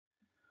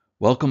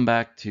Welcome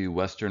back to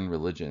Western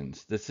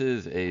Religions. This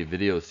is a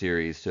video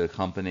series to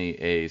accompany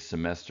a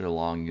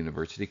semester-long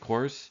university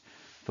course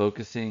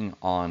focusing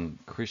on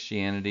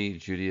Christianity,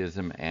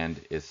 Judaism, and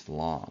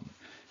Islam,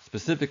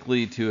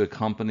 specifically to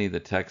accompany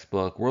the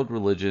textbook World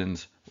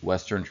Religions,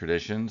 Western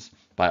Traditions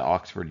by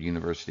Oxford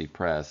University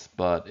Press,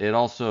 but it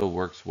also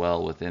works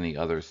well with any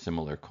other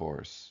similar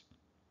course.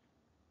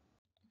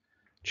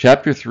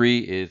 Chapter 3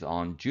 is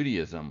on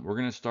Judaism. We're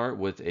going to start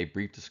with a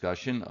brief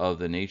discussion of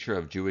the nature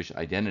of Jewish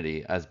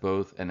identity as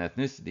both an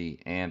ethnicity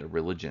and a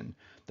religion.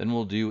 Then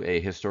we'll do a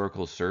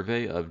historical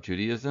survey of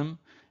Judaism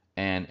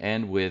and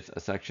end with a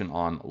section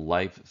on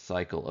life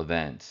cycle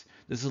events.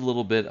 This is a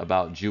little bit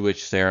about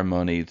Jewish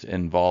ceremonies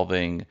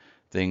involving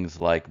things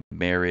like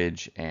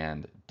marriage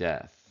and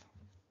death.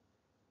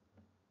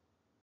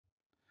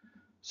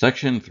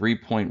 Section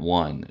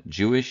 3.1,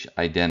 Jewish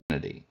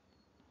Identity.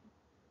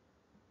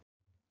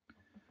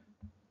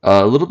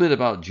 A little bit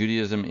about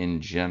Judaism in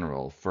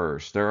general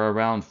first. There are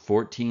around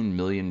 14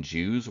 million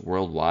Jews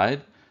worldwide.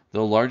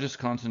 The largest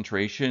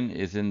concentration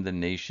is in the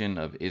nation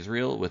of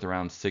Israel with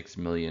around 6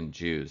 million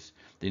Jews.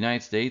 The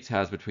United States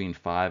has between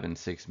 5 and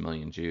 6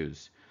 million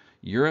Jews.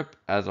 Europe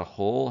as a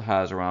whole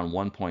has around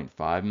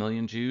 1.5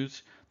 million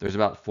Jews. There's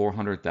about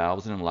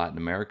 400,000 in Latin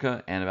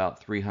America and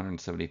about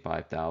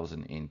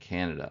 375,000 in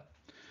Canada.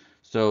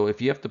 So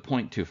if you have to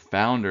point to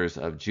founders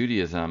of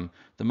Judaism,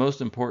 the most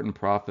important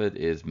prophet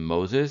is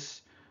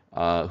Moses,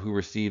 who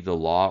received the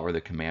law or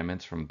the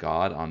commandments from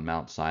God on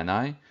Mount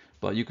Sinai.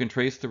 But you can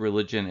trace the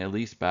religion at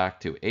least back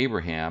to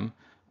Abraham,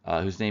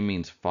 whose name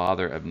means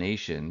father of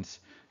nations.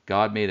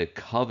 God made a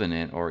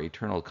covenant or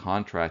eternal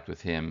contract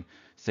with him,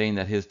 saying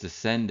that his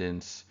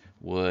descendants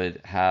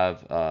would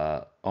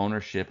have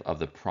ownership of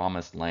the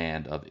promised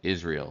land of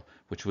Israel,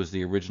 which was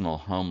the original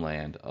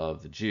homeland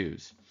of the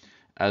Jews,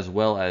 as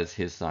well as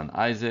his son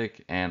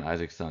Isaac and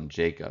Isaac's son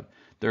Jacob.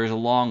 There is a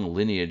long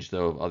lineage,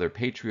 though, of other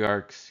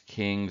patriarchs,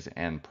 kings,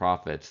 and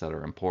prophets that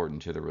are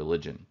important to the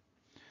religion.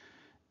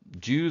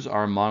 Jews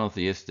are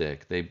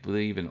monotheistic. They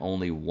believe in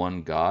only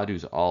one God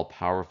who's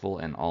all-powerful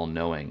and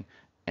all-knowing,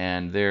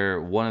 and they're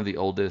one of the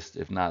oldest,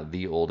 if not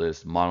the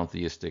oldest,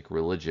 monotheistic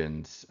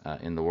religions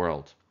in the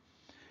world.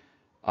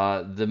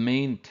 The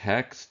main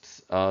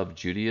texts of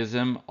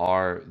Judaism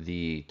are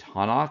the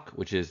Tanakh,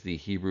 which is the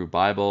Hebrew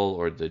Bible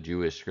or the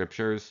Jewish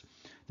scriptures.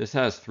 This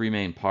has three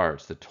main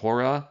parts: the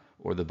Torah,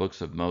 or the books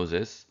of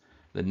Moses,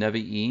 the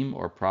Nevi'im,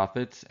 or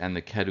prophets, and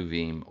the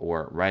Ketuvim,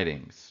 or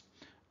writings.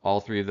 All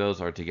three of those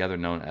are together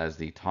known as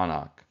the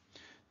Tanakh.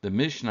 The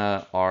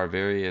Mishnah are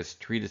various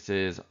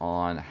treatises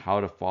on how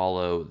to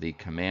follow the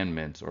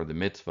commandments, or the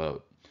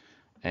mitzvot,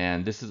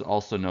 and this is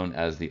also known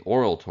as the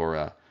Oral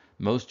Torah.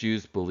 Most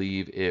Jews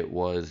believe it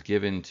was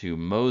given to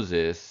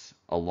Moses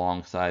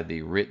alongside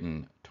the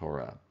written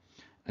Torah.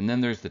 And then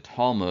there's the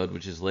Talmud,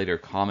 which is later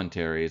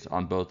commentaries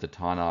on both the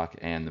Tanakh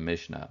and the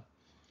Mishnah.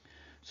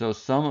 So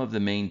some of the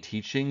main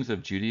teachings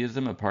of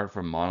Judaism, apart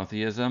from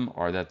monotheism,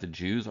 are that the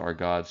Jews are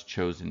God's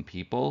chosen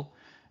people,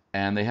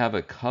 and they have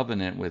a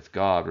covenant with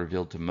God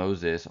revealed to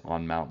Moses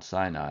on Mount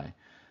Sinai.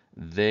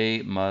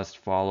 They must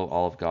follow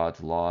all of God's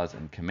laws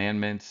and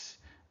commandments.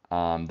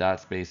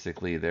 That's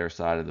basically their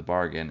side of the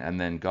bargain, and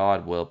then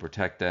God will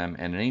protect them,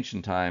 and in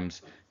ancient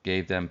times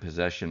gave them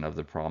possession of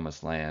the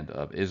promised land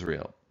of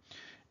Israel.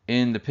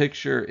 In the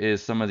picture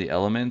is some of the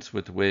elements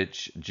with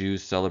which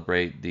Jews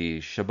celebrate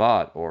the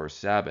Shabbat, or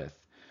Sabbath,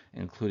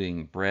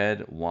 including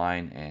bread,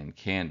 wine, and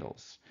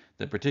candles.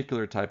 The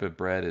particular type of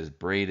bread is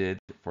braided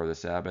for the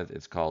Sabbath.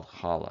 It's called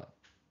challah.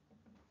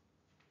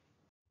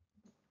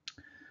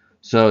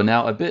 So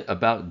now a bit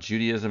about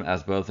Judaism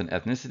as both an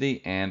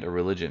ethnicity and a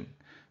religion.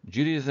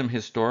 Judaism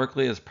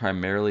historically has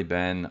primarily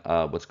been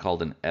what's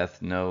called an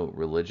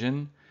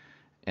ethno-religion,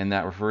 and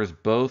that refers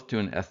both to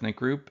an ethnic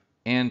group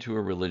and to a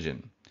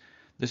religion.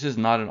 This is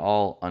not at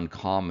all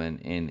uncommon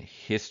in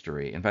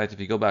history. In fact, if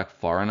you go back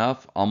far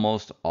enough,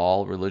 almost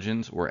all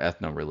religions were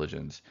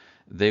ethno-religions.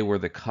 They were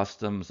the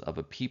customs of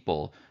a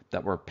people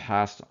that were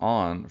passed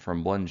on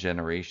from one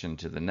generation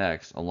to the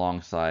next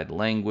alongside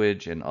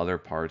language and other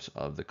parts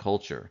of the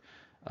culture.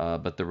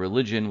 But the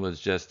religion was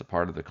just a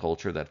part of the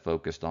culture that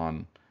focused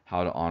on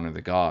how to honor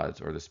the gods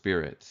or the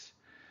spirits.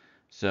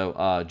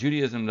 So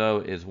Judaism,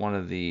 though, is one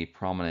of the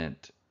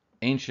prominent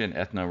ancient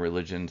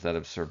ethno-religions that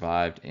have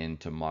survived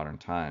into modern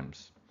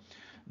times.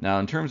 Now,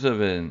 in terms of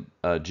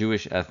a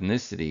Jewish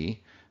ethnicity,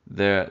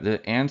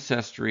 the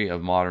ancestry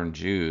of modern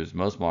Jews,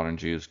 most modern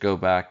Jews, go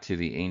back to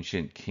the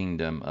ancient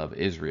kingdom of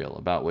Israel,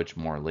 about which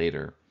more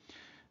later.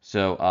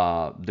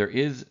 So there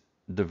is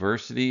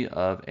diversity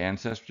of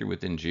ancestry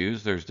within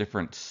Jews. There's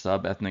different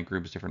sub-ethnic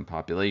groups, different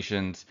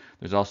populations.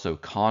 There's also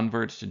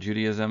converts to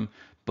Judaism,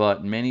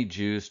 but many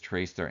Jews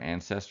trace their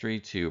ancestry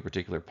to a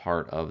particular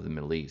part of the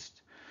Middle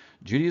East.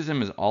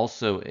 Judaism is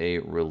also a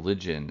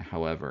religion,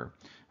 however.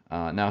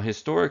 Now,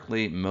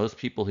 historically, most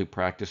people who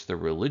practice the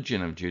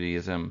religion of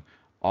Judaism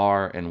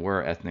are and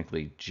were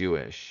ethnically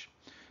Jewish.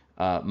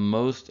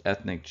 Most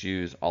ethnic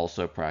Jews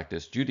also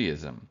practice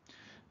Judaism.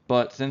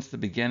 But since the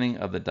beginning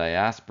of the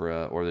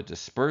diaspora, or the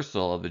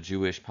dispersal of the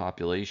Jewish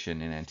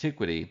population in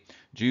antiquity,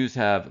 Jews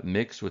have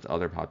mixed with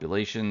other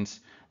populations.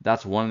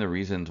 That's one of the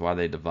reasons why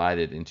they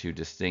divided into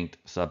distinct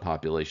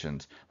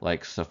subpopulations,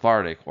 like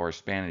Sephardic or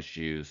Spanish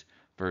Jews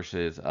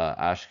versus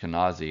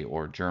Ashkenazi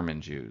or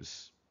German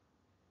Jews.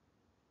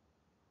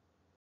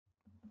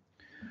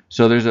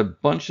 So there's a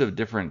bunch of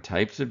different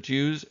types of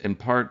Jews, in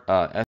part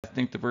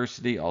ethnic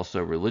diversity,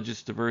 also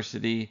religious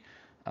diversity,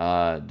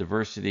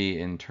 diversity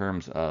in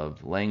terms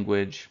of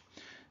language.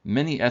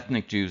 Many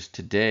ethnic Jews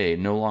today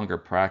no longer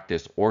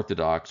practice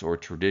Orthodox or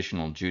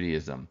traditional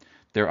Judaism.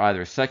 They're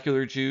either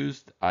secular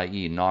Jews,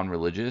 i.e.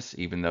 non-religious,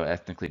 even though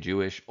ethnically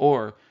Jewish,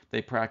 or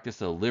they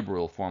practice a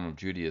liberal form of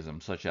Judaism,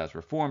 such as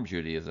Reform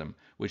Judaism,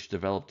 which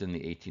developed in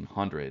the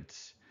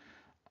 1800s.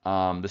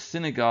 The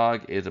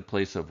synagogue is a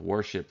place of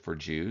worship for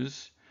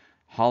Jews.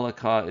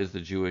 Halakha is the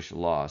Jewish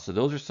law. So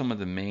those are some of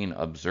the main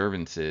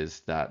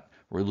observances that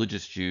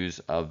religious Jews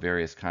of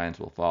various kinds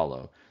will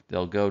follow.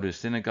 They'll go to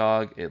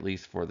synagogue, at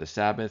least for the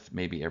Sabbath,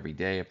 maybe every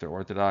day if they're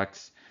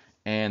Orthodox,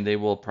 and they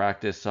will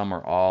practice some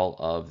or all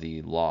of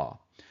the law.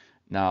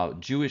 Now,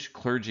 Jewish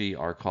clergy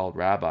are called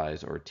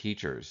rabbis or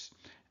teachers,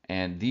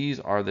 and these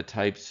are the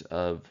types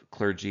of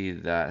clergy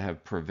that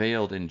have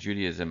prevailed in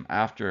Judaism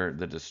after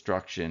the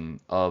destruction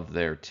of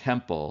their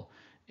temple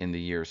in the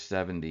year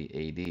 70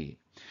 AD.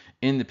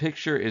 In the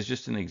picture is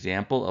just an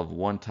example of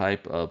one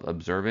type of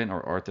observant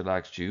or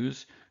Orthodox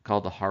Jews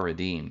called the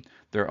Haredim.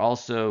 They're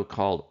also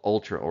called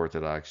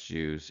ultra-Orthodox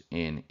Jews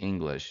in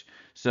English.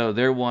 So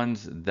they're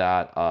ones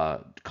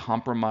that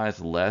compromise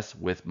less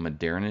with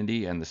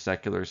modernity and the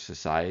secular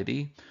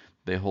society.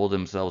 They hold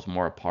themselves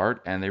more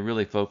apart, and they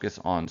really focus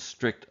on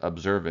strict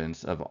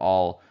observance of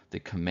all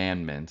the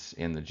commandments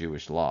in the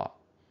Jewish law.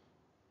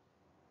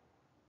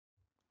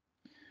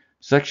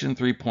 Section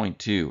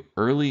 3.2,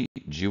 Early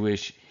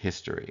Jewish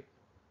History.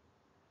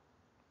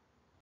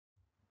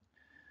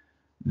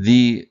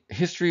 The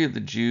history of the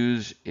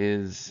Jews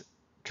is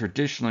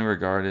traditionally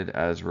regarded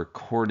as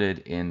recorded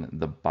in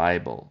the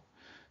Bible.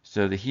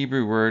 So the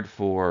Hebrew word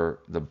for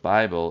the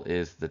Bible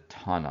is the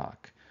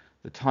Tanakh.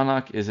 The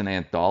Tanakh is an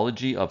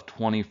anthology of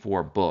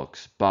 24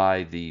 books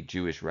by the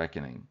Jewish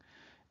reckoning.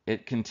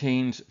 It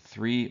contains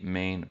three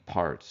main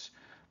parts.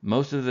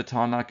 Most of the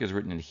Tanakh is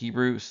written in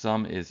Hebrew,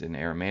 some is in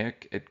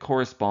Aramaic. It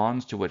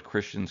corresponds to what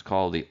Christians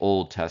call the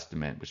Old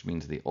Testament, which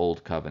means the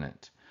Old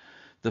Covenant.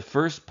 The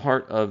first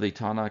part of the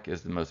Tanakh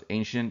is the most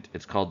ancient.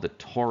 It's called the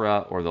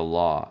Torah, or the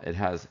Law. It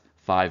has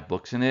 5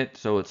 books in it,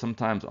 so it's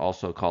sometimes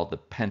also called the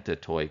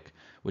Pentateuch,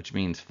 which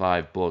means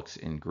 5 books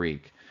in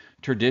Greek.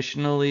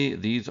 Traditionally,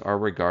 these are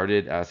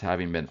regarded as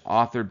having been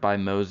authored by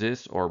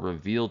Moses or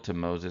revealed to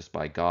Moses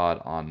by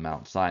God on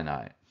Mount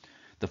Sinai.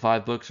 The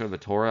 5 books of the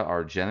Torah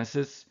are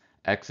Genesis,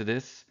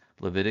 Exodus,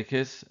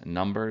 Leviticus,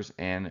 Numbers,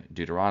 and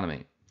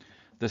Deuteronomy.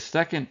 The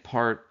second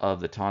part of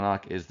the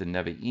Tanakh is the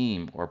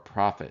Nevi'im, or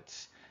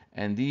prophets.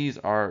 And these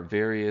are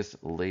various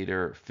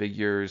later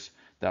figures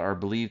that are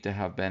believed to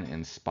have been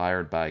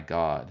inspired by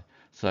God,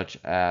 such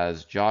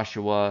as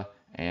Joshua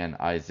and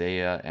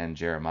Isaiah and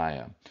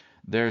Jeremiah.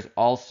 There's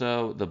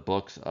also the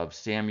books of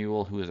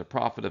Samuel, who is a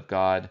prophet of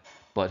God,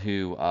 but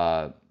who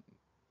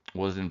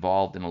was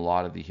involved in a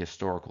lot of the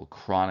historical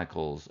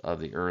chronicles of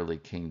the early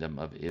kingdom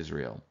of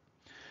Israel.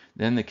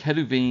 Then the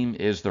Ketuvim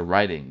is the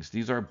writings.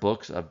 These are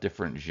books of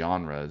different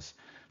genres.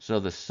 So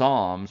the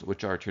Psalms,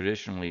 which are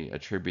traditionally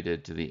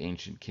attributed to the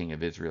ancient king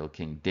of Israel,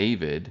 King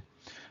David,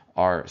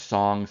 are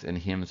songs and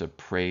hymns of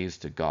praise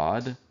to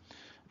God.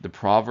 The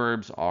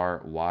Proverbs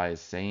are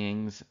wise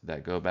sayings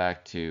that go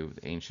back to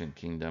the ancient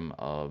kingdom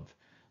of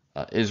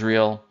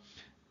Israel.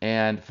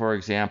 And for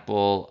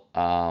example,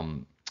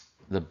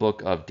 the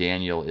book of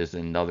Daniel is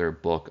another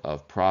book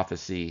of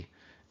prophecy.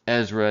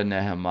 Ezra,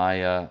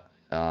 Nehemiah,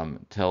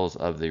 tells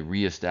of the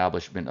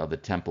reestablishment of the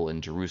temple in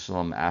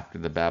Jerusalem after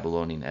the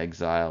Babylonian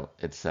exile,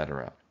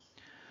 etc.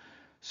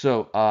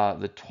 So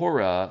the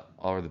Torah,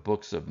 or the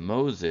books of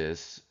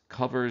Moses,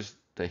 covers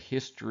the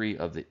history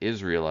of the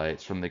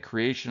Israelites from the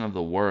creation of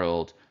the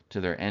world to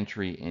their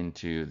entry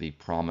into the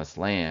promised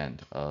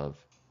land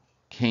of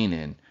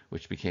Canaan,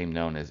 which became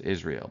known as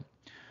Israel.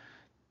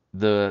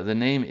 The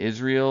name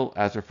Israel,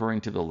 as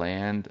referring to the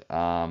land,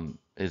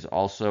 is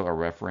also a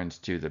reference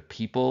to the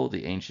people,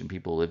 the ancient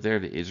people who lived there,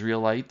 the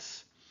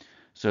Israelites.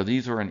 So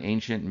these were an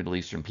ancient Middle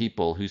Eastern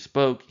people who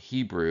spoke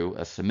Hebrew,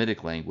 a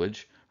Semitic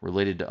language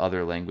related to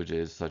other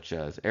languages such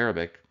as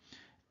Arabic,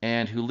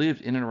 and who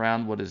lived in and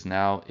around what is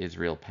now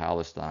Israel,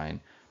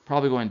 Palestine,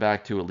 probably going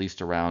back to at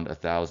least around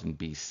 1000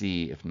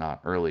 BC, if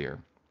not earlier.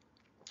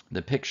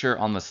 The picture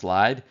on the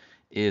slide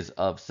is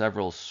of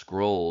several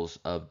scrolls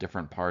of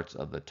different parts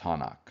of the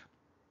Tanakh.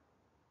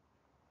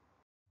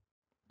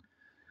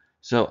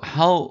 So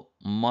how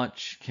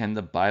much can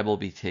the Bible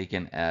be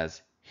taken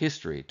as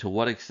history? To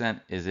what extent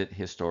is it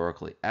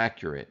historically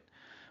accurate?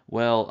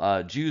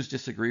 Well, Jews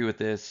disagree with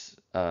this,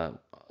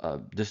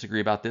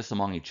 disagree about this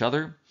among each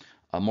other.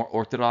 More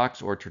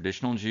Orthodox or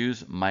traditional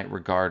Jews might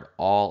regard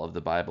all of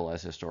the Bible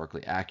as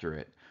historically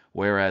accurate,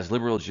 whereas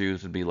liberal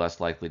Jews would be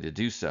less likely to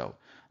do so.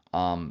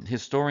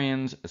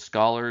 Historians,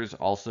 scholars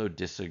also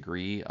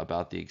disagree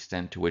about the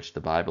extent to which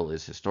the Bible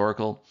is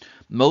historical.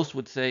 Most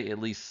would say at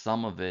least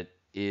some of it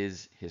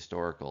is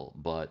historical,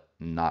 but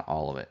not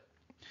all of it.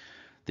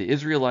 The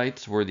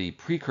Israelites were the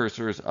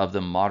precursors of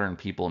the modern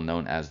people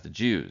known as the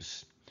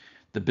Jews.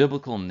 The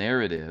biblical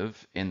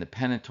narrative in the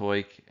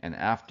Pentateuch and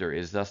after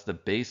is thus the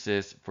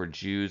basis for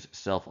Jews'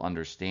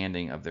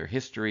 self-understanding of their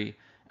history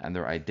and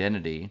their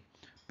identity,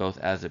 both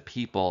as a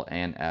people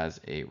and as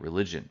a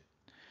religion.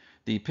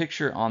 The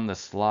picture on the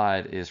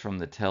slide is from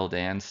the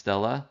therein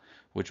stela,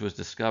 which was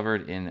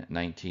discovered in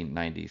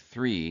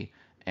 1993,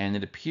 and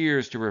it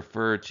appears to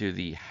refer to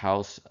the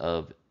House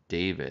of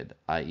David,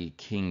 i.e.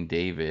 King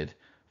David,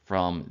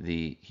 from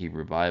the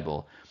Hebrew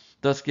Bible,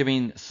 thus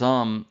giving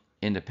some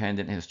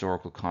independent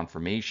historical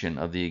confirmation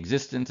of the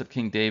existence of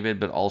King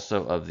David, but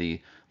also of the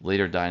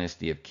later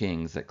dynasty of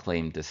kings that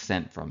claim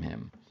descent from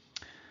him.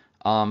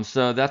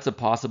 So that's a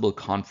possible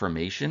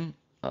confirmation,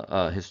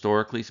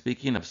 historically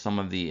speaking, of some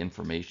of the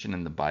information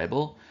in the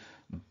Bible.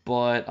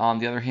 But on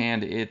the other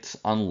hand, it's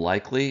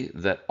unlikely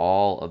that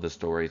all of the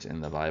stories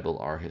in the Bible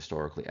are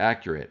historically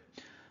accurate.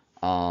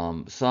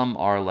 Some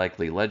are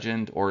likely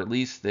legend, or at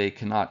least they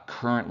cannot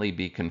currently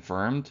be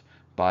confirmed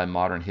by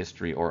modern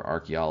history or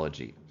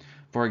archaeology.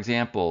 For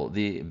example,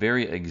 the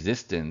very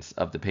existence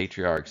of the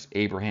patriarchs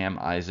Abraham,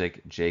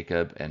 Isaac,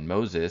 Jacob, and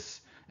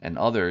Moses and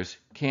others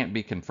can't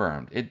be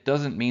confirmed. It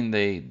doesn't mean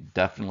they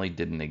definitely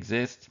didn't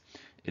exist.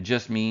 It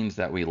just means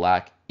that we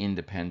lack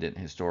independent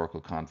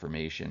historical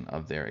confirmation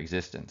of their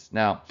existence.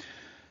 Now,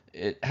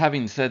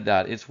 having said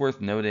that, it's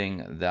worth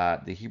noting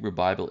that the Hebrew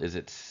Bible is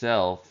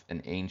itself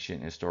an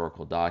ancient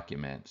historical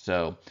document.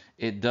 So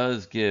it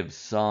does give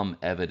some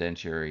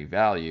evidentiary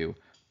value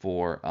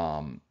for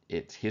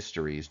its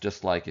histories.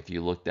 Just like if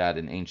you looked at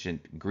an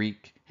ancient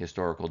Greek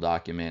historical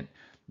document,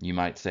 you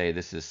might say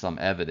this is some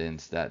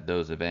evidence that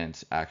those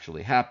events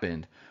actually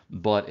happened,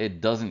 but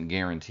it doesn't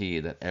guarantee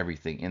that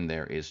everything in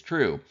there is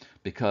true,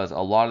 because a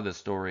lot of the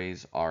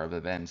stories are of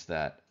events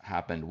that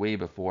happened way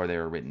before they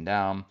were written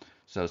down.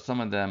 So some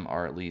of them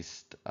are at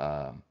least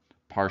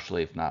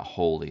partially, if not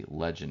wholly,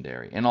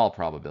 legendary in all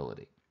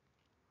probability.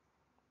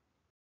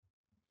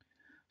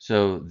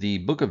 So the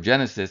book of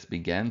Genesis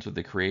begins with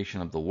the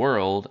creation of the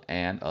world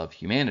and of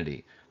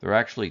humanity. There are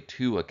actually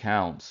two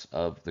accounts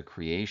of the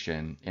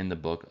creation in the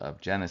book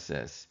of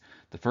Genesis.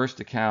 The first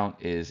account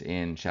is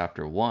in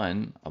chapter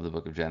 1 of the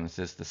book of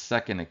Genesis. The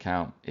second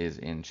account is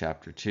in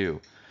chapter 2.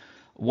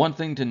 One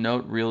thing to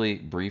note really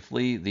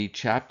briefly, the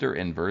chapter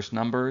and verse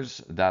numbers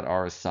that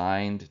are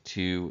assigned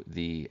to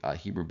the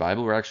Hebrew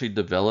Bible were actually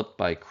developed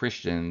by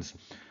Christians,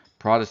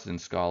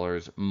 Protestant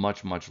scholars,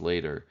 much, much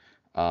later.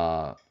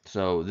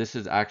 So this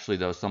is actually,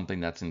 though, something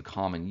that's in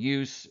common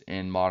use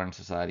in modern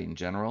society in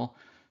general.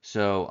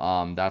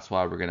 So that's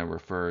why we're going to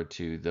refer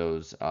to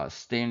those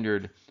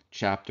standard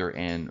chapter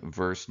and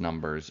verse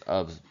numbers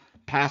of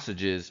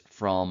passages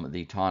from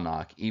the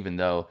Tanakh, even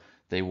though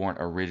they weren't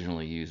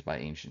originally used by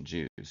ancient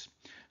Jews.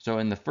 So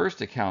in the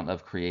first account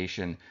of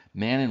creation,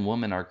 man and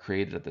woman are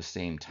created at the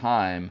same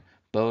time,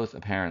 both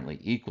apparently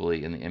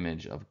equally in the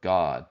image of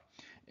God.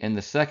 In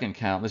the second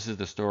account, this is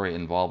the story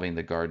involving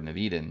the Garden of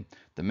Eden.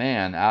 The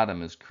man,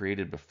 Adam, is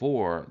created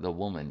before the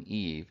woman,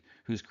 Eve,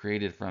 who's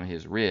created from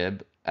his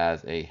rib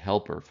as a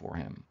helper for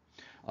him.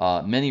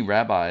 Many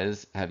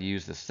rabbis have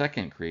used the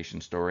second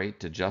creation story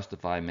to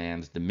justify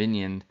man's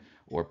dominion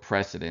or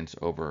precedence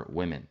over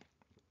women.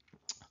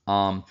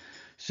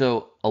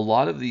 So a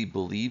lot of the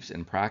beliefs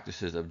and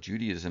practices of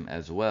Judaism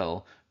as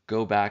well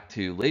go back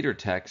to later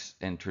texts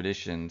and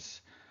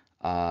traditions,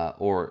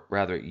 or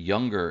rather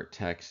younger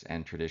texts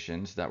and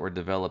traditions that were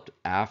developed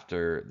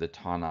after the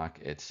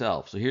Tanakh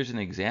itself. So here's an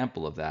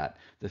example of that,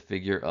 the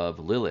figure of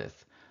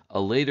Lilith. A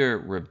later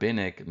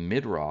rabbinic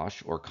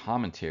midrash or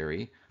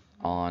commentary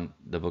on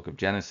the book of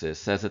Genesis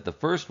says that the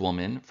first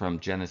woman from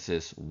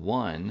Genesis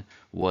 1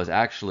 was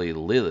actually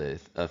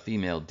Lilith, a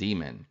female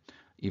demon,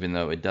 even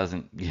though it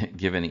doesn't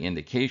give any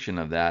indication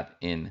of that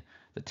in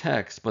the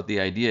text. But the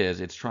idea is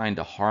it's trying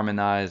to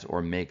harmonize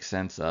or make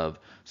sense of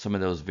some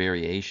of those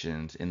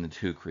variations in the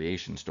two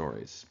creation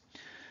stories.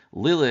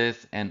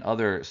 Lilith and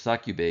other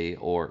succubae,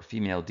 or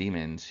female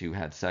demons who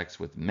had sex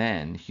with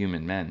men,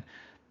 human men,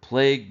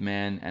 plagued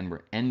men and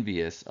were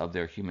envious of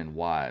their human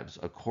wives,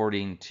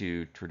 according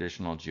to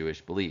traditional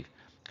Jewish belief,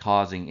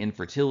 causing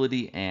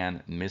infertility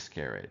and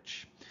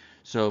miscarriage.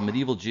 So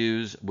medieval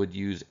Jews would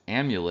use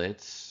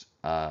amulets,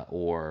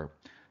 or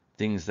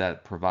things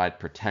that provide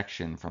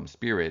protection from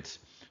spirits,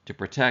 to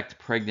protect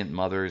pregnant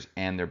mothers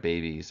and their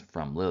babies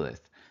from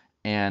Lilith.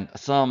 And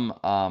some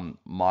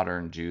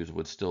modern Jews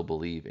would still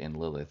believe in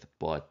Lilith,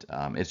 but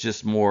it's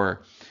just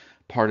more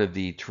part of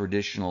the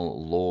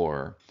traditional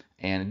lore.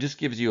 And it just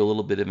gives you a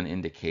little bit of an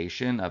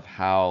indication of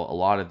how a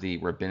lot of the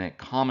rabbinic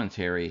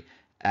commentary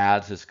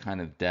adds this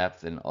kind of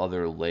depth and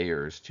other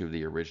layers to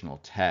the original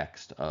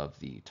text of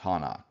the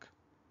Tanakh.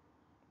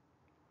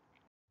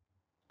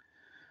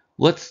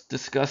 Let's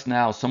discuss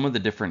now some of the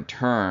different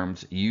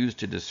terms used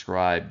to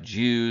describe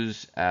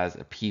Jews as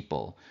a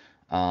people.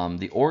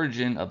 The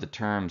origin of the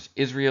terms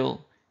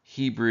Israel,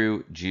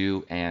 Hebrew,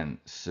 Jew, and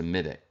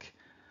Semitic.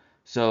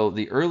 So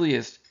the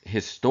earliest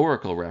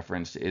historical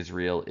reference to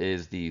Israel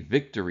is the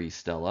victory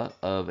stela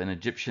of an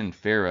Egyptian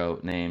pharaoh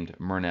named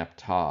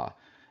Merneptah.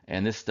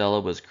 And this stela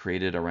was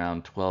created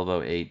around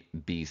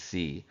 1208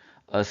 BC.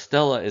 A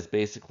stela is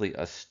basically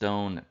a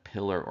stone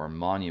pillar or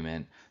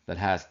monument that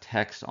has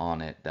text on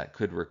it that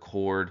could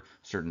record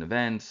certain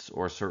events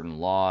or certain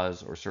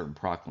laws or certain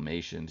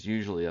proclamations,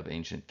 usually of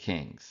ancient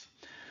kings.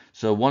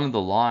 So one of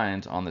the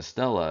lines on the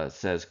stela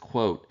says,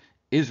 quote,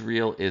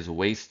 Israel is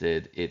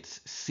wasted,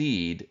 its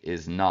seed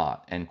is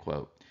not, end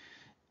quote.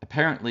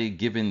 Apparently,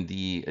 given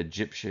the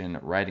Egyptian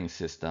writing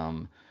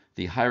system,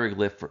 the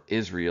hieroglyph for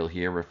Israel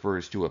here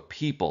refers to a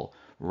people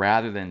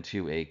rather than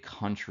to a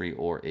country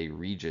or a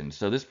region.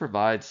 So this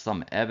provides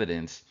some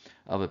evidence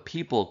of a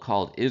people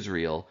called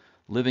Israel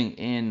living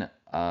in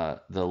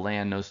the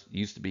land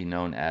used to be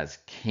known as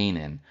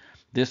Canaan.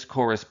 This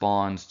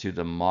corresponds to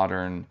the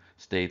modern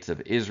states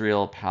of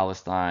Israel,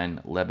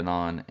 Palestine,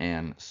 Lebanon,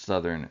 and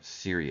southern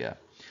Syria.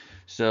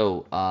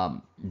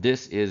 So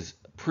this is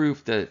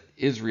proof that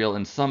Israel,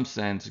 in some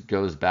sense,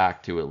 goes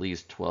back to at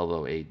least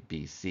 1208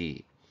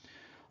 BC.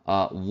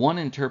 One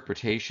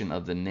interpretation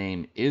of the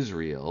name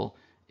Israel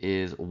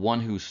is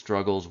one who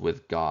struggles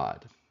with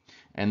God.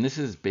 And this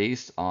is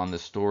based on the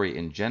story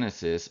in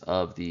Genesis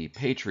of the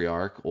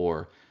patriarch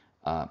or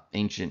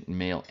ancient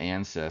male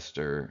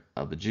ancestor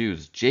of the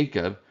Jews,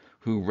 Jacob,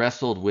 who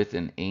wrestled with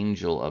an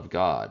angel of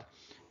God.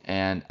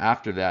 And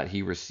after that,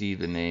 he received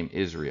the name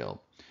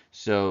Israel.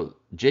 So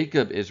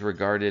Jacob is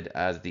regarded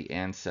as the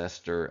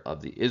ancestor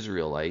of the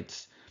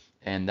Israelites,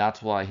 and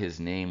that's why his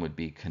name would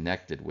be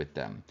connected with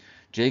them.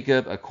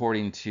 Jacob,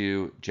 according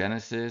to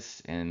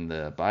Genesis in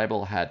the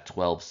Bible, had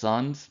 12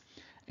 sons,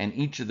 and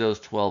each of those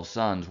 12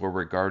 sons were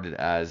regarded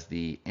as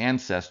the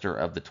ancestor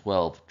of the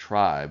 12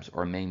 tribes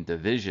or main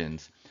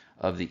divisions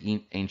of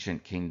the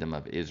ancient kingdom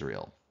of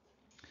Israel.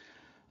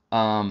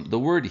 The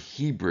word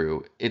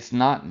Hebrew, it's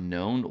not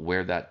known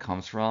where that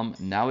comes from.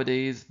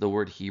 Nowadays, the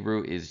word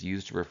Hebrew is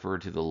used to refer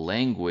to the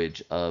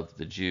language of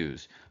the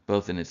Jews,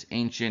 both in its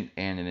ancient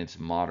and in its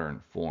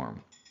modern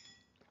form.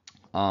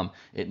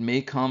 It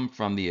may come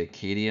from the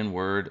Akkadian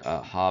word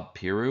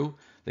Hab-Piru,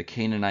 the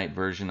Canaanite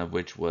version of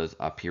which was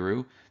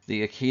Apiru.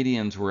 The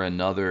Akkadians were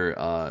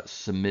another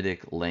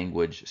Semitic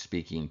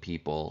language-speaking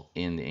people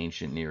in the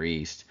ancient Near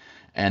East.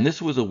 And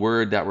this was a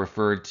word that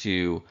referred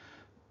to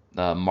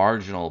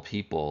marginal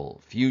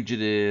people,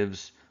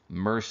 fugitives,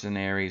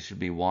 mercenaries who'd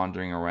be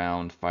wandering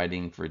around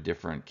fighting for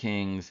different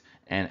kings,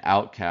 and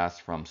outcasts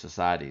from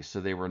society.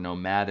 So they were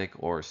nomadic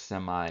or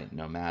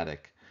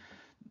semi-nomadic.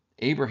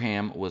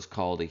 Abraham was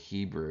called a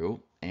Hebrew,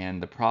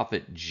 and the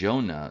prophet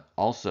Jonah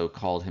also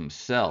called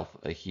himself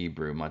a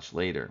Hebrew much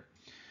later.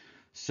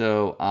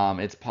 So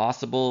it's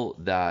possible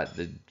that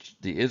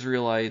the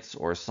Israelites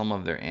or some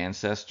of their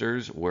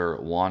ancestors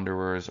were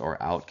wanderers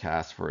or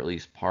outcasts for at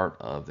least part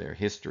of their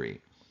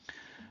history.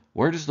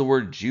 Where does the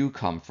word Jew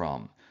come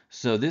from?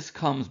 So this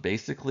comes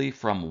basically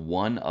from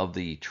one of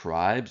the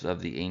tribes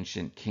of the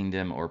ancient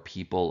kingdom or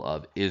people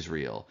of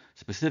Israel,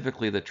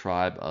 specifically the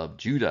tribe of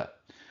Judah.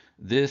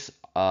 This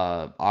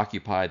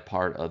occupied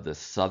part of the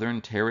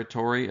southern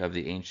territory of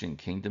the ancient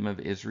kingdom of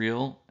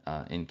Israel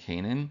in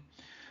Canaan.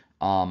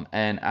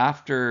 And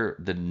after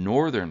the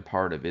northern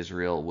part of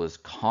Israel was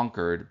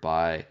conquered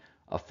by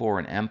a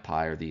foreign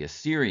empire, the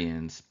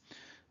Assyrians,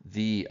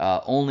 the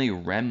only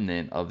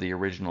remnant of the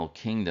original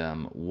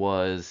kingdom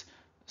was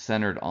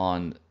centered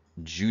on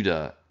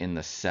Judah in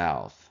the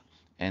south.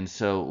 And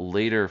so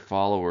later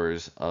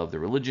followers of the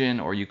religion,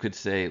 or you could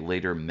say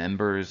later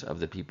members of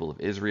the people of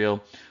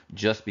Israel,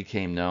 just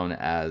became known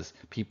as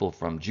people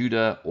from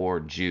Judah or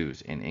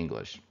Jews in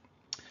English.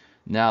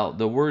 Now,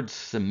 the word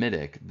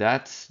Semitic,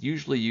 that's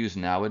usually used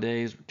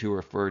nowadays to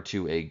refer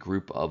to a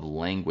group of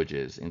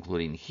languages,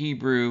 including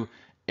Hebrew,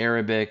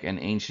 Arabic, and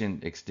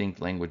ancient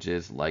extinct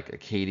languages like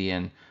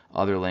Akkadian,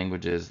 other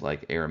languages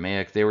like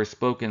Aramaic. They were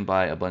spoken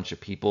by a bunch of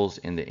peoples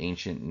in the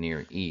ancient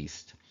Near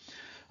East.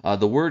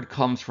 The word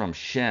comes from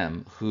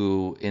Shem,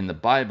 who in the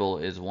Bible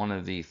is one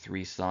of the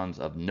three sons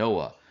of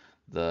Noah,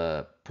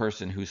 the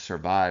person who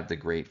survived the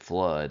great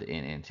flood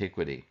in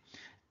antiquity.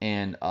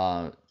 And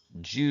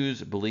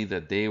Jews believe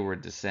that they were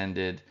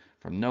descended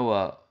from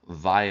Noah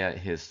via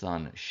his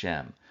son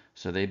Shem.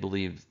 So they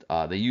believed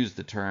they used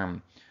the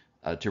term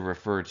to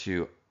refer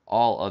to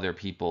all other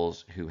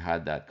peoples who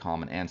had that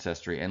common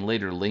ancestry, and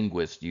later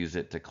linguists use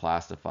it to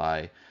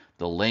classify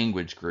the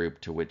language group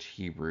to which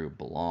Hebrew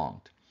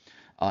belonged.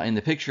 In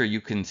the picture,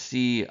 you can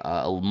see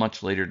a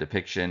much later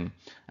depiction,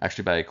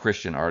 actually by a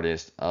Christian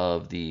artist,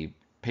 of the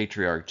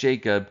patriarch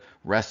Jacob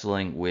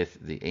wrestling with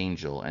the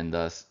angel and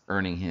thus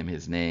earning him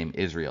his name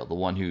Israel, the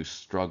one who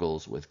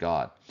struggles with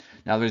God.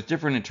 Now, there's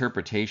different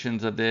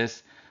interpretations of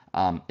this.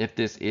 If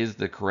this is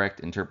the correct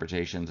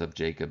interpretations of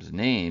Jacob's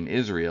name,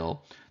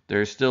 Israel,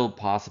 there's still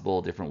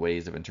possible different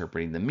ways of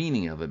interpreting the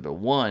meaning of it. But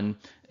one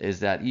is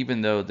that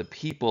even though the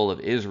people of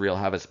Israel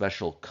have a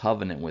special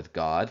covenant with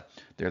God,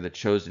 they're the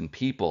chosen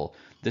people,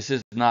 this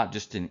is not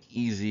just an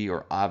easy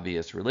or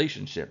obvious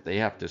relationship. They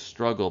have to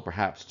struggle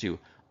perhaps to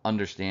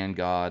understand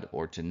God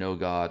or to know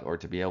God or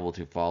to be able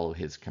to follow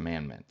his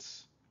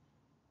commandments.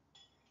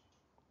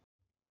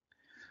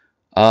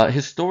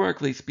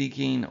 Historically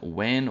speaking,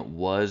 when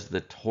was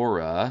the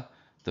Torah,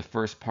 the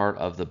first part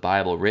of the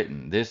Bible,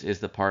 written? This is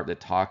the part that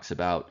talks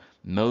about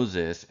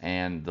Moses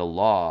and the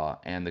law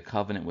and the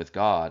covenant with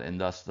God, and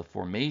thus the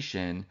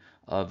formation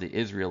of the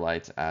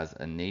Israelites as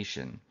a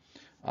nation.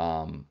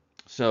 Um,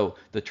 so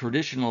the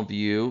traditional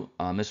view,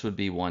 this would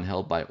be one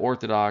held by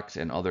Orthodox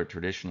and other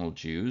traditional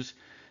Jews,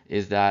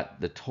 is that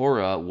the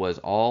Torah was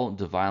all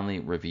divinely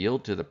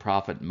revealed to the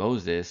prophet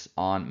Moses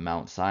on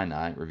Mount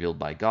Sinai, revealed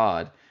by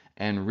God,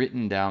 and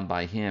written down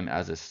by him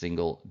as a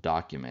single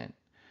document.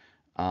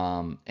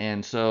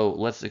 And so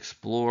let's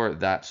explore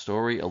that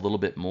story a little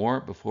bit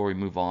more before we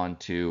move on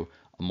to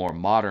a more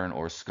modern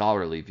or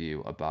scholarly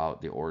view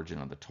about the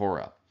origin of the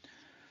Torah.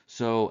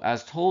 So,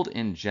 as told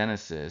in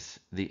Genesis,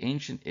 the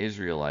ancient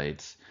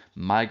Israelites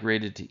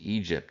migrated to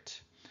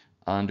Egypt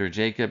under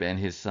Jacob and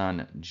his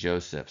son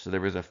Joseph. So,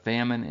 there was a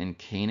famine in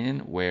Canaan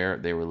where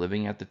they were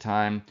living at the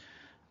time.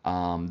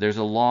 There's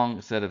a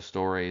long set of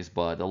stories,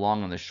 but the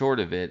long and the short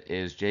of it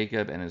is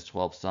Jacob and his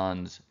 12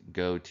 sons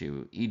go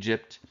to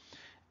Egypt,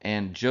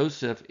 and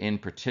Joseph in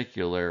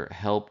particular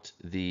helped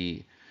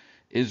the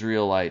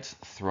Israelites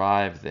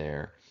thrive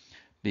there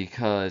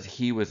because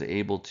he was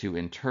able to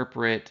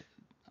interpret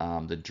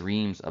the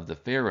dreams of the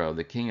Pharaoh,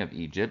 the king of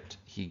Egypt.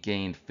 He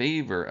gained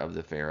favor of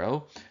the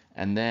Pharaoh,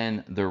 and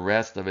then the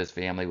rest of his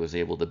family was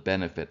able to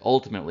benefit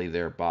ultimately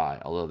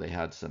thereby, although they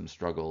had some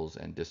struggles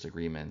and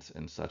disagreements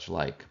and such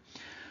like.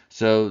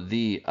 So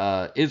the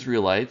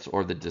Israelites,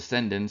 or the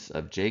descendants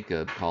of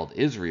Jacob, called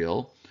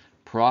Israel,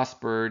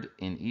 prospered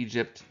in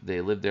Egypt.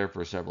 They lived there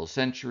for several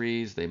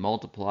centuries. They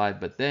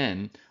multiplied, but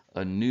then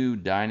a new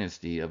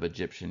dynasty of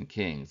Egyptian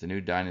kings, a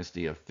new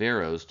dynasty of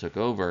pharaohs took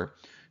over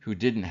who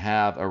didn't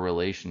have a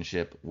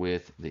relationship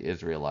with the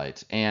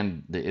Israelites,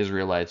 and the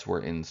Israelites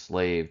were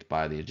enslaved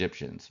by the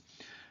Egyptians.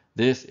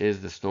 This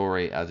is the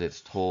story as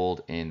it's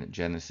told in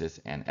Genesis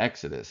and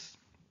Exodus.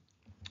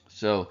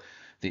 So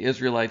the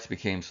Israelites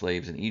became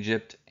slaves in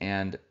Egypt,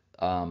 and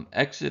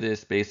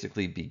Exodus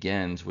basically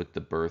begins with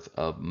the birth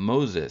of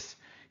Moses.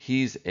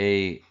 He's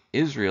a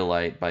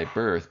Israelite by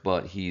birth,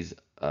 but he's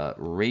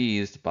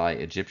raised by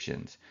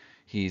Egyptians.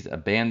 He's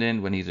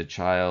abandoned when he's a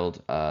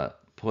child,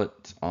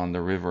 put on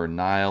the river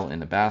Nile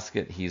in a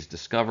basket. He's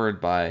discovered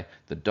by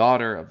the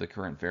daughter of the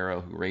current pharaoh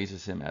who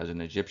raises him as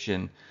an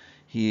Egyptian.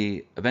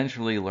 He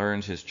eventually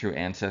learns his true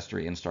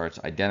ancestry and starts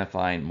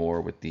identifying more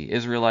with the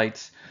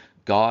Israelites.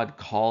 God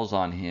calls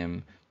on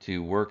him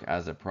to work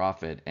as a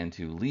prophet and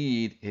to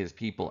lead his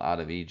people out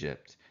of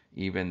Egypt,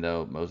 even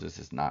though Moses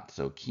is not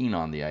so keen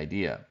on the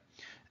idea.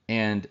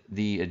 And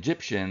the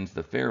Egyptians,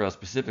 the Pharaoh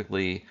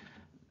specifically,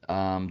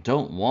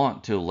 don't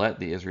want to let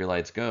the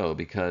Israelites go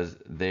because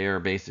they're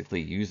basically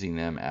using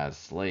them as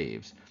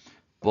slaves.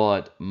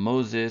 But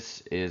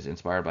Moses is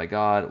inspired by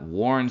God,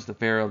 warns the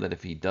Pharaoh that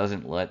if he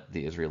doesn't let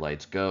the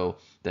Israelites go,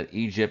 that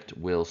Egypt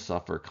will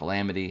suffer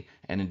calamity.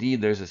 And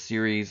indeed, there's a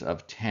series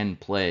of 10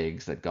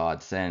 plagues that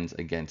God sends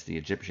against the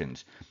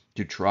Egyptians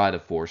to try to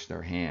force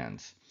their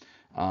hands.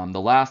 The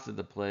last of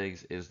the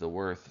plagues is the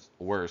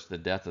worst, the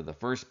death of the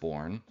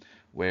firstborn,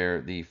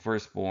 where the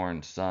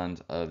firstborn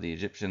sons of the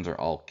Egyptians are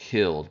all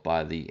killed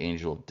by the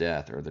angel of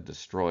death, or the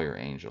destroyer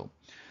angel.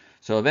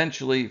 So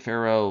eventually,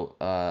 Pharaoh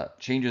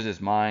changes his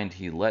mind.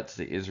 He lets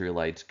the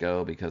Israelites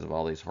go because of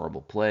all these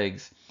horrible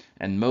plagues.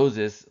 And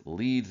Moses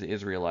leads the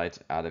Israelites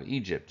out of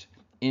Egypt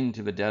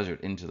into the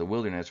desert, into the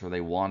wilderness, where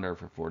they wander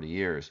for 40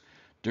 years.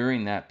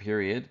 During that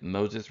period,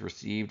 Moses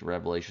received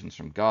revelations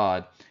from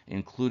God,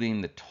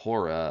 including the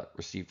Torah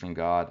received from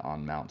God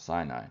on Mount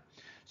Sinai.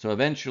 So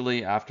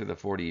eventually, after the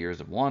 40 years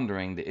of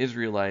wandering, the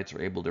Israelites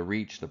are able to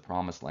reach the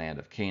promised land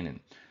of Canaan.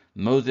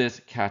 Moses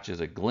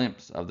catches a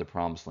glimpse of the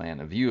promised land,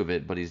 a view of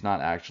it, but he's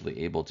not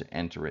actually able to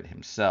enter it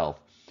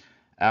himself.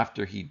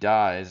 After he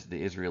dies,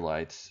 the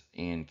Israelites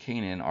in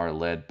Canaan are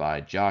led by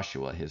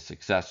Joshua, his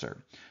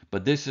successor.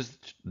 But this is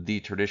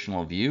the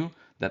traditional view,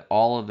 that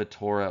all of the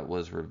Torah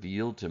was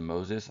revealed to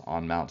Moses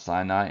on Mount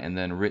Sinai and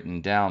then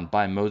written down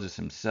by Moses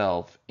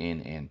himself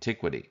in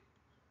antiquity.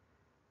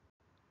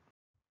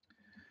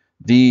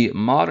 The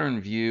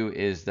modern view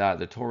is that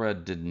the Torah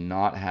did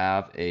not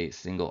have a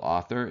single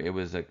author. It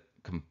was a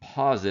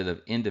composite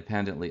of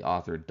independently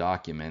authored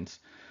documents,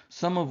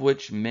 some of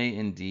which may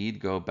indeed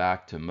go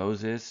back to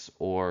Moses,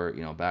 or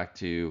back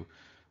to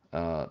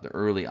the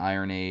early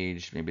Iron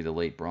Age, maybe the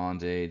late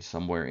Bronze Age,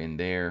 somewhere in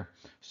there.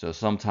 So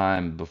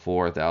sometime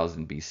before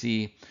 1000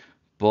 BC,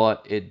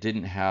 but it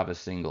didn't have a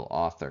single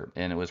author,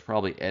 and it was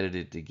probably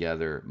edited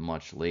together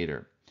much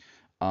later.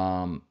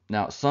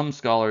 Now, some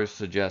scholars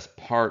suggest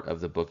part of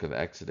the book of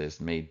Exodus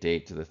may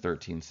date to the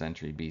 13th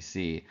century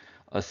BC,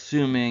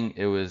 assuming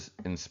it was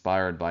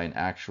inspired by an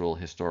actual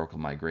historical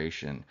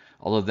migration,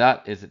 although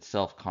that is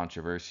itself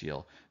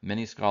controversial.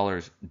 Many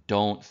scholars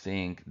don't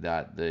think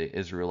that the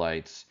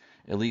Israelites,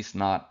 at least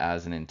not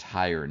as an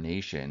entire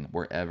nation,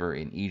 were ever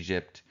in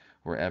Egypt,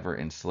 were ever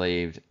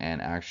enslaved,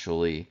 and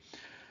actually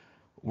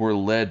were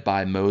led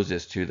by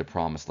Moses to the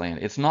promised land.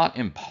 It's not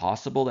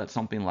impossible that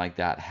something like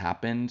that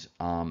happened.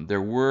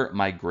 There were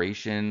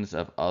migrations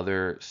of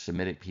other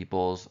Semitic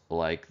peoples,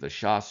 like the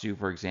Shasu,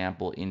 for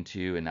example,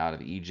 into and out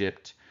of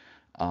Egypt.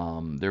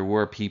 There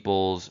were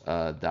peoples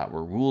that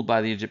were ruled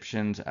by the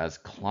Egyptians as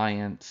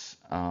clients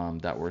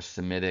that were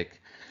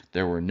Semitic.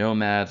 There were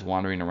nomads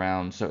wandering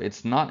around. So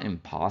it's not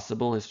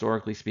impossible,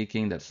 historically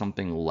speaking, that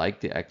something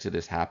like the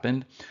Exodus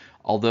happened.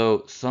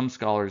 Although some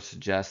scholars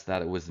suggest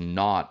that it was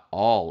not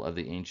all of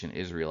the ancient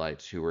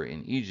Israelites who were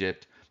in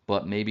Egypt,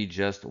 but maybe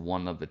just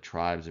one of the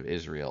tribes of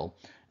Israel.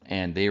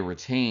 And they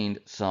retained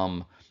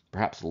some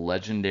perhaps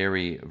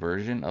legendary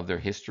version of their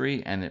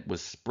history, and it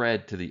was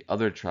spread to the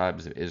other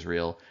tribes of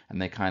Israel,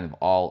 and they kind of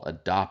all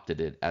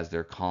adopted it as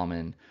their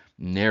common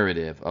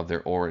narrative of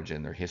their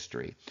origin, their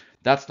history.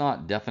 That's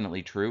not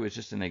definitely true. It's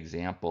just an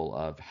example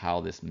of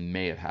how this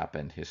may have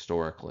happened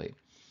historically.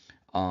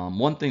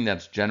 One thing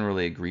that's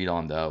generally agreed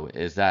on, though,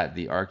 is that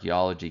the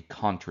archaeology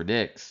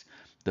contradicts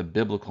the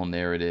biblical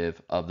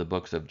narrative of the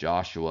books of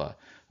Joshua,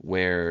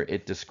 where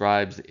it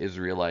describes the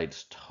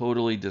Israelites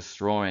totally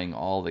destroying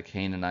all the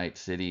Canaanite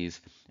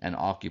cities and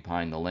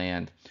occupying the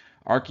land.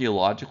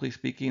 Archaeologically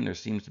speaking, there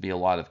seems to be a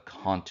lot of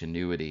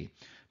continuity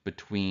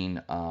between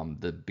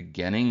the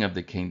beginning of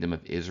the kingdom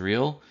of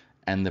Israel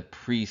and the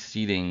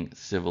preceding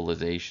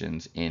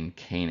civilizations in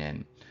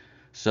Canaan.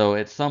 So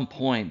at some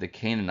point, the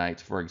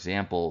Canaanites, for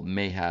example,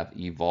 may have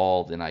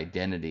evolved an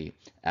identity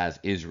as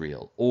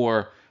Israel,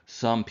 or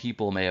some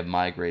people may have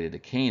migrated to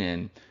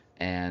Canaan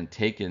and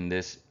taken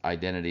this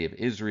identity of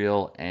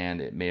Israel,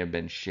 and it may have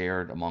been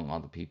shared among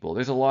other people.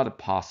 There's a lot of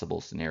possible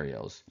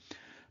scenarios.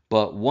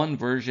 But one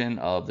version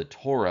of the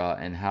Torah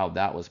and how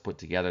that was put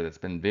together that's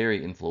been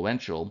very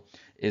influential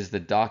is the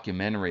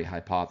documentary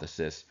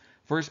hypothesis,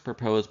 first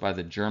proposed by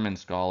the German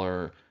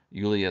scholar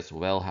Julius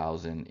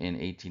Wellhausen in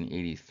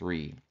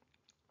 1883.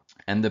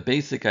 And the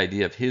basic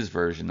idea of his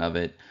version of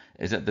it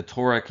is that the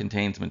Torah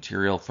contains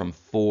material from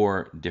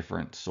 4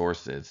 different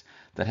sources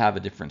that have a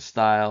different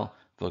style,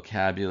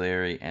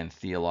 vocabulary, and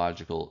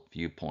theological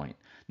viewpoint.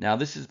 Now,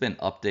 this has been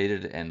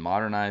updated and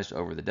modernized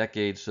over the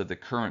decades, so the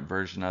current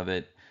version of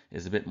it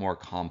is a bit more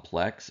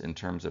complex in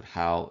terms of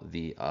how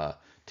the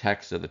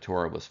text of the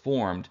Torah was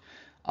formed.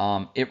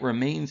 It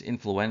remains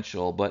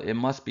influential, but it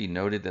must be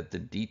noted that the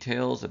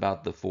details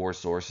about the 4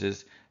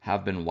 sources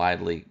have been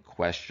widely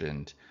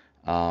questioned.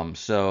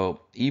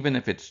 So even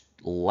if it's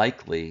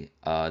likely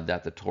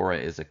that the Torah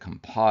is a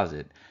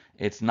composite,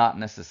 it's not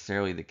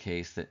necessarily the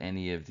case that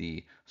any of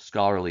the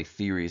scholarly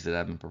theories that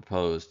have been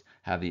proposed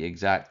have the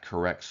exact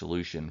correct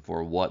solution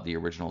for what the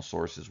original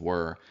sources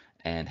were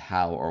and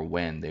how or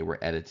when they were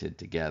edited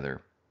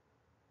together.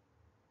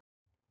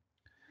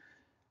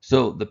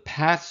 So the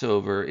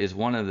Passover is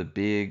one of the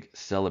big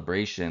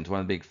celebrations, one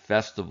of the big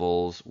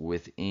festivals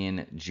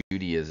within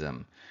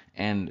Judaism.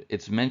 And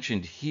it's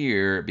mentioned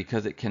here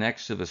because it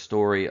connects to the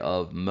story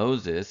of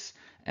Moses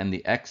and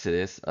the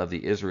exodus of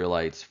the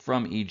Israelites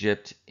from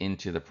Egypt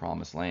into the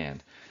Promised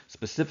Land.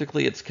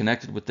 Specifically, it's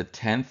connected with the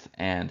 10th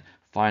and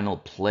final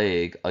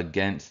plague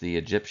against the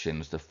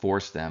Egyptians to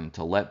force them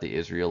to let the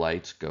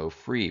Israelites go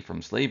free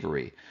from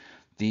slavery,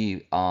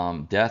 the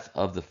death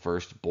of the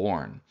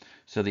firstborn.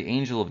 So the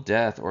angel of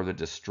death, or the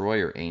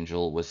destroyer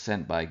angel, was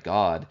sent by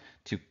God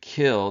to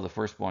kill the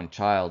firstborn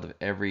child of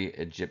every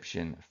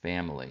Egyptian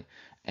family.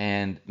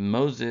 And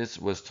Moses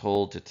was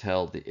told to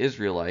tell the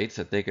Israelites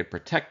that they could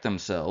protect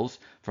themselves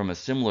from a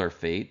similar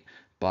fate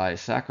by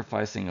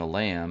sacrificing a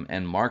lamb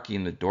and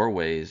marking the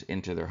doorways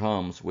into their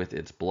homes with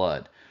its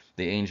blood.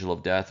 The angel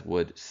of death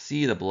would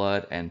see the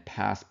blood and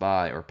pass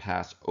by or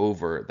pass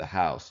over the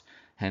house,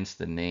 hence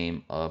the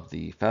name of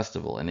the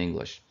festival in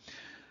English.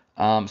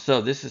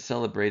 So this is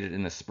celebrated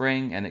in the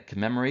spring, and it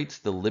commemorates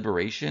the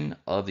liberation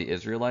of the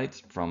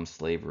Israelites from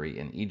slavery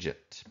in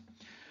Egypt.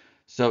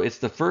 So it's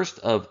the first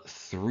of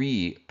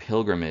 3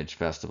 pilgrimage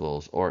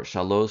festivals, or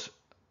shalosh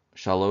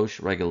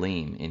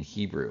regalim in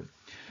Hebrew.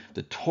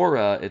 The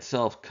Torah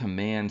itself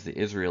commands the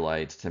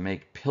Israelites to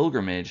make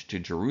pilgrimage to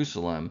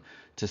Jerusalem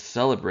to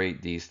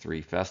celebrate these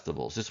 3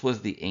 festivals. This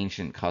was the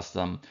ancient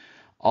custom.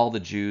 All the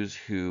Jews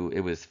who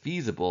it was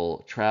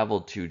feasible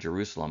traveled to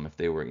Jerusalem if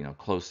they were,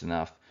 close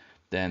enough.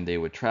 Then they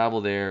would travel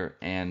there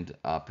and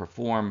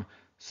perform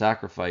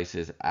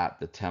sacrifices at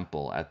the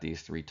temple at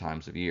these 3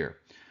 times of year.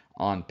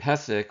 On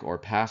Pesach, or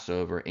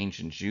Passover,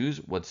 ancient Jews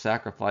would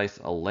sacrifice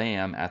a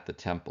lamb at the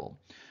temple.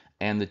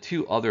 And the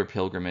 2 other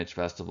pilgrimage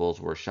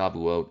festivals were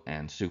Shavuot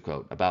and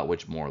Sukkot, about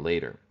which more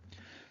later.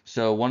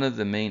 So one of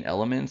the main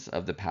elements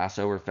of the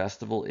Passover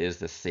festival is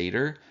the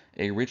Seder,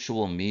 a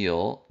ritual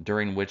meal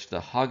during which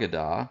the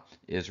Haggadah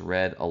is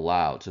read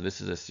aloud. So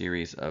this is a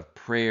series of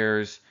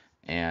prayers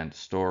and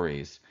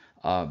stories.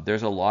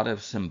 There's a lot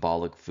of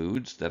symbolic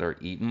foods that are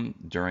eaten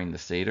during the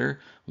Seder.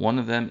 One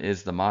of them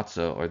is the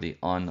matzah, or the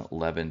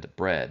unleavened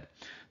bread.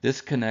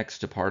 This connects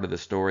to part of the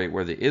story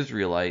where the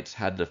Israelites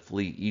had to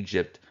flee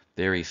Egypt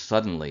very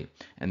suddenly,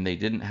 and they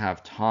didn't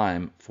have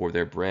time for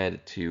their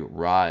bread to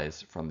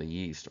rise from the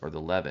yeast or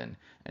the leaven,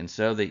 and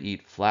so they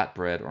eat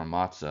flatbread or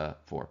matzah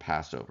for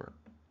Passover.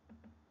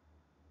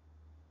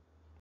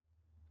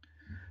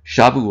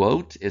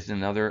 Shavuot is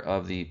another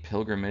of the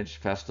pilgrimage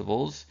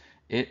festivals.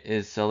 It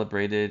is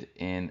celebrated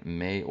in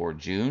May or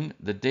June.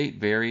 The date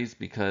varies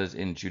because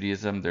in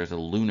Judaism there's a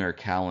lunar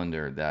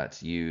calendar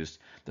that's used.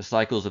 The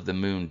cycles of the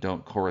moon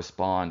don't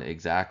correspond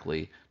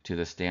exactly to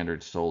the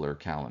standard solar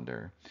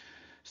calendar.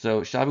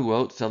 So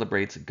Shavuot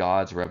celebrates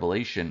God's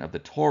revelation of the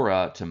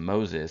Torah to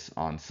Moses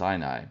on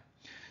Sinai.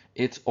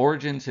 Its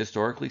origins,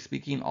 historically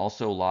speaking,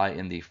 also lie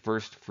in the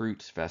first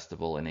fruits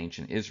festival in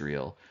ancient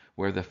Israel,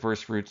 where the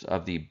first fruits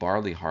of the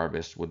barley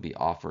harvest would be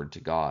offered to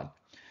God.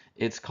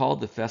 It's called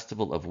the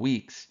Festival of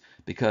Weeks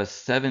because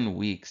 7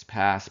 weeks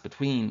pass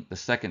between the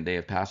second day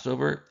of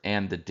Passover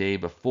and the day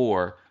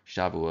before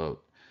Shavuot.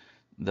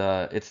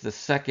 It's the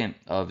second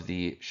of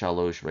the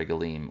Shalosh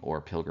Regalim,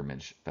 or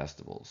pilgrimage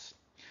festivals.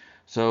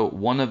 So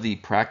one of the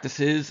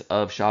practices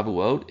of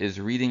Shavuot is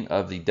reading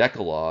of the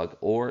Decalogue,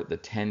 or the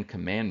Ten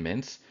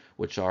Commandments,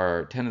 which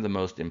are 10 of the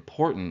most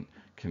important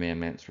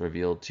commandments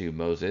revealed to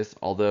Moses,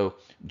 although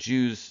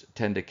Jews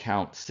tend to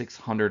count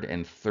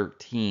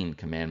 613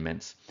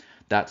 commandments.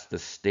 That's the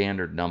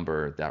standard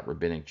number that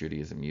Rabbinic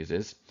Judaism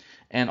uses.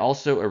 And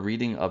also a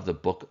reading of the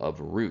book of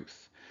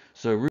Ruth.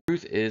 So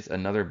Ruth is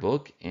another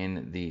book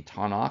in the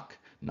Tanakh,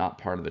 not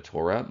part of the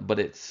Torah, but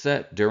it's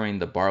set during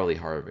the barley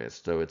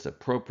harvest, so it's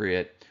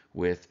appropriate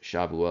with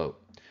Shavuot.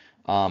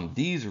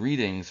 These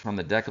readings from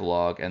the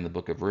Decalogue and the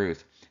Book of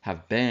Ruth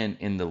have been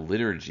in the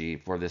liturgy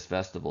for this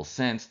festival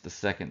since the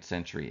 2nd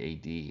century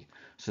AD.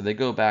 So they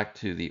go back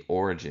to the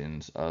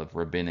origins of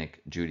Rabbinic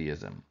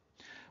Judaism.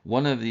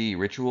 One of the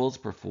rituals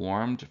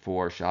performed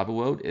for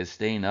Shavuot is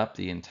staying up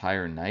the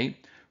entire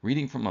night,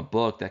 reading from a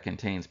book that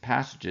contains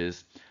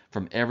passages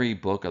from every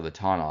book of the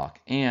Tanakh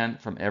and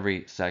from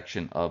every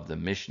section of the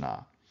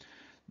Mishnah.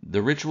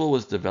 The ritual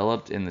was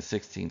developed in the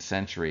 16th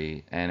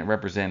century, and it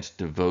represents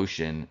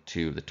devotion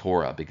to the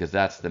Torah because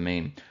that's the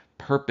main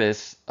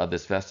purpose of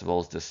this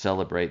festival, is to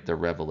celebrate the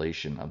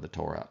revelation of the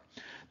Torah.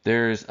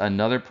 There's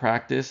another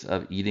practice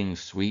of eating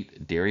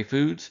sweet dairy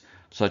foods,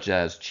 such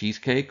as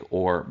cheesecake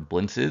or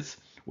blintzes,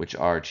 which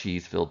are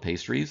cheese-filled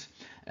pastries.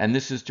 And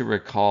this is to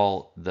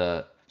recall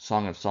the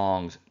Song of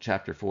Songs,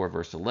 chapter 4,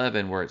 verse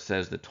 11, where it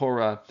says the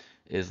Torah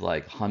is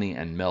like honey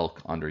and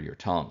milk under your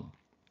tongue.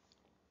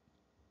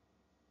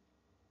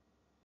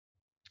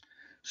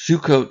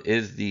 Sukkot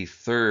is the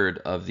third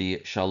of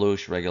the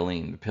Shalosh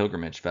Regalim, the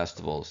pilgrimage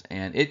festivals,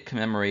 and it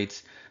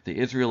commemorates the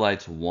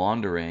Israelites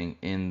wandering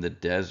in the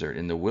desert,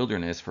 in the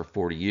wilderness, for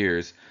 40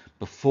 years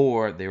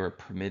before they were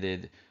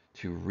permitted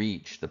to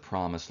reach the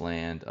promised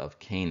land of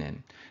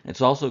Canaan.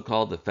 It's also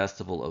called the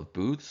Festival of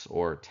Booths,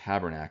 or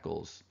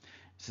Tabernacles.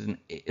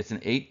 It's an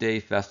 8-day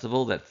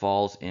festival that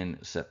falls in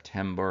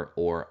September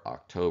or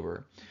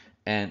October.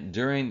 And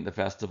during the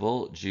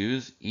festival,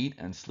 Jews eat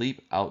and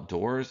sleep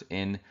outdoors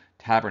in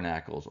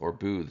tabernacles or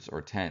booths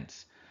or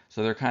tents.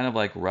 So they're kind of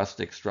like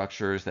rustic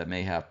structures that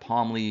may have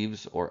palm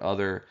leaves or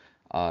other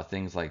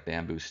things like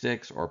bamboo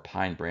sticks or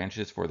pine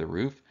branches for the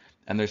roof,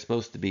 and there's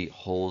supposed to be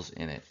holes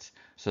in it.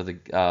 So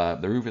the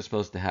roof is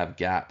supposed to have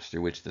gaps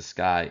through which the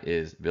sky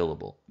is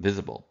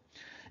visible.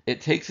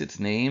 It takes its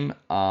name,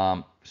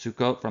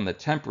 Sukkot, from the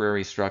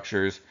temporary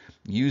structures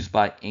used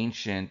by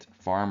ancient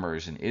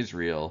farmers in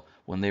Israel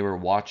when they were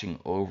watching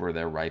over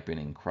their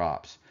ripening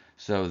crops.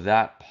 So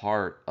that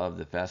part of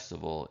the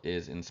festival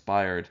is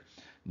inspired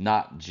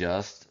not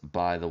just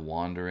by the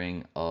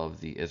wandering of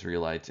the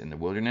Israelites in the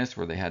wilderness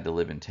where they had to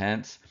live in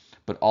tents,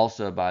 but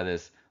also by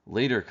this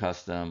later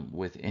custom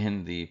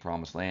within the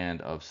Promised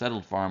Land of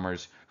settled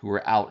farmers who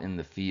were out in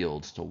the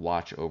fields to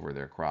watch over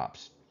their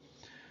crops.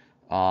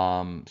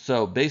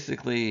 So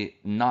basically,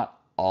 not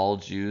all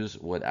Jews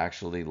would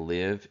actually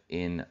live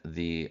in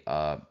the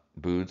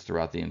booths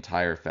throughout the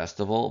entire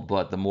festival,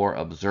 but the more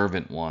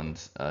observant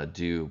ones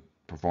do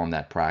perform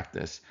that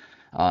practice.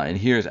 And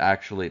here's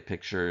actually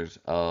pictures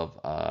of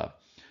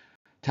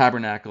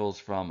tabernacles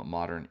from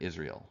modern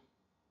Israel.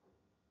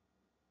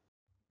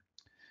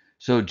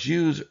 So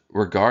Jews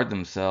regard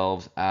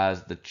themselves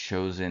as the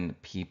chosen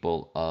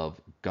people of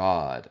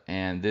God,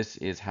 and this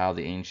is how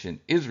the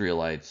ancient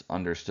Israelites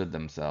understood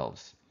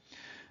themselves.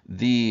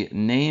 The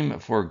name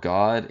for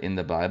God in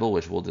the Bible,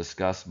 which we'll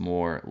discuss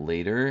more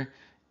later,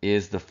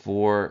 is the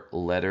 4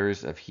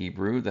 letters of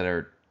Hebrew that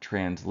are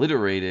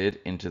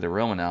transliterated into the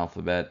Roman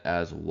alphabet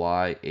as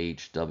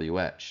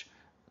YHWH.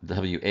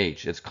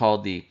 It's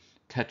called the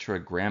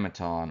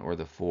Tetragrammaton, or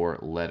the 4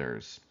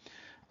 letters.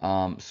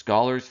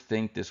 Scholars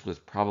think this was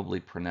probably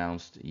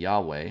pronounced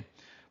Yahweh.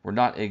 We're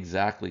not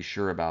exactly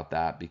sure about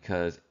that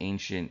because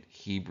ancient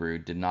Hebrew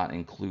did not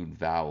include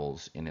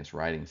vowels in its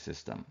writing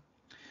system.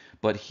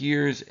 But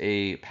here's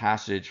a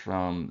passage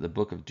from the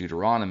book of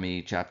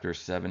Deuteronomy, chapter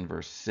 7,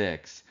 verse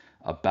 6,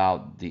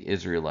 about the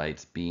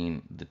Israelites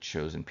being the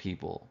chosen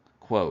people.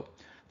 Quote,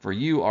 "For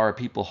you are a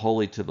people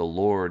holy to the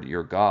Lord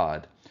your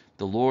God.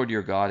 The Lord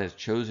your God has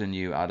chosen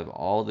you out of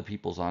all the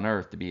peoples on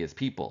earth to be his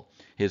people,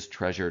 his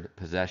treasured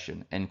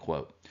possession." End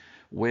quote.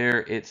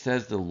 Where it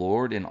says the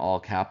Lord in all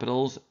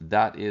capitals,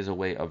 that is a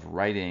way of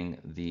writing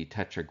the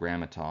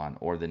tetragrammaton,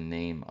 or the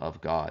name of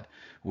God,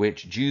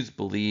 which Jews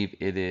believe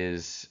it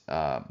is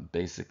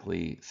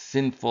basically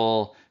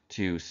sinful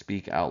to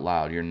speak out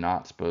loud. You're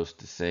not supposed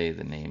to say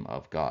the name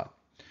of God.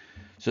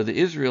 So the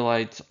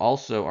Israelites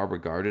also are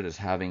regarded as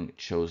having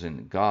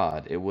chosen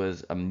God. It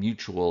was a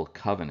mutual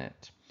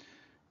covenant.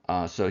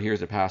 So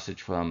here's a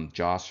passage from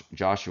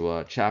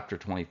Joshua chapter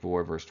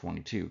 24, verse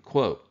 22.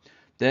 Quote,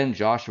 "Then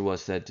Joshua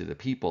said to the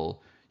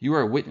people, 'You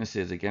are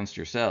witnesses against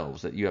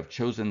yourselves that you have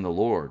chosen the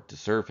Lord to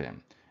serve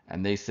him.'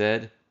 And they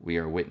said, 'We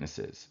are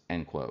witnesses.'"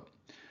 End quote.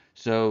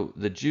 So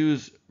the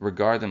Jews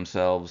regard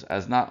themselves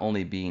as not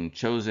only being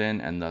chosen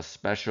and thus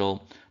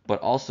special,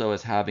 but also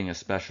as having a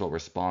special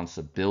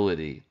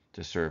responsibility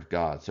to serve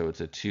God. So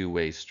it's a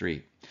two-way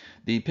street.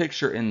 The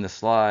picture in the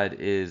slide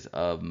is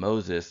of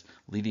Moses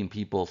leading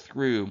people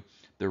through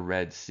the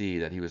Red Sea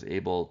that he was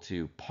able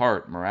to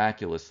part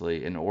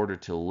miraculously in order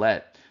to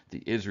let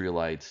the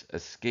Israelites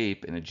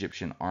escape an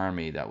Egyptian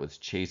army that was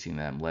chasing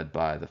them, led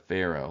by the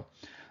Pharaoh.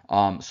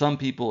 Some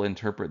people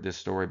interpret this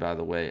story, by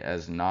the way,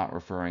 as not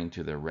referring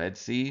to the Red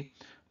Sea,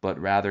 but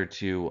rather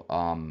to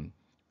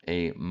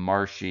a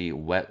marshy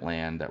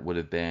wetland that would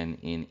have been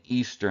in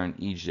eastern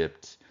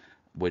Egypt,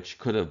 which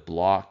could have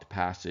blocked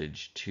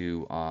passage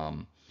to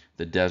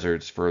the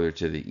deserts further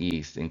to the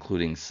east,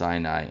 including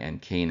Sinai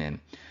and Canaan.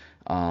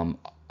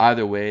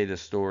 Either way, the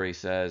story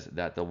says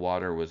that the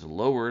water was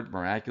lowered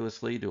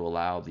miraculously to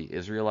allow the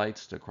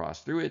Israelites to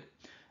cross through it,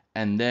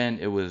 and then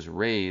it was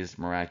raised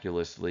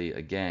miraculously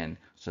again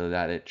so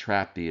that it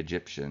trapped the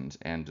Egyptians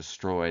and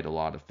destroyed a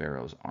lot of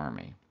Pharaoh's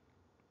army.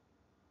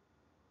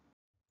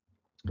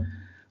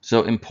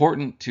 So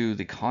important to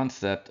the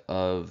concept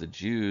of the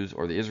Jews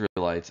or the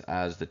Israelites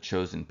as the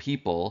chosen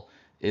people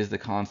is the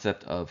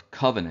concept of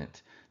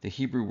covenant. The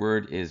Hebrew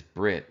word is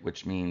brit,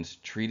 which means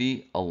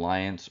treaty,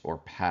 alliance, or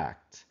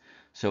pact.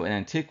 So in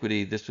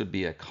antiquity, this would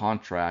be a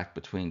contract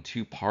between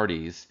two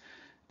parties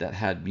that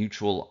had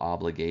mutual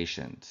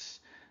obligations,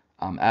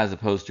 as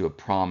opposed to a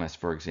promise,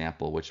 for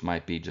example, which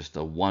might be just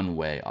a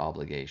one-way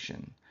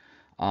obligation.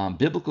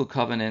 Biblical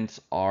covenants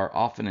are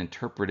often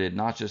interpreted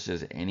not just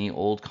as any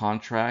old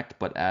contract,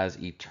 but as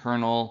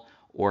eternal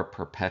or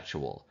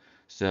perpetual.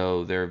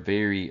 So they're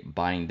very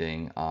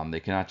binding. They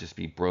cannot just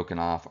be broken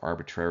off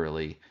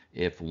arbitrarily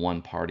if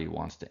one party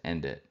wants to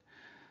end it.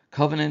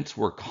 Covenants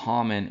were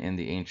common in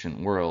the ancient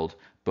world,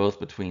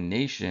 both between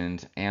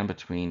nations and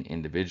between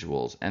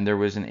individuals. And there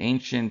was an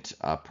ancient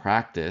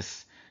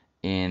practice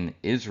in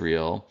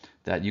Israel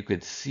that you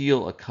could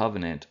seal a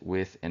covenant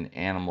with an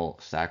animal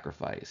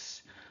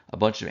sacrifice. A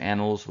bunch of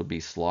animals would be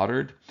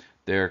slaughtered.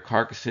 Their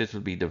carcasses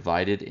would be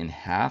divided in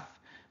half,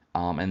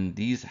 and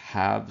these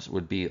halves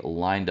would be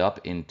lined up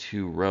in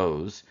two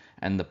rows,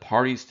 and the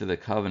parties to the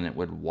covenant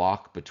would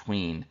walk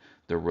between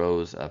the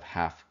rows of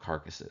half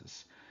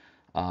carcasses.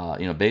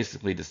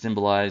 Basically to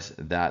symbolize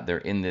that they're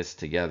in this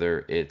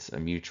together. It's a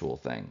mutual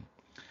thing.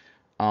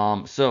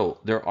 So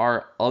there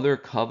are other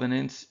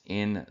covenants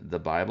in the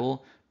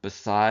Bible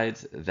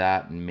besides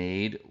that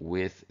made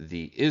with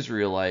the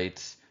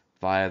Israelites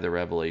via the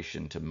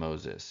revelation to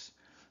Moses.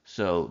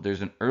 So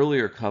there's an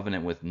earlier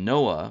covenant with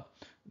Noah,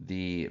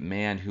 the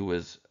man who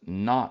was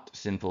not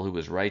sinful, who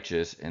was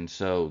righteous, and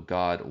so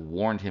God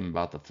warned him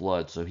about the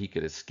flood so he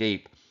could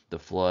escape the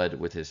flood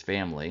with his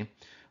family,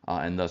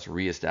 and thus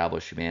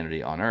reestablish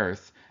humanity on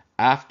earth.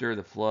 After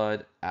the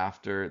flood,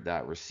 after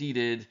that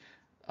receded,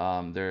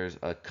 there's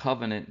a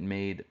covenant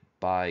made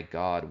by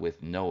God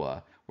with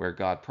Noah, where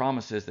God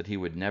promises that he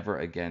would never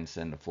again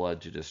send a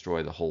flood to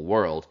destroy the whole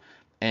world.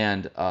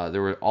 And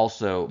there were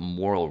also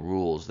moral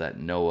rules that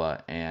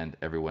Noah and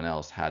everyone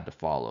else had to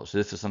follow. So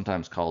this is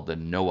sometimes called the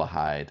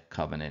Noahide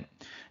covenant.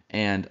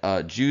 And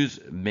Jews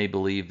may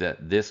believe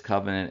that this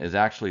covenant is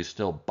actually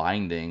still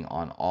binding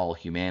on all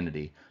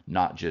humanity,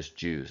 not just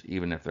Jews,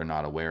 even if they're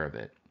not aware of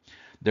it.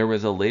 There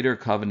was a later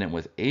covenant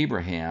with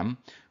Abraham,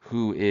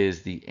 who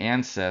is the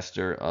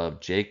ancestor of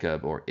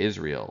Jacob or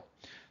Israel.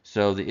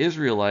 So the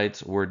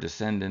Israelites were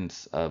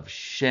descendants of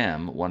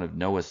Shem, one of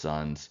Noah's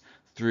sons,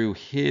 through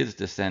his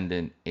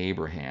descendant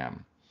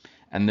Abraham.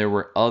 And there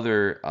were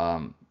other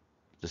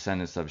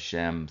descendants of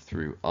Shem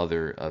through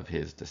other of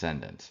his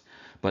descendants.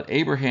 But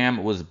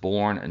Abraham was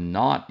born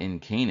not in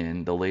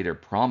Canaan, the later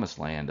promised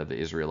land of the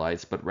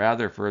Israelites, but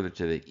rather further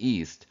to the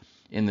east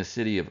in the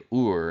city of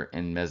Ur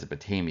in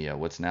Mesopotamia,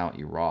 what's now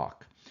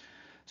Iraq.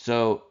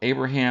 So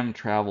Abraham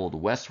traveled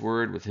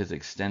westward with his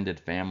extended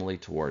family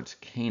towards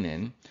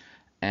Canaan.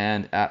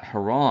 And at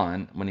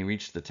Haran, when he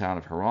reached the town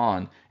of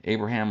Haran,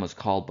 Abraham was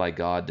called by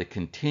God to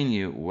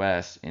continue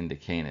west into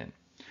Canaan.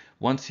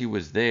 Once he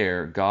was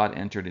there, God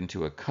entered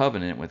into a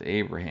covenant with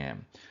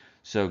Abraham.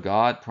 So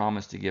God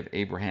promised to give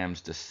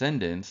Abraham's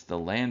descendants the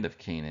land of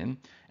Canaan,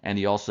 and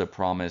he also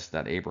promised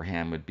that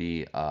Abraham would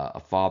be a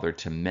father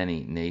to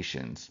many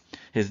nations.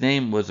 His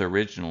name was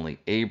originally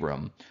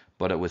Abram,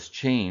 but it was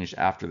changed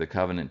after the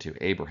covenant to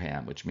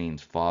Abraham, which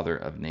means father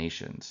of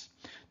nations,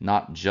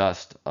 not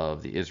just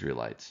of the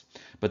Israelites.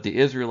 But the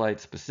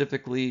Israelites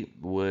specifically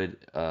would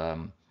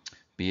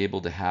be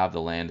able to have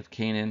the land of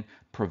Canaan,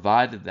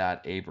 provided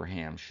that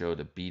Abraham showed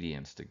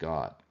obedience to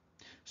God.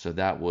 So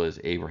that was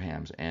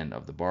Abraham's end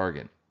of the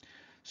bargain.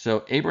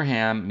 So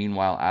Abraham,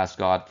 meanwhile, asked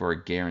God for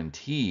a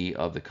guarantee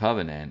of the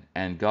covenant,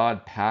 and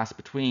God passed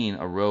between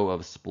a row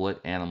of split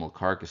animal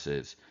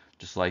carcasses,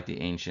 just like the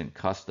ancient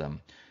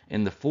custom,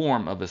 in the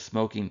form of a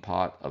smoking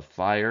pot of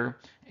fire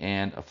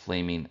and a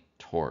flaming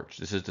torch.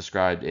 This is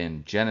described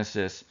in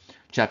Genesis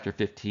chapter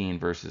 15,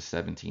 verses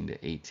 17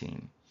 to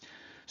 18.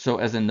 So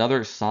as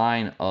another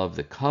sign of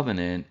the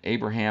covenant,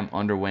 Abraham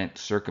underwent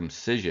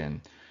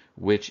circumcision,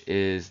 which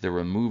is the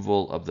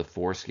removal of the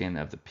foreskin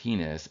of the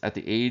penis, at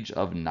the age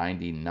of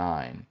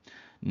 99.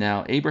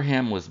 Now,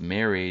 Abraham was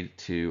married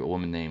to a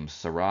woman named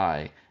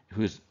Sarai,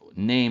 whose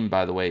name,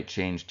 by the way,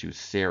 changed to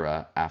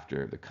Sarah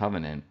after the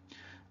covenant.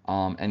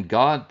 And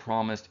God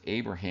promised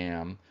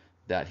Abraham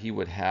that he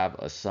would have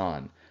a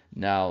son.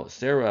 Now,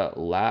 Sarah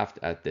laughed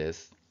at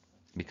this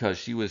because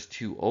she was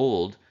too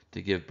old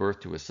to give birth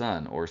to a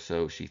son, or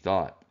so she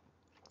thought.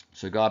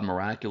 So God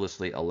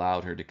miraculously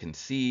allowed her to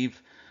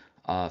conceive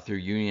through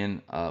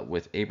union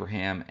with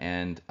Abraham,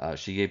 and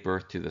she gave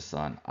birth to the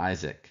son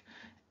Isaac.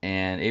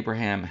 And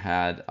Abraham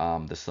had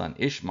the son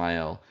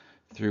Ishmael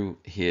through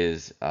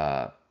his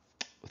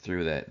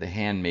through the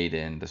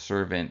handmaiden, the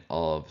servant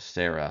of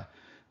Sarah,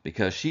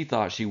 because she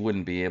thought she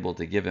wouldn't be able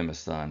to give him a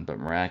son, but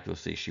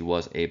miraculously she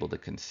was able to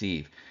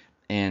conceive.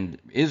 And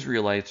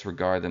Israelites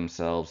regard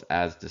themselves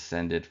as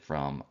descended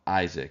from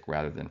Isaac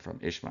rather than from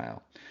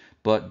Ishmael.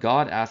 But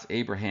God asked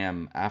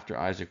Abraham after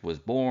Isaac was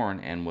born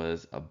and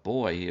was a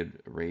boy, he had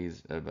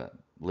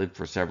lived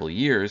for several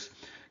years.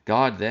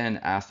 God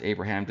then asked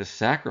Abraham to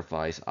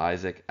sacrifice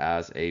Isaac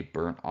as a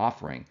burnt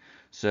offering.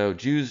 So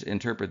Jews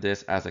interpret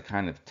this as a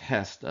kind of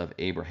test of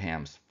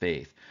Abraham's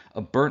faith.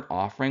 A burnt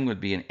offering would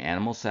be an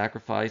animal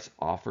sacrifice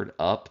offered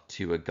up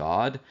to a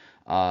god.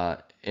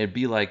 It'd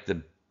be like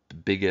the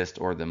biggest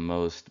or the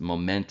most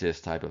momentous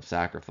type of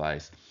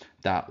sacrifice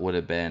that would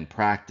have been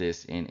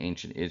practiced in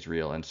ancient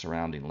Israel and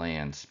surrounding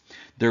lands.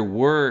 There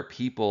were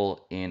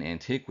people in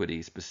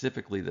antiquity,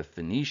 specifically the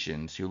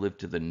Phoenicians, who lived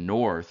to the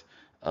north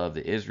of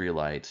the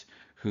Israelites,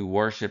 who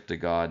worshipped a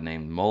god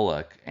named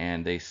Moloch,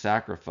 and they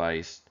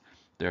sacrificed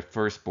their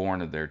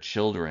firstborn of their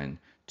children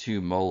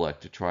to Moloch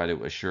to try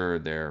to assure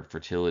their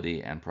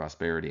fertility and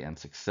prosperity and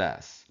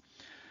success.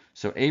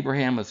 So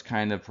Abraham was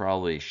kind of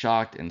probably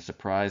shocked and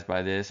surprised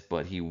by this,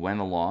 but he went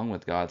along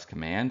with God's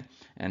command.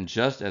 And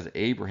just as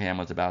Abraham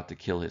was about to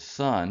kill his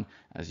son,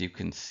 as you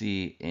can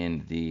see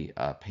in the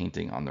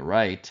painting on the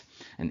right,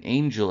 an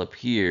angel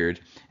appeared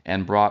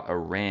and brought a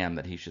ram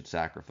that he should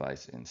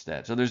sacrifice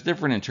instead. So there's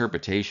different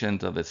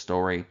interpretations of this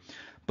story,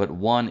 but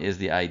one is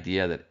the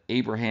idea that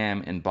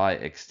Abraham, and by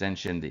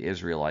extension the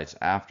Israelites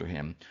after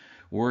him,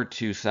 were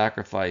to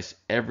sacrifice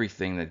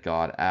everything that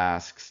God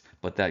asks,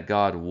 but that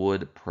God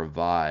would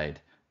provide,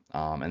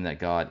 and that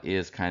God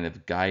is kind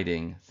of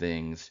guiding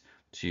things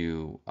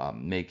to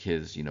make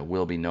his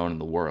will be known in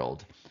the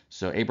world.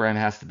 So Abraham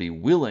has to be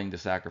willing to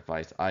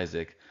sacrifice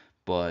Isaac,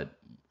 but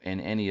in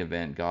any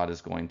event, God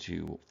is going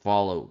to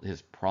follow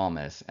his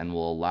promise and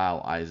will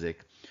allow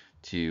Isaac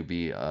to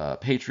be a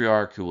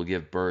patriarch who will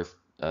give birth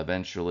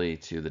eventually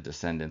to the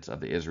descendants of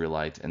the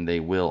Israelites, and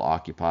they will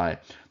occupy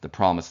the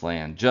promised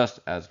land just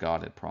as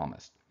God had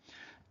promised.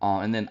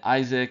 And then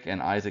Isaac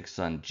and Isaac's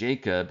son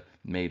Jacob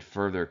made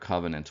further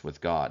covenants with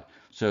God.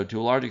 So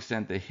to a large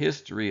extent, the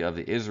history of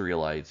the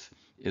Israelites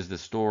is the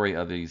story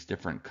of these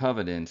different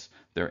covenants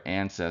their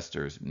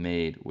ancestors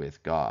made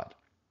with God.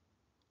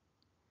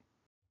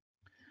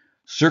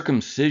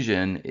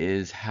 Circumcision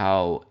is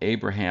how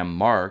Abraham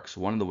marks,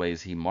 one of the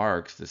ways he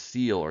marks the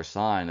seal or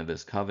sign of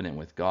his covenant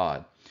with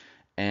God.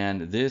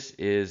 And this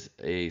is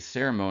a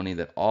ceremony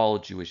that all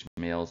Jewish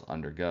males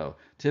undergo,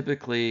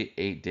 typically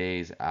 8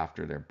 days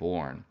after they're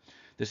born.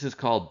 This is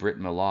called Brit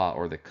Milah,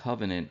 or the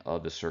covenant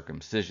of the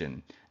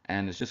circumcision.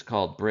 And it's just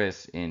called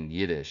bris in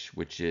Yiddish,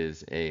 which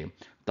is a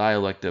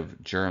dialect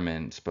of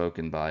German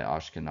spoken by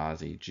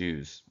Ashkenazi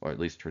Jews, or at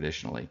least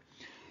traditionally.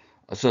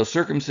 So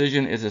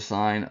circumcision is a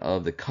sign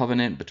of the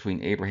covenant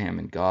between Abraham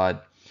and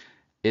God.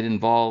 It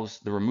involves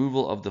the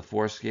removal of the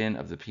foreskin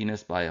of the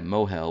penis by a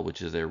mohel,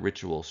 which is a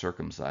ritual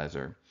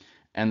circumciser.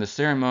 And the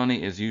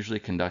ceremony is usually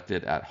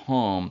conducted at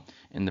home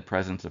in the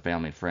presence of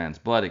family and friends,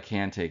 but it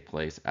can take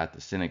place at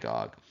the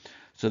synagogue.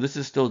 So this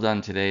is still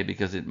done today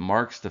because it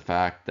marks the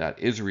fact that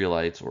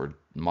Israelites, or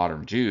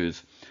modern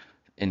Jews,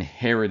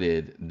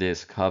 inherited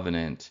this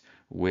covenant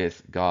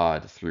with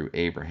God through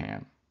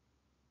Abraham.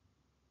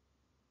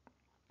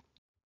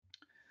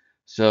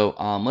 So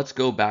let's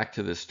go back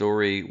to the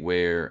story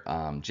where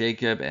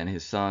Jacob and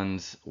his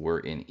sons were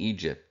in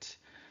Egypt.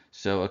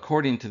 So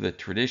according to the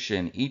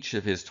tradition, each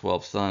of his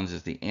 12 sons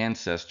is the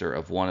ancestor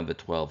of one of the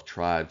 12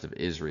 tribes of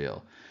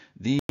Israel.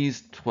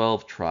 These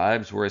 12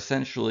 tribes were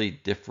essentially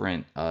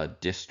different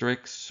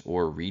districts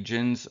or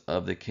regions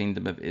of the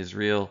kingdom of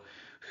Israel,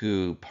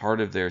 who part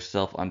of their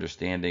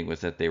self-understanding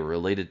was that they were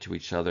related to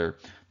each other.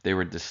 They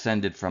were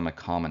descended from a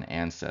common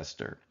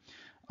ancestor,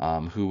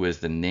 who was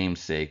the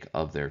namesake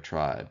of their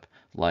tribe,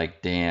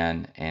 like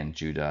Dan and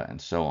Judah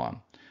and so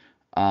on.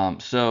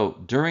 So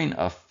during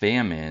a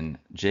famine,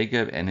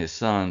 Jacob and his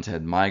sons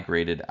had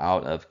migrated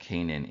out of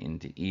Canaan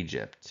into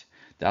Egypt.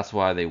 That's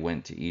why they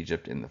went to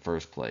Egypt in the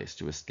first place,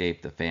 to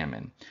escape the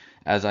famine.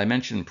 As I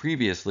mentioned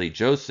previously,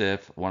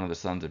 Joseph, one of the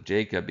sons of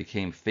Jacob,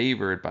 became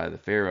favored by the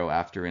Pharaoh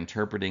after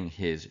interpreting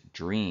his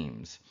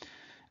dreams.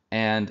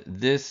 And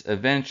this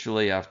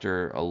eventually,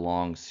 after a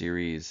long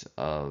series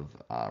of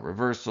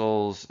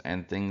reversals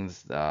and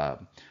things, the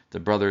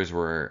brothers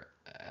were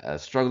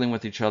struggling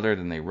with each other.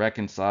 Then they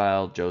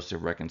reconciled.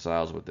 Joseph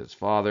reconciles with his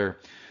father.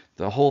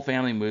 The whole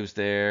family moves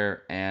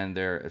there, and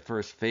they're at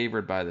first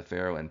favored by the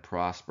Pharaoh and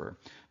prosper.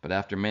 But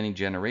after many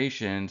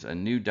generations, a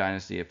new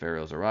dynasty of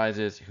pharaohs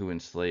arises who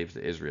enslaves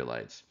the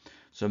Israelites.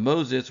 So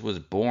Moses was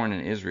born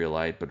an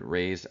Israelite but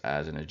raised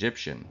as an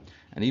Egyptian.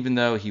 And even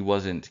though he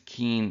wasn't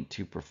keen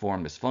to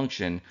perform this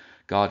function,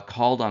 God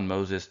called on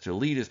Moses to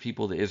lead his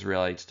people, the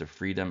Israelites, to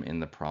freedom in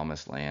the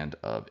promised land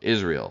of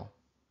Israel.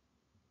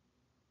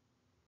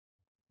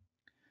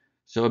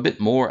 So a bit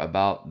more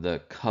about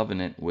the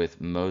covenant with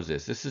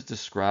Moses. This is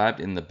described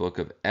in the book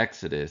of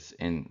Exodus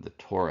in the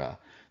Torah.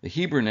 The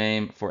Hebrew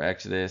name for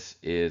Exodus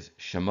is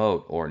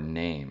Shemot, or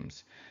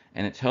names,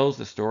 and it tells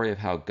the story of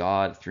how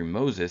God, through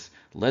Moses,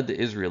 led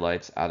the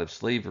Israelites out of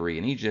slavery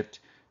in Egypt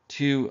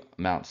to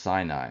Mount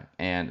Sinai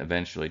and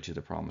eventually to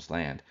the Promised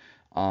Land.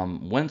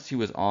 Once he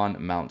was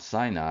on Mount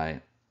Sinai,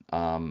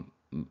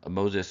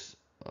 Moses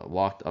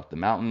walked up the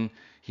mountain.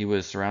 He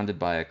was surrounded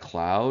by a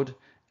cloud,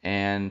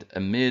 and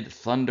amid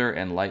thunder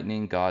and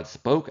lightning, God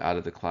spoke out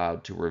of the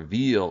cloud to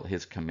reveal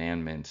his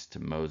commandments to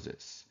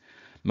Moses.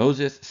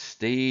 Moses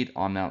stayed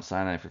on Mount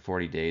Sinai for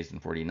 40 days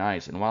and 40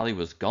 nights, and while he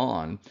was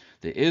gone,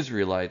 the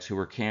Israelites who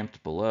were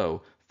camped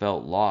below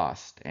felt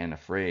lost and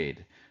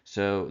afraid.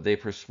 So they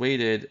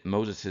persuaded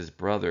Moses'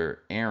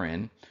 brother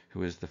Aaron,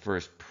 who is the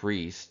first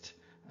priest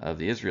of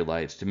the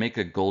Israelites, to make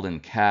a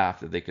golden calf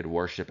that they could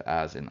worship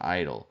as an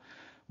idol.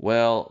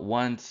 Well,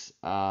 once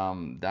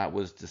that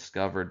was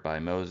discovered by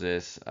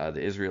Moses,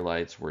 the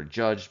Israelites were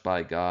judged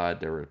by God.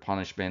 There were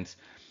punishments.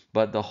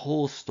 But the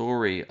whole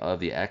story of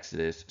the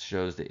Exodus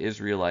shows the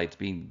Israelites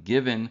being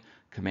given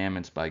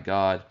commandments by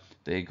God.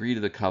 They agree to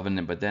the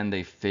covenant, but then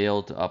they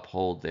failed to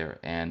uphold their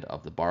end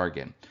of the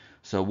bargain.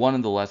 So one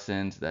of the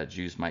lessons that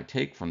Jews might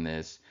take from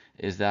this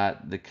is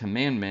that the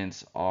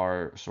commandments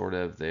are sort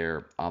of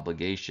their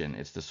obligation.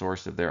 It's the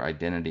source of their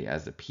identity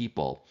as a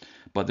people.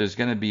 But there's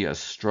going to be a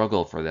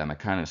struggle for them, a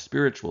kind of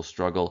spiritual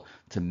struggle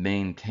to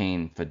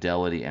maintain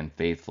fidelity and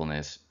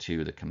faithfulness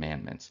to the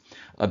commandments.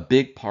 A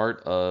big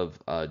part of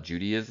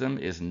Judaism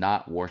is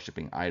not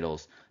worshiping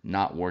idols,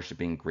 not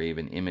worshiping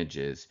graven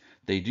images.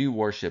 They do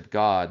worship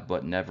God,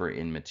 but never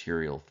in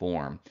material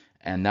form.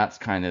 And that's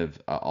kind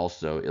of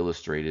also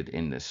illustrated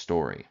in this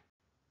story.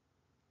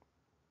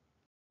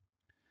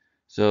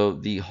 So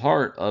the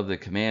heart of the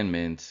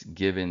commandments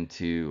given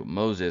to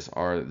Moses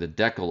are the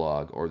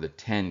Decalogue, or the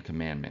Ten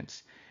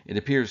Commandments. It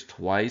appears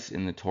twice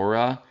in the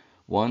Torah,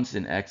 once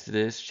in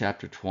Exodus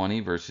chapter 20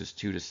 verses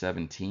 2 to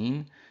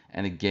 17,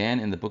 and again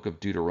in the book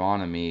of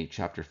Deuteronomy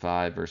chapter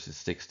 5 verses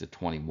 6 to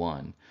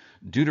 21.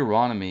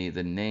 Deuteronomy,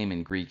 the name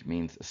in Greek,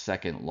 means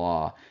second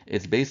law.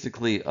 It's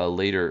basically a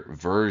later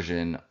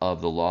version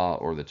of the law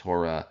or the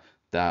Torah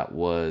that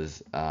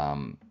was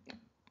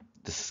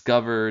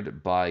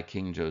discovered by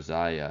King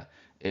Josiah.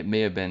 It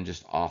may have been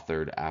just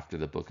authored after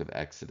the book of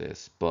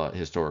Exodus, but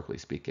historically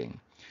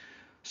speaking.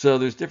 So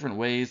there's different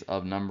ways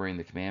of numbering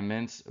the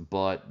commandments,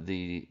 but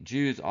the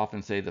Jews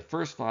often say the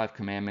first 5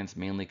 commandments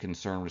mainly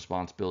concern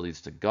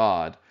responsibilities to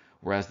God,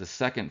 whereas the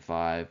second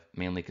 5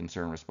 mainly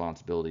concern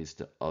responsibilities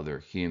to other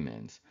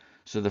humans.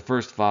 So the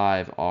first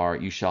 5 are,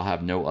 you shall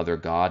have no other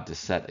God to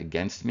set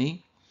against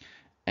me.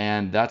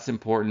 And that's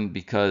important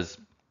because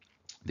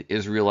the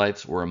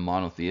Israelites were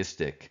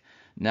monotheistic.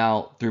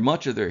 Now, through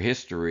much of their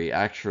history,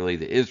 actually,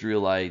 the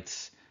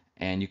Israelites,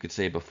 and you could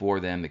say before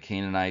them, the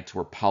Canaanites,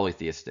 were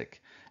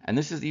polytheistic. And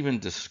this is even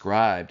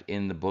described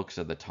in the books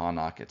of the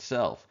Tanakh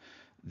itself.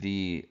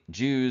 The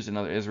Jews and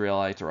other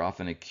Israelites are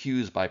often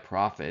accused by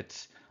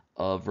prophets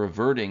of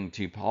reverting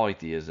to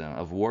polytheism,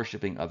 of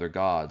worshiping other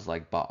gods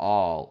like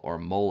Baal or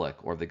Moloch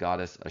or the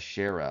goddess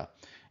Asherah.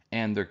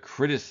 And they're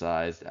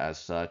criticized as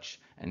such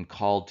and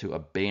called to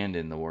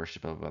abandon the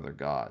worship of other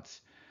gods.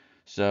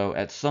 So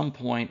at some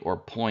point or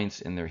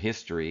points in their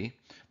history,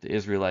 the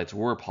Israelites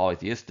were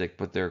polytheistic,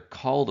 but they're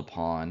called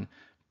upon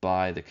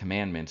by the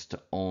commandments to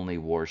only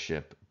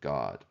worship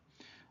God.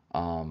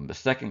 The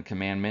second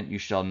commandment, you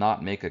shall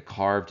not make a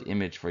carved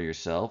image for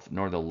yourself,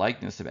 nor the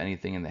likeness of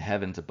anything in the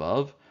heavens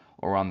above,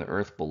 or on the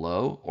earth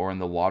below, or in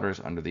the waters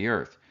under the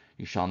earth.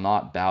 You shall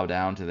not bow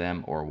down to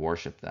them or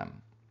worship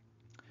them.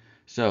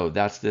 So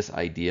that's this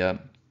idea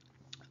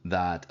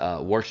that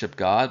worship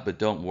God, but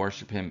don't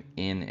worship him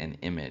in an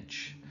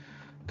image.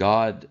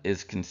 God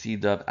is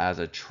conceived of as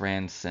a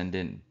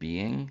transcendent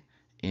being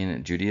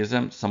in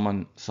Judaism,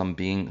 some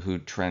being who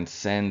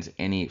transcends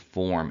any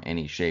form,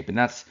 any shape. And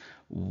that's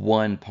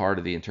one part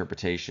of the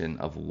interpretation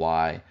of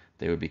why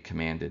they would be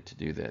commanded to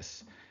do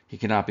this. He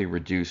cannot be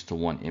reduced to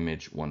one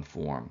image, one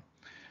form.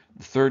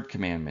 The third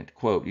commandment,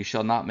 quote, "You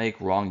shall not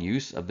make wrong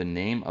use of the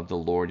name of the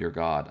Lord your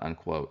God,"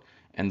 unquote.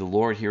 And the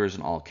Lord here is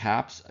in all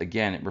caps.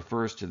 Again, it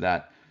refers to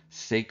that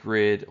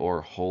sacred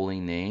or holy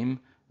name,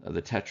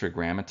 the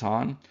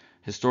Tetragrammaton.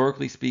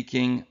 Historically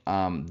speaking,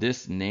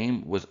 this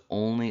name was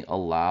only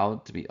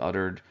allowed to be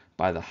uttered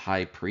by the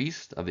high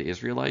priest of the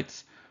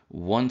Israelites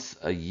once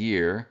a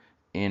year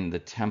in the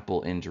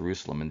temple in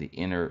Jerusalem, in the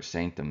inner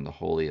sanctum, the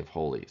Holy of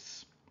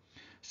Holies.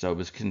 So it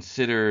was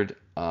considered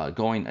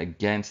going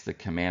against the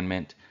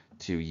commandment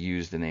to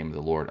use the name of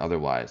the Lord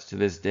otherwise. To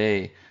this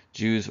day,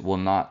 Jews will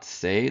not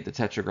say the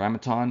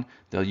Tetragrammaton.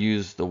 They'll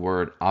use the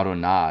word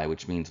Adonai,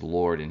 which means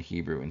Lord in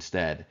Hebrew,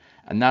 instead.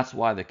 And that's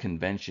why the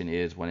convention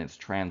is, when it's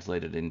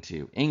translated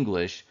into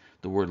English,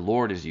 the word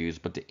Lord is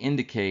used, but to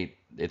indicate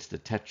it's the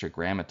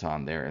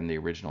Tetragrammaton there in the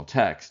original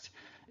text,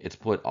 it's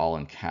put all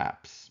in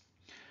caps.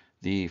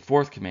 The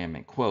fourth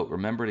commandment, quote,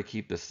 "Remember to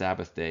keep the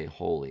Sabbath day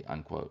holy,"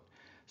 unquote.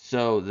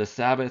 So the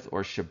Sabbath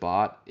or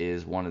Shabbat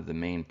is one of the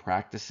main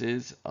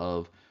practices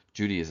of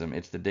Judaism.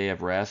 It's the day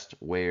of rest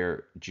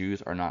where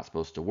Jews are not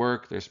supposed to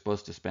work. They're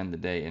supposed to spend the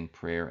day in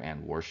prayer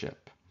and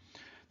worship.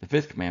 The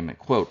fifth commandment,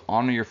 quote,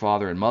 "Honor your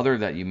father and mother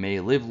that you may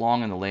live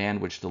long in the land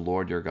which the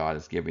Lord your God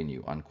is giving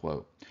you,"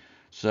 unquote.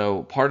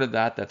 So part of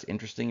that's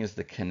interesting is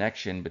the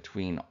connection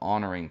between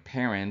honoring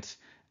parents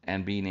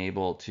and being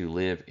able to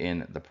live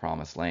in the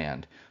promised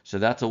land. So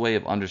that's a way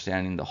of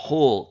understanding the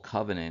whole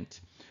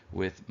covenant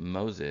with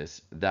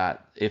Moses,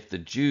 that if the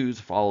Jews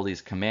follow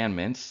these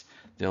commandments,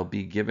 they'll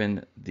be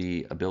given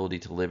the ability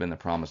to live in the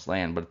promised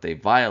land. But if they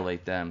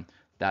violate them,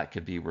 that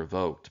could be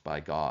revoked by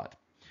God.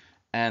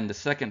 And the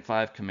second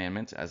 5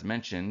 commandments, as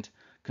mentioned,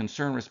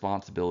 concern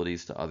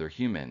responsibilities to other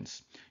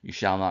humans. You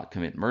shall not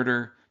commit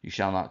murder. You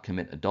shall not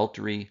commit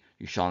adultery.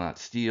 You shall not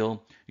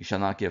steal. You shall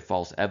not give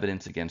false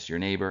evidence against your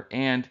neighbor.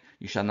 And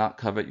you shall not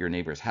covet your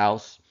neighbor's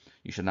house.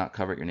 You shall not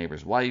covet your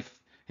neighbor's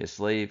wife, his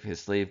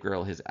slave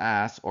girl, his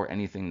ass, or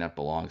anything that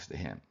belongs to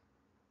him.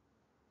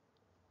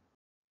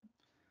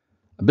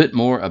 A bit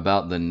more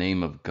about the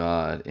name of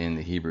God in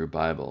the Hebrew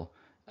Bible.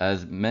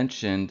 As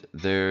mentioned,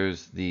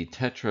 there's the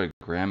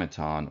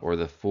Tetragrammaton, or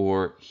the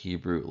 4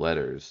 Hebrew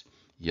letters,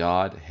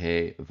 Yod,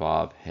 He,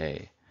 Vav,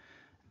 He.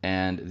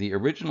 And the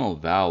original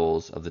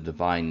vowels of the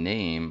divine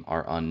name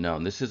are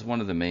unknown. This is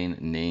one of the main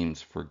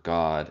names for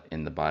God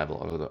in the Bible,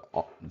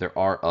 although there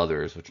are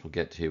others, which we'll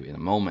get to in a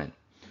moment.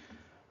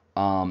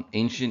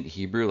 Ancient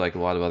Hebrew, like a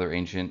lot of other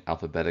ancient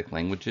alphabetic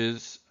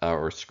languages,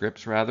 or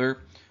scripts rather,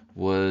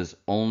 was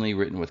only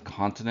written with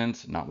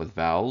consonants, not with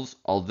vowels.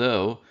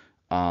 Although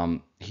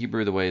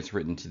Hebrew, the way it's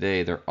written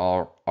today, there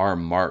are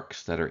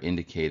marks that are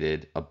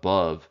indicated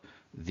above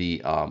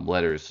the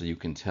letters, so you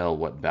can tell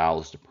what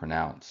vowels to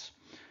pronounce.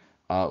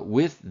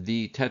 With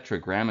the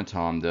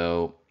Tetragrammaton,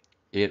 though,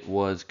 it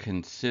was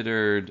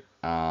considered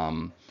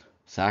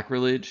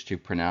sacrilege to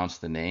pronounce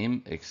the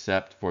name,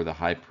 except for the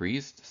high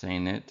priest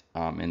saying it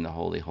in the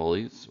Holy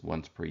Holies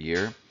once per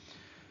year.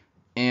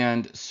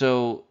 And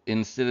so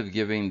instead of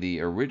giving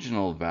the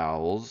original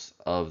vowels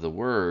of the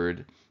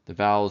word, the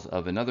vowels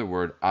of another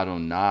word,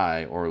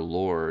 Adonai, or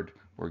Lord,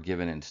 were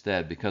given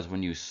instead. Because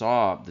when you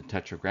saw the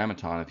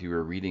Tetragrammaton, if you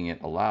were reading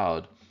it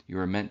aloud, you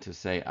were meant to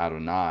say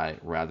Adonai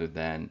rather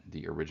than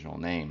the original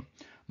name.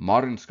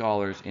 Modern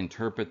scholars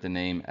interpret the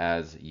name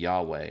as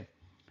Yahweh.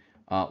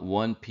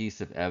 One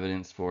piece of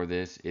evidence for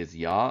this is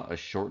Yah, a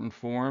shortened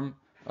form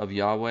of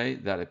Yahweh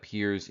that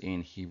appears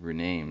in Hebrew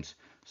names,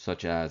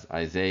 such as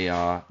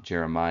Isaiah,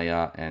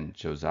 Jeremiah, and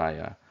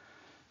Josiah.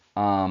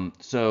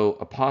 So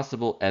a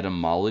possible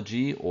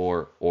etymology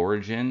or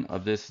origin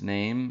of this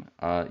name,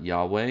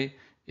 Yahweh,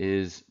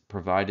 is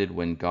provided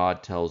when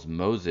God tells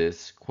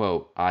Moses,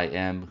 quote, "I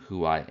am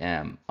who I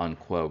am,"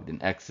 unquote,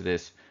 in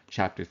Exodus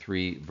chapter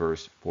 3,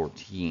 verse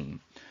 14.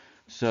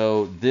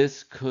 So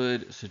this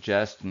could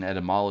suggest an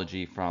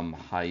etymology from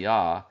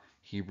Hayah,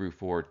 Hebrew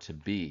for to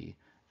be,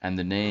 and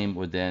the name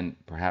would then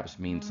perhaps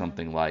mean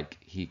something like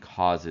he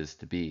causes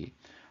to be.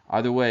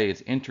 Either way,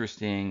 it's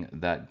interesting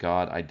that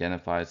God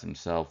identifies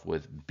himself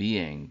with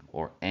being,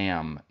 or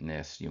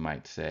amness, you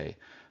might say.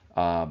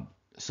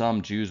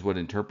 Some Jews would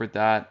interpret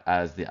that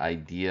as the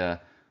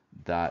idea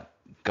that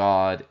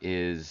God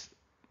is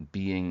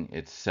being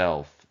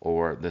itself,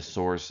 or the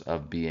source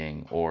of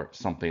being, or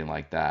something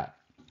like that.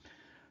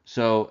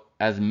 So,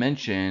 as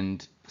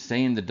mentioned,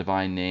 saying the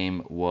divine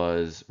name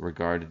was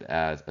regarded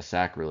as a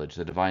sacrilege.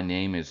 The divine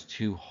name is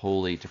too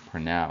holy to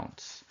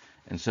pronounce.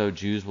 And so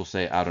Jews will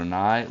say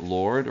Adonai,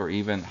 Lord, or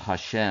even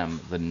Hashem,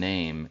 the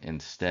name,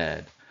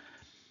 instead.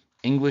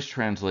 English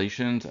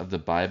translations of the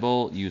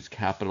Bible use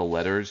capital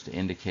letters to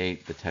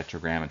indicate the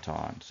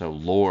Tetragrammaton. So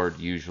Lord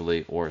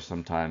usually, or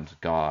sometimes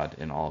God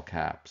in all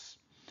caps.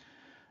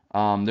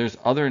 There's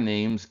other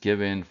names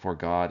given for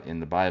God in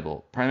the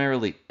Bible,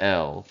 primarily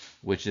El,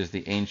 which is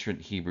the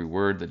ancient Hebrew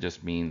word that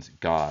just means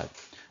God.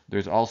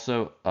 There's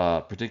also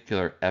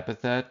particular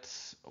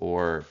epithets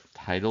or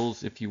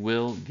titles, if you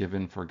will,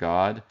 given for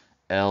God.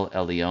 El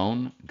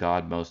Elyon,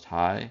 God Most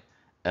High.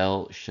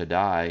 El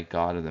Shaddai,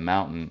 God of the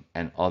mountain,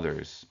 and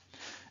others.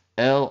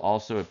 El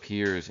also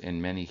appears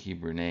in many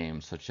Hebrew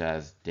names, such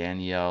as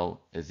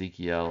Daniel,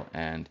 Ezekiel,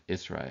 and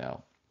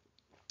Israel.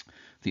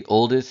 The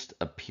oldest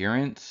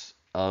appearance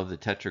of the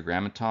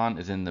Tetragrammaton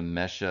is in the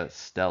Mesha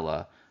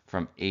Stela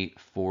from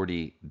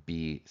 840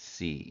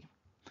 BC.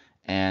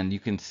 And you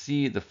can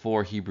see the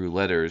four Hebrew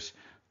letters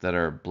that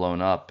are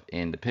blown up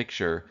in the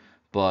picture,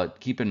 but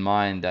keep in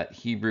mind that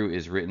Hebrew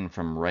is written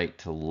from right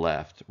to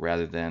left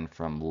rather than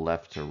from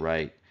left to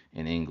right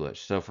in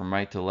English. So from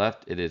right to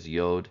left, it is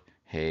Yod,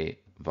 He,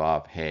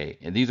 Vav, He.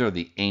 And these are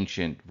the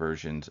ancient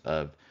versions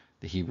of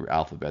the Hebrew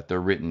alphabet. They're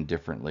written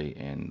differently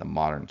in the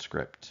modern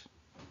script.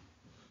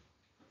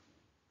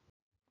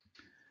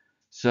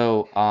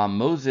 So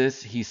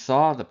Moses, he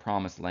saw the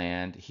promised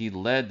land. He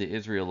led the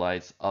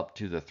Israelites up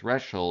to the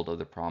threshold of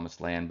the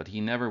promised land, but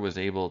he never was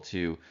able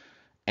to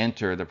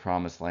enter the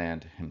promised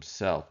land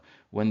himself.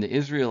 When the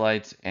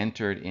Israelites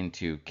entered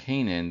into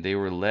Canaan, they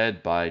were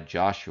led by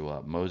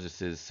Joshua,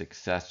 Moses'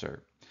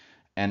 successor.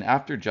 And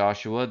after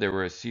Joshua, there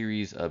were a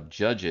series of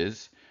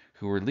judges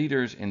who were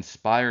leaders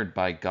inspired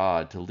by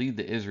God to lead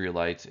the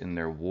Israelites in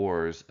their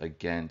wars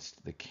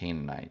against the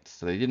Canaanites.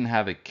 So they didn't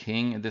have a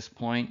king at this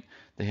point.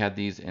 They had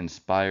these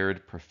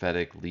inspired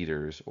prophetic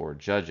leaders or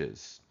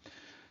judges.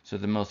 So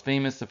the most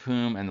famous of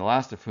whom and the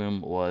last of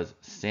whom was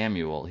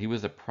Samuel. He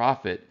was a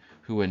prophet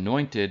who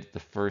anointed the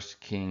first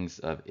kings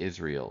of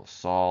Israel,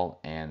 Saul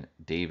and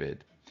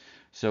David.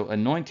 So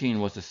anointing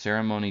was a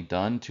ceremony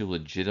done to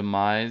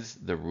legitimize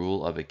the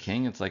rule of a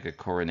king. It's like a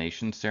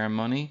coronation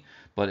ceremony,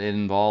 but it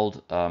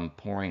involved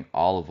pouring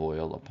olive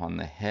oil upon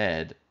the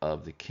head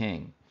of the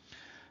king.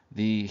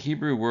 The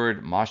Hebrew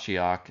word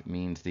Mashiach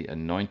means the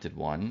anointed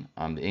one.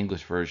 The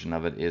English version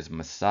of it is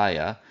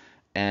Messiah,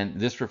 and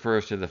this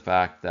refers to the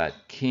fact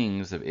that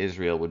kings of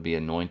Israel would be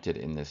anointed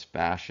in this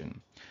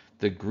fashion.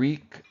 The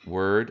Greek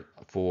word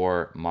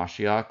for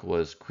Mashiach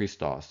was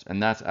Christos,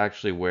 and that's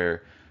actually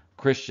where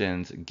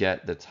Christians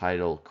get the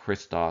title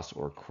Christos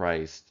or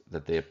Christ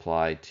that they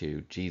apply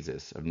to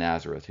Jesus of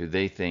Nazareth, who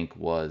they think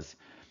was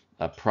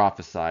a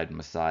prophesied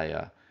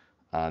Messiah.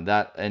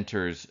 That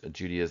enters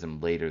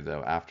Judaism later,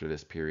 though, after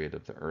this period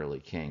of the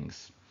early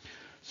kings.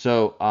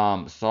 So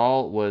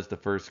Saul was the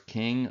first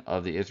king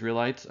of the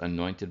Israelites,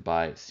 anointed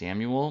by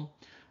Samuel,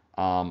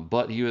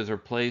 but he was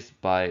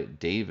replaced by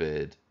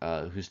David,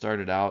 who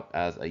started out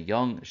as a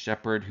young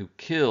shepherd who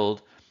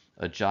killed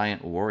a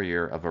giant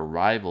warrior of a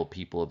rival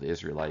people of the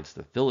Israelites,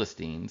 the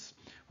Philistines,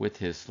 with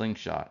his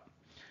slingshot.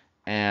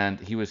 And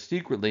he was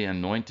secretly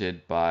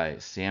anointed by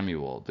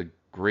Samuel, the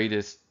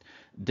greatest.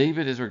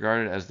 David is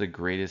regarded as the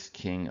greatest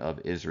king of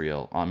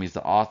Israel. He's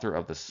the author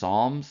of the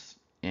Psalms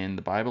in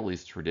the Bible, at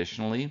least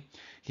traditionally.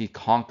 He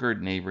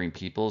conquered neighboring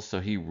peoples,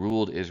 so he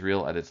ruled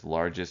Israel at its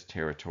largest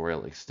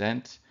territorial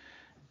extent.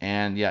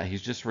 And yeah,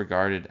 he's just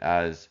regarded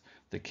as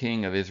the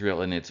king of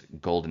Israel in its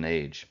golden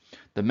age.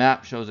 The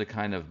map shows a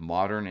kind of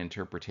modern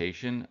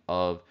interpretation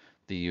of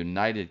the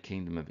United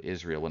Kingdom of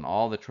Israel, when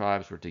all the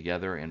tribes were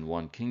together in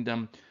one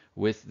kingdom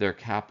with their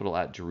capital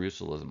at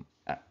Jerusalem,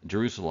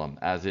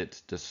 as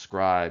it's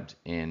described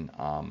in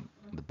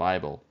the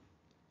Bible.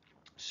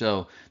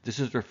 So this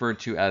is referred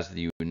to as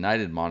the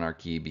United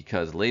Monarchy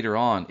because later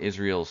on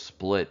Israel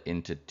split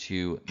into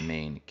two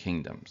main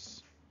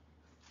kingdoms.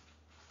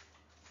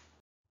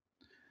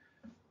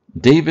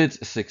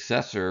 David's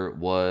successor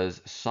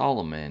was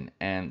Solomon,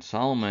 and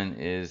Solomon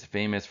is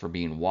famous for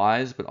being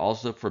wise, but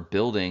also for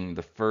building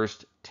the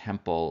first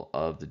temple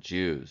of the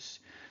Jews.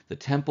 The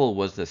temple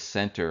was the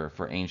center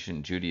for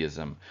ancient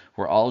Judaism,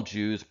 where all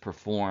Jews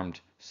performed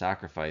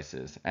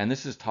sacrifices. And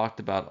this is talked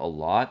about a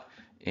lot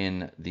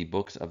in the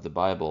books of the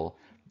Bible,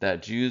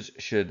 that Jews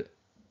should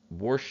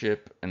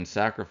worship and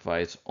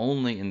sacrifice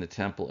only in the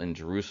temple in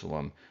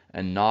Jerusalem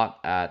and not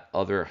at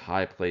other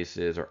high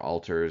places or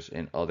altars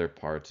in other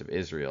parts of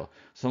Israel,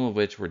 some of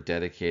which were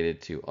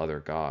dedicated to other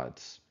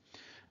gods.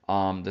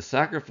 The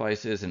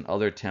sacrifices and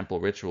other temple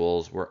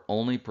rituals were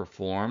only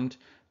performed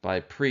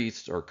by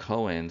priests or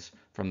Cohens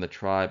from the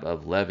tribe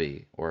of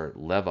Levi or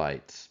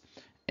Levites.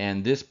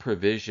 And this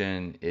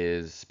provision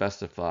is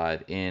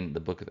specified in the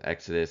book of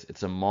Exodus.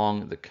 It's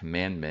among the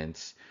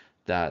commandments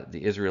that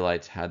the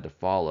Israelites had to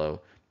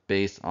follow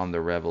based on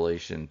the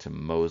revelation to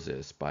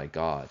Moses by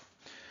God.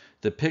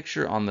 The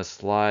picture on the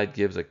slide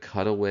gives a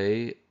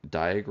cutaway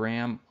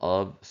diagram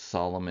of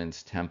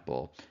Solomon's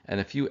temple, and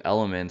a few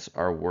elements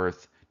are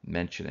worth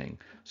mentioning.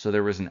 So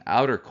there was an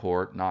outer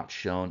court not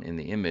shown in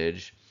the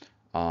image,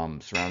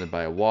 surrounded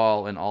by a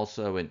wall, and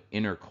also an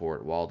inner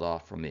court walled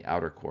off from the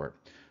outer court.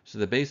 So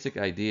the basic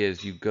idea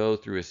is you go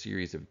through a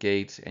series of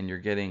gates and you're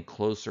getting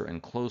closer and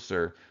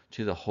closer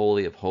to the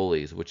Holy of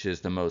Holies, which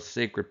is the most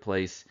sacred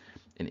place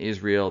in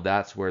Israel.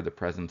 That's where the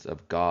presence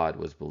of God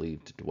was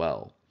believed to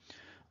dwell.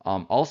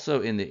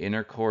 Also in the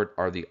inner court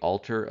are the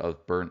altar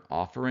of burnt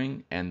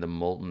offering and the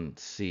molten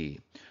sea.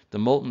 The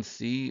molten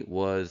sea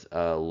was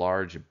a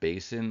large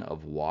basin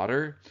of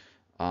water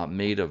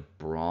made of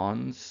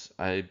bronze,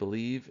 I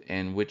believe,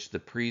 in which the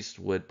priest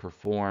would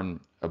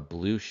perform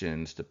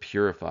ablutions to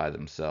purify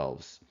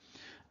themselves.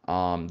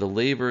 The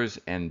lavers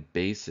and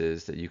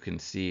bases that you can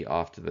see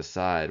off to the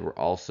side were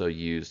also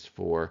used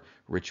for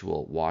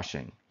ritual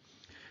washing.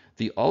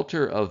 The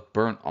altar of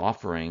burnt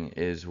offering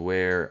is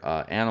where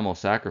animal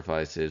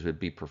sacrifices would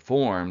be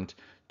performed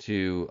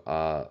to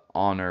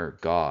honor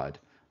God.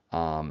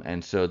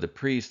 And so the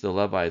priests, the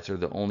Levites, are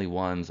the only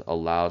ones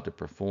allowed to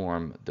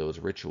perform those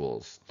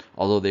rituals,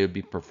 although they would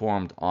be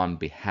performed on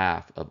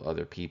behalf of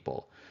other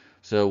people.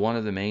 So one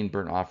of the main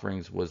burnt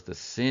offerings was the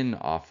sin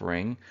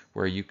offering,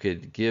 where you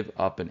could give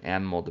up an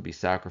animal to be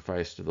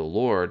sacrificed to the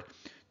Lord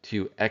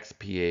to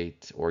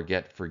expiate or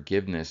get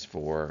forgiveness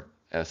for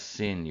a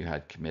sin you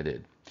had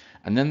committed.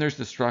 And then there's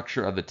the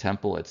structure of the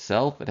temple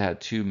itself. It had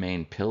two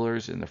main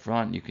pillars in the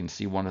front. You can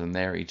see one of them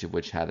there, each of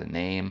which had a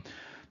name.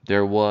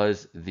 There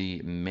was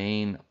the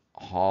main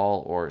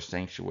hall or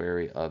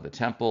sanctuary of the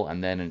temple,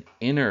 and then an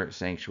inner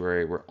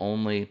sanctuary where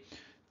only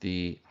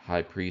the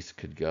high priest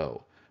could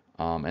go.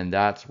 And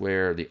that's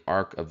where the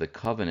Ark of the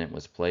Covenant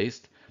was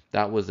placed.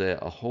 That was a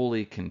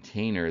holy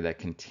container that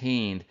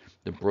contained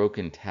the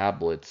broken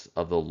tablets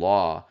of the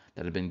law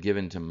that had been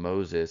given to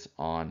Moses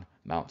on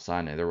Mount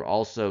Sinai. There were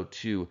also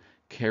two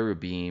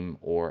cherubim,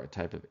 or a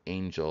type of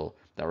angel,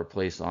 that were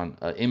placed on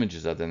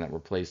images of them that were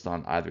placed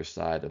on either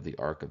side of the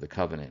Ark of the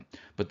Covenant.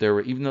 But there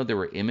were, even though there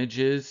were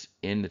images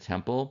in the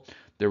temple,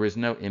 there was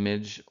no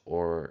image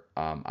or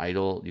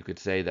idol, you could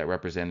say, that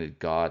represented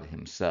God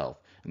himself.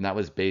 And that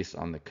was based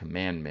on the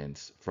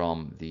commandments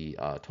from the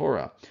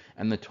Torah.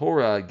 And the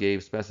Torah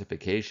gave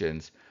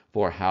specifications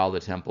for how the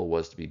temple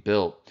was to be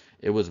built.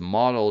 It was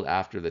modeled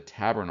after the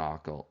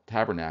tabernacle,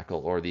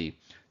 or the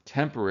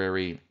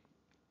temporary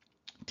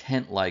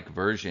tent-like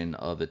version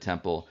of the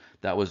temple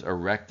that was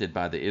erected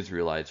by the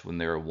Israelites when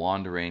they were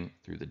wandering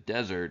through the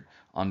desert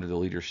under the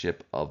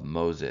leadership of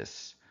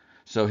Moses.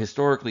 So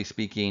historically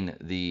speaking,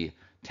 the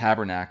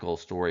tabernacle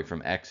story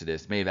from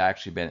Exodus may have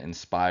actually been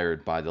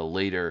inspired by the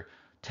later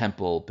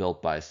temple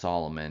built by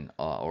Solomon,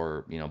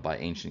 or by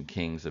ancient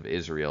kings of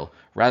Israel,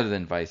 rather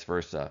than vice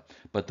versa.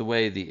 But the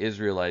way the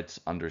Israelites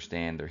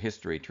understand their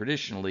history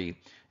traditionally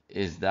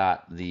is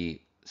that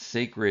the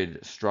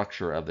sacred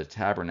structure of the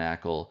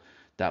tabernacle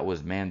that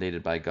was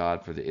mandated by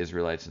God for the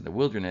Israelites in the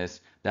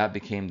wilderness, that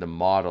became the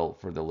model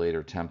for the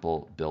later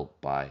temple built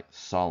by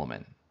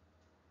Solomon.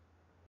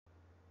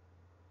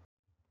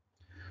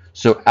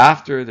 So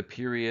after the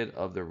period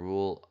of the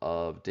rule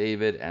of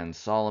David and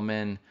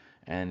Solomon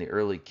and the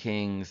early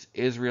kings,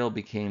 Israel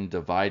became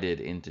divided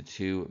into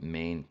two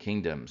main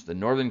kingdoms. The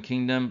northern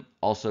kingdom,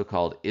 also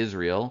called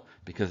Israel,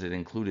 because it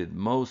included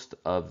most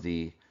of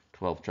the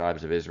 12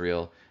 tribes of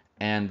Israel,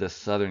 and the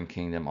southern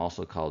kingdom,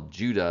 also called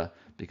Judah,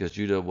 because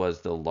Judah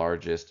was the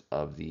largest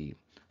of the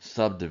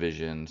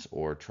subdivisions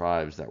or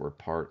tribes that were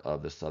part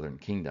of the southern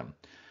kingdom.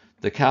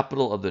 The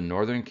capital of the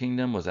northern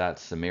kingdom was at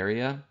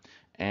Samaria,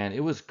 and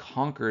it was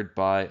conquered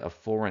by a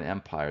foreign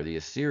empire, the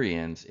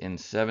Assyrians, in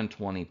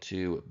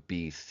 722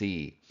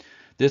 BC.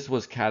 This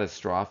was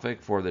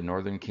catastrophic for the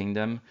northern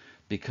kingdom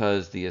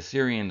because the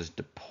Assyrians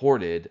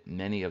deported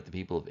many of the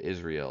people of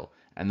Israel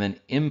and then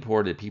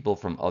imported people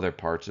from other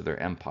parts of their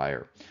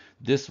empire.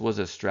 This was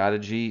a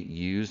strategy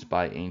used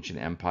by ancient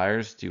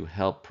empires to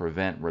help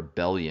prevent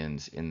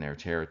rebellions in their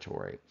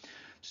territory.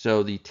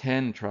 So the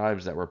 10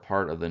 tribes that were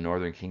part of the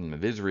northern kingdom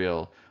of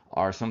Israel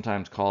are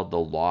sometimes called the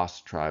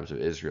lost tribes of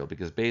Israel,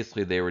 because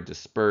basically they were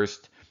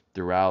dispersed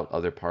throughout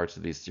other parts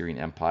of the Assyrian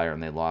Empire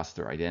and they lost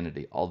their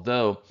identity.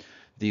 Although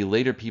the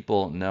later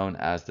people known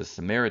as the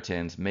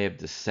Samaritans may have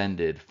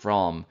descended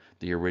from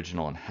the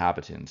original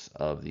inhabitants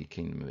of the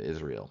kingdom of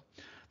Israel.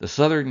 The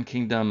southern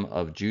kingdom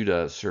of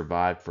Judah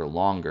survived for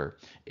longer.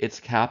 Its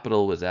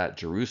capital was at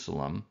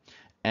Jerusalem,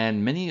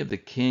 and many of the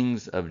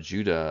kings of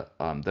Judah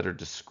that are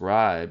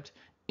described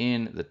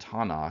in the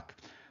Tanakh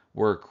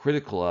were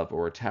critical of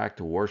or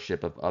attacked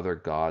worship of other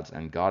gods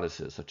and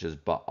goddesses, such as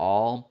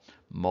Baal,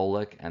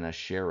 Moloch, and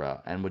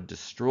Asherah, and would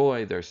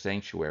destroy their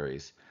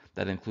sanctuaries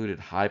that included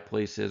high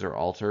places or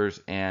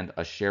altars and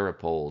Asherah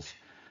poles,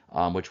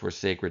 which were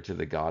sacred to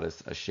the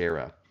goddess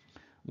Asherah.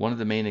 One of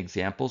the main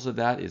examples of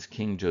that is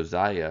King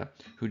Josiah,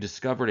 who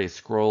discovered a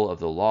scroll of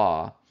the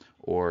law,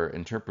 or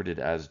interpreted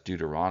as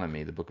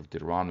Deuteronomy, the book of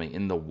Deuteronomy,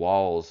 in the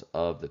walls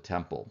of the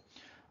temple.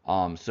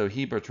 So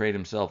he portrayed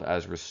himself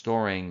as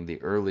restoring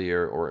the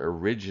earlier or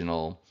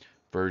original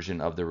version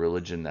of the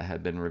religion that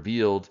had been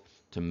revealed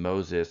to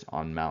Moses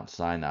on Mount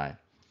Sinai.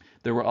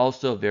 There were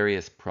also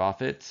various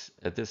prophets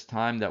at this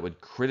time that would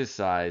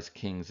criticize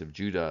kings of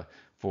Judah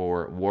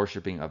for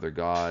worshiping other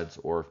gods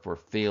or for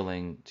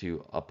failing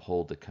to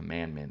uphold the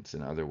commandments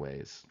in other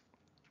ways.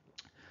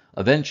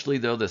 Eventually,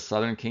 though, the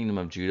southern kingdom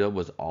of Judah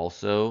was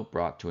also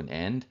brought to an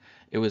end.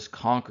 It was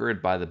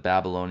conquered by the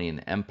Babylonian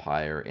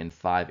Empire in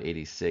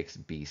 586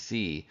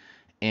 BC,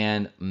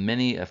 and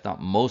many, if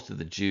not most of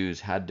the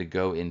Jews had to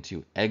go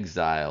into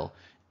exile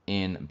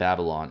in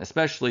Babylon,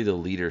 especially the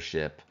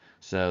leadership.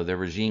 So their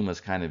regime was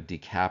kind of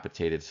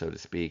decapitated, so to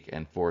speak,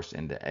 and forced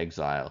into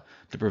exile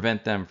to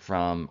prevent them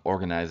from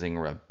organizing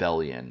a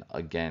rebellion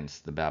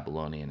against the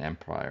Babylonian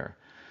Empire.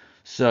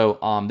 So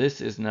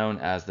this is known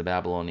as the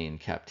Babylonian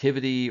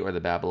captivity or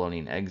the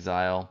Babylonian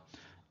exile.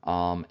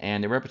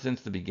 and it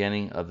represents the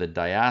beginning of the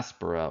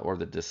diaspora, or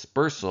the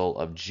dispersal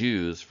of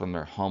Jews from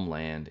their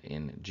homeland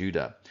in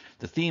Judah.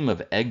 The theme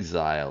of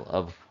exile,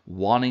 of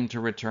wanting to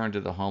return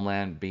to the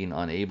homeland, being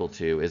unable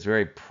to, is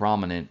very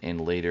prominent in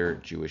later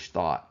Jewish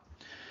thought.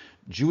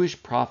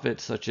 Jewish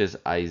prophets such as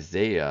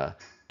Isaiah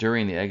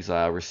during the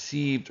exile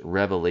received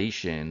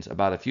revelations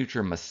about a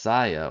future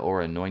Messiah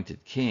or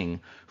anointed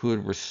king who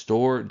would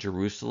restore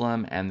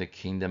Jerusalem and the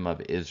kingdom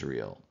of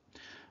Israel.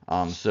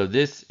 So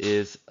this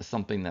is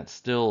something that's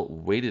still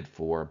waited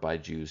for by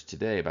Jews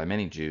today, by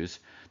many Jews.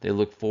 They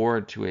look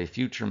forward to a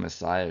future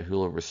Messiah who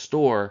will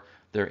restore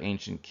their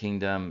ancient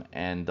kingdom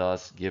and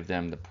thus give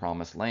them the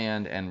promised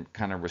land and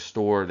kind of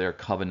restore their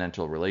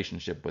covenantal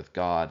relationship with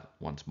God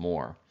once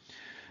more.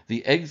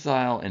 The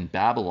exile in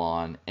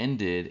Babylon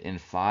ended in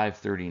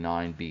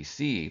 539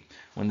 BC,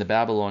 when the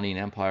Babylonian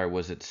Empire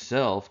was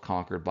itself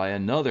conquered by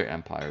another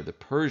empire, the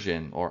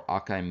Persian or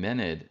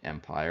Achaemenid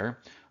Empire,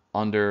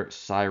 under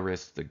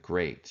Cyrus the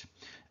Great.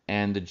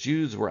 And the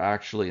Jews were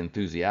actually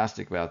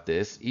enthusiastic about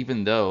this,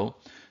 even though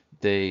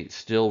they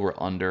still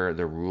were under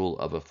the rule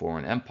of a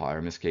foreign empire,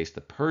 in this case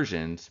the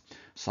Persians.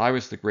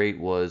 Cyrus the Great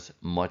was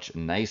much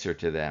nicer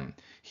to them.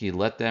 He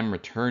let them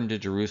return to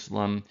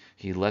Jerusalem.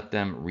 He let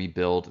them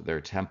rebuild their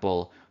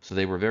temple. So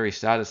they were very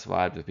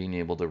satisfied with being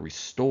able to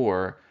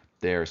restore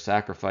their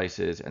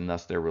sacrifices and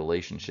thus their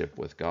relationship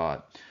with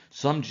God.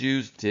 Some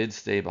Jews did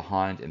stay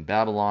behind in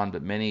Babylon,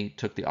 but many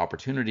took the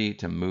opportunity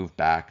to move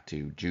back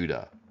to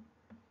Judah.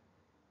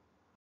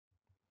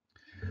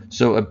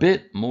 So a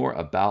bit more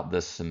about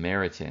the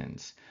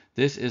Samaritans.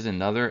 This is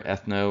another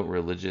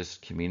ethno-religious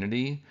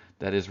community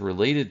that is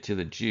related to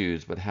the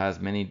Jews but has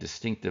many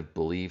distinctive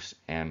beliefs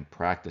and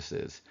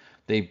practices.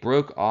 They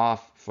broke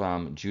off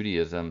from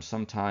Judaism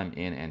sometime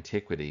in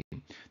antiquity.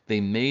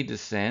 They may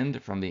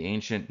descend from the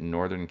ancient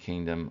northern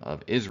kingdom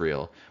of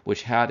Israel,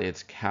 which had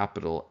its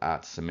capital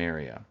at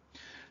Samaria.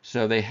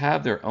 So they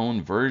have their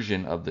own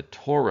version of the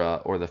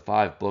Torah, or the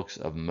 5 books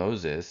of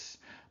Moses,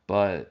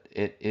 but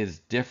it is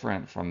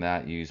different from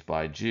that used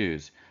by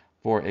Jews.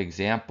 For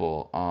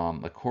example,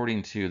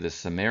 according to the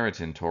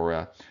Samaritan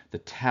Torah, the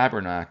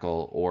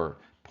tabernacle or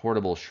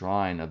portable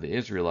shrine of the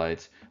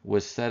Israelites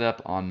was set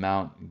up on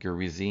Mount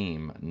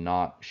Gerizim,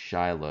 not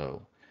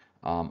Shiloh.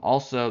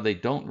 Also, they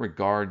don't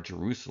regard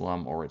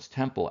Jerusalem or its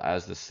temple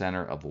as the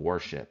center of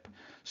worship.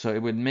 So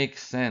it would make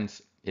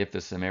sense if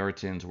the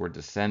Samaritans were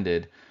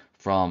descended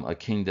from a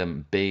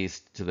kingdom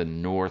based to the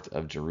north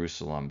of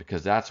Jerusalem,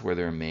 because that's where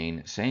their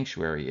main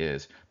sanctuary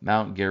is,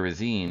 Mount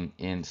Gerizim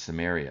in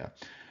Samaria.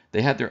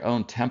 They had their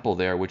own temple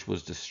there, which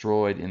was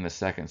destroyed in the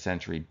 2nd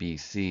century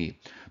BC.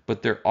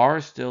 But there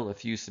are still a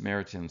few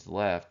Samaritans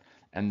left,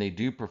 and they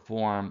do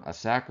perform a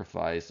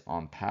sacrifice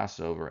on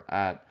Passover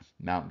at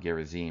Mount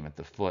Gerizim, at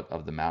the foot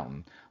of the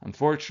mountain.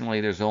 Unfortunately,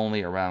 there's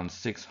only around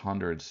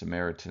 600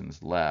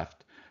 Samaritans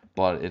left,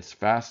 but it's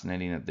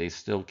fascinating that they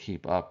still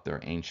keep up their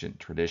ancient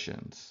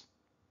traditions.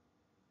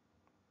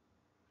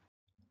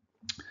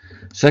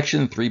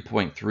 Section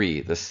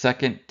 3.3, the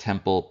Second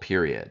Temple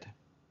Period.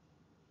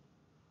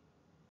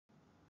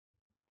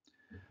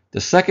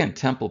 The Second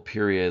Temple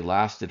period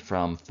lasted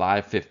from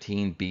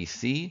 515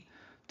 BC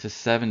to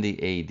 70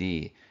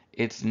 AD.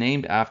 It's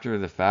named after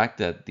the fact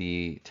that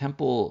the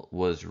temple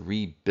was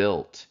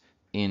rebuilt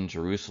in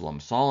Jerusalem.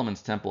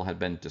 Solomon's temple had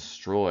been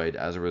destroyed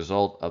as a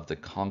result of the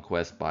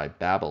conquest by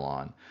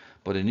Babylon,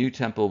 but a new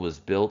temple was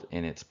built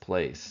in its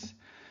place.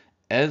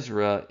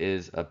 Ezra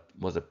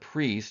was a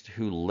priest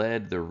who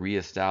led the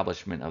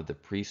reestablishment of the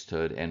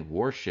priesthood and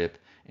worship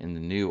in the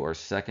new or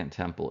Second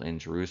Temple in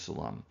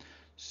Jerusalem.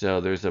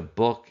 So there's a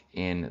book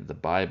in the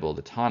Bible,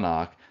 the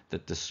Tanakh,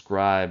 that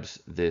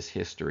describes this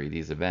history,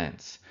 these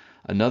events.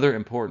 Another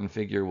important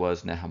figure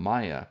was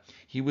Nehemiah.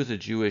 He was a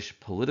Jewish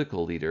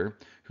political leader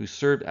who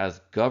served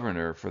as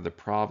governor for the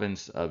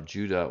province of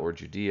Judah or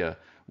Judea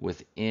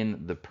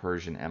within the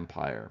Persian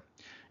Empire.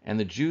 And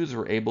the Jews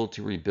were able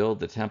to rebuild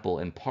the temple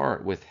in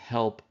part with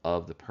help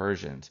of the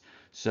Persians.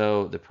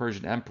 So the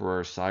Persian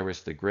emperor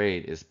Cyrus the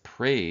Great is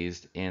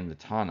praised in the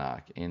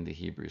Tanakh, in the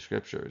Hebrew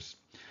scriptures.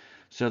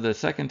 So the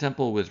Second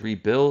Temple was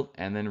rebuilt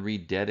and then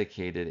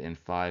rededicated in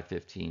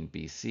 515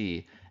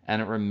 BC,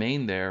 and it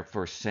remained there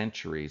for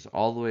centuries,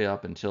 all the way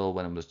up until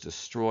when it was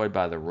destroyed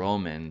by the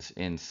Romans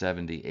in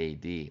 70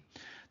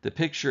 AD. The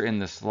picture in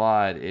the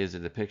slide is a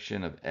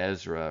depiction of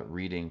Ezra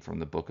reading from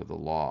the Book of the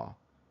Law.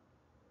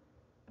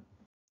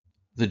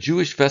 The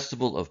Jewish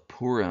festival of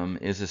Purim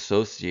is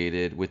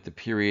associated with the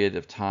period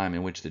of time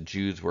in which the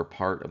Jews were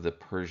part of the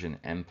Persian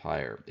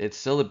Empire. It's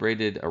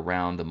celebrated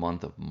around the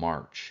month of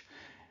March.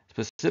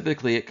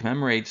 Specifically, it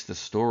commemorates the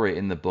story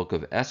in the book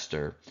of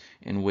Esther,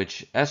 in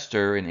which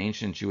Esther, an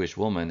ancient Jewish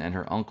woman, and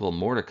her uncle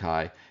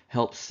Mordecai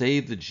helped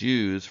save the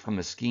Jews from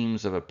the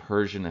schemes of a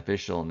Persian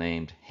official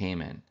named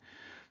Haman.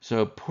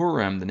 So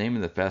Purim, the name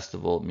of the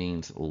festival,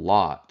 means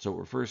lot. So it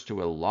refers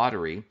to a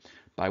lottery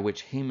by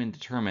which Haman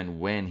determined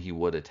when he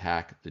would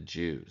attack the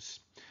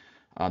Jews.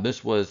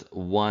 This was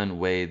one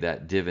way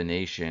that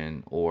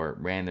divination or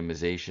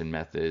randomization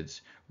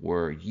methods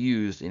were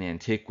used in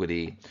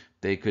antiquity,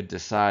 they could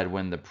decide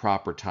when the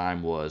proper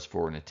time was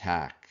for an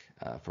attack,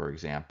 for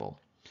example.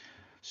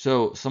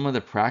 So some of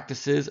the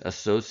practices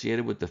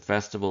associated with the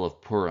festival of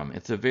Purim,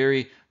 it's a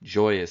very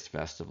joyous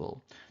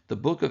festival. The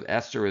book of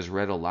Esther is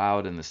read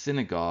aloud in the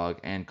synagogue,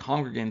 and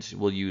congregants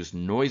will use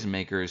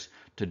noisemakers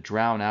to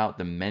drown out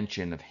the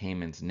mention of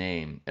Haman's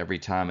name every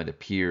time it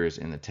appears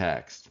in the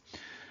text.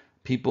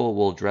 People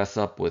will dress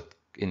up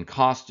in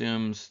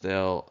costumes.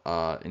 They'll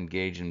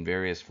engage in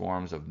various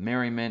forms of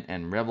merriment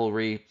and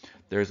revelry.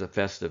 There's a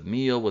festive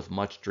meal with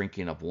much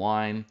drinking of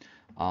wine.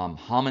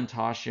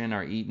 Hamantaschen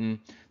are eaten.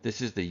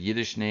 This is the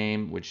Yiddish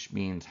name, which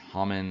means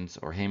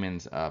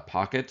Haman's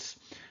pockets.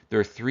 There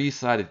are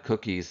three-sided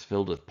cookies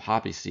filled with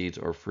poppy seeds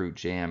or fruit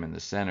jam in the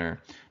center,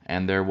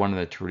 and they're one of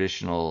the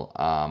traditional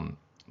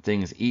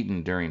things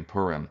eaten during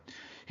Purim.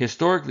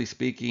 Historically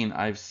speaking,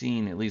 I've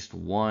seen at least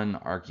one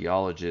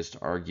archaeologist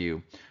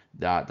argue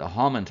that the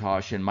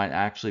Hamantaschen might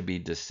actually be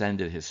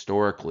descended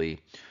historically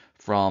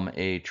from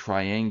a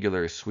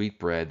triangular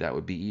sweetbread that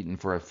would be eaten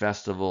for a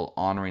festival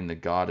honoring the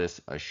goddess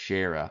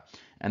Asherah.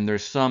 And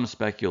there's some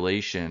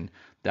speculation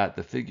that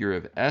the figure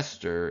of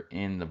Esther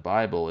in the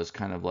Bible is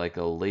kind of like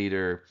a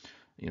later,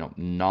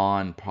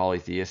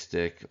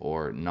 non-polytheistic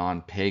or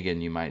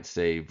non-pagan, you might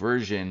say,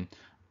 version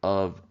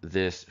of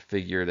this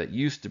figure that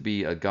used to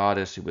be a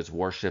goddess who was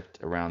worshipped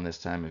around this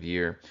time of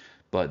year.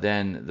 But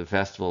then the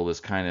festival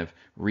was kind of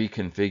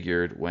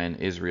reconfigured when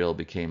Israel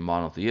became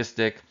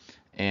monotheistic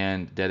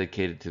and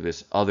dedicated to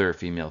this other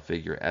female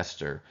figure,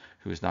 Esther,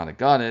 who is not a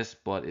goddess,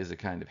 but is a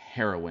kind of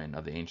heroine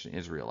of the ancient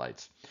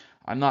Israelites.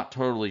 I'm not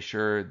totally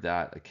sure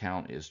that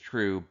account is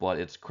true, but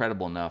it's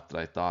credible enough that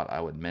I thought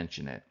I would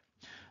mention it.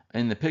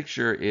 In the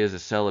picture is a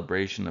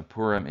celebration of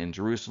Purim in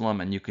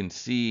Jerusalem, and you can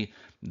see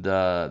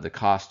the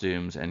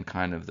costumes and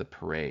kind of the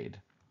parade.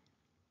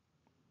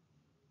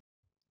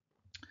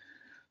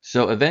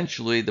 So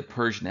eventually the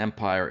Persian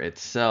Empire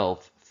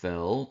itself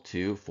fell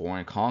to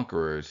foreign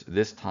conquerors.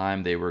 This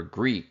time they were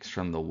Greeks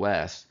from the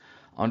west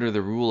under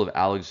the rule of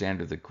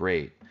Alexander the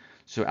Great.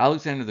 So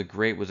Alexander the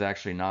Great was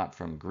actually not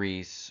from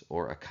Greece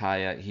or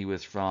Achaia. He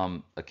was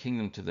from a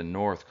kingdom to the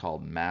north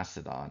called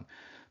Macedon.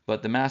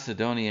 But the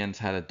Macedonians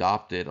had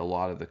adopted a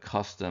lot of the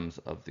customs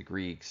of the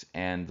Greeks,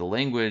 and the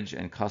language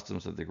and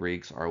customs of the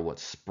Greeks are what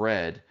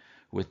spread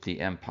with the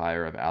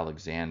empire of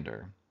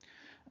Alexander.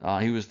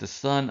 He was the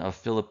son of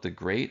Philip the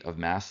Great of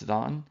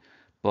Macedon,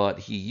 but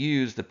he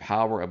used the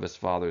power of his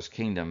father's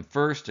kingdom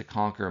first to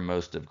conquer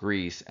most of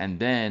Greece and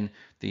then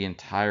the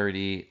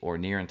entirety or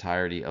near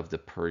entirety of the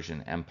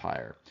Persian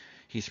Empire.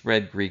 He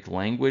spread Greek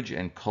language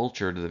and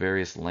culture to the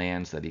various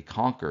lands that he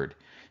conquered.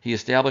 He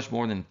established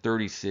more than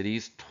 30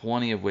 cities,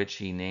 20 of which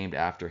he named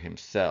after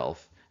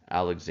himself,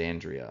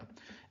 Alexandria.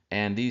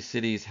 And these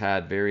cities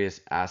had various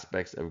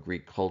aspects of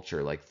Greek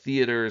culture, like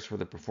theaters for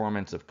the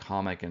performance of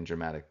comic and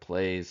dramatic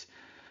plays,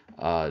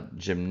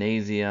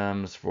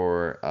 gymnasiums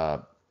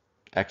for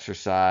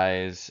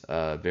exercise,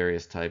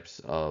 various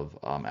types of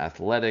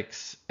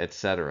athletics,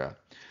 etc.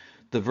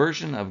 The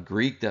version of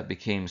Greek that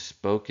became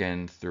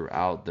spoken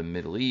throughout the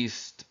Middle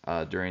East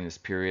during this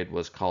period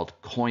was called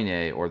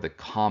Koine, or the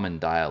common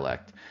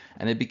dialect,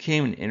 and it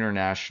became an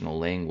international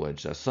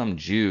language. Some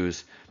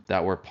Jews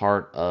that were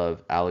part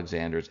of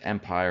Alexander's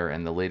empire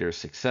and the later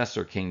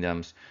successor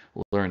kingdoms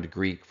learned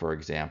Greek, for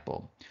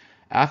example.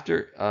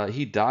 After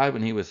he died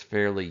when he was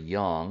fairly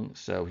young,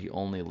 so he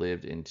only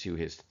lived into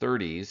his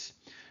 30s,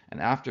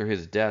 and after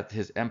his death,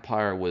 his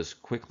empire was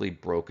quickly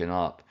broken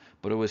up,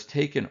 but it was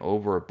taken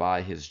over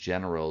by his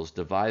generals,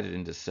 divided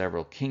into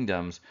several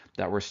kingdoms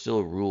that were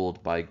still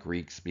ruled by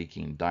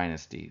Greek-speaking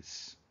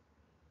dynasties.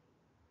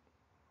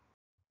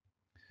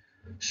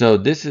 So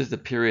this is the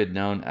period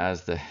known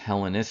as the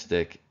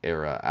Hellenistic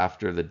era,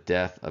 after the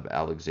death of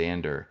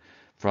Alexander,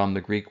 from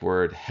the Greek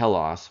word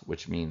Hellas,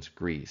 which means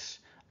Greece.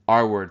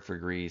 Our word for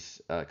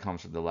Greece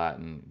comes from the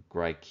Latin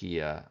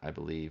Graecia, I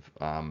believe.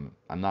 I'm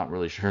not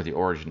really sure the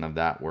origin of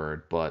that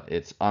word, but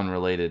it's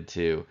unrelated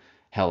to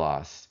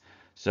Hellas.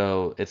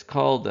 So it's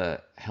called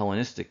the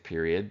Hellenistic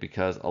period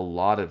because a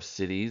lot of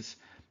cities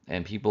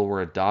and people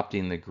were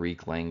adopting the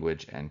Greek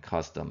language and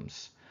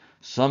customs.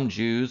 Some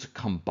Jews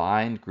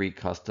combined Greek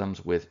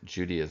customs with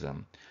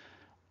Judaism.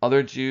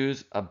 Other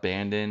Jews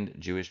abandoned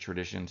Jewish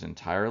traditions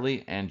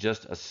entirely and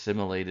just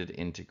assimilated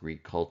into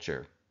Greek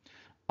culture.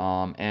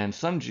 And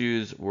some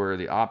Jews were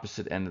the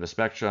opposite end of the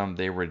spectrum.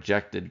 They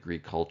rejected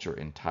Greek culture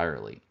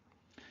entirely.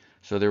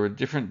 So there were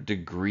different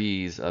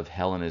degrees of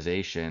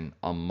Hellenization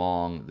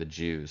among the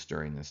Jews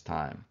during this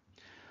time.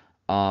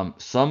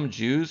 Some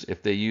Jews,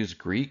 if they used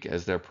Greek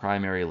as their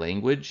primary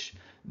language,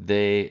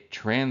 they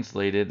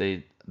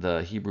translated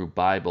the Hebrew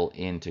Bible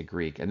into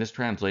Greek. And this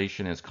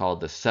translation is called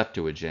the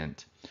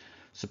Septuagint,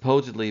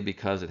 supposedly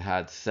because it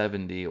had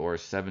 70 or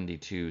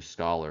 72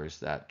 scholars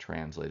that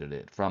translated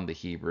it from the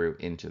Hebrew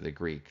into the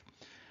Greek.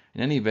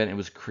 In any event, it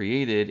was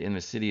created in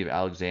the city of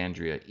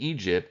Alexandria,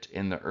 Egypt,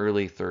 in the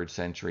early 3rd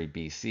century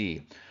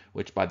BC,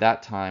 which by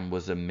that time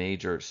was a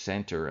major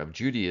center of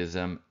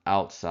Judaism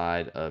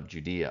outside of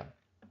Judea.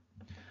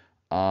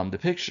 The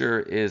picture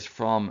is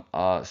from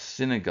a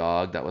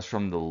synagogue that was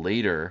from the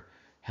later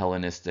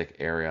Hellenistic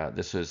era.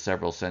 This was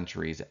several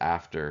centuries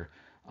after.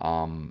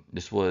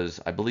 This was,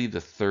 I believe, the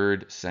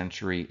 3rd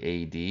century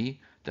AD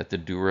that the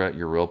Dura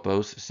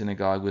Europos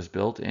synagogue was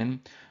built in.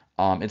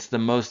 It's the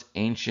most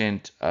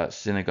ancient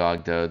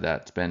synagogue, though,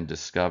 that's been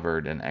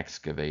discovered and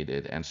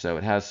excavated. And so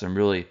it has some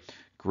really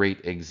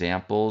great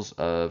examples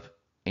of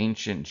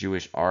ancient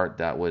Jewish art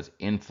that was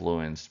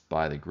influenced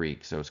by the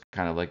Greek. So it's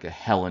kind of like a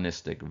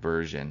Hellenistic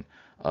version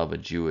of a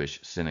Jewish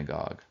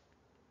synagogue.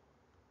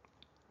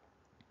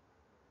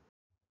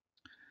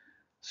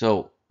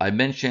 So I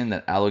mentioned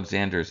that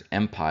Alexander's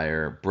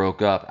empire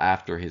broke up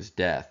after his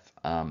death.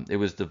 It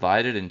was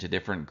divided into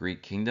different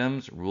Greek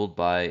kingdoms ruled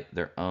by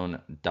their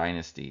own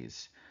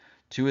dynasties.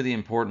 Two of the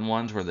important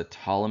ones were the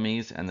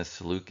Ptolemies and the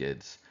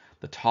Seleucids.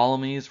 The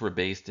Ptolemies were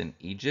based in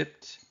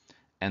Egypt,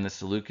 and the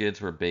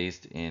Seleucids were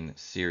based in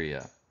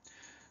Syria.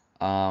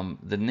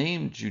 The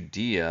name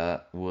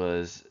Judea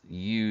was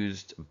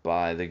used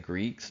by the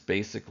Greeks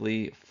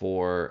basically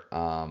for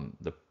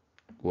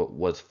what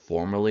was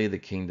formerly the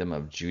kingdom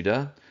of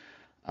Judah.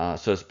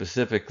 So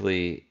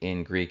specifically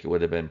in Greek, it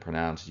would have been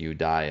pronounced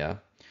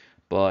Judea,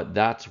 but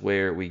that's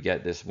where we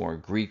get this more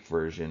Greek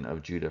version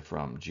of Judah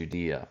from,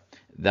 Judea.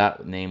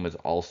 That name was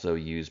also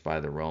used by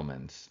the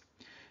Romans.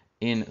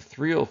 In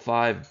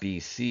 305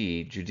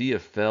 BC, Judea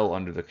fell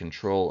under the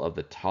control of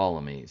the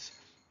Ptolemies.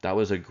 That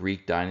was a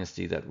Greek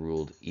dynasty that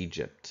ruled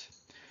Egypt.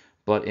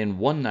 But in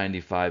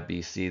 195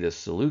 BC, the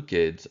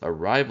Seleucids, a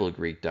rival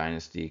Greek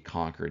dynasty,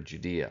 conquered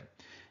Judea.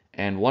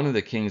 And one of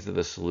the kings of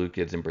the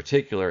Seleucids, in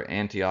particular,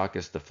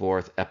 Antiochus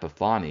IV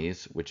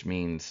Epiphanes, which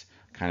means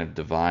kind of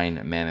divine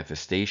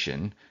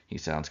manifestation, he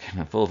sounds kind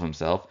of full of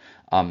himself,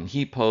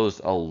 he posed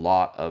a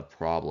lot of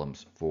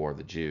problems for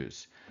the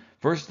Jews.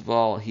 First of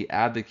all, he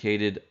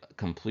advocated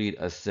complete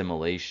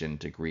assimilation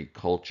to Greek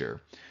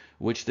culture,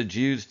 which the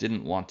Jews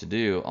didn't want to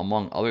do.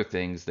 Among other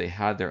things, they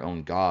had their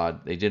own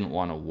god. They didn't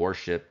want to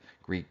worship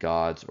Greek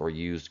gods or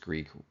use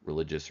Greek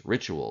religious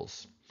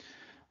rituals.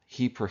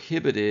 He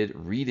prohibited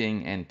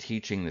reading and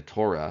teaching the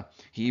Torah.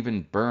 He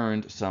even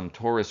burned some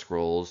Torah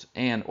scrolls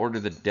and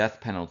ordered the death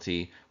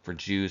penalty for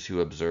Jews who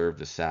observed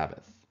the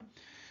Sabbath.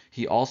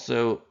 He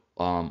also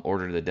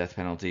ordered the death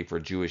penalty for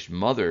Jewish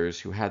mothers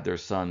who had their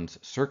sons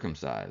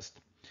circumcised.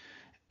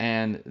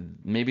 And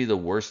maybe the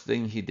worst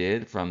thing he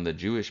did from the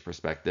Jewish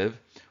perspective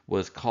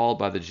was called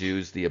by the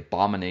Jews the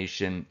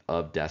abomination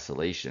of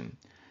desolation.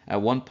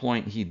 At one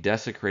point, he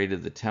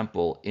desecrated the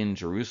temple in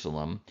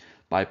Jerusalem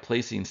by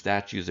placing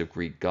statues of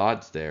Greek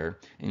gods there,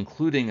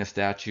 including a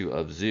statue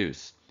of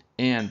Zeus,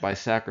 and by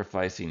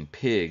sacrificing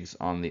pigs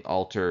on the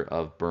altar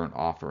of burnt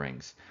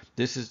offerings.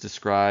 This is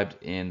described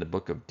in the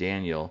book of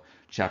Daniel,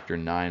 chapter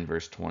 9,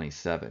 verse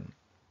 27.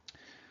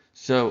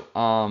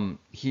 So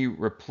he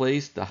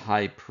replaced the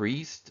high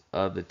priest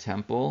of the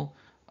temple,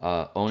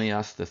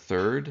 Onias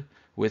III,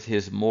 with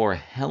his more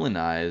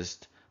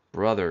Hellenized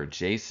brother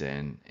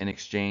Jason in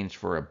exchange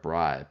for a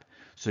bribe.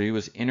 So he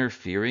was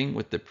interfering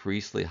with the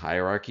priestly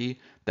hierarchy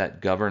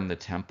that governed the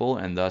temple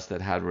and thus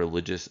that had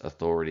religious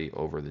authority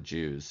over the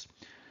Jews.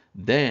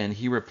 Then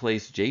he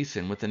replaced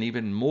Jason with an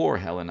even more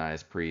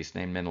Hellenized priest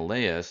named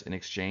Menelaus in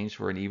exchange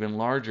for an even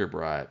larger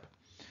bribe.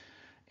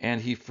 And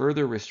he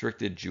further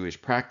restricted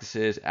Jewish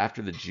practices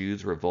after the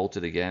Jews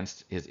revolted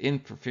against his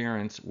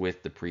interference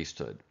with the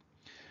priesthood.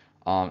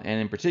 And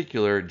in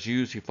particular,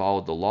 Jews who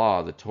followed the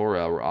law, the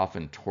Torah, were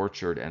often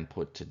tortured and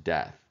put to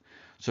death.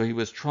 So he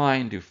was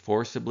trying to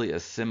forcibly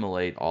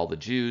assimilate all the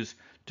Jews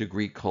to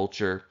Greek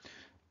culture,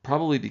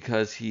 probably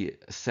because he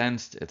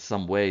sensed in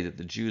some way that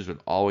the Jews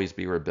would always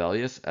be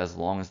rebellious as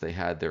long as they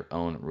had their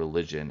own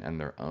religion and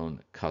their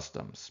own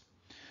customs.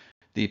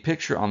 The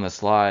picture on the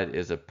slide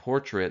is a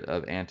portrait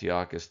of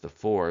Antiochus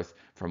IV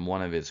from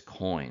one of his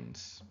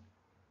coins.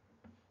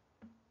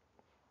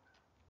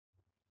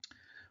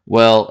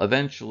 Well,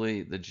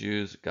 eventually the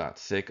Jews got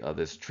sick of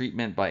this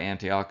treatment by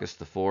Antiochus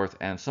IV,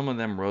 and some of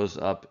them rose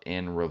up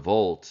in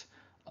revolt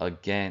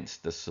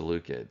against the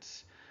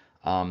Seleucids.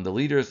 The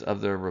leaders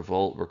of the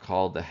revolt were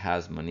called the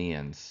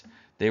Hasmoneans.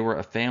 They were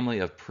a family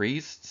of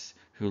priests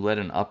who led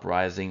an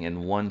uprising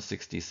in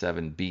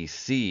 167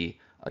 BC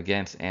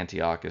against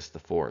Antiochus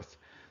IV.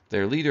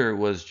 Their leader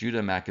was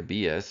Judah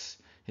Maccabeus.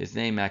 His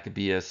name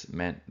Maccabeus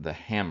meant the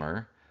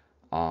hammer.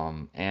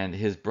 And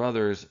his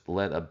brothers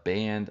led a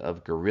band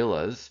of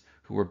guerrillas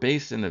who were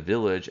based in a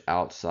village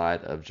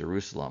outside of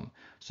Jerusalem.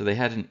 So they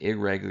had an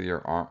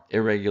irregular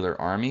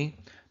army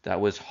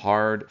that was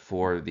hard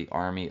for the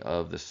army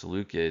of the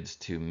Seleucids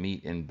to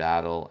meet in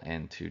battle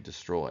and to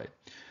destroy.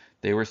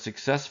 They were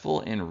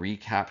successful in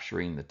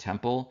recapturing the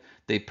temple.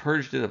 They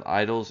purged it of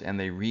idols and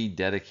they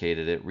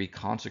rededicated it,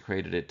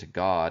 reconsecrated it to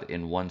God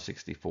in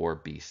 164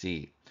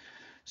 BC.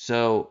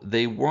 So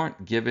they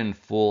weren't given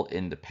full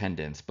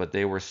independence, but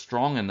they were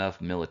strong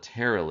enough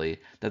militarily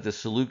that the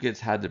Seleucids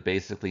had to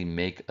basically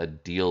make a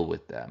deal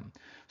with them.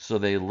 So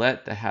they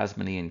let the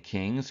Hasmonean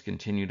kings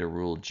continue to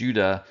rule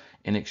Judah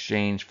in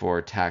exchange for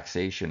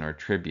taxation or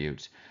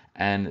tribute,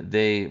 and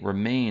they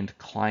remained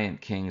client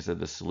kings of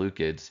the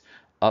Seleucids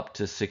up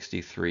to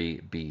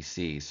 63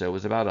 BC. So it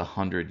was about a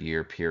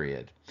 100-year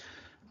period.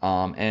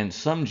 And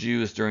some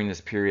Jews during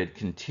this period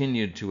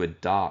continued to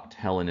adopt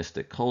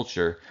Hellenistic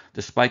culture,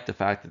 despite the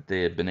fact that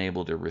they had been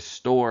able to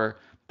restore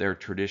their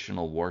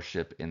traditional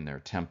worship in their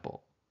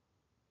temple.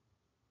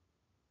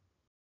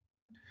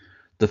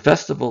 The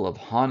festival of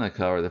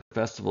Hanukkah, or the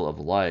festival of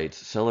lights,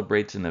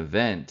 celebrates an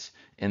event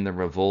in the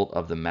revolt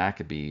of the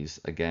Maccabees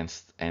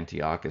against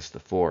Antiochus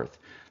IV.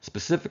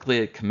 Specifically,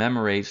 it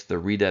commemorates the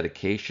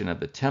rededication of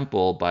the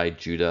temple by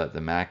Judah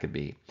the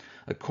Maccabee.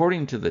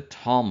 According to the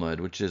Talmud,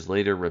 which is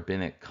later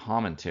rabbinic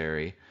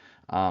commentary,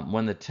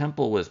 when the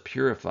temple was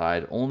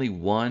purified, only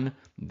one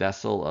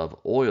vessel of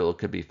oil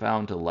could be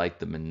found to light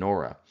the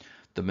menorah.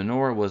 The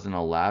menorah was an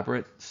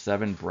elaborate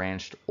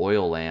 7-branched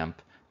oil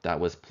lamp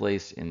that was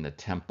placed in the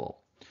temple.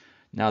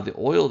 Now, the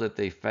oil that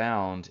they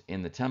found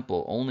in the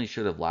temple only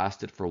should have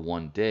lasted for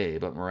 1 day,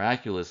 but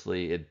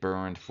miraculously it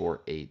burned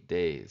for 8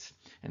 days.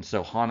 And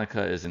so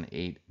Hanukkah is an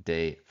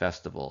 8-day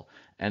festival.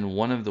 And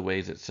one of the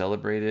ways it's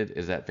celebrated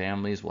is that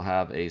families will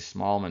have a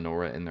small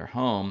menorah in their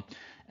home,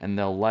 and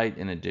they'll light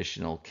an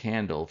additional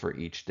candle for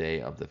each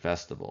day of the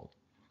festival.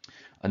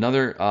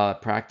 Another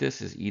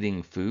practice is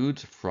eating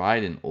foods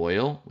fried in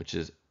oil, which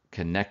is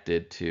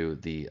connected to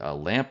the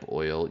lamp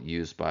oil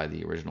used by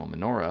the original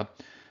menorah.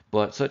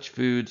 But such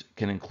foods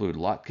can include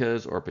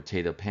latkes or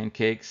potato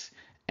pancakes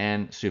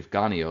and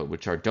sufganiyot,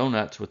 which are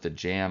donuts with a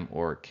jam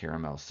or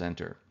caramel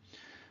center.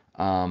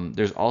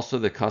 There's also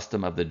the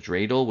custom of the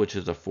dreidel, which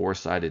is a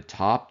 4-sided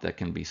top that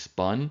can be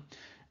spun,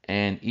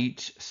 and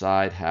each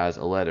side has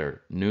a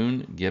letter,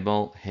 nun,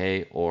 gimel,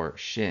 he, or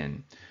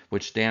shin,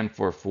 which stand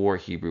for 4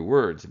 Hebrew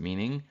words,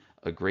 meaning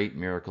a great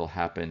miracle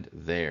happened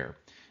there.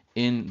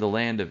 In the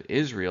land of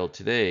Israel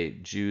today,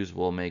 Jews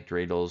will make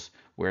dreidels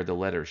where the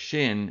letter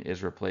shin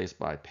is replaced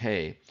by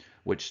pei,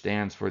 which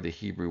stands for the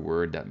Hebrew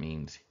word that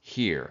means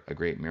here. A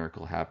great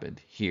miracle happened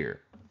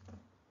here.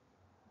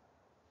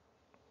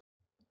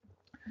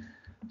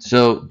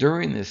 So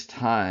during this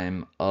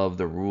time of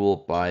the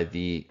rule by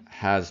the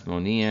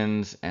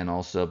Hasmoneans and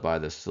also by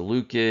the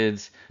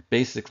Seleucids,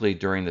 basically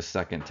during the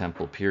Second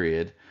Temple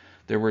period,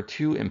 there were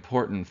 2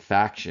 important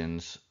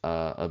factions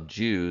of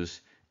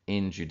Jews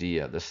in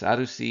Judea, the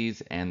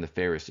Sadducees and the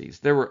Pharisees.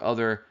 There were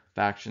other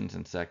factions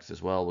and sects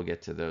as well. We'll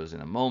get to those in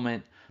a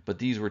moment, but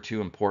these were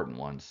 2 important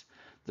ones.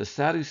 The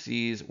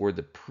Sadducees were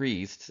the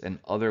priests and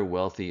other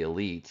wealthy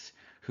elites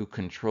who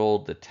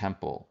controlled the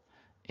temple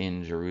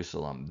in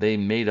Jerusalem. They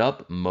made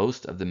up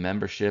most of the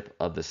membership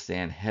of the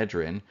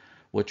Sanhedrin,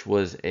 which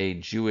was a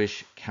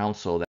Jewish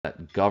council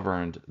that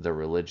governed the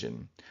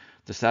religion.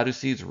 The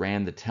Sadducees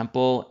ran the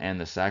temple and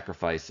the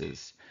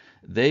sacrifices.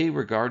 They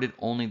regarded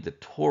only the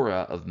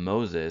Torah of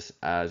Moses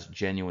as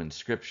genuine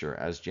scripture,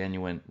 as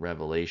genuine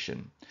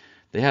revelation.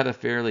 They had a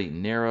fairly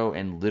narrow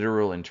and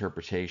literal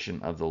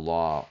interpretation of the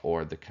law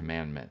or the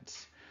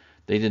commandments.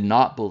 They did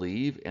not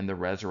believe in the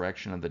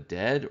resurrection of the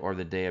dead or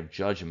the day of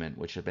judgment,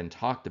 which had been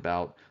talked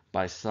about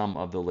by some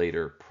of the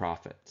later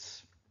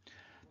prophets.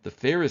 The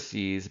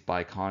Pharisees,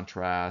 by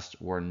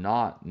contrast, were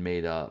not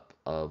made up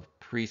of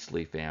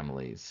priestly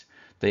families.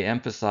 They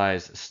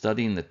emphasized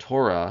studying the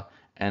Torah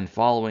and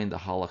following the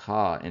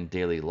halakha in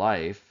daily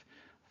life,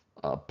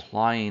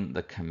 applying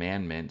the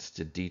commandments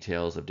to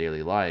details of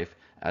daily life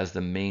as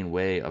the main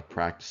way of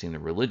practicing the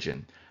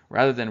religion,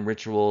 rather than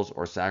rituals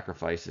or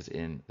sacrifices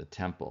in the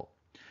temple.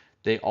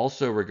 They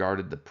also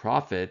regarded the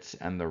prophets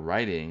and the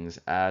writings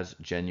as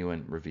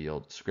genuine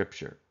revealed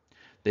scripture.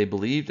 They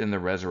believed in the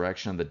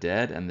resurrection of the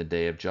dead and the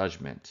day of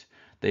judgment.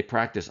 They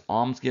practiced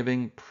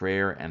almsgiving,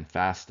 prayer, and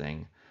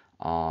fasting,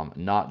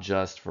 not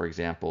just, for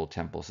example,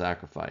 temple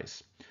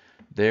sacrifice.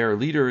 Their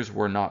leaders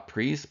were not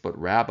priests, but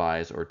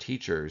rabbis or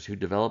teachers who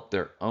developed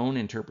their own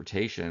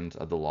interpretations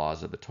of the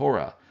laws of the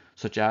Torah,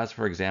 such as,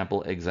 for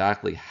example,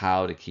 exactly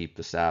how to keep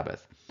the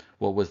Sabbath.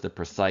 What was the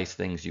precise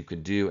things you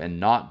could do and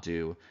not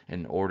do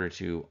in order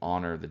to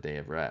honor the day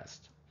of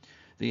rest.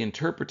 The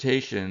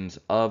interpretations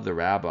of the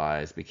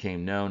rabbis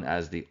became known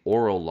as the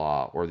oral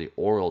law or the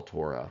oral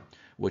Torah,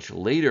 which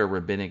later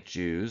rabbinic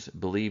Jews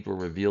believed were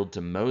revealed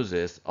to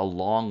Moses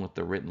along with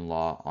the written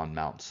law on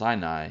Mount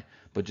Sinai,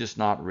 but just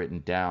not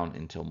written down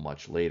until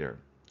much later.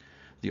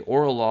 The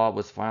oral law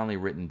was finally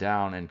written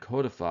down and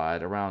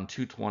codified around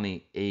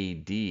 220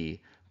 AD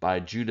by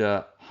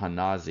Judah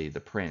Hanazi,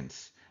 the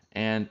prince,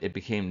 and it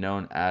became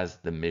known as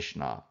the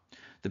Mishnah.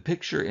 The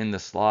picture in the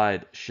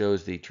slide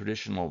shows the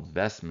traditional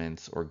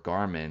vestments or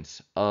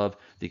garments of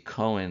the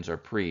Cohens or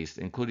priests,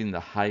 including the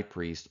high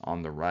priest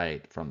on the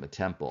right from the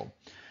temple.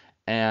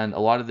 And a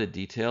lot of the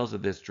details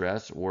of this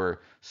dress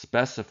were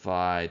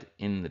specified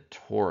in the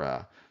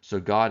Torah. So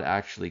God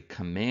actually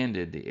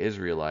commanded the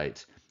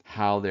Israelites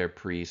how their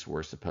priests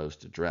were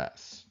supposed to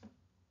dress.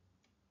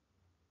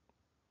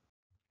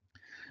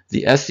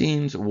 The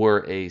Essenes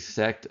were a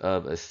sect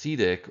of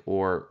ascetic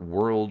or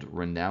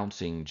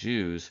world-renouncing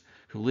Jews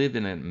who lived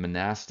in a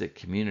monastic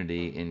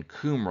community in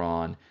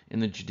Qumran in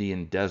the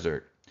Judean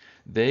desert.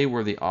 They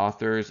were the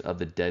authors of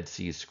the Dead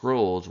Sea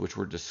Scrolls, which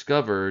were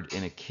discovered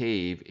in a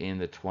cave in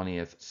the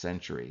 20th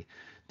century.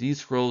 These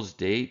scrolls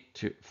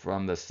date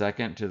from the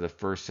 2nd to the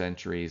 1st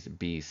centuries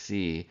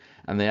BC,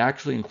 and they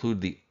actually include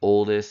the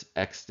oldest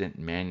extant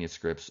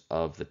manuscripts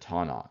of the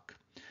Tanakh.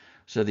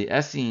 So the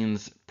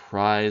Essenes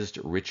prized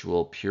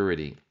ritual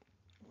purity.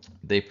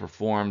 They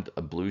performed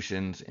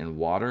ablutions in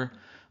water.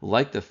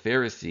 Like the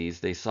Pharisees,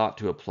 they sought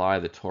to apply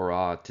the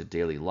Torah to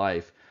daily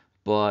life,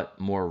 but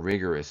more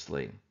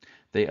rigorously.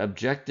 They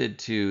objected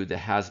to the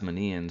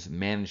Hasmoneans'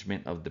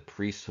 management of the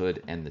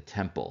priesthood and the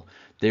temple.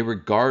 They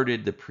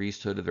regarded the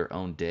priesthood of their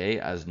own day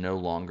as no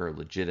longer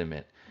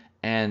legitimate.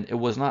 And it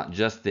was not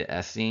just the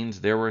Essenes,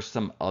 there were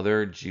some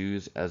other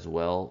Jews as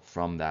well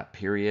from that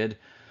period.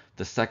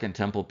 The Second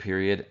Temple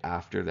period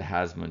after the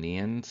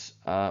Hasmoneans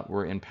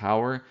were in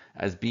power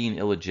as being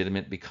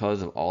illegitimate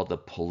because of all the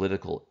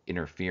political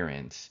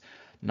interference,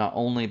 not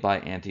only by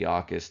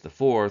Antiochus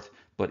IV,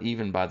 but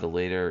even by the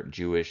later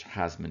Jewish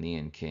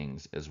Hasmonean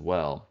kings as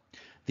well.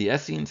 The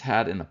Essenes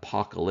had an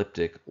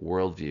apocalyptic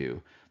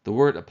worldview. The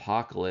word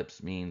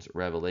apocalypse means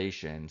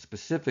revelation,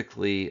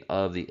 specifically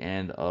of the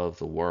end of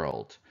the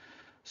world.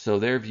 So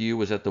their view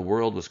was that the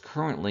world was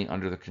currently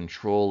under the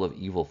control of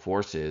evil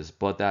forces,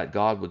 but that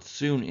God would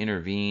soon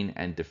intervene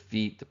and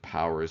defeat the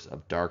powers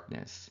of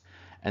darkness.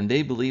 And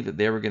they believed that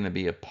they were going to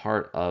be a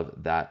part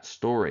of that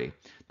story.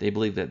 They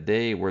believed that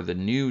they were the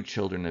new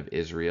children of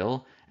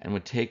Israel and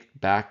would take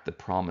back the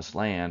promised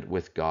land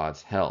with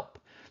God's help.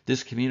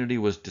 This community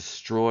was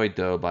destroyed,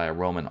 though, by a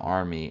Roman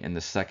army in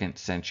the 2nd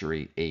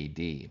century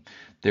AD.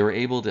 They were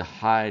able to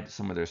hide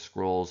some of their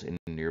scrolls in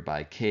a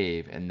nearby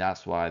cave, and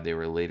that's why they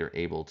were later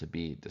able to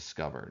be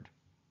discovered.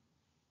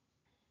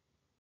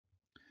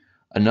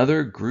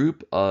 Another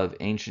group of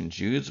ancient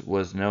Jews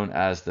was known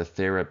as the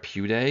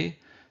Therapeutae.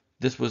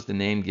 This was the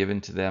name given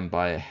to them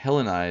by a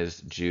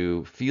Hellenized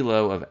Jew,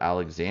 Philo of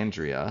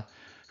Alexandria,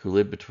 who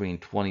lived between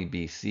 20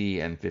 BC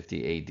and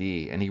 50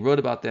 AD, and he wrote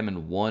about them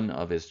in one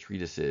of his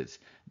treatises,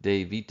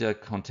 De Vita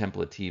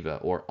Contemplativa,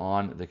 or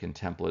On the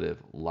Contemplative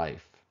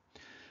Life.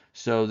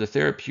 So the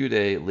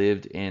Therapeutae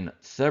lived in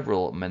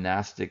several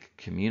monastic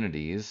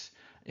communities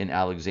in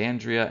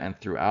Alexandria and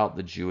throughout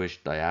the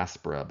Jewish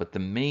diaspora, but the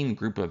main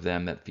group of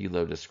them that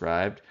Philo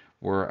described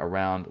were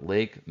around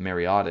Lake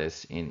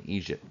Mareotis in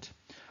Egypt.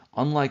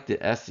 Unlike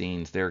the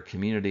Essenes, their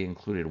community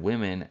included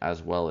women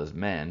as well as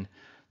men.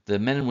 The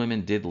men and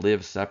women did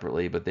live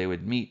separately, but they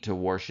would meet to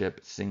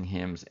worship, sing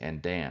hymns, and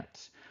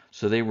dance.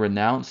 So they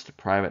renounced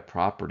private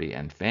property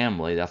and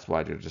family. That's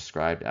why they're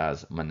described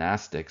as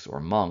monastics or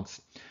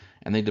monks.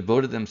 And they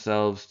devoted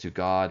themselves to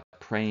God,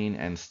 praying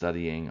and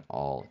studying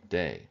all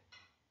day.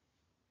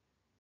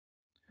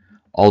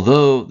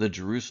 Although the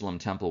Jerusalem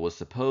temple was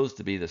supposed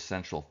to be the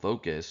central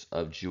focus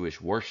of Jewish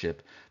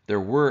worship, there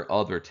were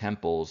other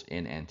temples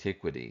in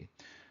antiquity.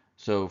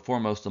 So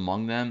foremost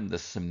among them, the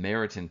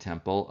Samaritan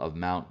temple of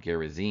Mount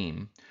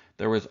Gerizim.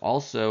 There was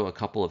also a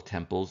couple of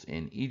temples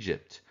in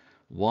Egypt.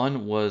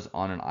 One was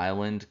on an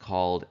island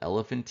called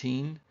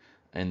Elephantine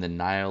in the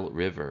Nile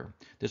River.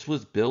 This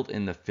was built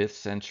in the 5th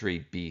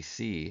century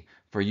BC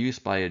for use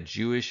by a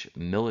Jewish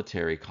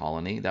military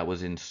colony that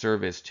was in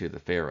service to the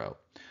pharaoh.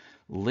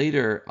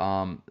 Later,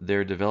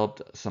 there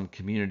developed some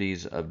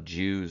communities of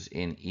Jews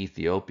in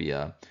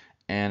Ethiopia,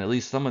 and at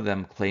least some of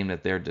them claim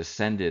that they're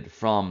descended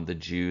from the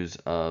Jews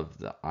of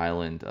the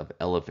island of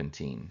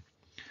Elephantine.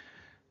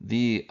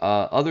 The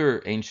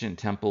other ancient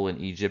temple in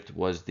Egypt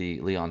was the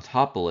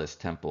Leontopolis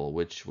temple,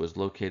 which was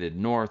located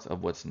north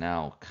of what's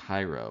now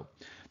Cairo.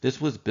 This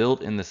was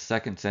built in the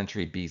 2nd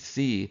century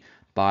BC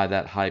by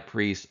that high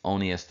priest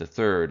Onias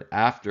III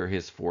after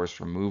his forced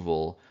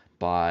removal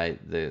by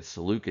the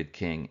Seleucid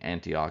king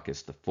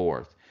Antiochus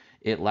IV.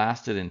 It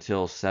lasted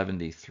until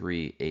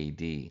 73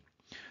 AD.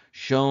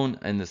 Shown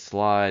in the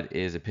slide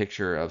is a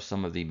picture of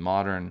some of the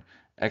modern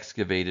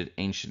excavated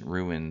ancient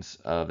ruins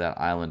of that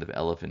island of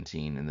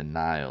Elephantine in the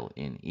Nile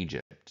in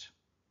Egypt.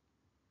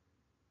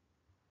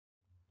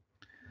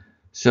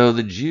 So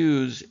the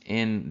Jews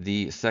in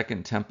the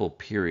Second Temple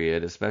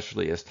period,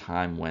 especially as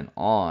time went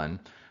on,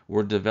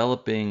 were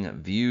developing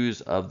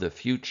views of the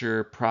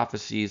future,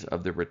 prophecies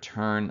of the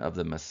return of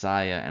the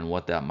Messiah and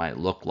what that might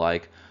look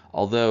like,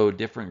 although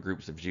different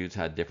groups of Jews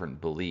had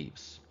different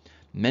beliefs.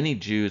 Many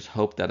Jews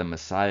hoped that a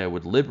Messiah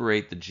would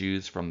liberate the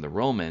Jews from the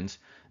Romans.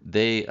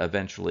 They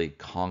eventually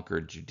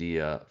conquered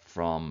Judea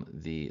from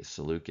the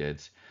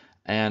Seleucids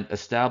and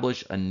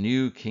establish a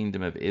new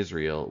kingdom of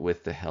Israel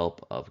with the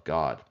help of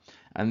God.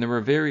 And there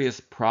were various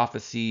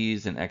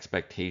prophecies and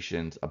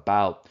expectations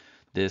about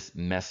this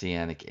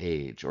messianic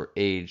age, or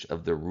age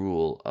of the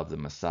rule of the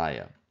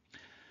Messiah.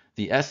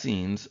 The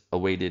Essenes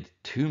awaited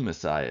two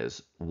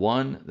messiahs,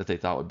 one that they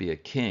thought would be a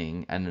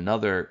king and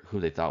another who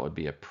they thought would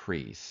be a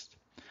priest.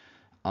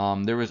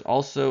 There was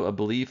also a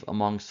belief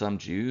among some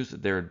Jews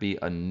that there would be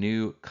a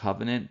new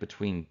covenant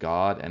between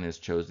God and his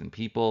chosen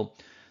people.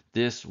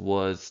 This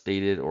was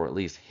stated, or at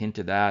least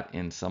hinted at,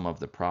 in some of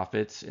the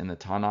prophets in the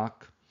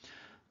Tanakh.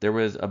 There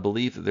was a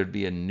belief that there'd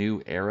be a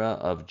new era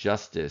of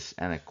justice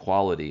and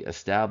equality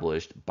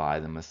established by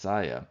the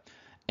Messiah.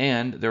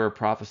 And there were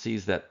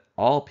prophecies that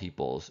all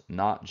peoples,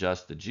 not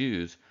just the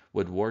Jews,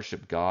 would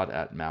worship God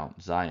at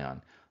Mount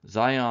Zion.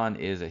 Zion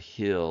is a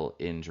hill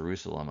in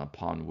Jerusalem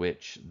upon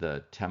which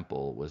the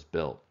temple was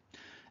built.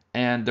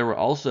 And there were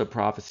also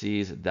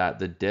prophecies that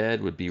the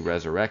dead would be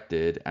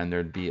resurrected and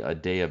there'd be a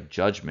day of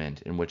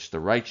judgment in which the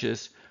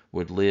righteous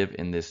would live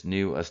in this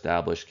new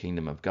established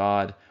kingdom of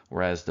God,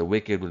 whereas the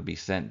wicked would be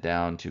sent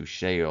down to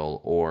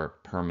Sheol, or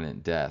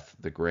permanent death,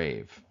 the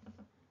grave.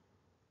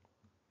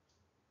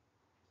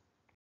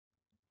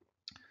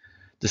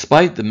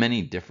 Despite the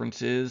many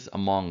differences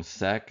among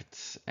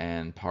sects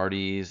and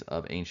parties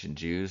of ancient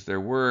Jews, there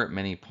were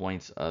many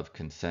points of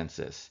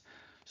consensus.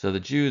 So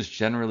the Jews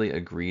generally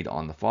agreed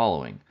on the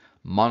following: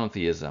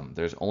 monotheism,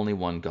 there's only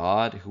one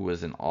God who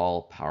is an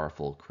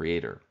all-powerful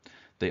creator.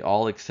 They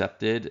all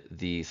accepted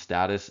the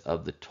status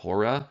of the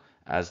Torah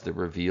as the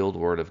revealed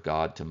word of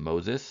God to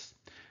Moses.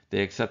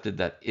 They accepted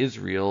that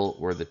Israel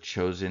were the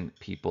chosen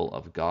people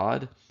of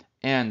God,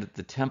 and that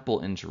the temple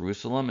in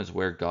Jerusalem is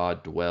where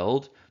God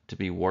dwelled to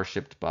be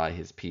worshipped by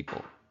his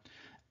people.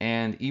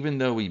 And even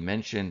though we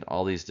mentioned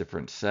all these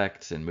different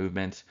sects and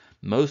movements,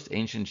 most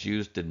ancient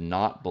Jews did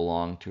not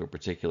belong to a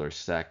particular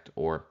sect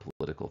or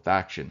political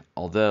faction,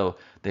 although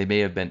they may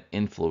have been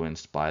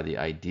influenced by the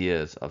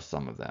ideas of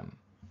some of them.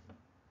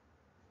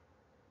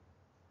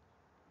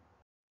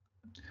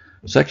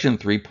 Section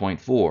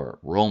 3.4,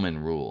 Roman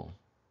rule.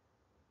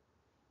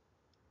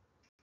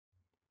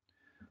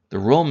 The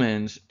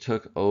Romans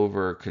took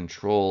over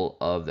control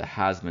of the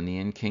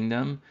Hasmonean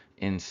kingdom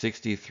in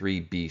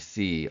 63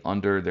 BC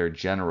under their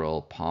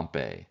general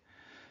Pompey.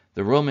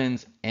 The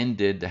Romans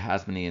ended the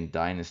Hasmonean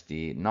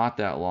dynasty not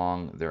that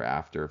long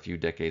thereafter, a few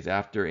decades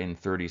after, in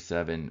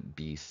 37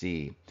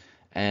 BC,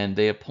 and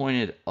they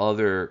appointed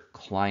other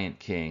client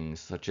kings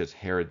such as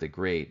Herod the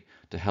Great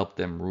to help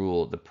them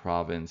rule the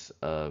province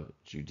of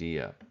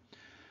Judea.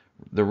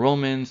 The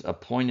Romans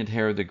appointed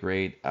Herod the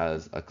Great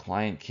as a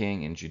client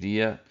king in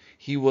Judea.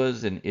 He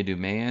was an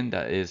Idumean,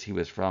 that is, he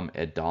was from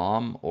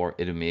Edom or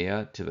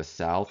Idumea to the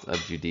south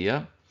of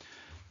Judea.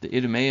 The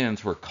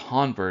Idumeans were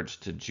converts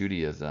to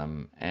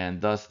Judaism,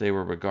 and thus they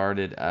were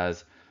regarded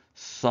as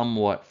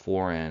somewhat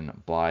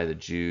foreign by the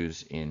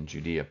Jews in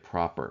Judea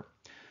proper.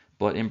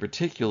 But in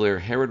particular,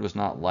 Herod was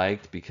not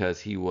liked because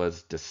he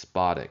was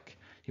despotic.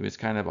 He was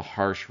kind of a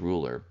harsh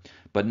ruler.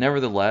 But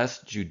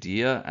nevertheless,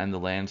 Judea and the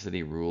lands that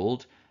he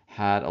ruled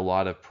had a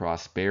lot of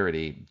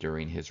prosperity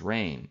during his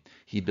reign.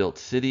 He built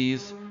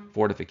cities,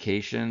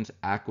 fortifications,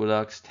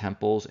 aqueducts,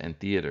 temples, and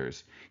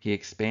theaters. He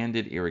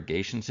expanded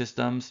irrigation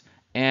systems,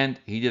 and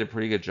he did a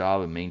pretty good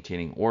job of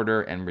maintaining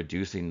order and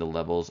reducing the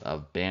levels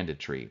of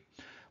banditry.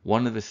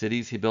 One of the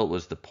cities he built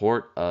was the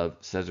port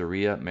of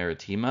Caesarea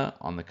Maritima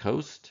on the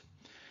coast.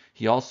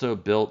 He also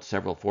built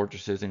several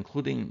fortresses,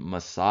 including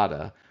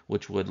Masada,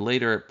 which would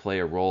later play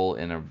a role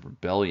in a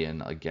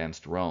rebellion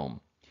against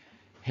Rome.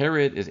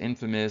 Herod is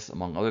infamous,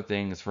 among other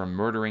things, for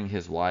murdering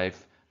his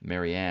wife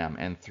Mariam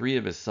and 3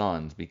 of his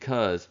sons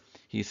because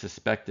he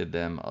suspected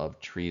them of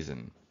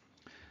treason.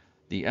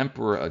 The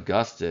Emperor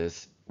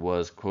Augustus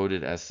was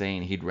quoted as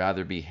saying he'd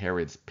rather be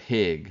Herod's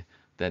pig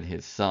than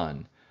his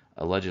son,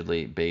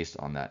 allegedly based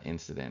on that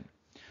incident.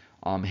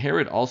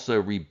 Herod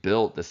also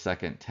rebuilt the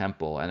Second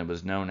Temple, and it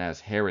was known as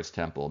Herod's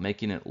Temple,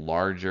 making it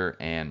larger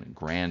and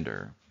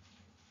grander.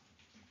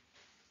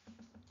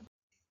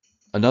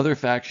 Another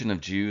faction of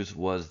Jews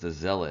was the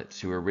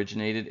Zealots, who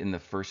originated in the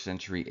 1st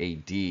century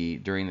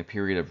AD during the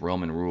period of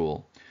Roman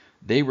rule.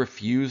 They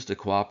refused to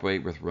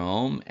cooperate with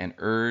Rome and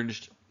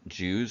urged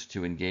Jews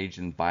to engage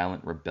in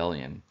violent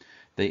rebellion.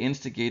 They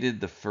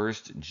instigated the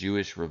first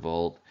Jewish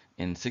revolt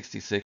in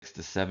 66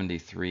 to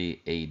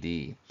 73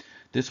 AD.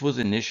 This was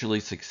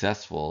initially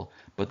successful,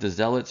 but the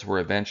Zealots were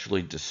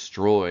eventually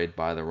destroyed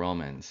by the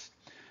Romans.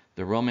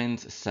 The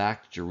Romans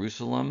sacked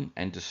Jerusalem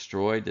and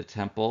destroyed the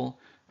temple,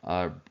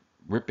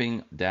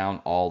 ripping down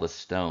all the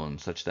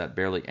stones, such that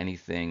barely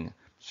anything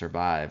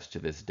survives to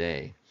this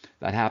day.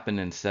 That happened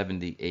in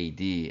 70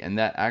 AD, and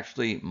that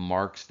actually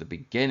marks the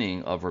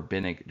beginning of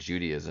Rabbinic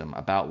Judaism,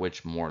 about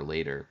which more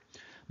later.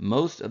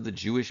 Most of the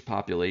Jewish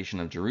population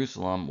of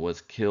Jerusalem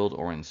was killed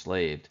or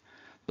enslaved.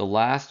 The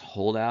last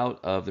holdout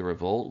of the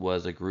revolt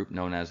was a group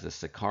known as the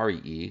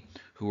Sicarii,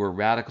 who were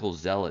radical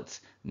zealots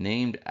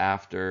named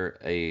after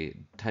a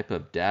type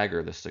of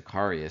dagger, the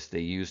Sicarius,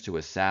 they used to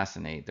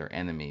assassinate their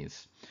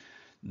enemies.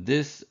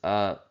 This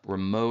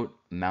remote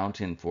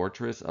mountain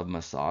fortress of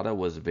Masada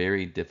was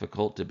very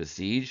difficult to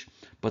besiege,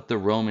 but the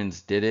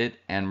Romans did it,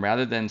 and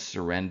rather than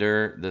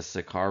surrender, the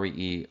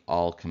Sicarii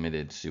all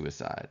committed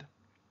suicide.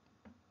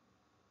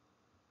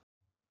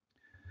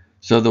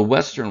 So the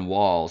Western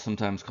Wall,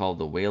 sometimes called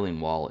the Wailing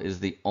Wall, is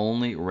the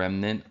only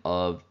remnant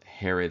of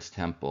Herod's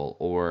temple,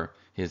 or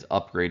his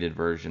upgraded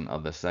version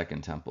of the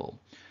Second Temple.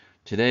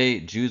 Today,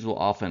 Jews will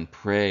often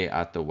pray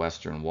at the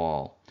Western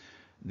Wall.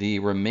 The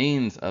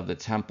remains of the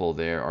temple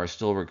there are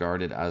still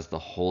regarded as the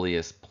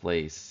holiest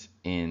place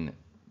in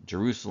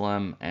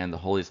Jerusalem and the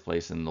holiest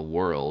place in the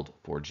world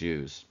for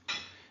Jews.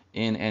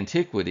 In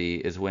antiquity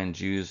is when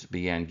Jews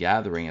began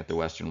gathering at the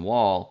Western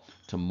Wall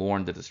to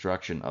mourn the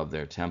destruction of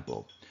their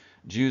temple.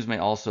 Jews may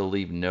also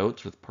leave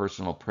notes with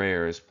personal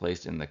prayers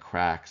placed in the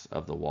cracks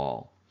of the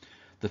wall.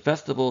 The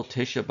festival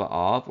Tisha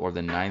B'Av, or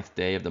the ninth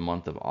day of the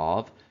month of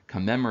Av,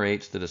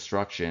 commemorates the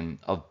destruction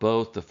of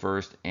both the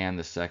first and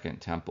the second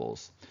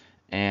temples.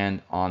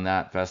 And on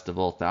that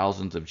festival,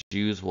 thousands of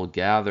Jews will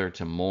gather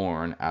to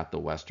mourn at the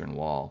Western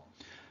Wall.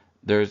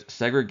 There's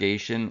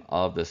segregation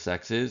of the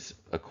sexes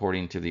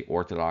according to the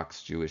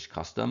Orthodox Jewish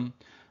custom.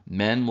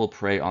 Men will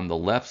pray on the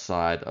left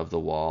side of the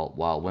wall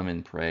while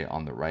women pray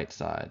on the right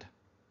side.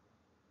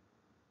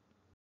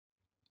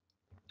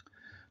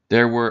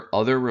 There were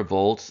other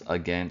revolts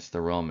against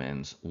the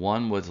Romans.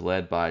 One was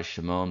led by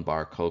Shimon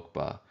bar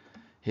Kokhba.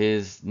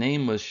 His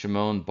name was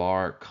Shimon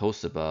bar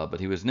Kosaba, but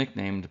he was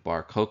nicknamed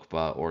Bar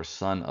Kokhba, or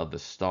Son of the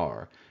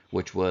Star,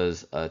 which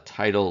was a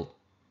title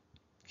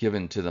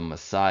given to the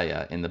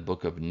Messiah in the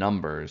book of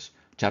Numbers,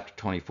 chapter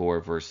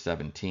 24, verse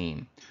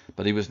 17.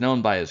 But he was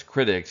known by his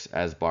critics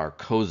as Bar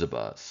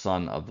Kozaba,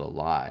 son of the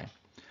lie.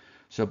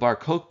 So Bar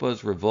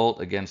Kokhba's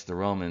revolt against the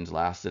Romans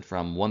lasted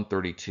from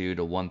 132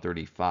 to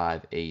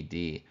 135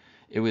 AD.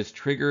 It was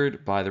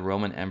triggered by the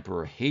Roman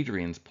Emperor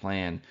Hadrian's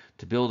plan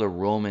to build a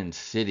Roman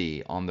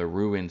city on the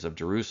ruins of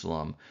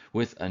Jerusalem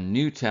with a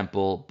new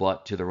temple,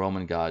 but to the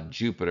Roman god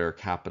Jupiter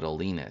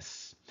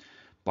Capitolinus.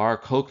 Bar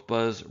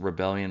Kokhba's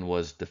rebellion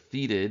was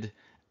defeated,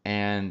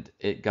 and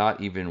it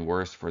got even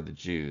worse for the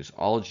Jews.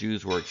 All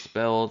Jews were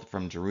expelled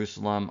from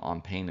Jerusalem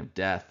on pain of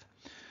death.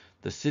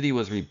 The city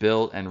was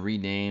rebuilt and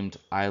renamed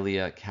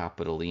Aelia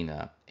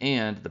Capitolina,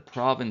 and the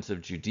province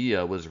of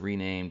Judea was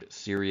renamed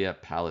Syria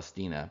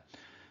Palestina.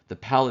 The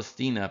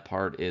Palestina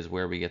part is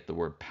where we get the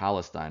word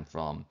Palestine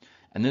from,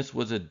 and this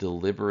was a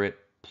deliberate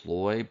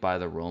ploy by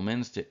the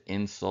Romans to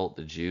insult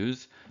the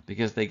Jews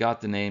because they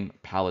got the name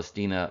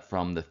Palestina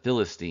from the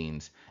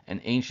Philistines, an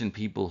ancient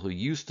people who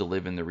used to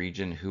live in the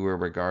region who were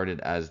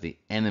regarded as the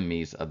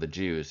enemies of the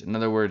Jews. In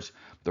other words,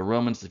 the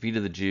Romans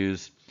defeated the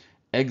Jews,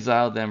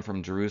 exiled them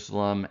from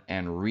Jerusalem,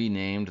 and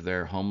renamed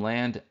their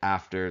homeland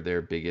after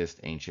their biggest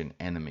ancient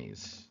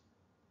enemies.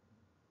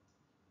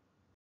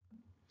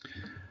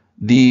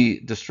 The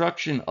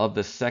destruction of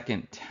the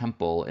Second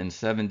Temple in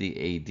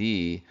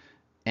 70 AD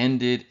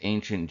ended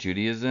ancient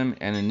Judaism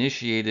and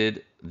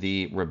initiated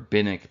the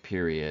Rabbinic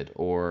period,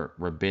 or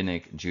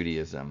Rabbinic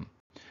Judaism.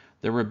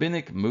 The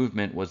Rabbinic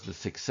movement was the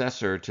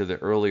successor to the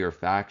earlier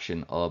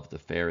faction of the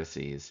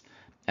Pharisees,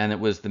 and it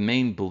was the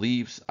main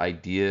beliefs,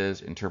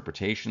 ideas,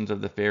 interpretations of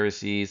the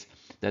Pharisees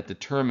that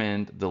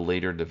determined the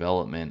later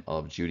development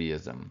of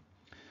Judaism.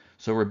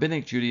 So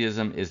Rabbinic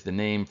Judaism is the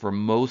name for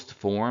most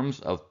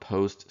forms of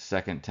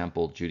post-Second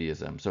Temple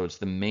Judaism. So it's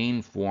the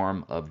main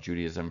form of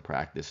Judaism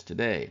practiced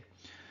today.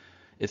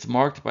 It's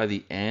marked by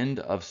the end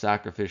of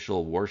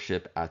sacrificial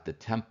worship at the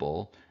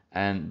temple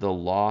and the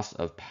loss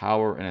of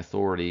power and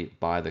authority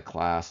by the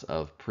class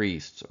of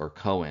priests or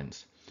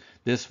Cohens.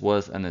 This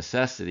was a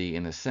necessity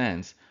in a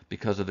sense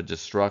because of the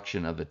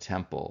destruction of the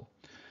temple.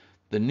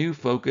 The new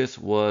focus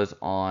was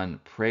on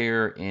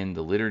prayer in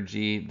the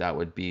liturgy that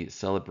would be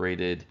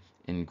celebrated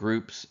in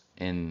groups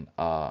in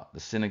the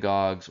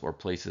synagogues or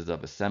places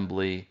of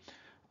assembly,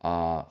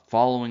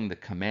 following the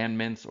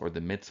commandments or the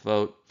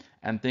mitzvot,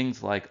 and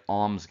things like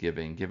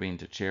almsgiving, giving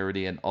to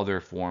charity, and other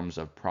forms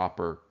of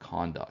proper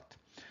conduct.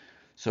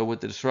 So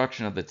with the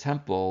destruction of the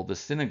temple, the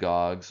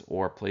synagogues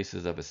or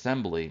places of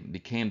assembly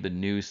became the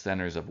new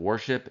centers of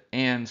worship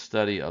and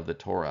study of the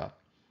Torah.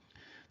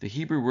 The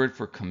Hebrew word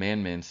for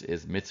commandments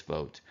is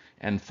mitzvot,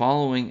 and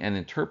following and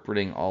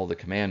interpreting all the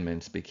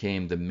commandments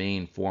became the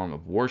main form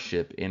of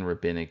worship in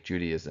Rabbinic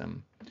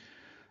Judaism.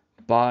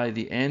 By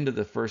the end of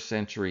the 1st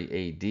century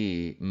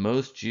AD,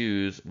 most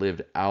Jews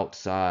lived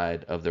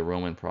outside of the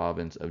Roman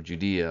province of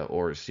Judea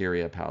or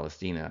Syria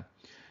Palestina,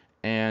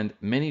 and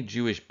many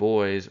Jewish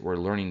boys were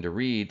learning to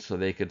read so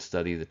they could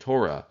study the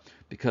Torah,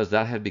 because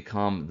that had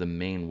become the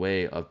main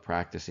way of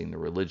practicing the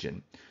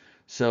religion.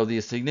 So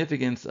the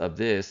significance of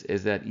this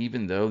is that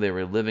even though they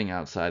were living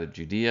outside of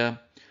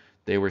Judea,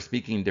 they were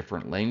speaking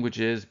different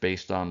languages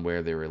based on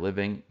where they were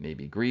living,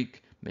 maybe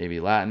Greek, maybe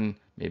Latin,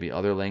 maybe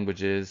other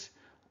languages.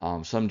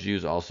 Some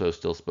Jews also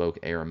still spoke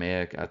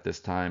Aramaic at this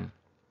time,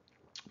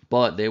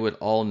 but they would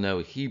all know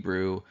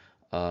Hebrew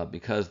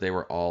because they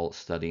were all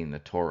studying the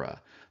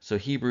Torah. So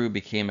Hebrew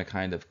became a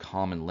kind of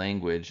common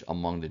language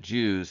among the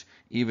Jews,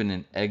 even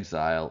in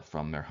exile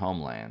from their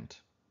homeland.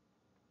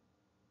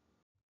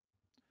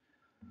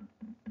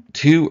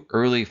 Two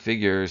early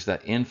figures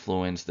that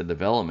influenced the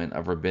development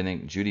of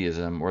Rabbinic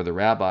Judaism were the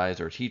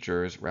rabbis or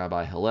teachers,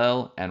 Rabbi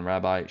Hillel and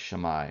Rabbi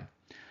Shammai.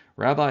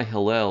 Rabbi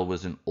Hillel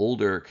was an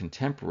older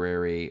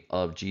contemporary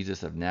of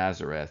Jesus of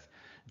Nazareth.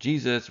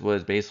 Jesus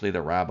was basically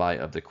the rabbi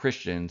of the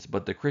Christians,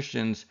 but the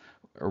Christians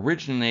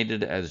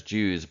originated as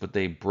Jews, but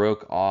they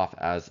broke off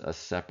as a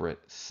separate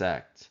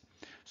sect.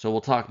 So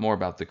we'll talk more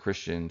about the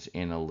Christians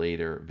in a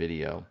later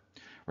video.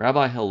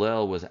 Rabbi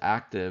Hillel was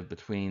active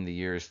between the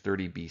years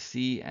 30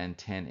 BC and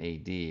 10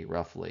 AD,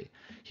 roughly.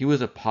 He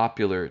was a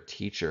popular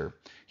teacher.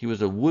 He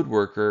was a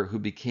woodworker who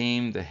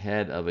became the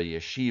head of a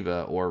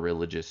yeshiva or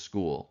religious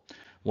school.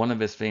 One of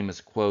his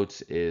famous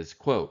quotes is,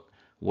 quote,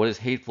 What is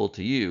hateful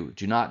to you,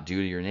 do not do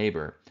to your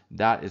neighbor.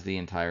 That is the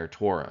entire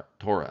Torah.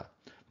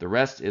 The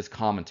rest is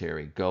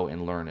commentary. Go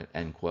and learn it,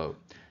 end quote.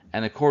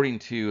 And according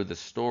to the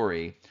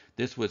story,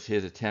 this was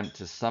his attempt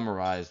to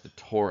summarize the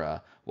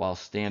Torah while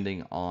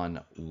standing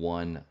on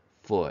one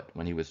foot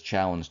when he was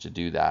challenged to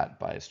do that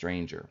by a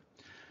stranger.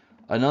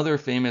 Another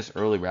famous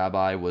early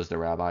rabbi was the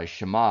Rabbi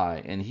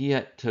Shammai, and he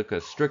took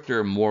a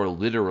stricter, more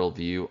literal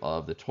view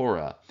of the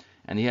Torah.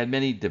 And he had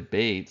many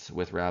debates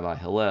with Rabbi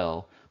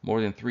Hillel, more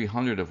than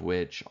 300 of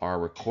which are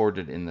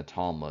recorded in the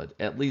Talmud,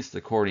 at least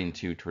according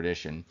to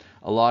tradition.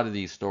 A lot of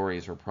these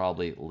stories were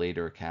probably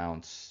later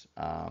accounts,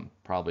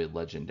 probably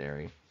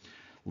legendary.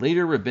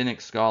 Later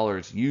rabbinic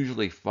scholars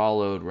usually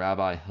followed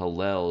Rabbi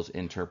Hillel's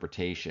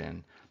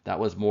interpretation. That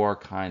was more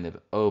kind of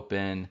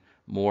open,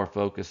 more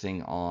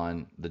focusing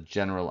on the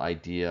general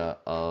idea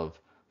of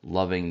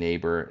loving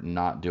neighbor,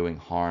 not doing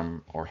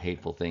harm or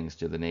hateful things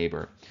to the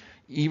neighbor.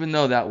 Even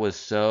though that was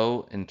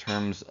so in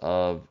terms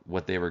of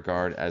what they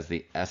regard as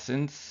the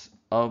essence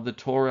of the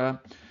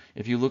Torah,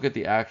 if you look at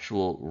the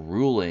actual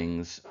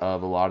rulings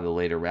of a lot of the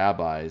later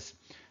rabbis,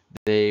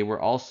 they were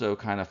also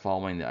kind of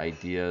following the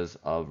ideas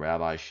of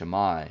Rabbi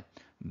Shammai,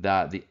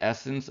 that the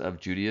essence of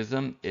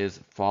Judaism is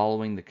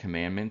following the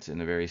commandments in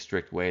a very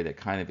strict way that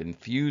kind of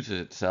infuses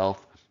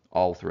itself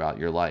all throughout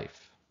your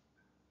life.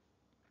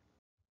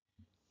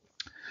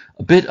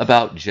 A bit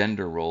about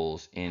gender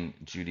roles in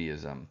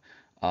Judaism,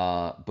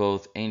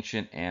 both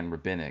ancient and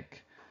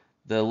rabbinic.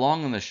 The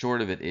long and the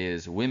short of it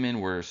is women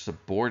were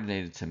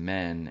subordinated to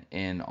men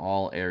in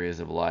all areas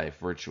of life,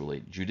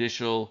 virtually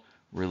judicial,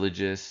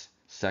 religious,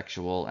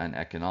 sexual, and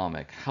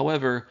economic.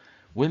 However,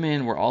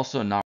 women were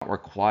also not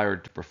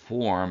required to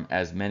perform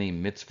as many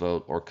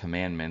mitzvot or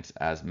commandments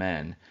as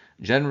men.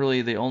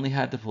 Generally, they only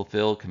had to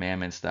fulfill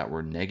commandments that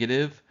were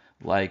negative,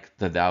 like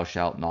the thou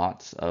shalt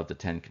nots of the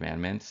Ten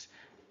Commandments,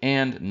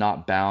 and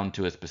not bound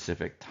to a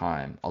specific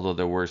time, although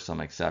there were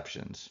some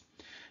exceptions.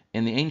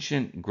 In the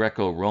ancient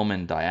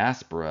Greco-Roman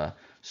diaspora,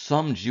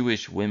 some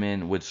Jewish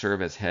women would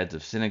serve as heads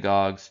of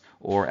synagogues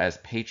or as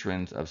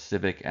patrons of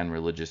civic and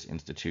religious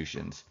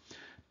institutions.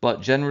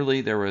 But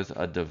generally, there was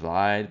a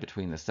divide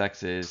between the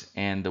sexes,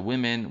 and the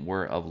women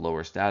were of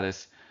lower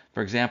status.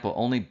 For example,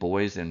 only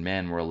boys and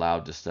men were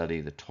allowed to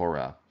study the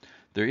Torah.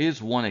 There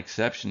is one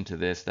exception to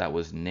this that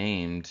was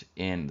named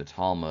in the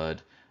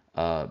Talmud,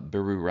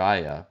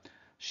 Beruraya.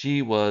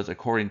 She was,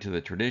 according to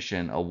the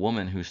tradition, a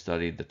woman who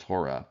studied the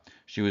Torah.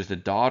 She was the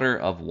daughter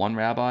of one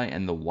rabbi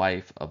and the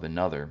wife of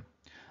another.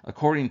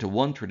 According to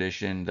one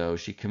tradition, though,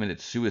 she committed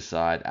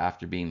suicide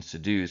after being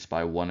seduced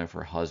by one of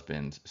her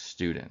husband's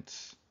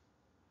students.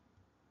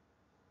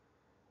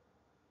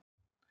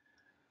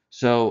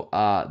 So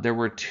there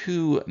were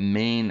two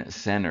main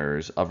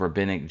centers of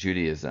rabbinic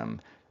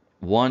Judaism,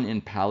 one in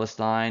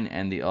Palestine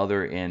and the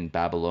other in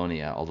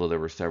Babylonia, although there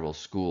were several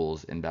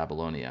schools in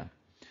Babylonia.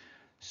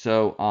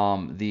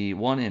 So the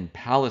one in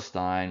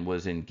Palestine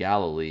was in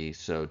Galilee,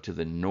 so to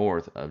the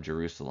north of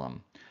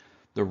Jerusalem.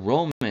 The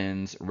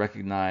Romans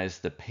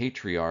recognized the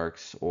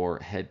patriarchs or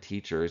head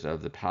teachers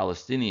of the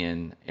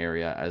Palestinian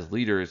area as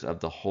leaders of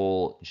the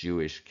whole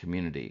Jewish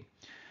community.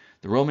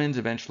 The Romans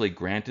eventually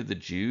granted the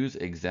Jews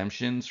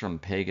exemptions from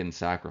pagan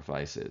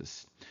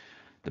sacrifices.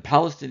 The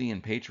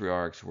Palestinian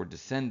patriarchs were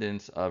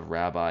descendants of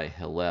Rabbi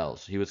Hillel,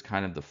 so he was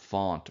kind of the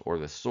font or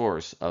the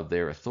source of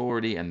their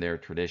authority and their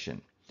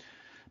tradition.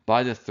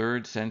 By the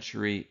 3rd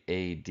century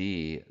AD,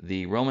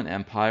 the Roman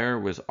Empire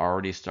was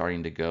already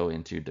starting to go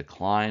into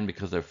decline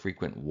because of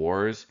frequent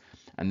wars,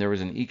 and there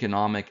was an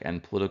economic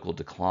and political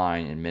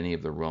decline in many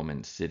of the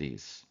Roman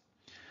cities.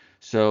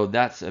 So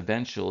that's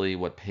eventually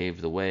what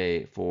paved the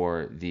way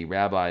for the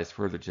rabbis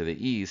further to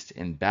the east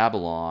in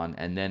Babylon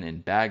and then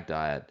in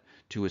Baghdad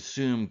to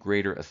assume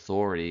greater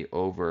authority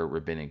over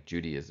rabbinic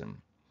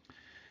Judaism.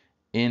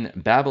 In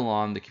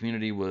Babylon, the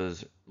community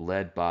was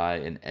led by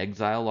an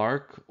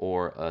exilarch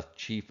or a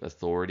chief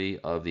authority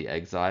of the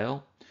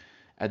exile.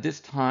 At this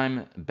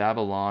time,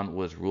 Babylon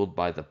was ruled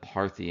by the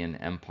Parthian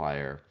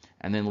Empire,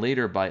 and then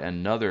later by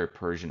another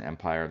Persian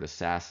empire, the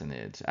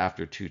Sassanids,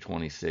 after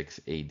 226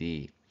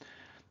 AD.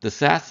 The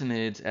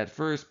Sassanids at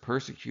first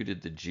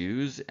persecuted the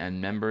Jews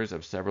and members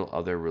of several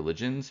other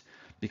religions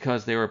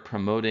because they were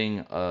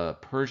promoting a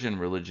Persian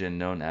religion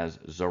known as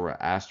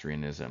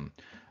Zoroastrianism.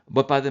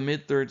 But by the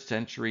mid-3rd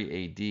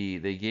century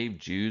AD, they gave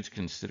Jews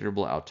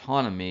considerable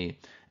autonomy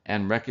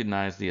and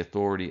recognized the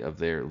authority of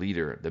their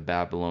leader, the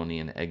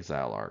Babylonian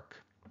exilarch.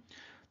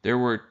 There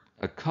were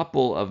a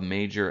couple of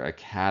major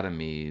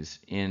academies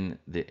in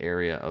the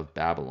area of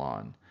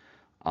Babylon.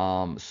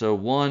 So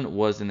one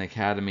was an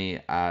academy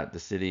at the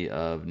city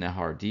of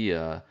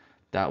Nehardea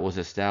that was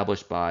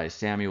established by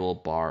Samuel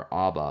bar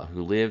Abba,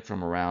 who lived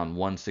from around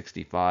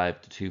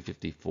 165 to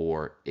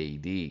 254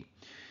 AD.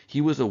 He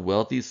was a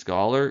wealthy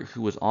scholar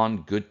who was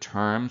on good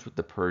terms with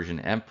the Persian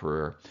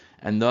emperor,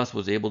 and thus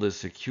was able to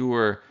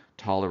secure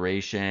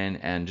toleration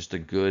and just a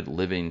good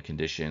living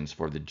conditions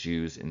for the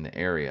Jews in the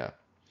area.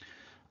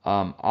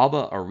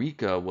 Abba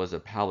Arika was a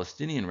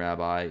Palestinian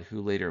rabbi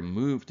who later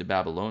moved to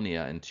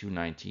Babylonia in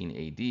 219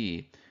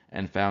 AD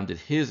and founded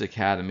his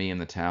academy in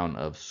the town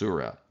of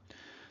Sura.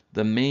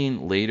 The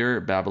main later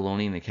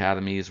Babylonian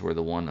academies were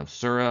the one of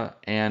Sura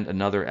and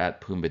another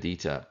at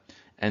Pumbedita,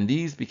 and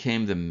these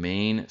became the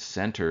main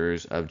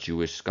centers of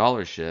Jewish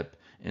scholarship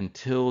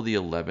until the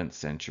 11th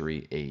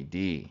century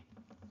AD.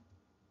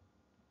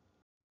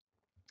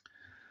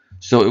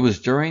 So it was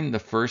during the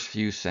first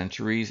few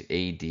centuries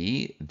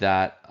AD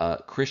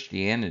that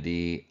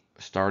Christianity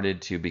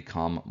started to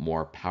become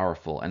more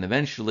powerful. And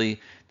eventually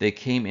they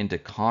came into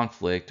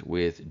conflict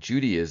with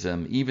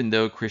Judaism, even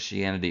though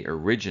Christianity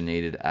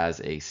originated as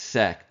a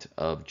sect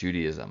of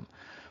Judaism.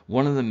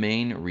 One of the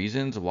main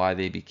reasons why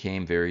they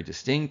became very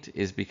distinct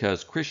is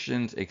because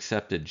Christians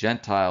accepted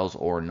Gentiles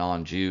or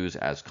non-Jews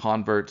as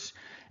converts,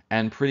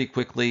 and pretty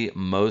quickly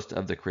most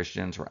of the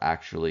Christians were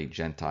actually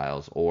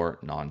Gentiles or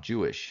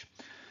non-Jewish.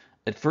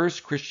 At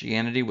first,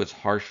 Christianity was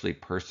harshly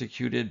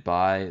persecuted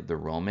by the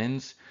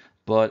Romans,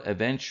 but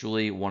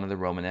eventually one of the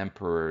Roman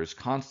emperors,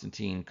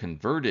 Constantine,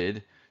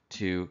 converted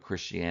to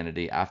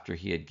Christianity after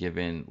he had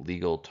given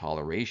legal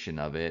toleration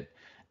of it,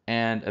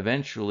 and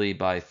eventually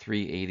by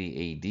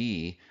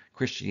 380 AD,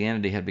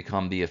 Christianity had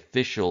become the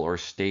official or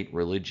state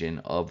religion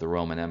of the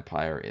Roman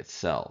Empire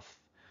itself.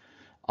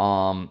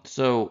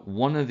 So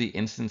one of the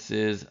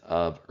instances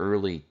of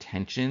early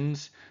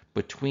tensions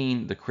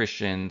between the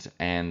Christians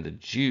and the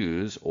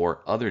Jews,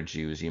 or other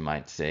Jews you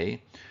might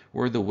say,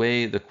 were the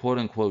way the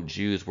quote-unquote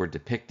Jews were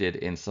depicted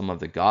in some of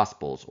the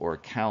Gospels or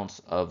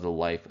accounts of the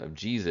life of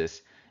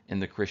Jesus in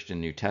the Christian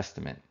New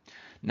Testament.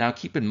 Now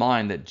keep in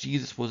mind that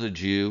Jesus was a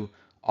Jew.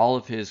 All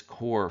of his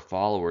core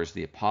followers,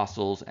 the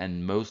apostles,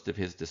 and most of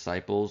his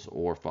disciples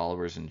or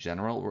followers in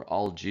general were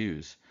all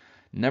Jews.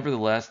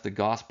 Nevertheless, the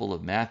Gospel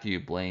of Matthew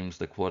blames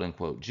the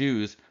quote-unquote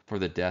Jews for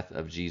the death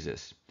of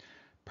Jesus.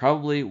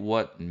 Probably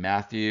what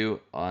Matthew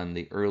and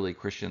the early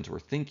Christians were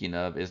thinking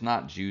of is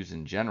not Jews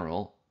in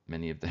general,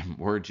 many of them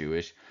were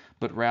Jewish,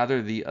 but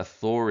rather the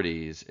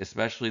authorities,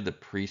 especially the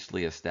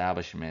priestly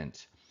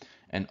establishment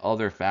and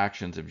other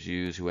factions of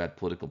Jews who had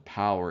political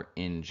power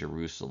in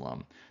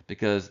Jerusalem,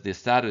 because the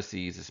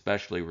Sadducees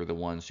especially were the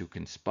ones who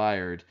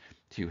conspired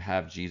to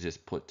have Jesus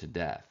put to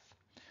death.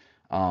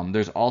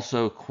 There's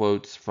also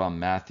quotes from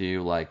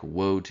Matthew like,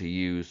 "Woe to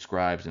you,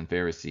 scribes and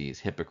Pharisees,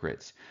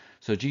 hypocrites."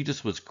 So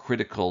Jesus was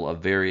critical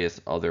of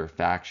various other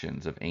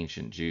factions of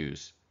ancient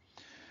Jews.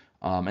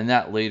 And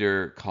that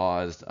later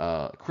caused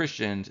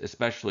Christians,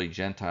 especially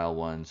Gentile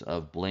ones,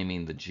 of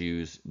blaming the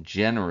Jews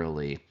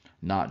generally,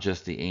 not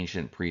just the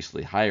ancient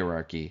priestly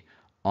hierarchy,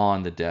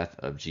 on the death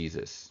of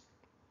Jesus,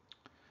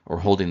 or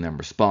holding them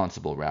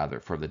responsible, rather,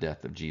 for the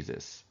death of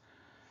Jesus.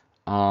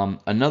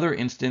 Another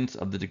instance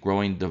of the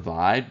growing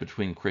divide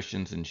between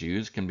Christians and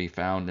Jews can be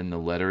found in the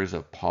letters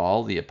of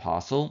Paul the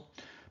Apostle.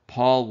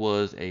 Paul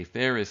was a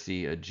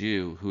Pharisee, a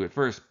Jew, who at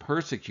first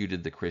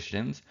persecuted the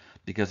Christians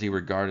because he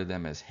regarded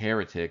them as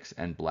heretics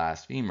and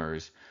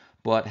blasphemers,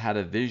 but had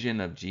a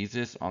vision of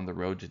Jesus on the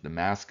road to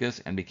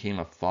Damascus and became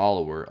a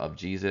follower of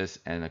Jesus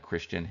and a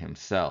Christian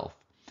himself.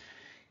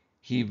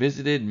 He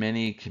visited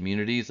many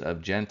communities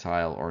of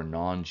Gentile or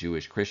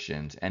non-Jewish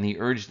Christians, and he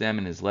urged them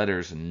in his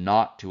letters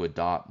not to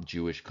adopt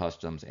Jewish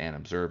customs and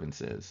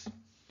observances.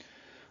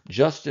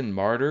 Justin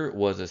Martyr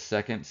was a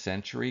 2nd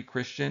century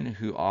Christian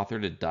who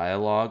authored a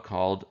dialogue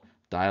called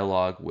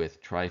Dialogue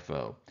with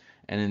Trypho.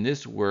 And in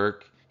this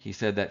work, he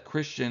said that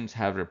Christians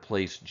have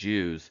replaced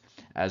Jews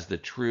as the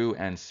true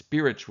and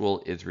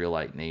spiritual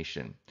Israelite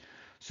nation.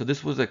 So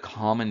this was a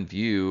common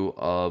view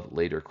of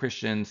later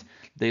Christians.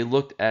 They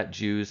looked at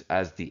Jews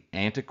as the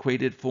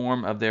antiquated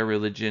form of their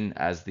religion,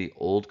 as the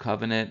old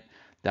covenant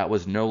that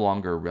was no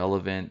longer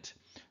relevant,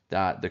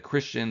 that the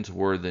Christians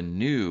were the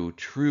new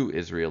true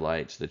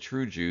Israelites, the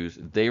true Jews.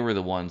 They were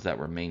the ones that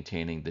were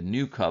maintaining the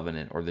new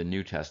covenant or the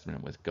New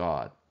Testament with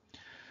God.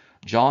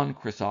 John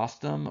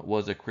Chrysostom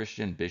was a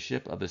Christian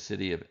bishop of the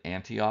city of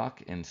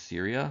Antioch in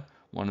Syria,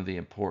 one of the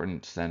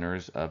important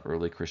centers of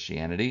early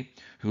Christianity,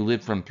 who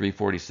lived from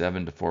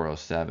 347 to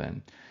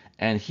 407.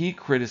 And he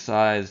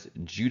criticized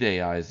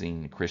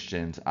Judaizing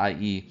Christians,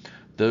 i.e.,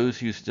 those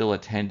who still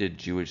attended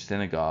Jewish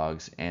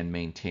synagogues and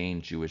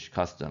maintained Jewish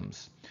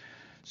customs.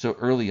 So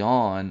early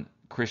on,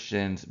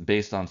 Christians,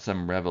 based on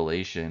some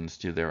revelations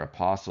to their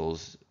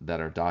apostles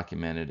that are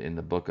documented in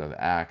the book of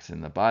Acts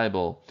in the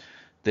Bible,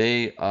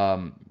 they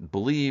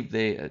believed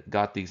they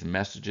got these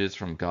messages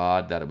from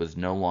God that it was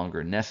no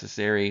longer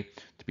necessary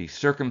to be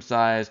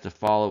circumcised, to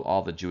follow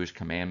all the Jewish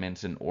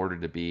commandments in order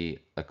to be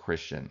a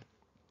Christian.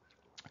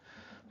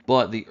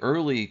 But the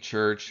early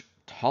church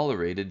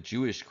tolerated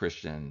Jewish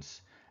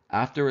Christians.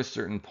 After a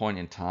certain point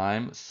in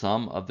time,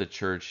 some of the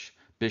church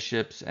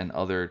bishops and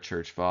other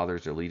church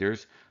fathers or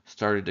leaders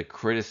started to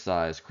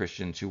criticize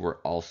Christians who were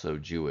also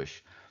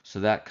Jewish.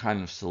 So that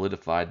kind of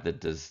solidified the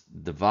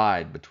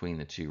divide between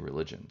the two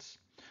religions.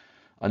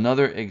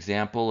 Another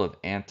example of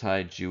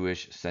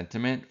anti-Jewish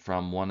sentiment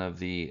from one of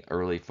the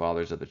early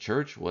fathers of the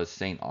church was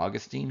St.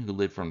 Augustine, who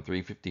lived from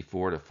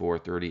 354 to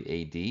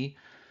 430 AD.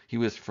 He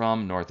was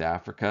from North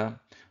Africa,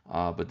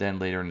 but then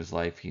later in his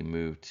life he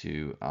moved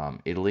to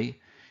Italy.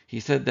 He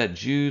said that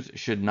Jews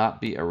should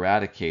not be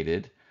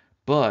eradicated,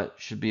 but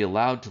should be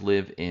allowed to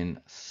live in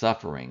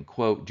suffering.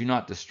 Quote, do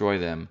not destroy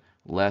them,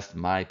 lest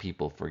my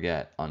people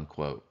forget,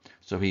 unquote.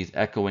 So he's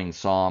echoing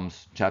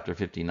Psalms chapter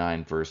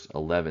 59, verse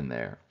 11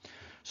 there.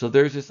 So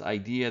there's this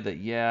idea that,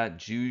 yeah,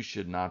 Jews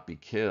should not be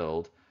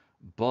killed,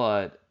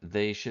 but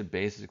they should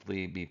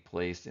basically be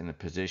placed in a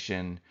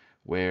position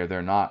where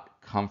they're not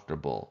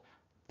comfortable.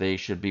 They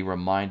should be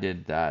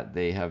reminded that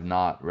they have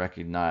not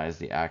recognized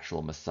the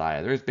actual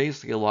Messiah. There's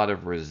basically a lot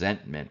of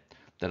resentment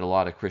that a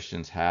lot of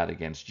Christians had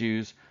against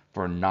Jews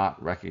for not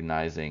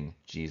recognizing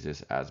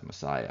Jesus as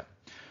Messiah.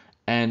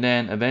 And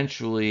then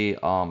eventually,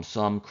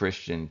 some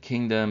Christian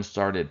kingdoms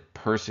started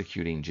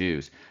persecuting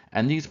Jews.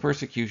 And these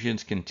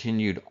persecutions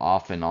continued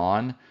off and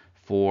on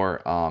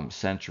for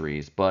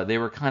centuries, but they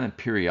were kind of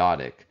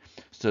periodic.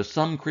 So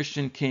some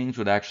Christian kings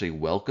would actually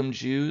welcome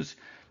Jews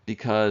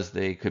because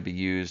they could be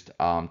used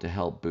to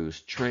help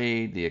boost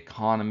trade, the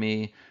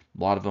economy.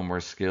 A lot of them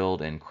were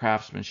skilled in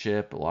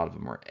craftsmanship. A lot of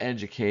them were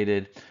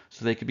educated.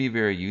 So they could be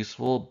very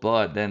useful.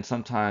 But then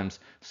sometimes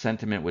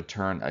sentiment would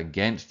turn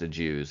against the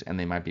Jews, and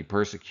they might be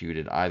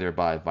persecuted either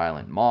by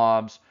violent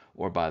mobs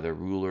or by their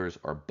rulers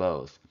or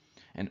both.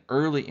 An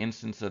early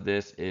instance of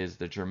this is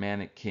the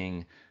Germanic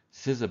king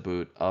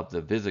Sigebert of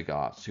the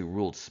Visigoths, who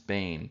ruled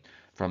Spain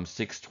from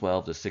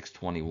 612 to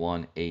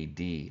 621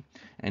 AD.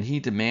 And he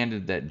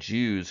demanded that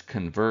Jews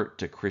convert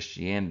to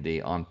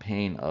Christianity on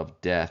pain of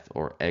death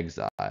or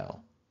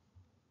exile.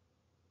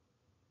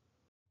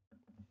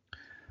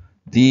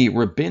 The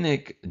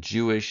rabbinic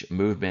Jewish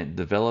movement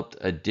developed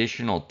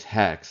additional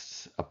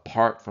texts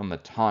apart from the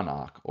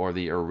Tanakh, or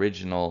the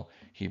original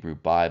Hebrew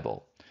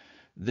Bible.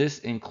 This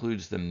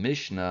includes the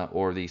Mishnah,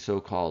 or the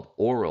so-called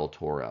oral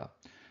Torah.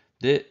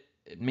 It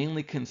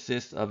mainly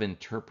consists of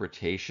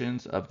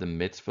interpretations of the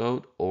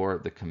mitzvot,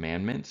 or the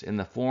commandments, in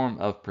the form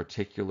of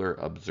particular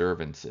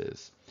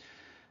observances.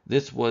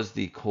 This was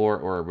the core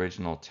or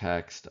original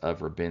text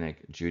of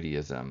rabbinic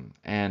Judaism,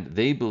 and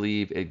they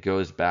believe it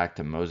goes back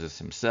to Moses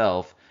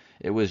himself.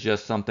 It was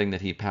just something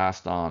that he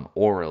passed on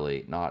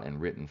orally, not in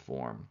written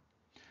form.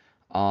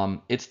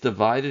 It's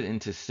divided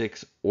into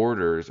 6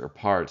 orders or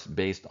parts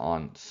based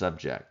on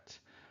subject.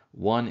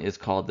 One is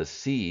called the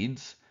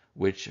Seeds,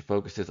 which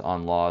focuses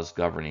on laws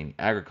governing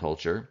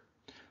agriculture.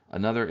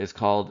 Another is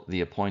called the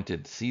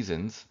Appointed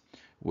Seasons,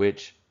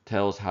 which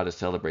tells how to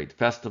celebrate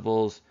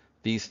festivals,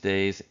 feast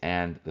days,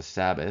 and the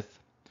Sabbath.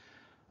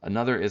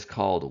 Another is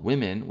called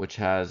Women, which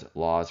has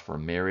laws for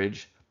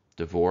marriage,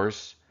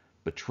 divorce,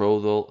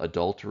 betrothal,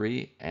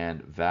 adultery,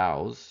 and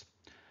vows.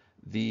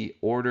 The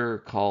order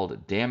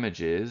called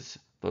Damages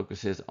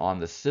focuses on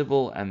the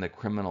civil and the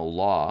criminal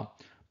law,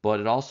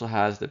 but it also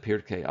has the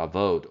Pirkei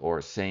Avot,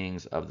 or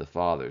sayings of the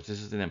fathers. This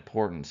is an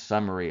important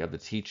summary of the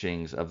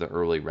teachings of the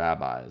early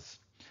rabbis.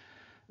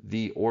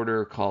 The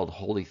order called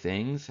Holy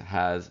Things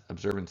has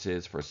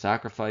observances for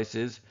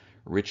sacrifices,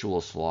 ritual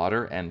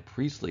slaughter, and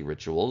priestly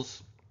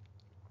rituals.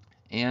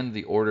 And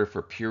the order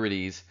for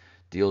purities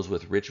deals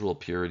with ritual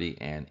purity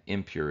and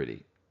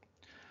impurity.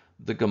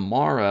 The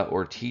Gemara,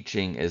 or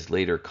teaching, is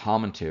later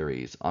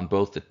commentaries on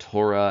both the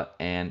Torah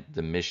and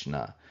the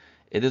Mishnah.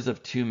 It is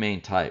of 2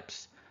 main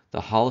types. The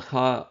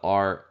Halakha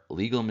are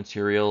legal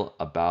material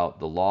about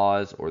the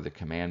laws or the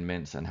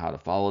commandments and how to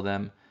follow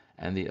them,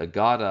 and the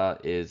Agada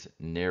is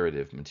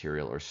narrative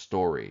material or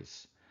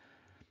stories.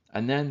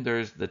 And then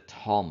there's the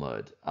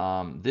Talmud.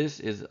 This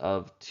is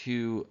of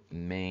 2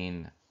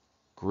 main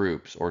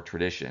groups or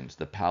traditions,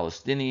 the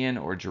Palestinian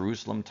or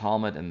Jerusalem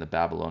Talmud and the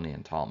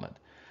Babylonian Talmud.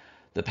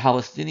 The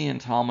Palestinian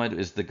Talmud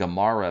is the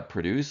Gemara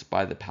produced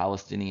by the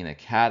Palestinian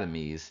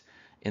academies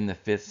in the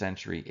 5th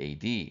century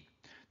AD.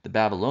 The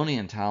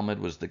Babylonian Talmud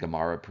was the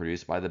Gemara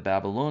produced by the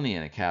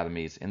Babylonian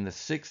academies in the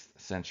 6th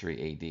century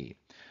AD.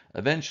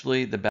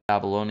 Eventually, the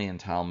Babylonian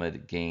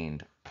Talmud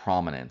gained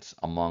prominence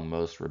among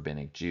most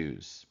rabbinic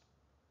Jews.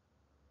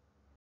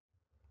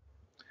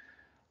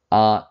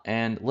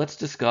 And let's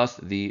discuss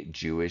the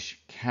Jewish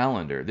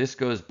calendar. This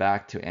goes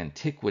back to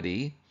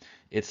antiquity.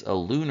 It's a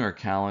lunar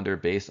calendar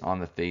based on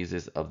the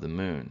phases of the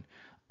moon.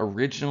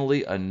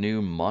 Originally, a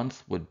new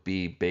month would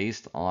be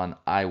based on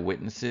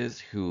eyewitnesses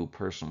who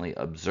personally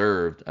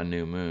observed a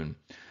new moon.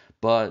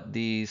 But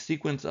the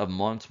sequence of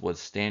months was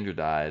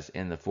standardized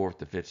in the 4th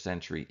to 5th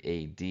century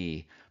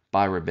AD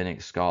by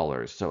rabbinic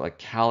scholars. So a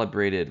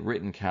calibrated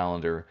written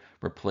calendar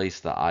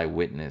replaced the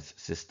eyewitness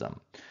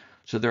system.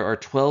 So there are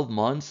 12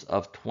 months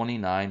of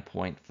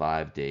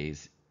 29.5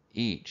 days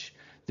each.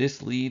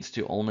 This leads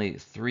to only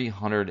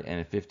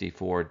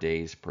 354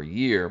 days per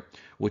year,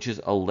 which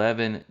is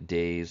 11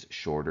 days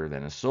shorter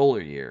than a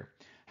solar year.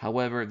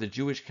 However, the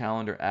Jewish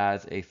calendar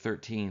adds a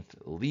 13th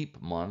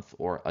leap month,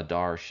 or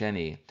Adar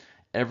Sheni,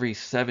 every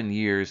 7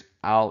 years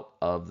out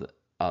of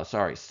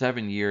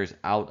 7 years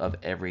out of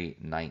every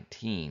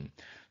 19,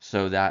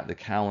 so that the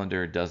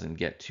calendar doesn't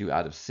get too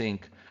out of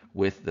sync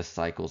with the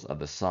cycles of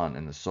the sun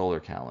and the solar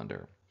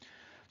calendar.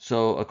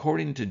 So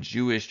according to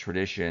Jewish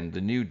tradition,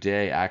 the new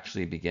day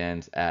actually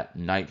begins at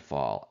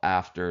nightfall,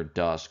 after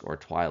dusk or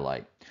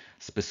twilight,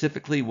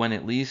 specifically when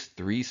at least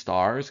 3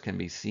 stars can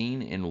be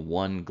seen in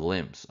one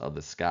glimpse of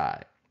the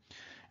sky.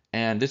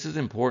 And this is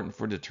important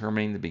for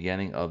determining the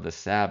beginning of the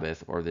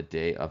Sabbath or the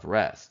day of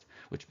rest,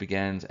 which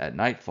begins at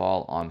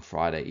nightfall on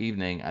Friday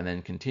evening and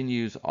then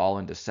continues all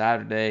into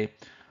Saturday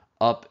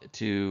up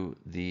to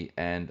the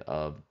end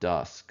of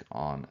dusk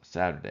on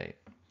Saturday.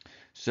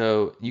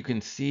 So you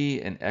can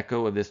see an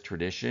echo of this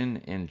tradition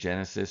in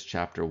Genesis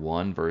chapter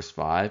 1, verse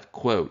 5,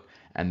 quote,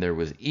 "And there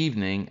was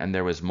evening and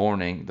there was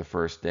morning the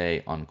first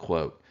day,"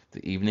 unquote.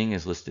 The evening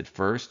is listed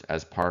first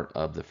as part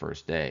of the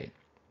first day.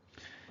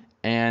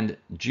 And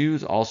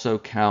Jews also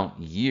count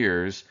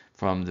years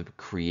from the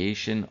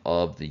creation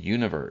of the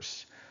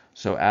universe.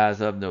 So as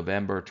of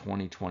November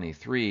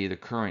 2023, the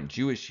current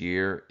Jewish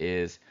year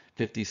is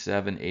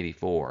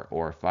 5784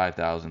 or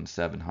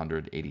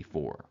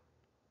 5784.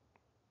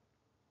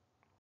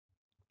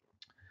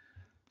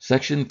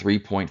 Section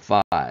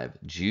 3.5,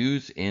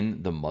 Jews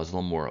in the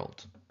Muslim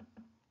world.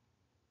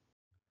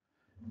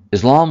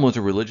 Islam was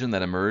a religion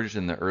that emerged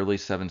in the early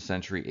 7th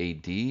century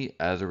AD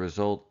as a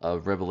result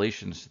of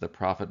revelations to the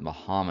Prophet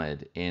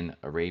Muhammad in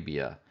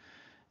Arabia.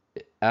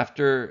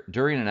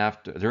 During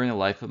the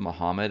life of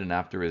Muhammad and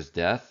after his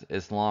death,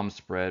 Islam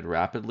spread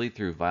rapidly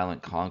through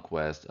violent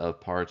conquest of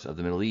parts of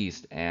the Middle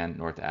East and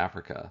North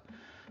Africa.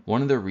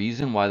 One of the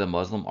reasons why the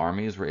Muslim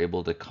armies were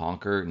able to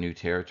conquer new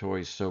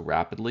territories so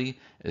rapidly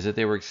is that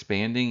they were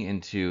expanding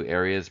into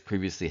areas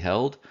previously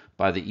held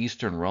by the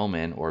Eastern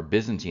Roman or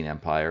Byzantine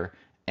Empire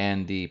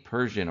and the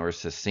Persian or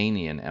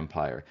Sasanian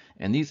Empire.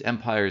 And these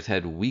empires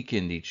had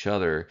weakened each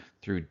other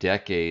through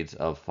decades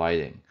of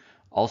fighting.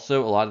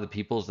 Also, a lot of the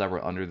peoples that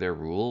were under their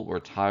rule were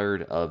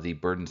tired of the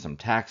burdensome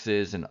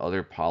taxes and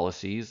other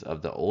policies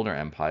of the older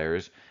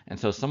empires, and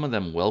so some of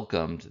them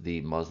welcomed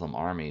the Muslim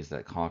armies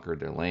that conquered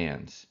their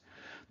lands.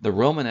 The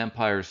Roman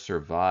Empire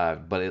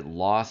survived, but it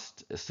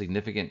lost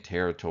significant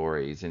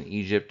territories in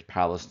Egypt,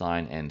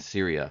 Palestine, and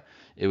Syria.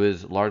 It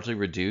was largely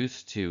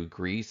reduced to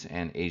Greece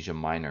and Asia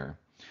Minor.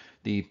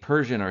 The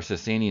Persian or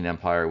Sasanian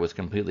Empire was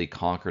completely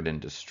conquered and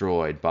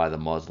destroyed by the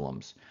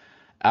Muslims.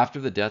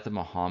 After the death of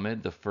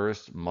Muhammad, the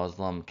first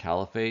Muslim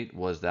caliphate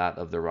was that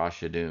of the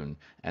Rashidun,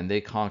 and they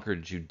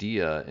conquered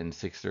Judea in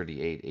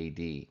 638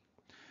 AD.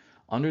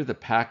 Under the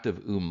Pact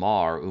of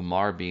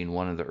Umar being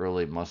one of the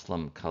early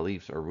Muslim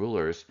caliphs or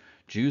rulers,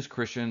 Jews,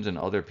 Christians, and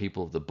other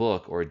people of the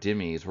book, or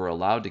dhimmis, were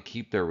allowed to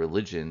keep their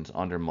religions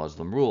under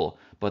Muslim rule,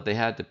 but they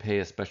had to pay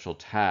a special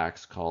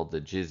tax called the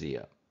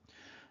jizya.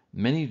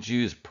 Many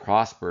Jews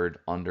prospered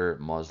under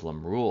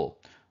Muslim rule.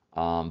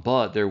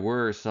 But there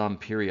were some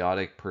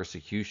periodic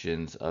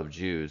persecutions of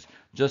Jews,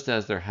 just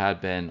as there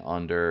had been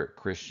under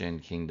Christian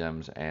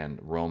kingdoms and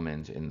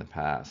Romans in the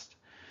past.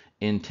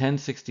 In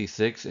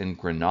 1066, in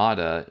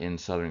Granada, in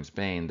southern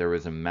Spain, there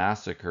was a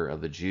massacre of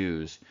the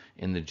Jews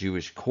in the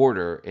Jewish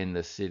quarter in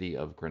the city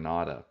of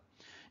Granada.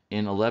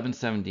 In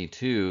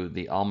 1172,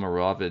 the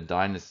Almoravid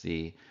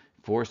dynasty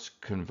forced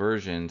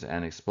conversions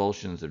and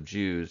expulsions of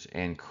Jews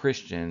and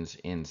Christians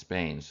in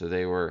Spain. So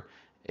they were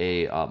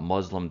a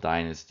Muslim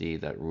dynasty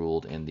that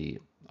ruled in the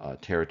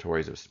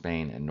territories of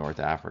Spain and North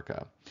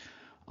Africa.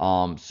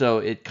 So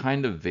it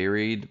kind of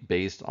varied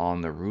based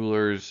on the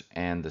rulers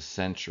and the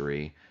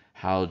century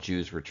how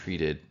Jews were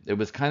treated. It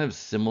was kind of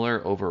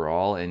similar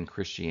overall in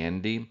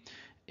Christianity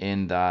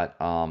in that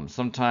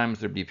sometimes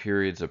there'd be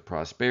periods of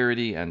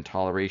prosperity and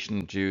toleration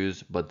of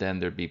Jews, but then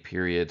there'd be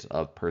periods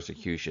of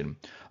persecution.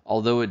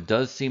 Although it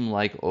does seem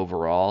like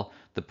overall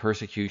the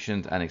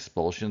persecutions and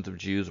expulsions of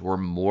Jews were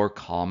more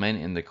common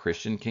in the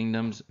Christian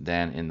kingdoms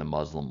than in the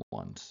Muslim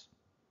ones.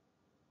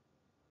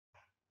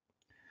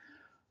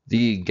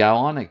 The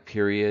Gaonic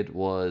period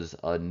was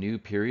a new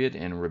period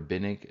in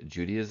rabbinic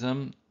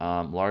Judaism,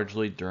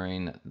 largely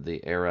during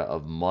the era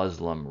of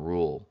Muslim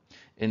rule.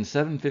 In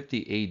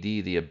 750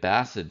 AD, the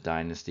Abbasid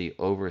dynasty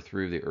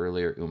overthrew the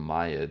earlier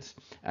Umayyads,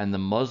 and the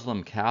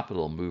Muslim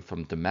capital moved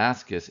from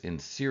Damascus in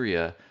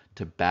Syria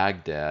to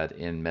Baghdad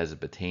in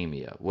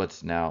Mesopotamia,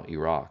 what's now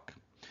Iraq.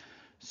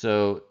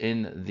 So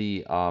in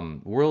the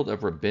world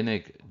of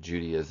rabbinic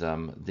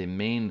Judaism, the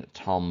main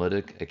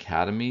Talmudic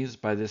academies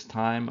by this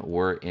time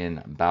were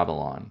in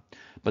Babylon.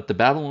 But the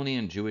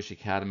Babylonian Jewish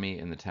Academy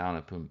in the town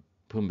of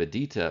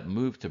Pumbedita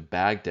moved to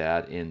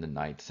Baghdad in the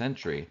 9th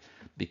century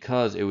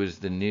because it was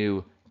the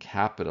new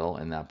capital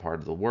in that part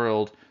of the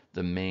world,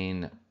 the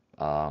main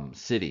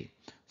city.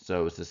 So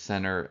it was the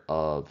center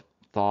of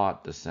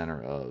thought, the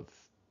center of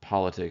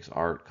politics,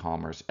 art,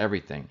 commerce,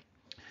 everything.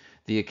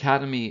 The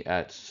academy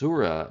at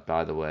Sura,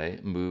 by the way,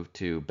 moved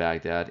to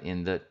Baghdad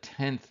in the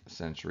 10th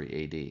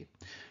century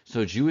AD.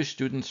 So Jewish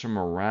students from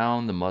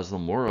around the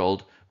Muslim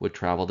world would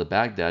travel to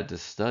Baghdad to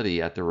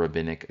study at the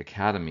rabbinic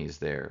academies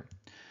there.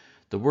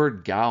 The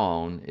word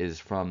Gaon is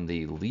from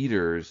the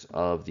leaders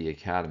of the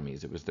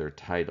academies. It was their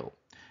title.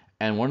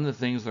 And one of the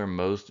things they're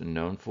most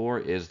known for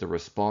is the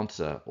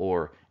responsa,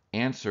 or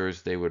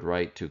answers they would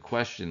write to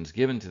questions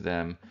given to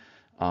them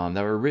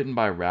that were written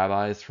by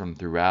rabbis from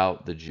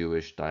throughout the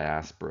Jewish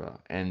diaspora.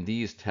 And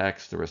these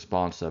texts, the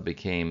responsa,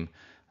 became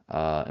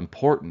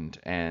important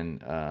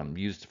and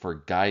used for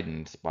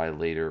guidance by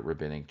later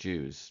rabbinic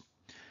Jews.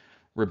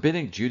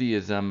 Rabbinic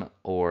Judaism,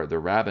 or the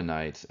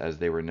Rabbinites as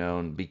they were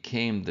known,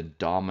 became the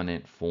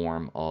dominant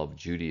form of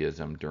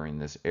Judaism during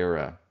this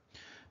era.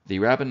 The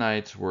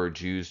Rabbinites were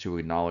Jews who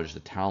acknowledged the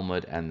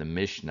Talmud and the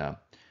Mishnah,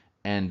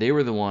 and they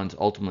were the ones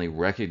ultimately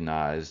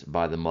recognized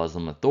by the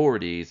Muslim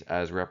authorities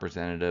as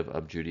representative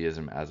of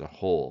Judaism as a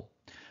whole.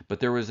 But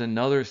there was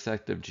another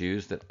sect of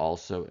Jews that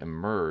also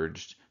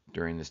emerged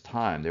during this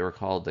time. They were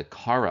called the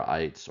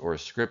Karaites, or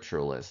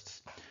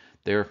scripturalists.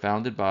 They were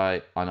founded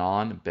by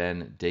Anan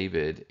ben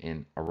David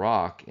in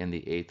Iraq in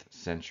the 8th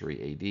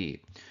century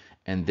AD,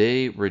 and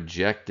they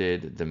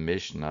rejected the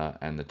Mishnah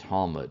and the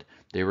Talmud.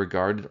 They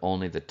regarded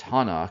only the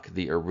Tanakh,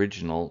 the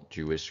original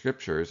Jewish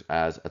scriptures,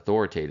 as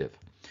authoritative.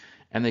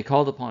 And they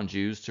called upon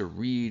Jews to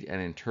read and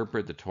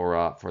interpret the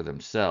Torah for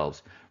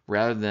themselves,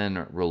 rather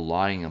than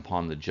relying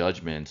upon the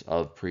judgments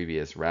of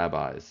previous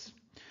rabbis.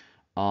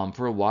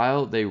 For a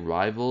while, they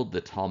rivaled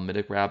the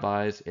Talmudic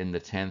rabbis in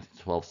the 10th,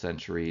 12th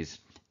centuries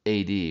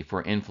AD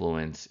for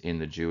influence in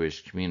the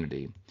Jewish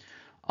community.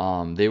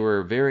 They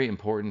were very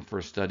important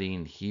for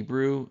studying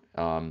Hebrew,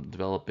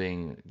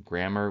 developing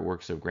grammar,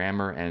 works of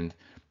grammar, and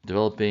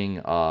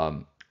developing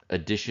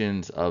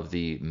editions of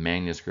the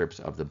manuscripts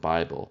of the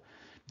Bible.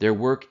 Their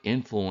work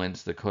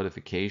influenced the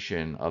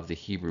codification of the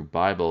Hebrew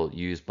Bible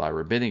used by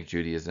Rabbinic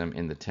Judaism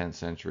in the 10th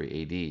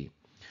century AD.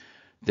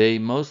 They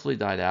mostly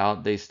died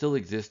out. They still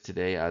exist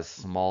today as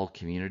small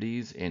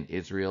communities in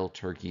Israel,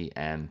 Turkey,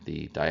 and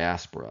the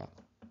diaspora.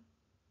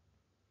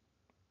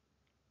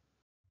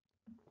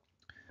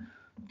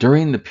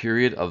 During the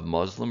period of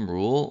Muslim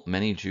rule,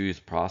 many Jews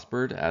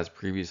prospered, as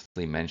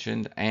previously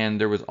mentioned, and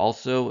there was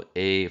also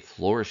a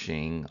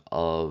flourishing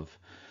of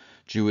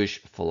Jewish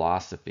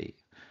philosophy.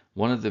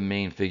 One of the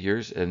main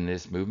figures in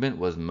this movement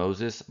was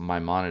Moses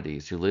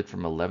Maimonides, who lived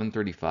from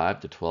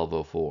 1135 to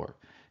 1204.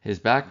 His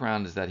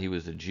background is that he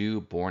was a Jew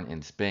born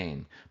in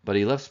Spain, but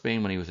he left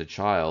Spain when he was a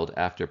child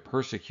after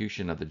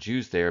persecution of the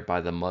Jews there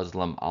by the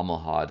Muslim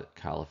Almohad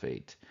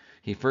Caliphate.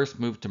 He first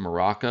moved to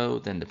Morocco,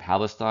 then to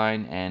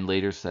Palestine, and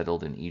later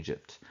settled in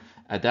Egypt.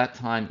 At that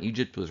time,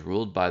 Egypt was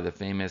ruled by the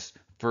famous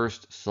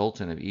first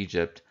Sultan of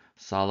Egypt,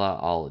 Salah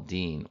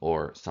al-Din,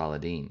 or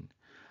Saladin.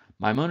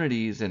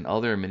 Maimonides and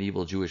other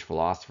medieval Jewish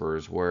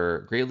philosophers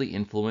were greatly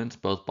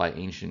influenced both by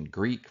ancient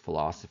Greek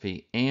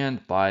philosophy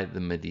and by the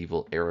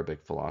medieval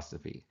Arabic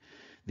philosophy.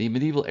 The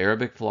medieval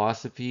Arabic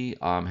philosophy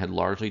had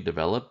largely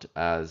developed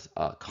as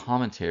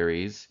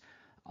commentaries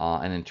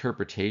and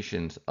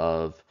interpretations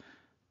of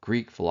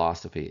Greek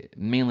philosophy,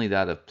 mainly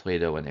that of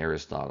Plato and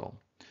Aristotle.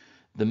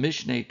 The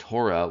Mishneh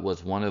Torah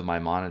was one of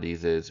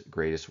Maimonides'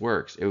 greatest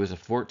works. It was a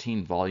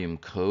 14-volume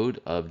code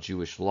of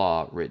Jewish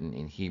law written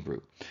in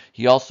Hebrew.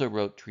 He also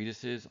wrote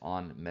treatises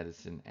on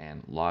medicine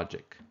and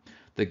logic.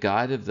 The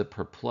Guide of the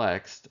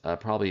Perplexed,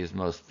 probably his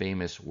most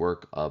famous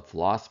work of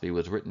philosophy,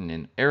 was written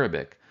in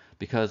Arabic,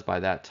 because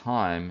by that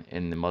time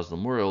in the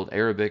Muslim world,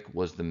 Arabic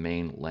was the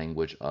main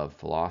language of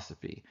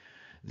philosophy.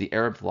 The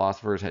Arab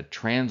philosophers had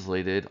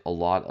translated a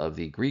lot of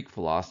the Greek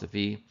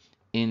philosophy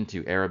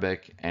into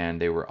Arabic, and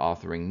they were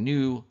authoring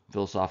new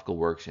philosophical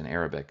works in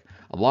Arabic.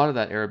 A lot of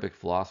that Arabic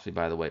philosophy,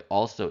 by the way,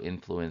 also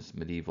influenced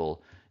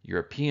medieval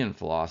European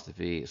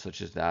philosophy,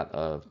 such as that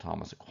of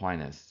Thomas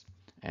Aquinas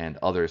and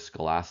other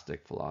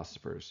scholastic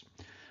philosophers.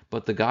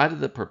 But the Guide of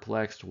the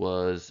Perplexed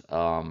was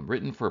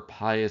written for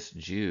pious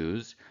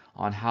Jews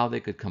on how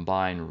they could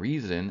combine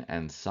reason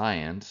and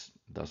science,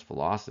 thus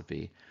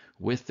philosophy,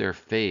 with their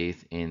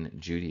faith in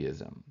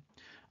Judaism.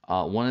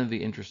 One of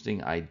the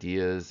interesting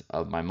ideas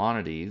of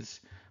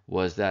Maimonides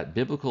was that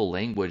biblical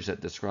language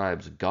that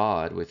describes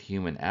God with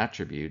human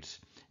attributes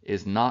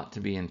is not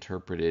to be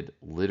interpreted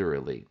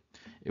literally.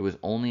 It was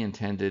only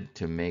intended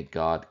to make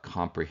God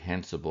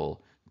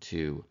comprehensible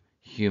to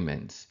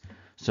humans.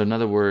 So in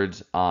other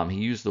words, he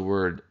used the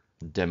word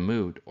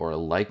demut, or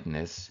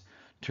likeness,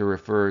 to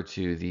refer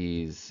to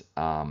these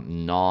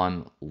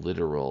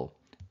non-literal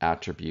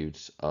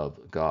attributes of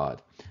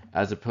God,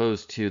 as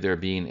opposed to there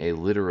being a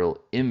literal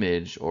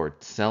image or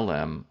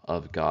tselem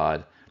of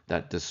God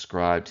that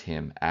described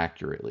him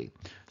accurately.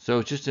 So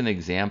it's just an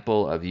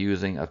example of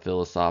using a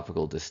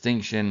philosophical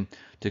distinction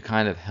to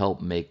kind of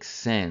help make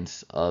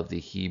sense of the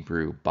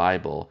Hebrew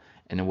Bible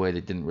in a way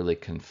that didn't really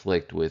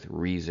conflict with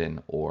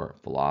reason or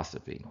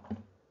philosophy.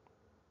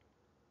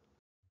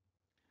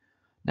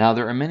 Now,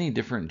 there are many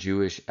different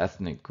Jewish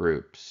ethnic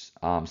groups.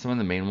 Some of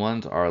the main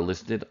ones are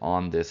listed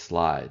on this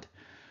slide.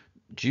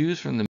 Jews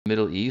from the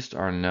Middle East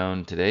are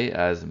known today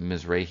as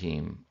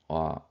Mizrahim,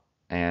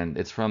 and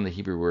it's from the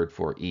Hebrew word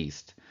for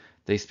east.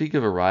 They speak a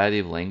variety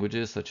of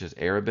languages such as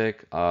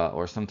Arabic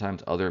or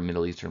sometimes other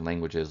Middle Eastern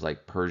languages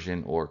like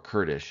Persian or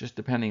Kurdish, just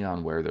depending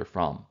on where they're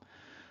from.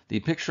 The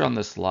picture on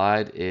the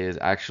slide is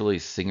actually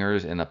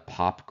singers in a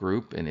pop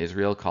group in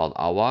Israel called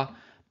Awa,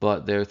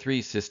 but they're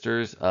three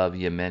sisters of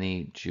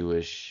Yemeni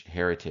Jewish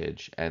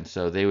heritage, and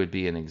so they would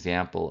be an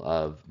example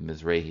of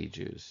Mizrahi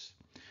Jews.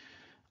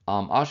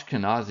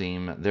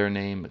 Ashkenazim, their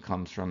name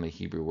comes from a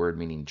Hebrew word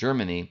meaning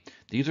Germany.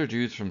 These are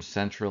Jews from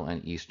Central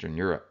and Eastern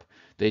Europe.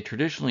 They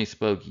traditionally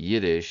spoke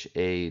Yiddish,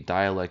 a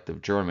dialect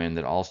of German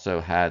that also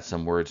had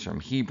some words from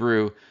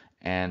Hebrew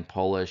and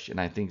Polish, and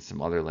I think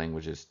some other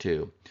languages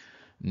too.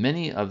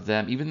 Many of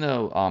them, even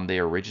though they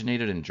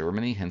originated in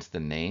Germany, hence the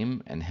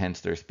name, and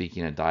hence they're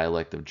speaking a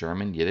dialect of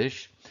German,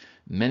 Yiddish,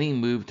 many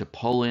moved to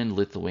Poland,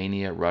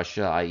 Lithuania,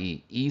 Russia,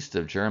 i.e., east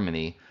of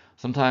Germany,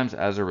 sometimes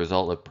as a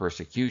result of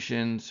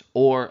persecutions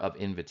or of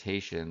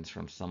invitations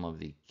from some of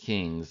the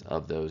kings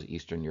of those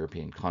Eastern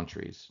European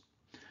countries.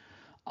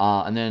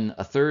 And then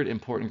a third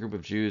important group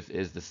of Jews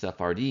is the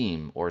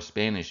Sephardim, or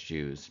Spanish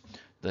Jews.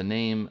 The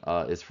name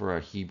is for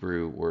a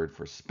Hebrew word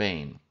for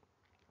Spain.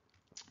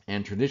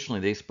 And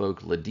traditionally they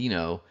spoke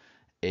Ladino,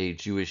 a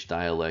Jewish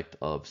dialect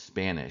of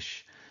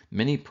Spanish.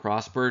 Many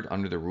prospered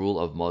under the rule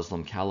of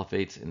Muslim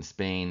caliphates in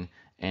Spain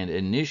and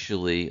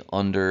initially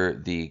under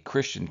the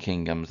Christian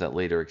kingdoms that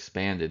later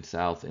expanded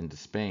south into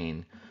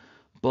Spain.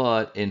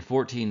 But in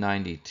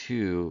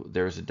 1492,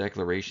 there was a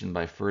declaration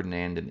by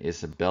Ferdinand and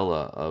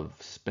Isabella of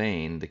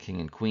Spain, the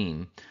king and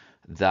queen,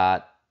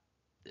 that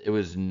it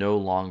was no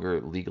longer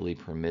legally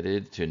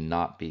permitted to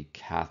not be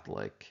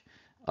Catholic,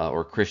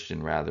 or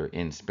Christian rather,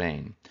 in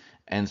Spain.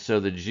 And so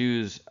the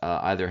Jews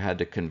either had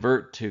to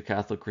convert to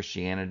Catholic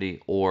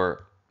Christianity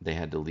or they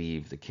had to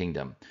leave the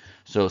kingdom.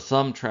 So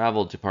some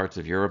traveled to parts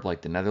of Europe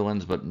like the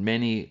Netherlands, but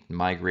many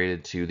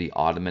migrated to the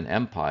Ottoman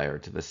Empire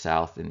to the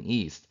south and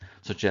east,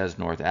 such as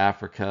North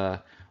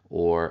Africa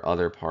or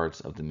other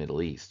parts of the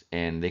Middle East.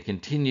 And they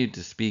continued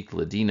to speak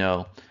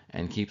Ladino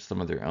and keep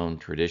some of their own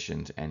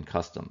traditions and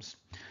customs.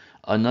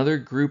 Another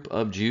group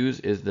of Jews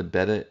is the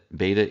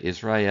Beta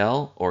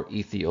Israel, or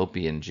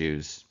Ethiopian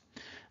Jews.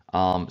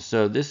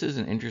 So this is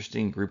an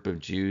interesting group of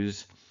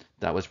Jews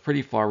that was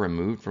pretty far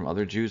removed from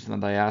other Jews in the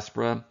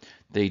diaspora.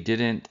 They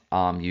didn't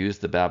use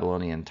the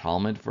Babylonian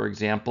Talmud, for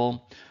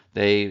example.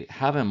 They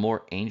have a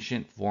more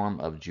ancient form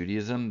of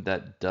Judaism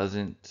that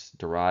doesn't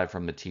derive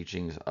from the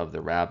teachings of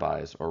the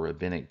rabbis or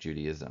rabbinic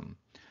Judaism.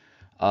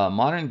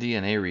 Modern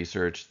DNA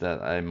research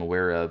that I'm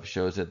aware of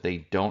shows that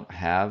they don't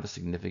have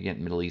significant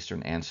Middle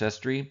Eastern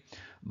ancestry,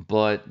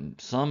 but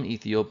some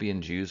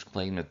Ethiopian Jews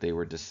claim that they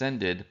were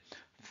descended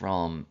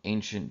from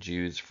ancient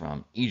Jews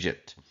from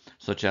Egypt,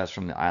 such as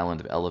from the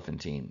island of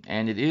Elephantine.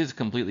 And it is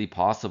completely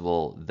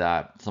possible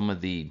that some of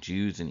the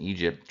Jews in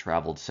Egypt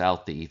traveled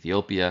south to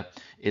Ethiopia.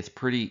 It's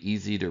pretty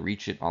easy to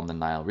reach it on the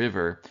Nile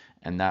River,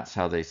 and that's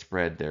how they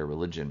spread their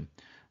religion.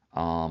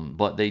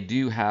 But they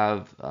do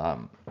have the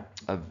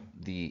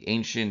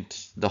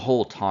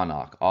whole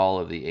Tanakh, all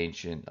of the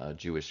ancient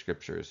Jewish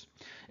scriptures.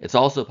 It's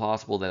also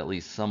possible that at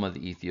least some of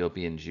the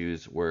Ethiopian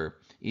Jews were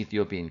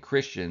Ethiopian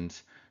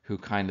Christians who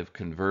kind of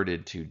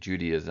converted to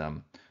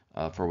Judaism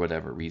for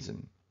whatever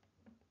reason.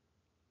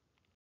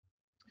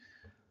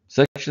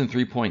 Section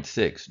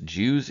 3.6,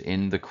 Jews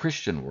in the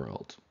Christian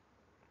world.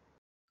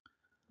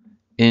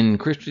 In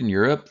Christian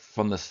Europe,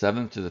 from the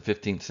 7th to the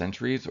 15th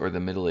centuries or the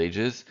Middle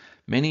Ages,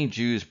 many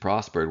Jews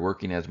prospered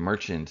working as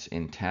merchants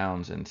in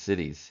towns and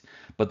cities,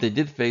 but they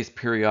did face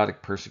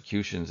periodic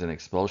persecutions and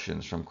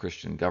expulsions from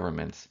Christian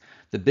governments.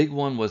 The big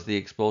one was the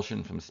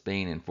expulsion from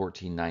Spain in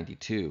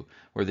 1492,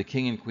 where the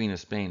King and Queen of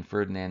Spain,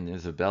 Ferdinand and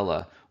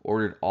Isabella,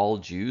 ordered all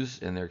Jews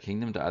in their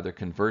kingdom to either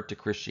convert to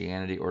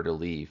Christianity or to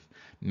leave.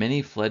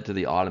 Many fled to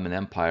the Ottoman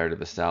Empire to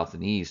the south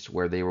and east,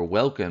 where they were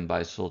welcomed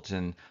by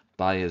Sultan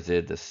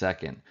Bayezid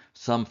II.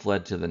 Some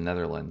fled to the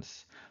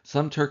Netherlands.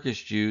 Some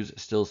Turkish Jews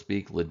still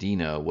speak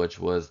Ladino, which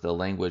was the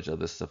language of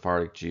the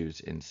Sephardic Jews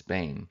in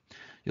Spain.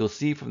 You'll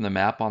see from the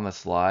map on the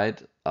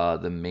slide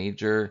the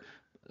major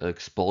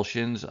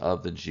expulsions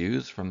of the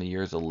Jews from the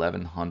years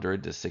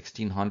 1100 to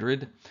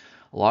 1600.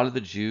 A lot of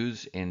the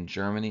Jews in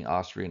Germany,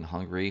 Austria, and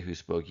Hungary who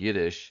spoke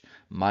Yiddish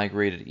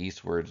migrated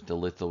eastwards to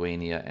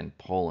Lithuania and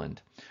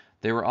Poland.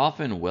 They were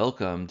often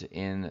welcomed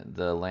in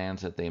the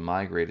lands that they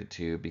migrated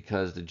to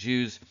because the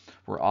Jews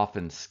were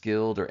often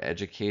skilled or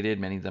educated.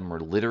 Many of them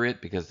were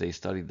literate because they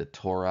studied the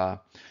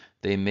Torah.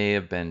 They may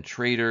have been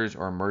traders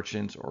or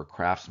merchants or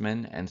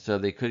craftsmen, and so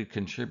they could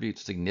contribute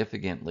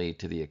significantly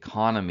to the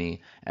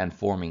economy and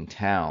forming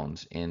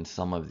towns in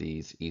some of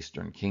these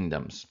Eastern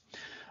kingdoms.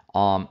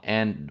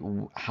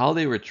 And how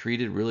they were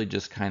treated really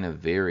just kind of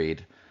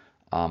varied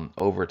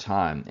over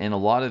time. In a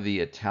lot of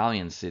the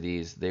Italian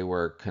cities, they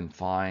were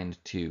confined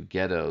to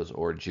ghettos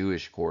or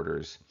Jewish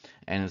quarters,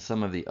 and in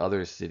some of the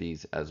other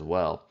cities as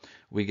well.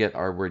 We get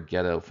our word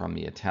ghetto from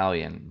the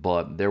Italian,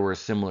 but there were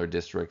similar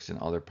districts in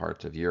other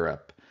parts of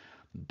Europe.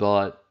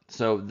 But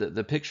so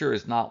the picture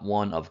is not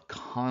one of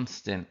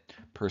constant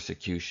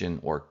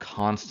persecution or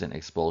constant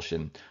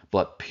expulsion,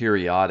 but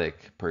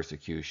periodic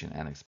persecution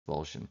and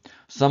expulsion,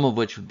 some of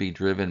which would be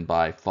driven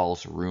by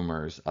false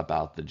rumors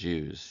about the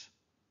Jews.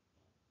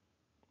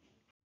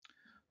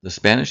 The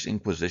Spanish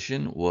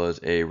Inquisition was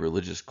a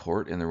religious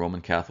court in the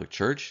Roman Catholic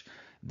Church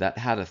that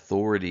had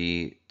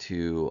authority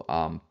to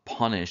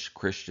punish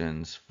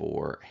Christians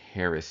for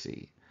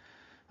heresy.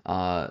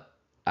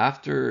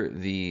 After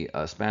the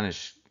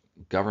Spanish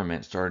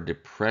government started to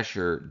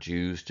pressure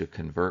Jews to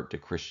convert to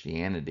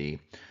Christianity,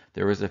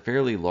 there was a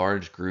fairly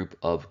large group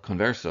of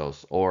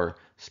conversos, or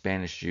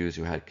Spanish Jews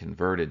who had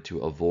converted to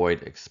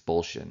avoid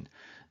expulsion.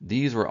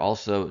 These were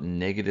also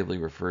negatively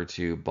referred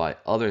to by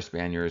other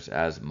Spaniards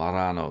as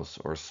marranos,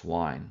 or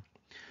swine.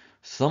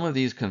 Some of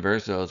these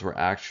conversos were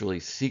actually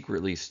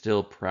secretly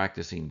still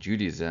practicing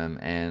Judaism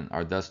and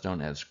are thus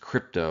known as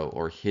crypto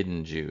or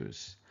hidden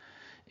Jews.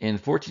 In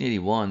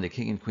 1481, the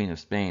King and Queen of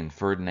Spain,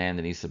 Ferdinand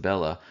and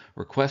Isabella,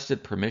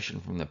 requested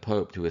permission from the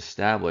Pope to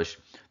establish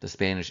the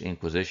Spanish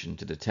Inquisition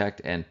to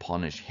detect and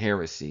punish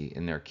heresy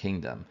in their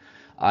kingdom,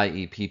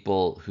 i.e.,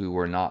 people who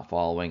were not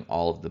following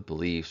all of the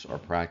beliefs or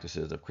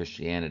practices of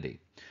Christianity.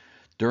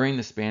 During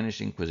the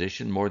Spanish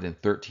Inquisition, more than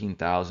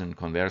 13,000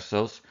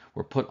 conversos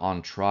were put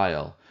on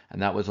trial,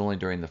 and that was only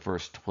during the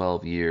first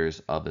 12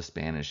 years of the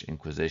Spanish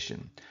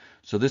Inquisition.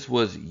 So this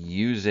was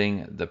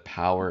using the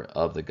power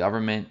of the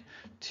government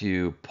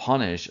to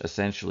punish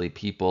essentially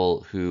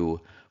people who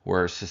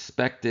were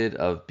suspected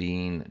of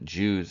being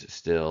Jews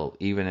still,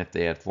 even if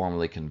they had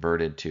formerly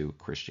converted to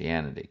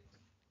Christianity.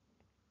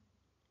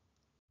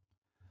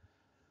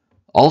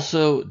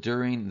 Also,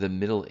 during the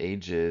Middle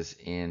Ages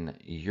in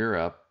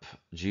Europe,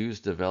 Jews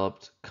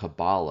developed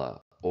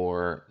Kabbalah,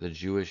 or the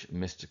Jewish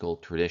mystical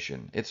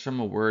tradition. It's from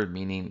a word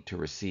meaning to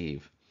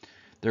receive.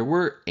 There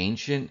were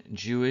ancient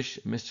Jewish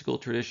mystical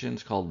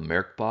traditions called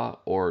Merkbah,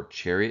 or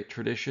chariot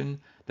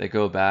tradition, that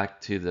go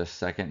back to the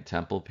Second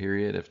Temple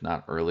period, if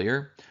not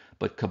earlier.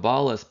 But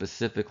Kabbalah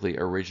specifically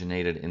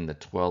originated in the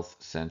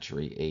 12th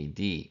century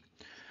AD.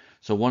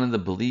 So one of the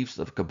beliefs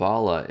of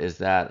Kabbalah is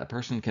that a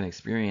person can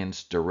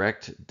experience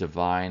direct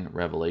divine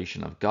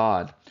revelation of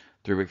God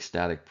through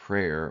ecstatic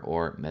prayer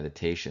or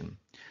meditation.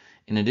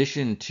 In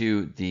addition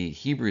to the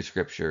Hebrew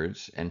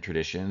scriptures and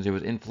traditions, it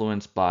was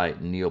influenced by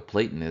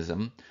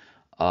Neoplatonism,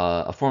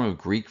 a form of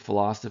Greek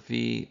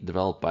philosophy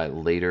developed by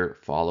later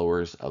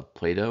followers of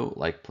Plato,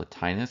 like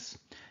Plotinus,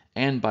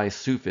 and by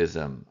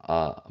Sufism,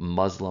 a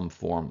Muslim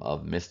form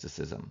of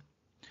mysticism.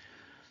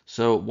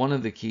 So one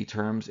of the key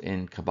terms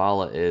in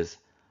Kabbalah is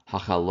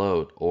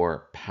hachalot,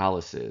 or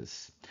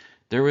palaces.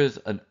 There was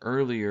an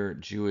earlier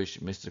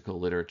Jewish mystical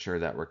literature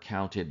that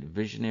recounted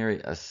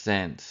visionary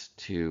ascents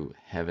to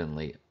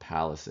heavenly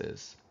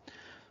palaces.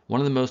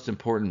 One of the most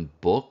important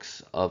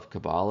books of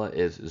Kabbalah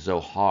is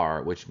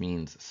Zohar, which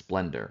means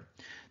splendor.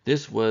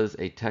 This was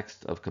a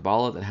text of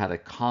Kabbalah that had a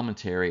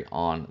commentary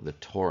on the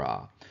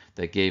Torah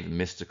that gave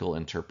mystical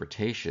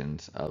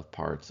interpretations of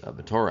parts of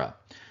the Torah.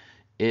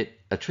 It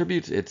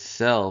attributes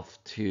itself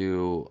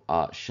to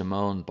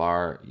Shimon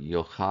bar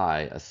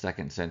Yochai, a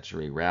 2nd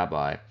century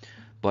rabbi,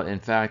 but in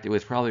fact it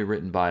was probably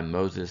written by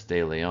Moses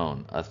de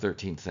Leon, a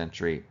 13th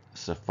century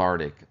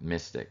Sephardic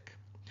mystic.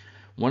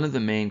 One of the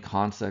main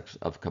concepts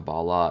of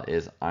Kabbalah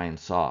is Ein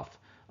Sof,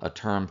 a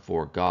term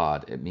for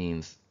God. It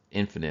means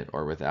infinite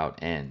or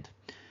without end.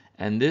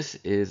 And this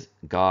is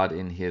God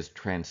in his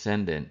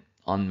transcendent,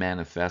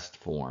 unmanifest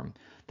form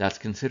that's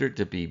considered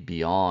to be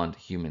beyond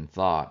human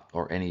thought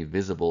or any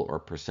visible or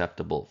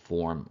perceptible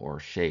form or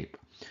shape.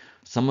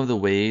 Some of the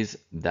ways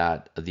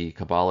that the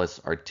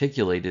Kabbalists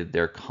articulated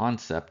their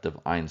concept of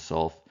Ein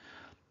Sof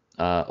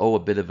owe a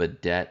bit of a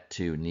debt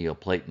to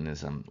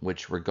Neoplatonism,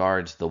 which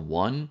regards the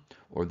one,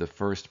 or the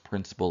first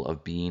principle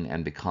of being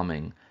and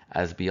becoming,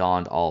 as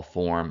beyond all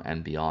form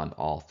and beyond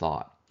all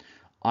thought.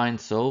 Ein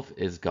Sof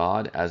is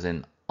God as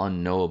an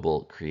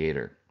unknowable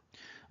creator.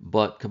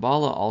 But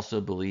Kabbalah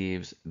also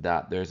believes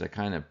that there's a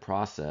kind of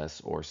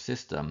process or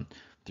system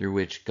through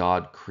which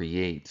God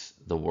creates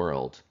the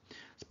world,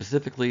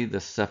 specifically the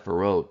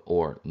Sephirot,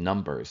 or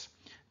numbers.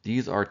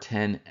 These are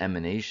 10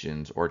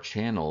 emanations or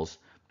channels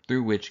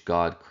through which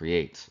God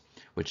creates,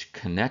 which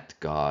connect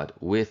God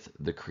with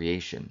the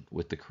creation,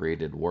 with the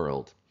created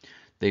world.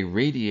 They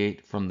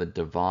radiate from the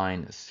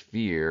divine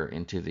sphere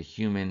into the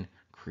human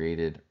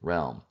created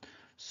realm.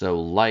 So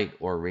light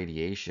or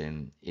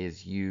radiation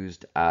is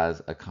used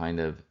as a kind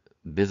of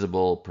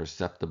visible,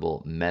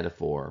 perceptible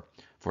metaphor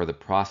for the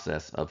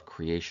process of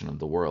creation of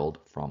the world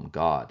from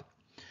God.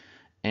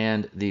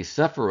 And the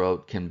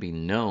Sephirot can be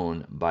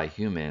known by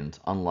humans,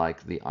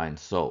 unlike the Ein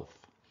Sof.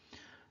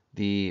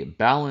 The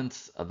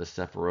balance of the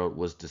Sephirot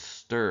was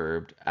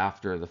disturbed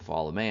after the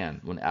fall of man,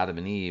 when Adam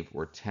and Eve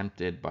were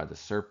tempted by the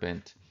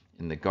serpent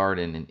in the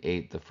garden and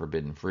ate the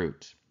forbidden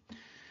fruit.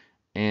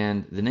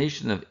 And the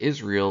nation of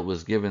Israel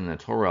was given the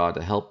Torah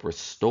to help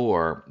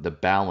restore the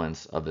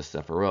balance of the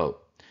Sephirot.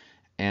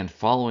 And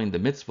following the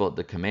mitzvot,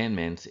 the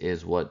commandments,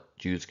 is what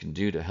Jews can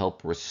do to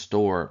help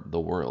restore the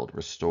world,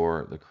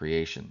 restore the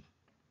creation.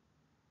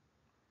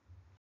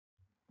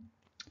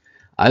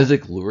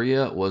 Isaac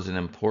Luria was an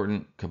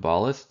important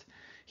Kabbalist.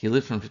 He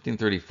lived from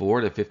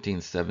 1534 to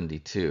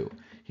 1572.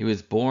 He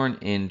was born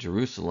in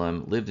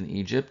Jerusalem, lived in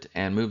Egypt,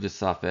 and moved to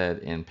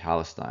Safed in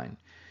Palestine.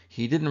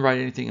 He didn't write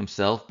anything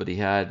himself, but he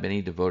had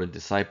many devoted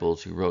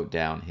disciples who wrote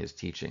down his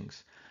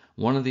teachings.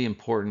 One of the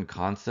important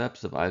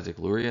concepts of Isaac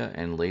Luria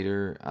and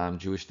later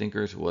Jewish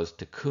thinkers was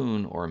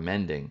tikkun, or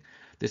mending.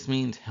 This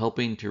means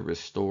helping to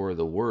restore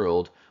the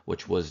world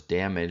which was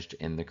damaged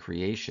in the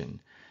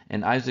creation.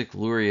 And Isaac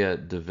Luria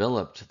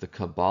developed the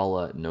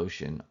Kabbalah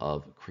notion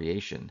of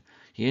creation.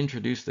 He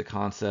introduced the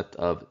concept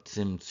of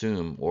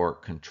tzimtzum, or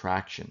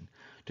contraction.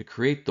 To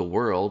create the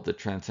world, the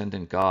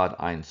transcendent God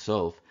Ein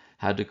Sof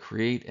had to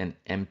create an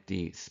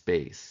empty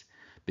space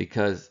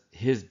because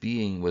his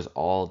being was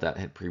all that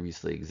had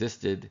previously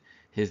existed.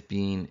 His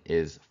being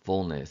is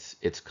fullness,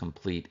 it's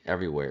complete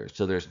everywhere.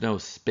 So there's no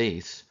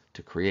space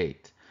to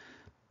create.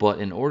 But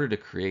in order to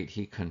create,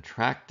 he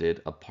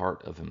contracted a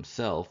part of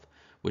himself,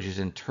 which is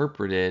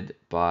interpreted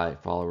by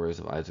followers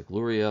of Isaac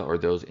Luria or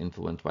those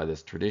influenced by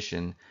this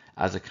tradition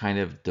as a kind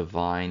of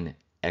divine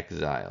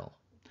exile,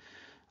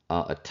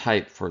 a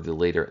type for the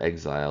later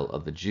exile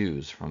of the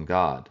Jews from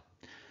God.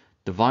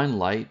 Divine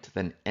light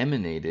then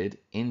emanated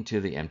into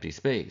the empty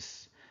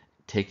space,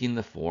 taking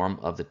the form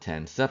of the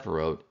 10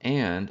 Sephirot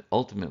and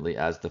ultimately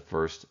as the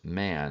first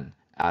man,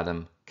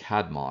 Adam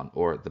Kadmon,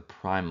 or the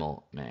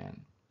primal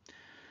man.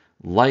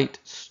 Light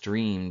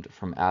streamed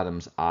from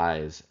Adam's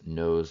eyes,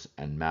 nose,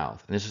 and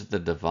mouth. And this is the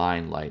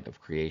divine light of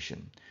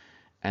creation.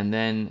 And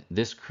then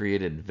this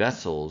created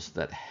vessels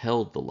that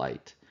held the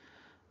light.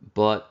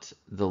 But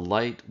the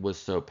light was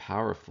so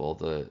powerful,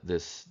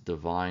 this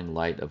divine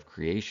light of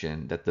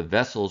creation, that the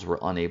vessels were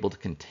unable to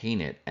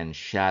contain it and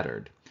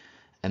shattered.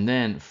 And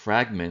then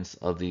fragments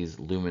of these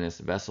luminous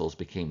vessels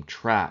became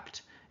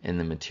trapped in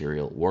the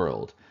material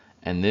world.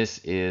 And this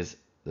is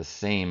the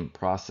same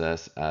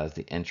process as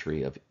the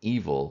entry of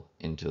evil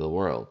into the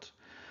world.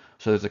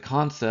 So there's a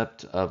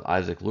concept of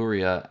Isaac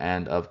Luria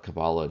and of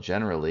Kabbalah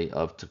generally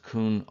of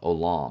tikkun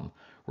olam,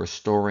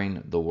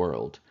 restoring the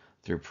world.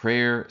 Through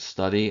prayer,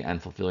 study,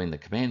 and fulfilling the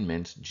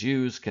commandments,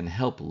 Jews can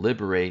help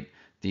liberate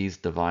these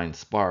divine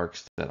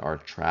sparks that are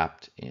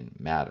trapped in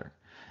matter.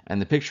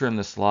 And the picture in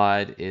the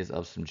slide is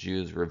of some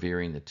Jews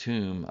revering the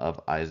tomb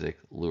of Isaac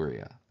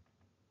Luria.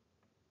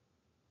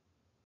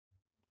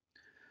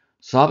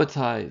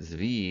 Sabbatai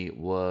Zvi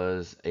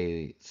was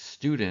a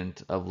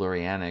student of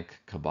Lurianic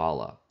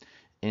Kabbalah.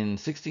 In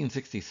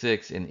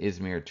 1666, in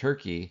Izmir,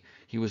 Turkey,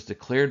 he was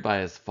declared by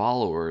his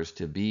followers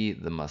to be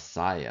the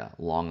Messiah,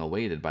 long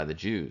awaited by the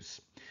Jews.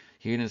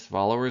 He and his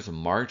followers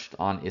marched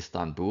on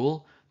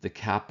Istanbul, the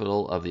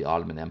capital of the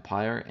Ottoman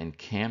Empire, and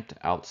camped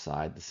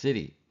outside the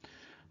city.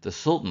 The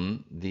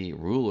Sultan, the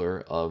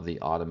ruler of the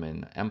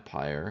Ottoman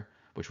Empire,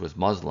 which was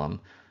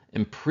Muslim,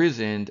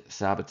 imprisoned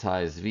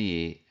Sabbatai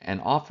Zvi and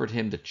offered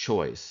him the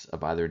choice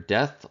of either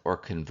death or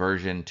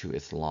conversion to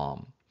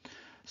Islam.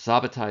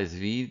 Sabbatai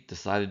Zvi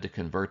decided to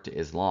convert to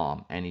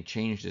Islam, and he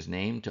changed his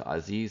name to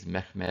Aziz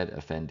Mehmed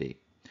Effendi.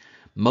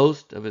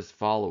 Most of his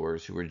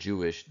followers who were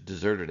Jewish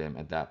deserted him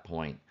at that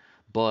point,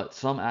 but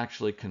some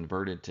actually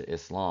converted to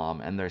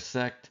Islam, and their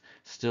sect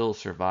still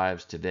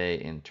survives today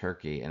in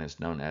Turkey and is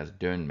known as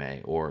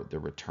Dönme, or the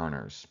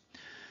Returners.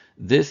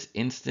 This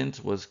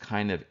instance was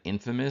kind of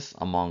infamous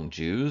among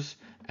Jews,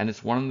 and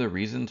it's one of the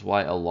reasons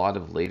why a lot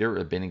of later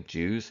rabbinic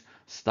Jews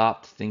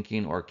stopped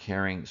thinking or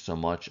caring so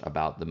much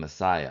about the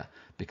Messiah,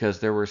 because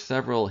there were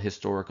several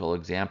historical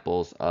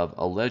examples of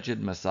alleged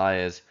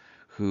messiahs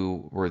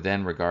who were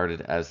then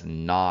regarded as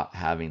not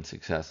having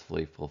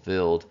successfully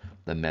fulfilled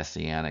the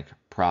messianic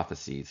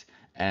prophecies,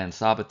 and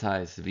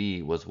Sabbatai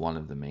Zvi was one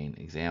of the main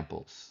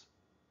examples.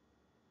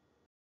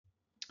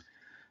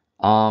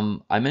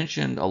 I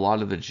mentioned a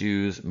lot of the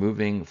Jews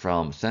moving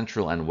from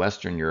Central and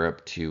Western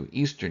Europe to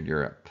Eastern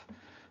Europe.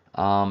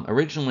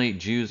 Originally,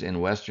 Jews in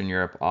Western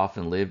Europe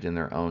often lived in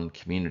their own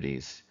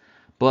communities,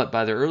 but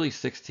by the early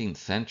 16th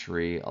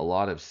century, a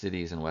lot of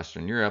cities in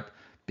Western Europe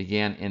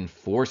began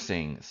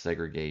enforcing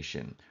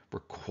segregation,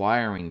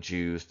 requiring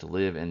Jews to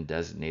live in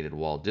designated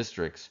walled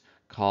districts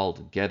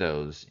called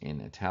ghettos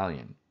in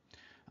Italian.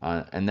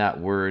 And that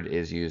word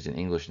is used in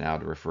English now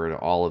to refer to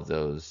all of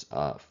those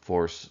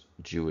forced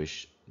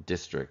Jewish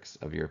districts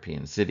of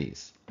European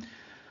cities.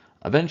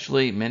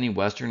 Eventually, many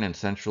Western and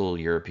Central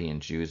European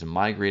Jews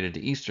migrated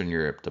to Eastern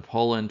Europe, to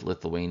Poland,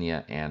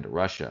 Lithuania, and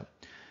Russia.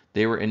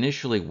 They were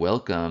initially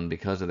welcomed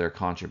because of their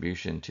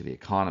contribution to the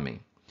economy.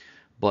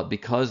 But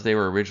because they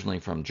were originally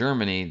from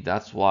Germany,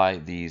 that's why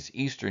these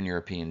Eastern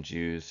European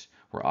Jews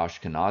were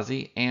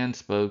Ashkenazi and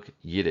spoke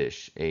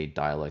Yiddish, a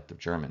dialect of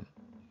German.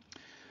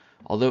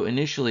 Although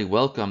initially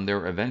welcomed, there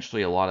were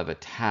eventually a lot of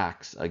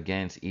attacks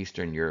against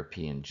Eastern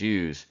European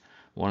Jews.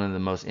 One of the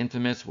most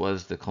infamous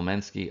was the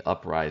Klemensky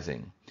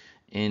Uprising.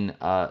 In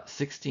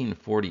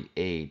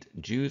 1648,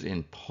 Jews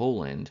in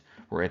Poland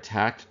were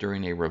attacked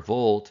during a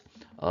revolt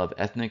of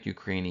ethnic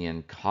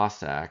Ukrainian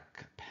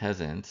Cossack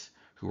peasants,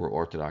 who were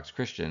Orthodox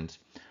Christians,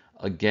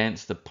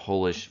 against the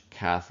Polish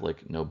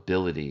Catholic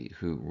nobility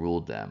who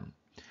ruled them.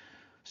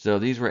 So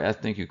these were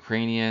ethnic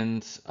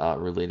Ukrainians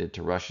related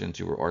to Russians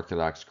who were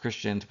Orthodox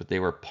Christians, but they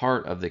were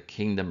part of the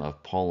Kingdom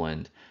of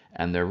Poland,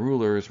 and their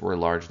rulers were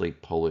largely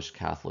Polish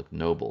Catholic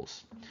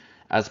nobles.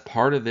 As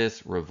part of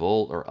this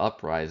revolt or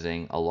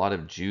uprising, a lot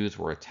of Jews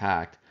were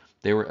attacked.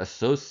 They were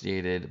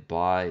associated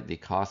by the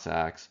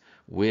Cossacks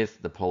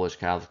with the Polish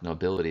Catholic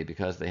nobility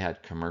because they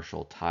had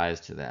commercial ties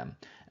to them,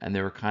 and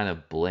they were kind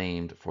of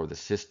blamed for the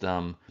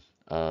system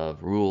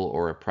of rule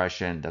or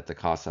oppression that the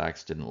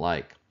Cossacks didn't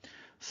like.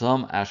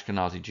 Some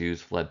Ashkenazi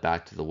Jews fled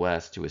back to the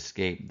West to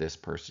escape this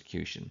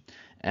persecution.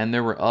 And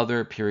there were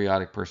other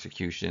periodic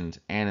persecutions,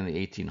 and in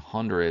the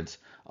 1800s,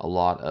 a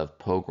lot of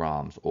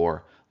pogroms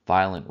or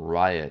violent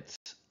riots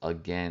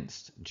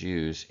against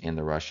Jews in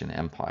the Russian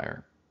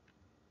Empire.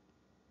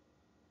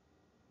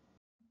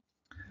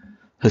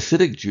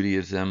 Hasidic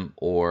Judaism,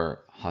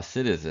 or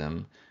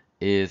Hasidism,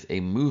 is a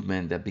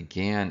movement that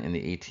began in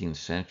the 18th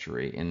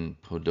century in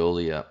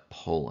Podolia,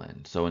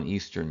 Poland, so in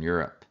Eastern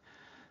Europe.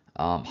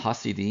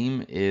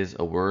 Hasidim is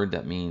a word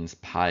that means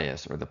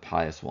pious, or the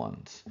pious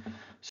ones.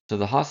 So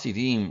the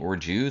Hasidim were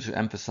Jews who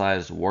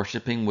emphasized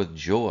worshiping with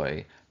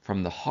joy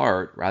from the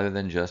heart rather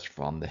than just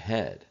from the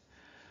head.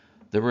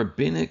 The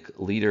rabbinic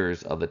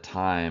leaders of the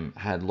time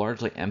had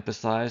largely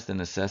emphasized the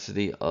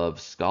necessity of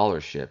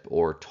scholarship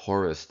or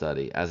Torah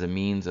study as a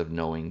means of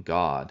knowing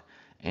God,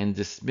 and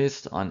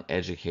dismissed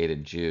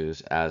uneducated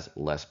Jews as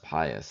less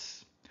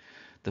pious.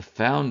 The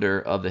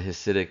founder of the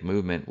Hasidic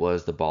movement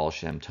was the Baal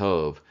Shem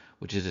Tov,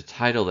 which is a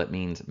title that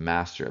means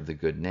master of the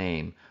good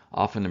name,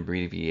 often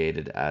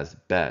abbreviated as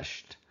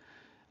Besht.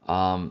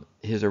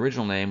 His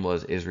original name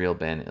was Israel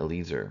ben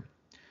Eliezer.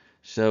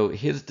 So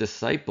his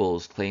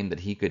disciples claimed that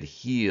he could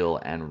heal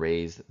and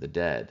raise the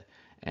dead.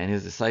 And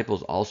his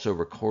disciples also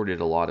recorded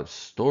a lot of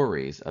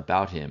stories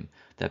about him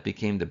that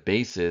became the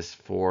basis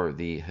for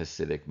the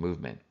Hasidic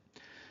movement.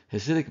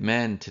 Hasidic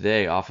men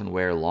today often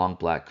wear long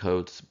black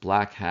coats,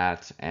 black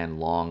hats, and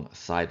long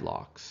side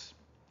locks.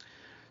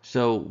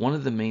 So one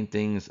of the main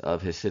things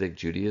of Hasidic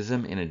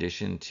Judaism, in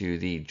addition to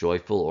the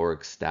joyful or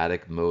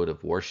ecstatic mode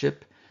of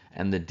worship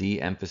and the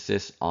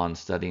de-emphasis on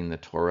studying the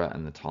Torah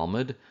and the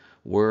Talmud,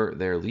 were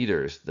their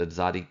leaders, the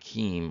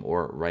tzaddikim,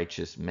 or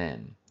righteous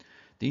men.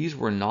 These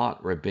were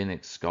not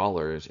rabbinic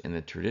scholars in the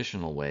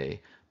traditional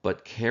way,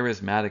 but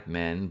charismatic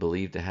men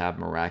believed to have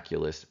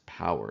miraculous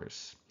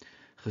powers.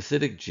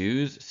 Hasidic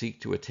Jews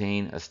seek to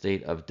attain a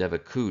state of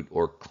devakut,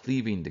 or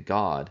cleaving to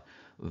God,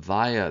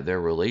 via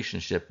their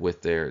relationship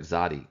with their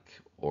tzaddik,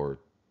 or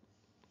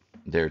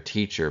their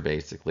teacher,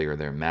 basically, or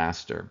their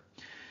master.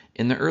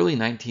 In the early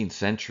 19th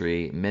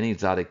century, many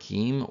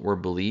tzaddikim were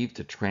believed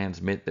to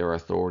transmit their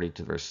authority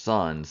to their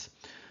sons.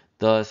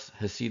 Thus,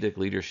 Hasidic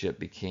leadership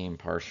became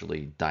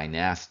partially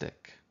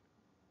dynastic.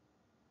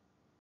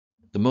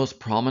 The most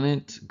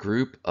prominent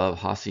group of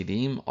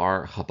Hasidim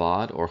are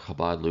Chabad, or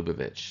Chabad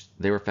Lubavitch.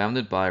 They were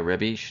founded by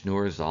Rebbe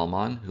Shneur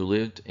Zalman, who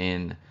lived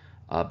in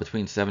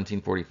between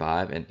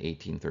 1745 and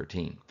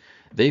 1813.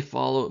 They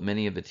follow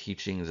many of the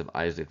teachings of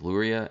Isaac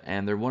Luria,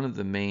 and they're one of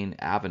the main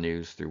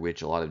avenues through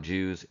which a lot of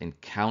Jews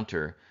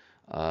encounter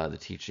the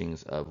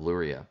teachings of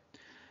Luria.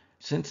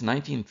 Since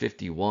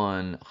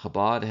 1951,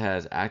 Chabad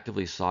has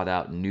actively sought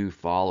out new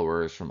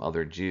followers from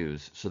other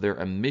Jews, so they're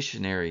a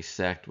missionary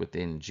sect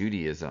within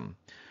Judaism.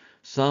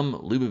 Some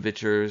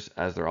Lubavitchers,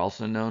 as they're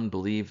also known,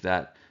 believe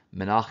that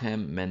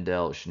Menachem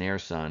Mendel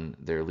Schneerson,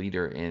 their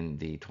leader in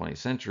the 20th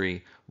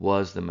century,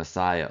 was the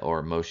Messiah,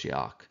 or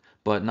Moshiach.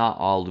 But not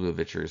all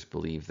Lubavitchers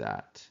believe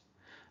that.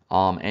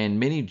 And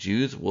many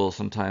Jews will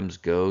sometimes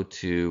go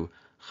to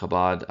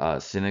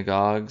Chabad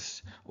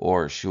synagogues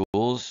or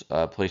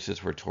shuls, places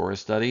for Torah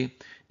study,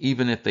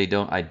 even if they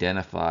don't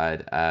identify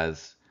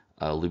as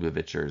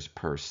Lubavitchers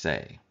per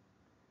se.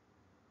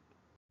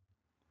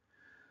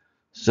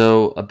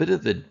 So a bit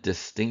of the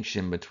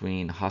distinction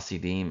between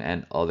Hasidim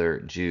and other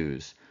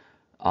Jews.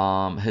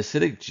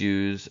 Hasidic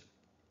Jews,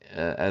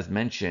 as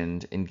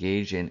mentioned,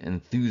 engage in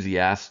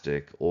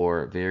enthusiastic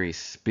or very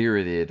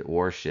spirited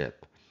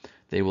worship.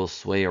 They will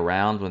sway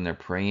around when they're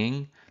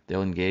praying.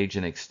 They'll engage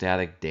in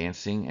ecstatic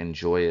dancing and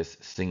joyous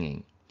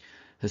singing.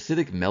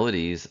 Hasidic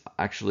melodies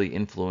actually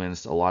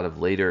influenced a lot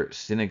of later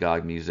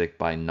synagogue music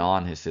by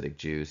non-Hasidic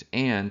Jews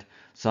and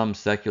some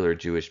secular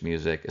Jewish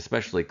music,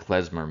 especially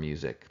klezmer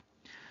music.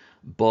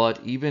 But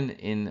even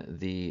in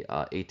the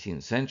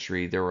 18th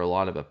century, there were a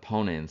lot of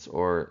opponents,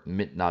 or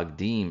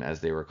mitnagdim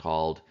as they were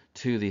called,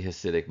 to the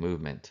Hasidic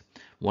movement.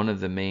 One of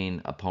the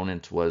main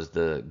opponents was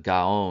the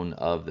Gaon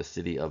of the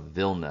city of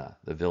Vilna,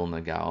 the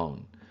Vilna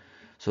Gaon.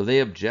 So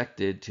they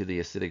objected to the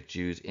Hasidic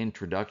Jews'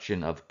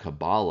 introduction of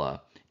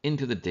Kabbalah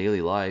into the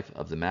daily life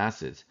of the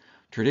masses.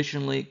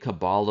 Traditionally,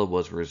 Kabbalah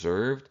was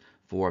reserved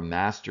for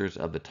masters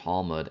of the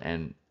Talmud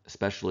and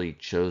especially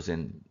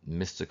chosen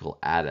mystical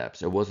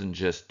adepts. It wasn't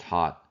just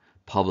taught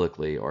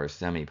publicly or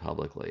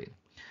semi-publicly.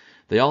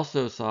 They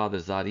also saw the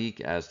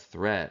tzaddik as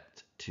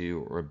threat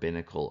to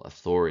rabbinical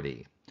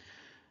authority.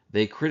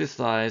 They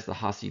criticized the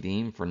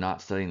Hasidim for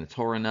not studying the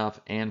Torah enough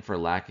and for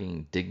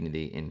lacking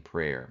dignity in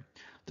prayer.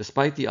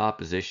 Despite the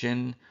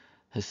opposition,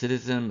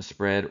 Hasidism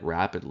spread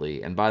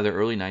rapidly, and by the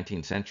early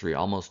 19th century,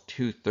 almost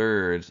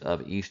 2/3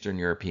 of Eastern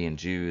European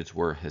Jews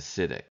were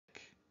Hasidic.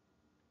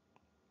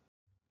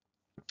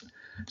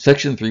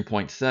 Section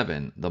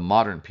 3.7, the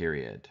Modern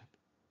Period.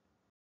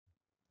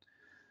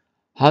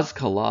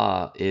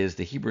 Haskalah is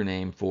the Hebrew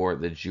name for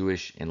the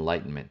Jewish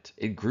Enlightenment.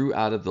 It grew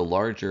out of the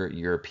larger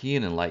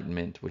European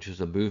Enlightenment, which was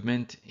a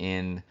movement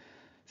in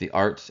the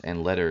arts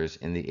and letters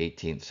in the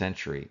 18th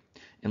century.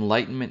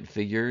 Enlightenment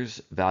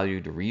figures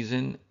valued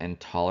reason and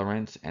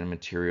tolerance and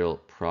material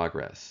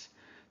progress.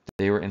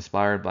 They were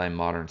inspired by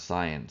modern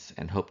science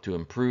and hoped to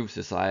improve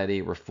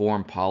society,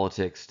 reform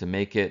politics to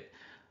make it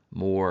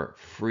more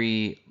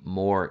free,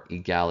 more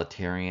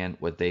egalitarian,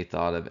 what they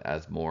thought of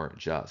as more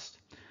just.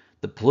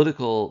 The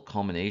political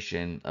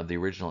culmination of the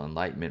original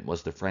Enlightenment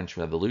was the French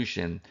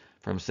Revolution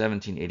from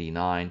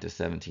 1789 to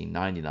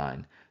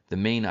 1799, the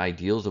main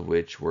ideals of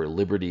which were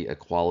liberty,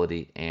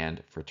 equality,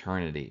 and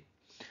fraternity.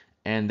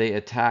 And they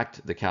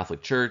attacked the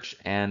Catholic Church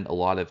and a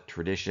lot of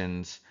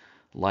traditions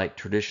like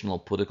traditional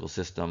political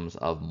systems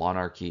of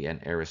monarchy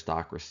and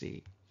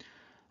aristocracy.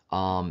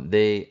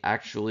 They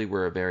actually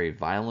were a very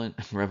violent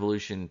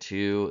revolution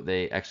too.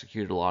 They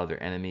executed a lot of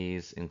their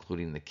enemies,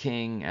 including the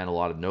king and a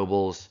lot of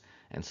nobles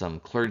and some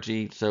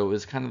clergy. So it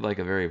was kind of like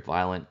a very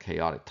violent,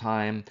 chaotic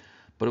time.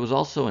 But it was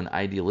also an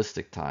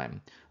idealistic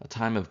time, a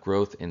time of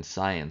growth in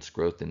science,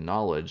 growth in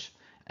knowledge,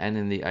 and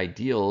in the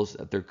ideals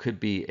that there could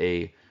be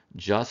a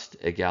just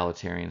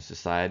egalitarian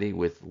society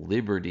with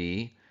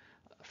liberty,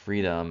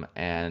 freedom,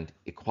 and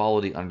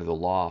equality under the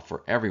law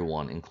for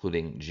everyone,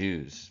 including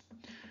Jews.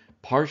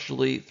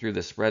 Partially through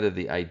the spread of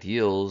the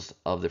ideals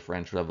of the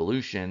French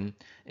Revolution,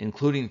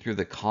 including through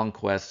the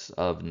conquests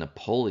of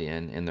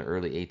Napoleon in the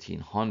early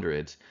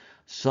 1800s,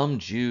 some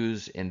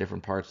Jews in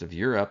different parts of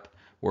Europe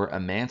were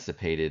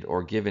emancipated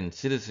or given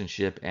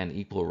citizenship and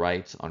equal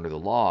rights under the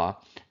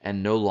law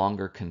and no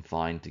longer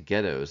confined to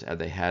ghettos as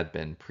they had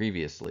been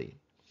previously.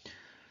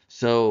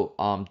 So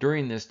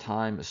during this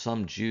time,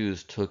 some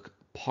Jews took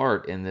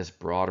part in this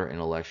broader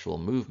intellectual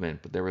movement,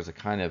 but there was a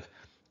kind of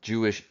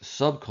Jewish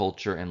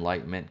subculture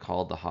enlightenment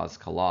called the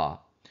Haskalah.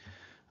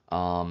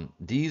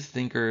 These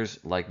thinkers,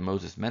 like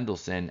Moses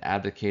Mendelssohn,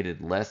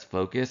 advocated less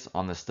focus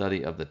on the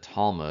study of the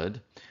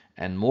Talmud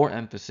and more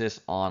emphasis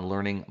on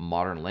learning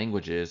modern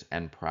languages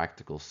and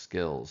practical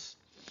skills.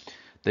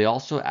 They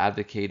also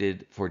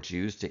advocated for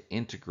Jews to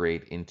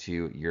integrate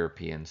into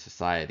European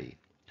society.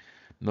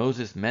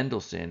 Moses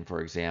Mendelssohn,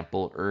 for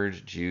example,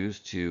 urged Jews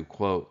to,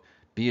 quote,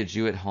 be a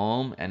Jew at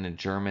home and a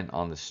German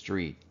on the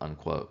street,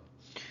 unquote.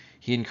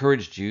 He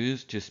encouraged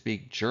Jews to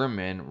speak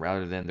German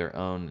rather than their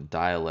own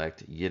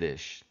dialect,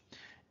 Yiddish.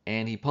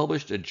 And he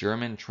published a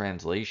German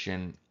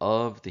translation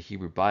of the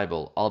Hebrew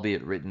Bible,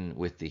 albeit written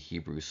with the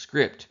Hebrew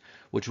script,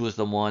 which was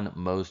the one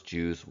most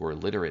Jews were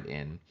literate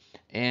in,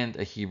 and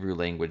a Hebrew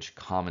language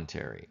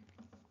commentary.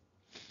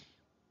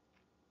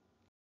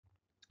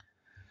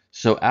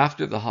 So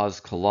after the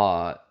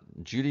Haskalah,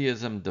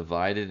 Judaism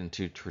divided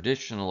into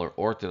traditional or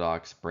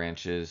orthodox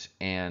branches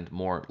and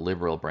more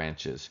liberal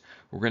branches.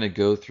 We're going to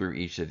go through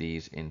each of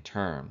these in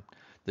turn.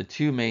 The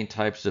two main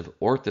types of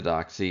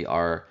orthodoxy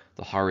are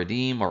the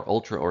Haredim or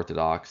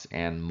ultra-Orthodox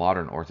and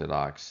modern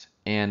Orthodox.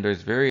 And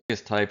there's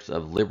various types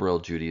of liberal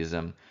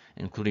Judaism,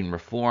 including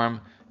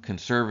Reform,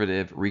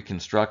 Conservative,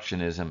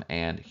 Reconstructionism,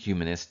 and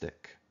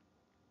Humanistic.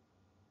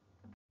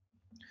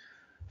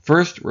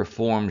 First,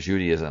 Reform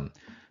Judaism.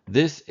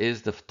 This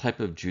is the type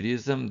of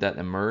Judaism that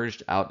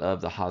emerged out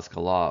of the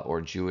Haskalah,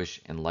 or Jewish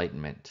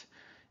Enlightenment.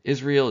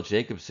 Israel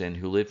Jacobson,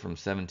 who lived from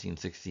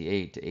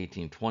 1768 to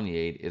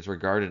 1828, is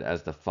regarded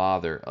as the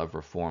father of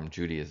Reform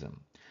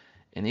Judaism.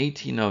 In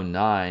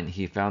 1809,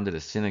 he founded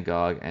a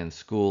synagogue and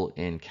school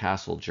in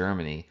Kassel,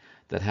 Germany,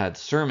 that had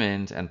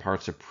sermons and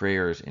parts of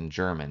prayers in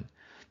German.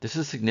 This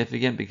is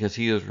significant because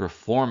he is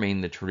reforming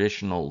the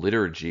traditional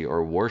liturgy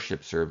or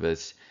worship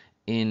service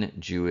in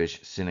Jewish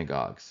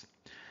synagogues.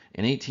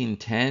 In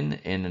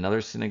 1810, in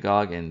another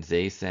synagogue in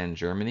Zaysen,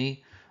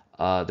 Germany,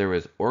 there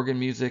was organ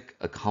music,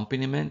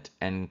 accompaniment,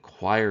 and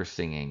choir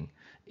singing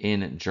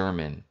in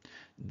German.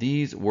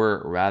 These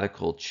were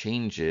radical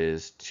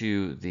changes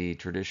to the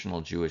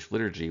traditional Jewish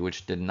liturgy,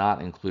 which did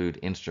not include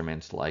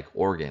instruments like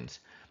organs.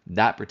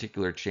 That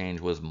particular change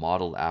was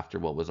modeled after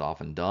what was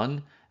often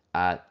done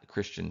at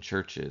Christian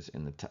churches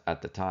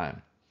at the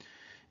time.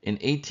 In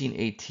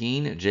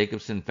 1818,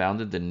 Jacobson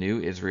founded the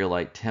New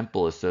Israelite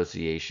Temple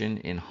Association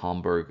in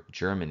Hamburg,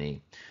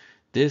 Germany.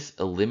 This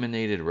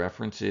eliminated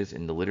references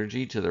in the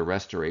liturgy to the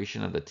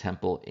restoration of the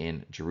temple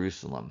in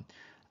Jerusalem,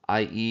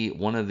 i.e.,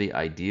 one of the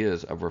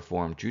ideas of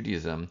Reform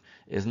Judaism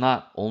is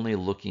not only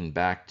looking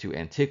back to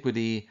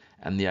antiquity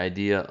and the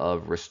idea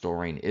of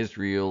restoring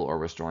Israel or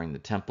restoring the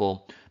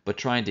temple, but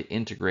trying to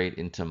integrate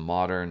into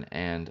modern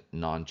and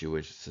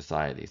non-Jewish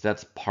societies.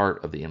 That's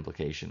part of the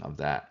implication of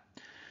that.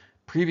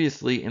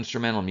 Previously,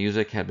 instrumental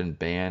music had been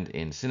banned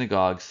in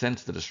synagogues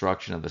since the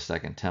destruction of the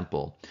Second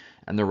Temple,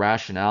 and the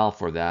rationale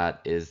for that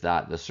is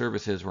that the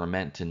services were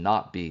meant to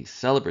not be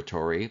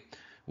celebratory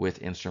with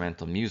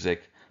instrumental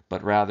music,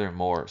 but rather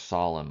more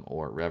solemn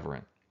or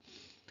reverent.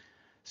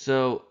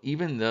 So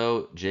even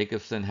though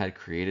Jacobson had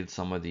created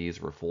some of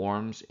these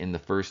reforms in the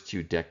first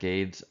 2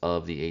 decades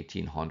of the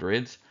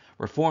 1800s,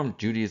 Reformed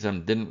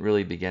Judaism didn't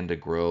really begin to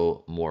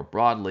grow more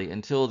broadly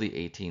until the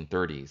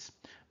 1830s.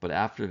 But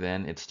after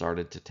then it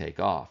started to take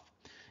off.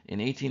 In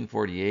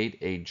 1848,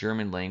 a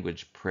German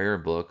language prayer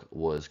book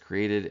was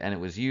created and it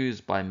was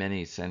used by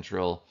many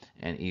Central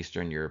and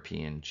Eastern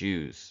European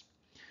Jews.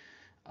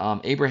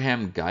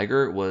 Abraham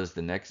Geiger was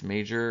the next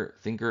major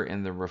thinker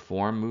in the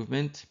Reform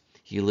movement.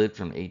 He lived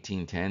from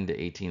 1810 to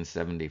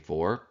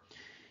 1874.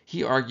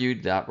 He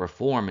argued that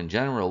Reform in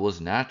general was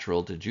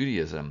natural to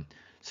Judaism,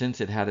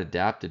 since it had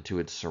adapted to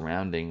its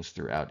surroundings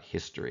throughout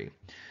history.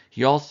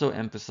 He also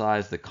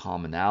emphasized the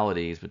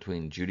commonalities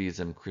between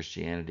Judaism,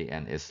 Christianity,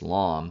 and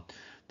Islam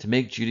to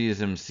make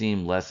Judaism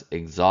seem less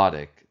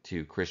exotic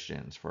to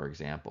Christians, for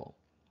example.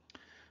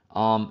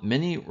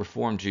 Many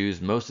Reform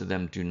Jews, most of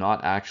them, do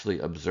not actually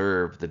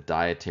observe the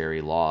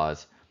dietary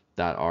laws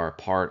that are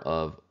part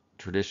of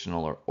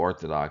traditional or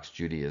Orthodox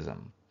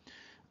Judaism.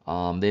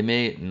 They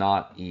may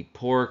not eat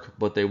pork,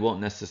 but they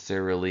won't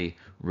necessarily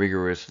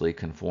rigorously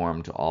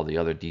conform to all the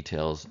other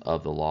details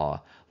of the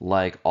law,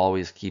 like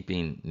always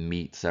keeping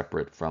meat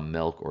separate from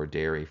milk or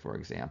dairy, for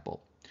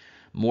example.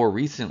 More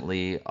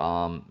recently,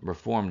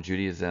 Reform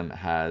Judaism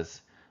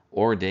has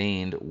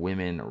ordained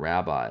women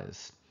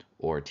rabbis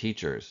or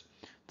teachers.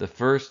 The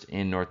first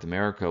in North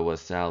America was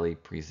Sally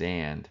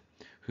Priesand,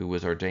 who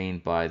was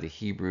ordained by the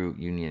Hebrew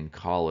Union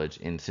College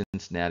in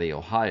Cincinnati,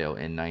 Ohio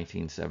in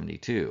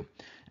 1972.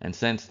 And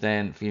since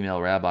then,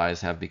 female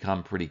rabbis have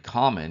become pretty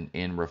common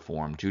in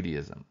Reform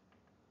Judaism.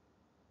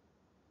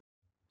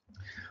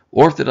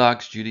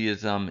 Orthodox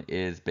Judaism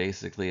is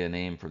basically a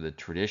name for the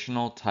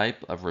traditional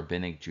type of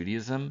rabbinic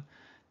Judaism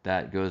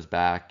that goes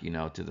back,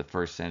 to the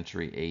 1st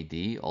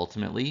century AD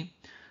ultimately.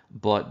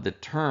 But the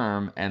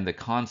term and the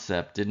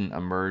concept didn't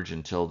emerge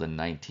until the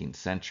 19th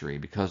century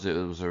because it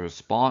was a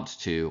response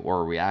to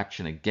or a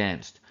reaction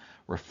against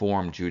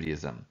Reform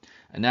Judaism.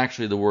 And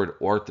actually, the word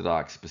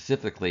Orthodox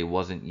specifically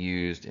wasn't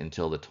used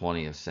until the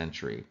 20th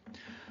century.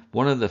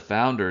 One of the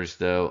founders,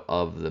 though,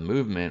 of the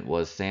movement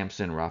was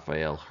Samson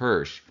Raphael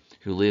Hirsch,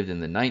 who lived in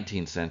the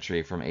 19th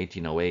century from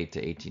 1808 to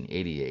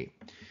 1888.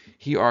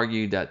 He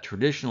argued that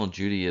traditional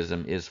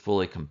Judaism is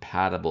fully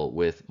compatible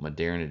with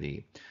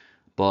modernity,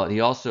 but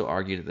he also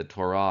argued that the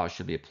Torah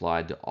should be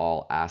applied to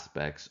all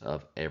aspects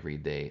of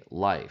everyday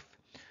life.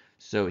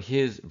 So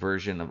his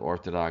version of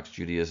Orthodox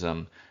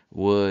Judaism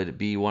would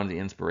be one of the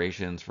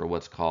inspirations for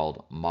what's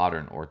called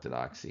modern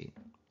Orthodoxy.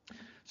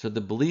 So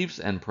the beliefs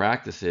and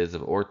practices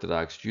of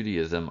Orthodox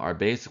Judaism are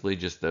basically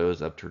just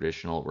those of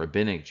traditional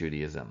rabbinic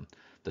Judaism.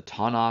 The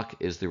Tanakh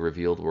is the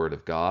revealed word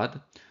of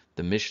God.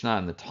 The Mishnah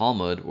and the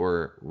Talmud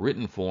were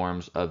written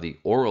forms of the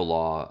oral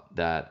law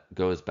that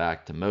goes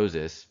back to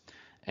Moses.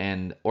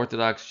 And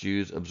Orthodox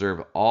Jews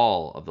observe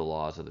all of the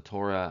laws of the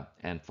Torah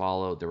and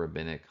follow the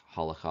rabbinic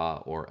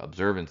halakha or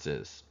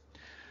observances.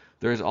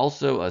 There is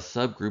also a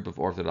subgroup of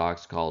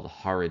Orthodox called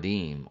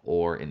Haredim,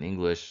 or in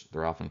English,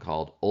 they're often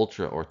called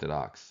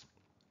ultra-Orthodox.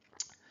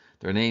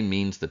 Their name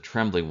means the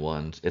trembling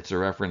ones. It's a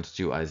reference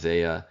to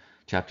Isaiah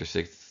chapter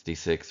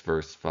 66,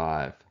 verse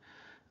 5.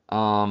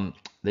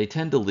 They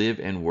tend to live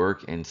and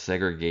work in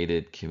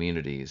segregated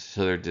communities,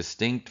 so they're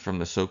distinct from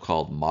the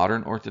so-called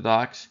modern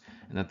Orthodox,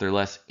 and that they're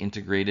less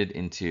integrated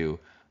into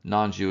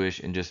non-Jewish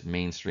and just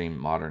mainstream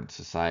modern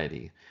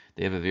society.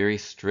 They have a very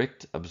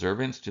strict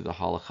observance to the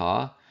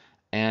halakha,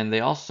 and they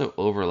also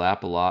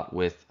overlap a lot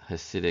with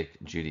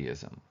Hasidic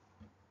Judaism.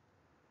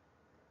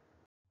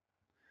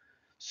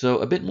 So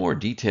a bit more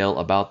detail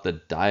about the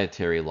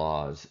dietary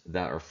laws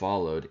that are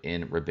followed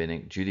in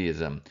Rabbinic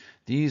Judaism.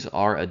 These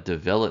are a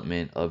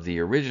development of the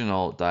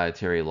original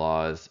dietary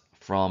laws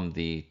from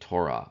the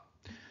Torah.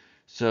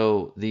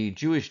 So the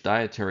Jewish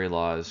dietary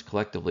laws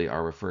collectively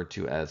are referred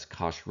to as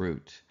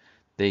kashrut.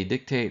 They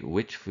dictate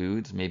which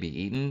foods may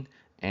be eaten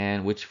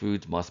and which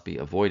foods must be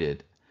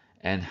avoided,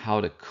 and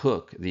how to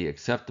cook the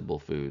acceptable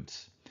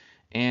foods,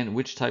 and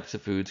which types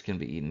of foods can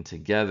be eaten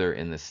together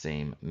in the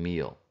same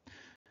meal.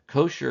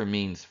 Kosher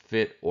means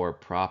fit or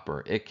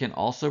proper. It can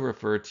also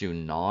refer to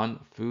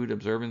non-food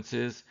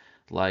observances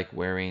like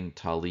wearing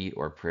talit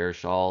or prayer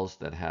shawls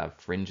that have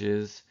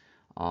fringes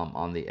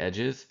on the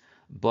edges,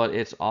 but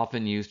it's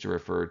often used to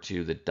refer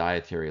to the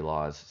dietary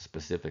laws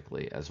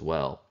specifically as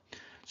well.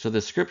 So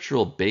the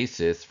scriptural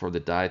basis for the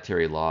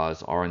dietary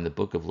laws are in the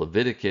book of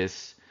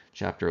Leviticus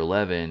chapter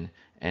 11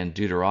 and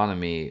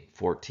Deuteronomy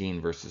 14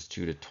 verses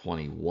 2 to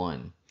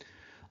 21.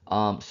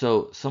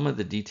 So some of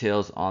the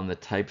details on the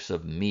types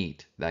of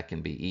meat that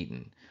can be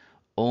eaten.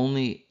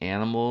 Only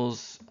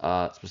animals,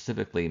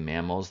 specifically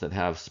mammals that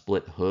have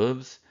split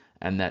hooves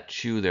and that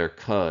chew their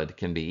cud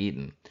can be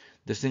eaten.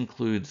 This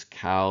includes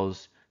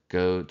cows,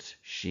 goats,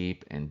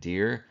 sheep, and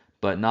deer,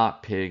 but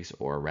not pigs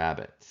or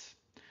rabbits.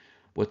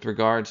 With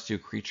regards to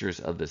creatures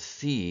of the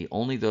sea,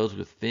 only those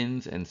with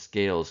fins and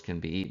scales can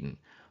be eaten.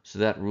 So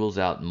that rules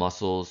out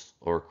mussels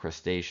or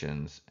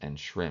crustaceans and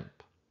shrimp.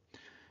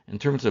 In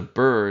terms of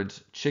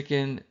birds,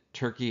 chicken,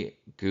 turkey,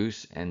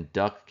 goose, and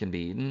duck can be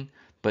eaten,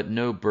 but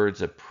no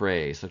birds of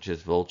prey, such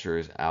as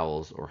vultures,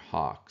 owls, or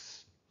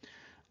hawks.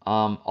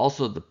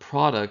 Also, the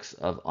products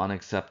of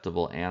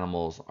unacceptable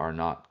animals are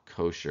not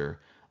kosher,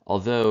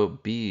 although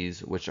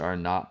bees, which are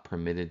not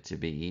permitted to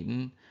be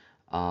eaten,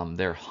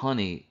 their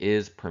honey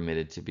is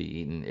permitted to be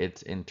eaten.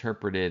 It's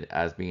interpreted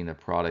as being a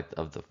product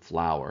of the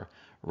flower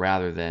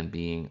rather than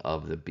being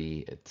of the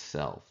bee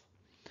itself.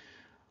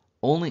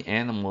 Only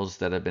animals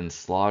that have been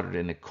slaughtered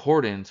in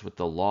accordance with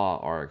the law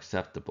are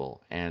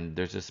acceptable, and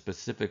there's a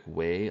specific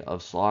way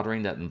of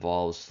slaughtering that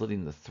involves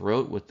slitting the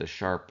throat with a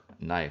sharp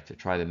knife to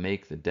try to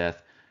make the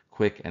death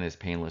quick and as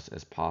painless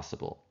as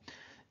possible.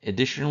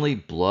 Additionally,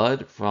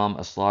 blood from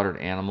a slaughtered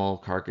animal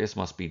carcass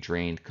must be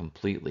drained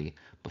completely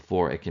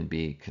before it can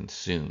be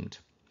consumed.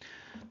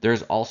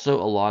 There's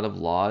also a lot of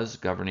laws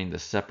governing the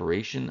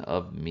separation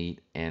of meat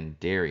and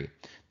dairy.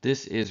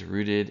 This is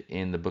rooted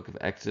in the book of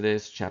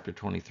Exodus, chapter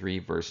 23,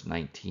 verse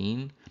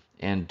 19,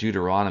 and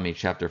Deuteronomy,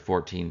 chapter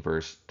 14,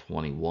 verse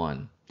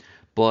 21.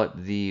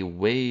 But the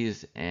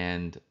ways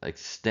and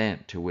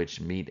extent to which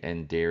meat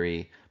and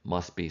dairy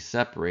must be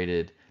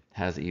separated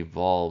has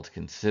evolved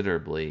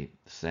considerably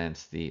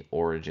since the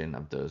origin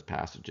of those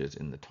passages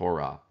in the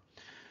Torah.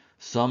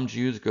 Some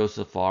Jews go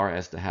so far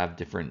as to have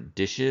different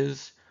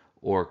dishes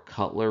or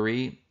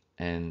cutlery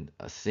and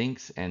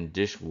sinks and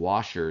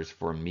dishwashers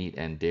for meat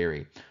and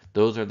dairy.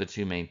 Those are the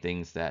two main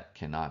things that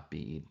cannot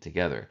be eaten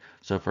together.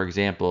 So, for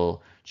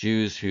example,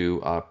 Jews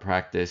who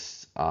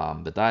practice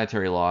the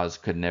dietary laws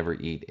could never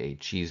eat a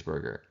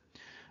cheeseburger.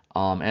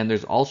 And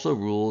there's also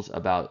rules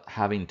about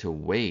having to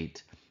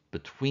wait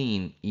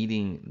between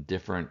eating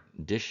different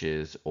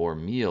dishes or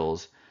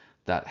meals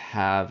that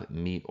have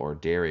meat or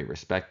dairy,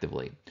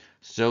 respectively.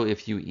 So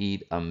if you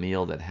eat a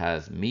meal that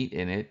has meat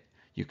in it,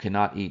 you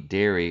cannot eat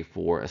dairy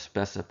for a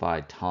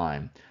specified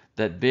time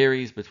that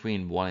varies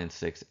between 1 and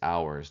 6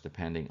 hours,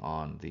 depending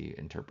on the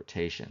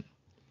interpretation.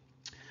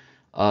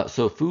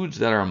 So foods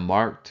that are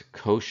marked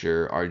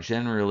kosher are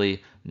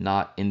generally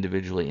not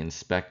individually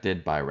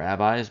inspected by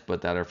rabbis,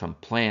 but that are from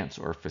plants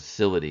or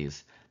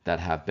facilities that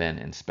have been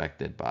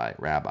inspected by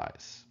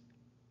rabbis.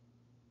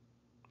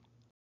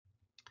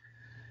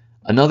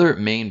 Another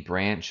main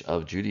branch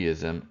of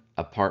Judaism,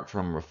 apart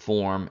from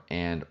Reform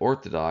and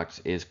Orthodox,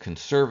 is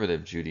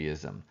Conservative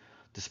Judaism.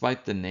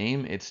 Despite the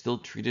name, it's still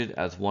treated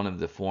as one of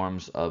the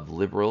forms of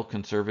liberal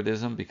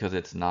conservatism because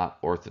it's not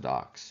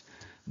Orthodox.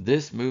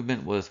 This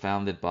movement was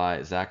founded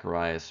by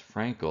Zacharias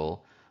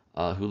Frankel,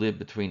 who lived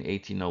between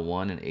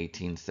 1801 and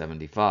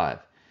 1875.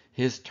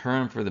 His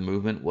term for the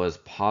movement was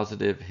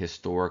Positive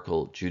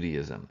Historical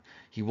Judaism.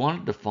 He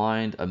wanted to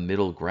find a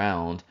middle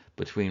ground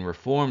between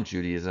Reform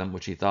Judaism,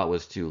 which he thought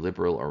was too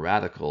liberal or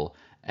radical,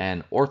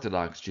 and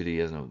Orthodox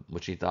Judaism,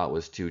 which he thought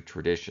was too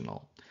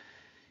traditional.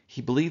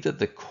 He believed that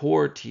the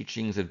core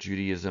teachings of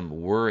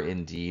Judaism were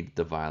indeed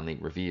divinely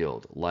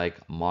revealed,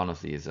 like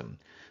monotheism,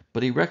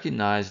 but he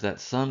recognized that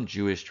some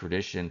Jewish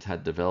traditions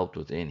had developed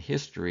within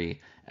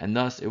history, and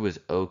thus it was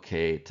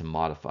okay to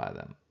modify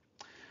them.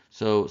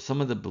 So,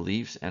 some of the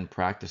beliefs and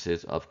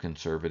practices of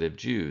conservative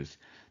Jews.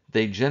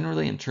 They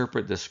generally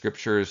interpret the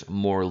scriptures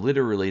more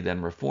literally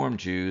than Reform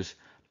Jews,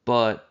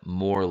 but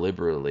more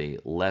liberally,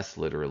 less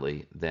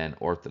literally than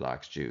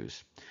Orthodox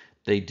Jews.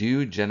 They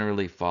do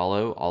generally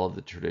follow all of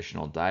the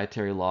traditional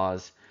dietary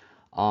laws.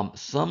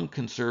 Some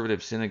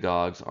conservative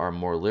synagogues are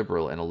more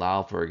liberal and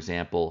allow, for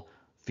example,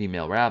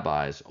 female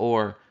rabbis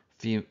or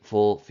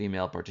full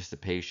female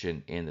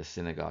participation in the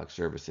synagogue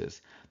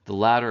services, the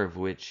latter of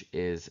which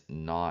is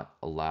not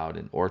allowed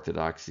in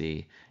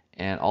Orthodoxy.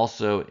 And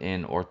also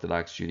in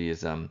Orthodox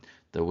Judaism,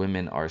 the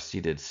women are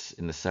seated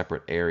in a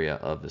separate area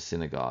of the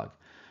synagogue.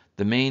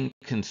 The main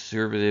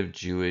conservative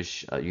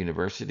Jewish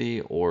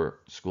university or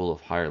school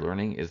of higher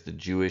learning is the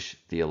Jewish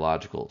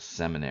Theological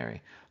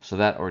Seminary. So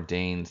that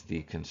ordains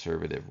the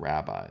conservative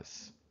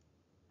rabbis.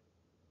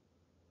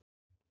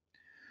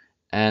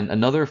 And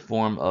another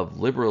form of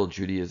liberal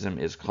Judaism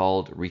is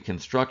called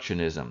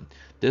Reconstructionism.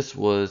 This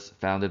was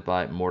founded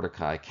by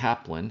Mordecai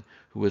Kaplan,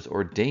 who was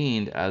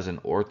ordained as an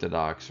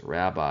Orthodox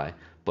rabbi,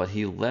 but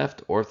he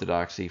left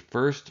Orthodoxy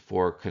first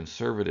for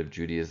conservative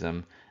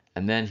Judaism,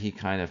 and then he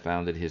kind of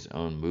founded his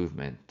own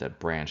movement that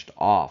branched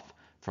off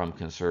from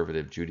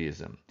conservative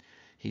Judaism.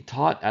 He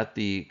taught at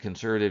the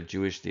Conservative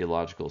Jewish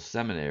Theological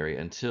Seminary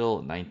until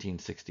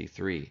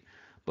 1963,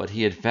 but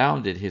he had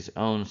founded his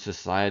own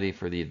Society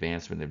for the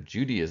Advancement of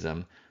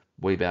Judaism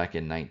way back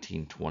in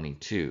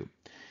 1922.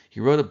 He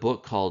wrote a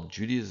book called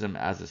Judaism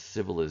as a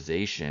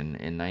Civilization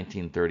in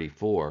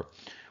 1934,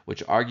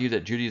 which argued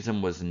that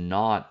Judaism was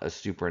not a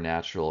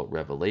supernatural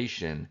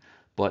revelation,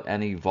 but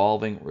an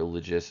evolving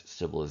religious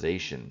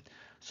civilization.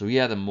 So he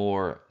had a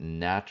more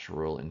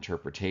natural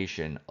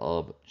interpretation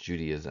of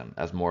Judaism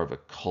as more of a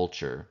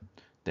culture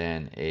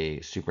than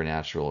a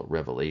supernatural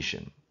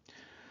revelation.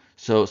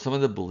 So some of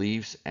the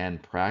beliefs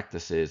and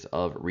practices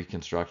of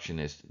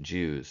Reconstructionist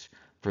Jews.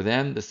 For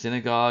them, the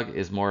synagogue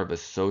is more of a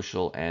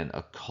social and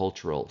a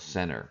cultural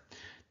center.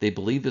 They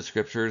believe the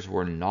scriptures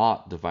were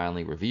not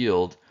divinely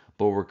revealed,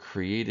 but were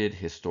created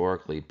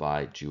historically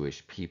by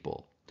Jewish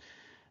people.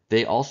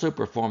 They also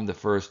performed the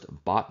first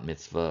bat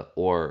mitzvah,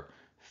 or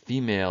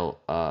female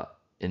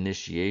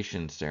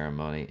initiation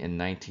ceremony, in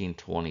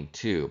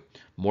 1922.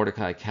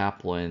 Mordecai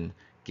Kaplan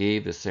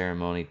gave the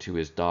ceremony to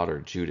his daughter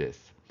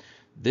Judith.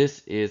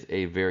 This is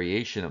a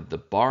variation of the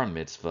bar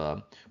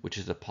mitzvah, which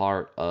is a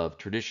part of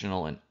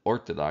traditional and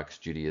Orthodox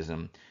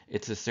Judaism.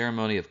 It's a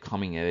ceremony of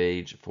coming of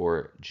age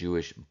for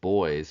Jewish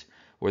boys,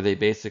 where they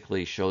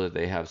basically show that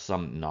they have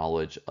some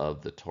knowledge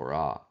of the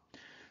Torah.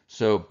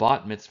 So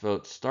bat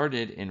mitzvot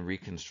started in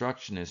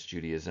Reconstructionist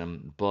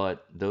Judaism,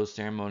 but those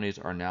ceremonies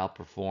are now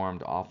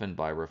performed often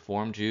by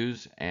Reform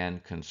Jews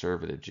and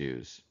conservative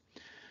Jews.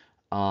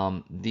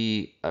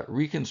 The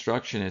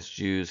Reconstructionist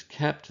Jews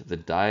kept the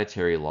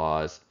dietary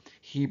laws,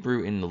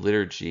 Hebrew in the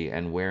liturgy,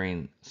 and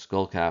wearing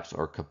skullcaps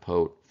or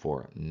kapot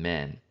for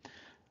men.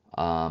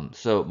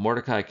 So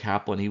Mordecai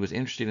Kaplan, he was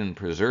interested in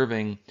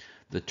preserving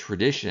the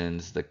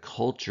traditions, the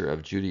culture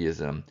of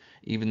Judaism,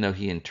 even though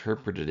he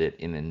interpreted it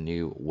in a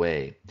new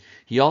way.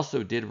 He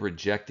also did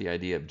reject the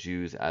idea of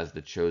Jews as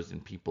the chosen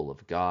people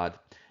of God.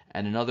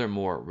 And another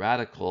more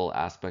radical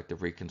aspect of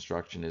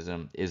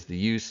Reconstructionism is the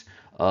use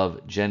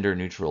of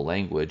gender-neutral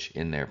language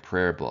in their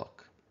prayer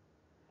book.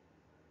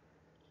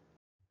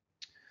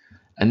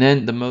 And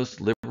then the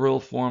most liberal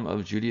form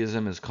of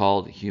Judaism is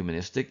called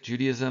humanistic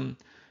Judaism.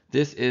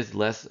 This is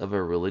less of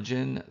a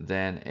religion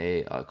than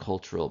a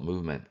cultural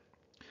movement.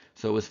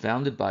 So it was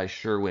founded by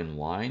Sherwin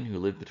Wine, who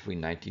lived between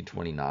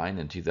 1929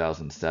 and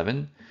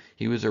 2007.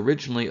 He was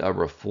originally a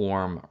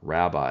Reform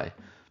rabbi,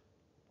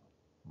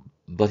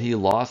 but he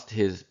lost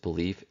his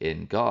belief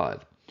in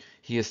God.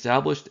 He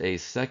established a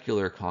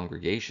secular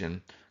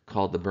congregation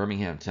called the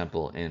Birmingham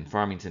Temple in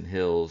Farmington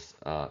Hills,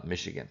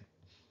 Michigan.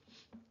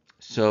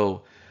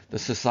 So the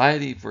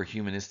Society for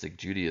Humanistic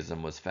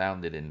Judaism was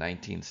founded in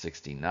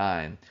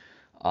 1969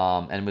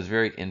 and was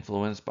very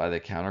influenced by the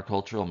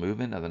countercultural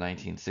movement of the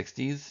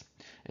 1960s.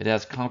 It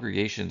has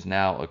congregations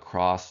now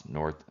across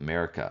North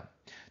America.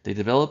 They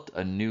developed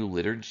a new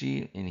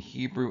liturgy in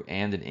Hebrew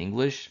and in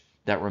English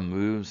that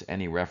removes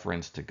any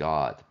reference to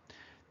God.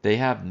 They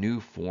have new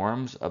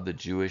forms of the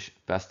Jewish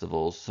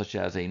festivals, such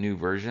as a new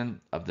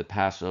version of the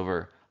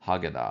Passover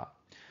Haggadah.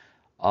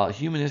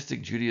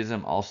 Humanistic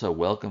Judaism also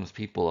welcomes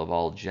people of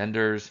all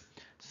genders,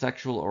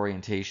 sexual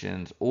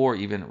orientations, or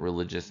even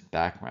religious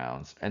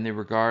backgrounds, and they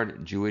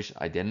regard Jewish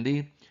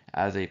identity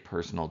as a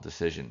personal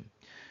decision.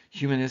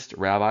 Humanist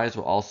rabbis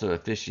will also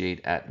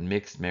officiate at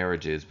mixed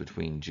marriages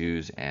between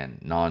Jews and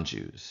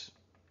non-Jews.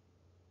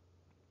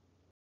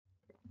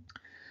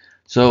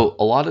 So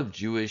a lot of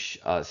Jewish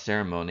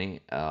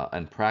ceremony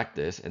and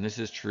practice, and this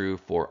is true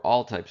for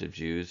all types of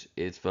Jews,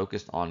 is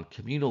focused on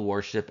communal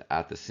worship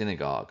at the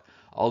synagogue,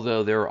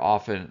 although there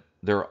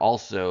are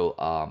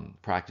also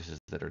practices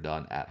that are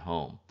done at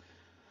home.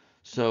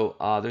 So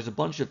there's a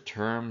bunch of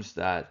terms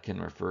that can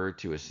refer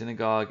to a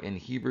synagogue. In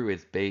Hebrew,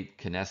 it's Beit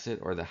Knesset,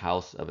 or the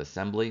house of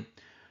assembly.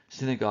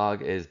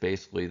 Synagogue is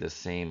basically the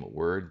same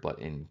word, but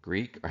in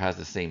Greek, or has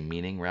the same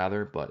meaning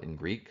rather, but in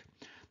Greek.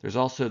 There's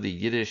also the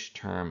Yiddish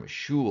term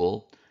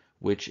shul,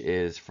 which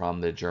is from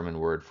the German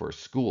word for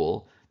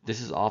school. This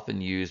is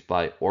often used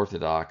by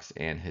Orthodox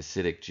and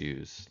Hasidic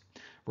Jews.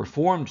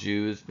 Reform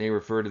Jews may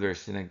refer to their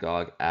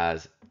synagogue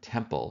as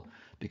temple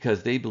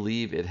because they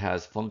believe it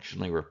has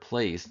functionally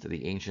replaced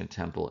the ancient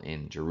temple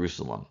in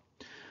Jerusalem.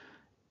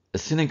 A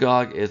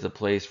synagogue is a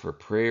place for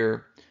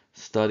prayer,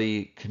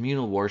 study,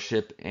 communal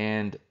worship,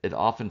 and it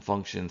often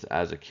functions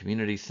as a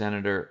community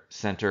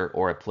center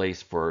or a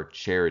place for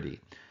charity,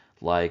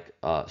 like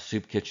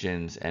soup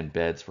kitchens and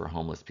beds for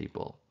homeless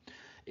people.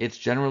 It's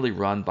generally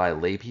run by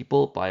lay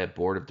people, by a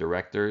board of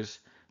directors,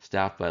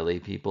 staffed by lay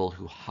people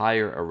who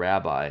hire a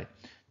rabbi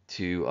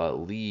to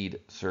lead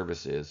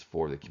services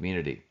for the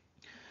community.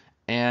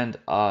 And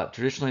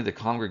traditionally, the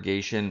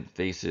congregation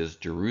faces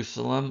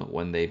Jerusalem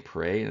when they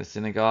pray in a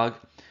synagogue,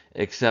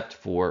 except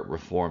for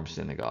Reform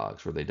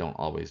synagogues, where they don't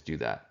always do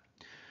that.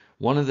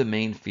 One of the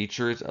main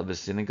features of a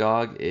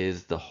synagogue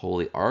is the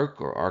Holy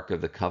Ark, or Ark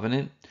of the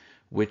Covenant,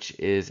 which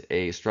is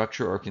a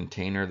structure or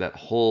container that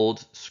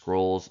holds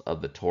scrolls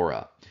of the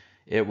Torah.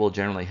 It will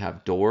generally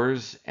have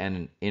doors and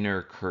an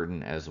inner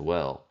curtain as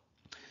well.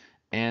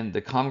 And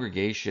the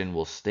congregation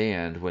will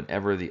stand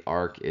whenever the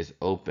ark is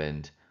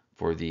opened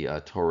for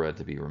the Torah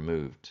to be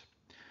removed.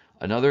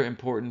 Another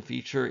important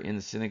feature in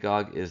the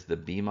synagogue is the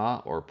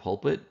bima, or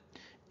pulpit.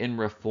 In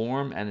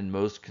Reform and in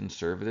most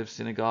conservative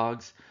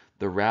synagogues,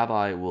 the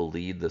rabbi will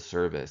lead the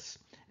service,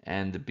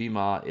 and the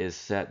bima is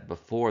set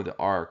before the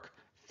ark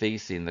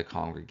facing the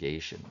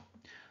congregation.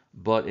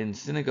 But in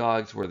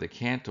synagogues where the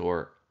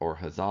cantor, or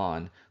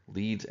Hussain,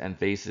 leads and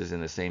faces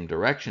in the same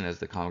direction as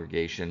the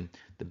congregation,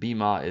 the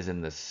bima is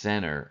in the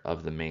center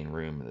of the main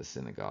room of the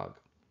synagogue.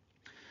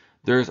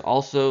 There is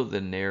also the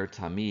Ner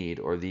Tamid,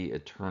 or the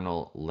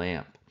eternal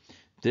lamp.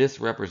 This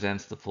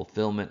represents the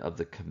fulfillment of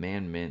the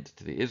commandment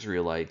to the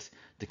Israelites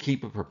to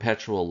keep a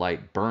perpetual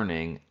light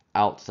burning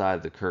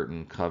outside the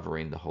curtain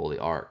covering the Holy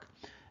Ark.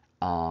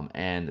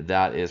 And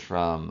that is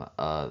from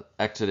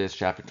Exodus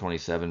chapter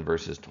 27,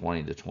 verses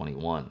 20 to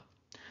 21.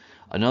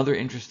 Another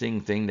interesting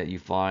thing that you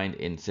find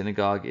in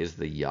synagogue is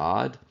the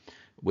yad,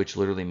 which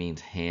literally means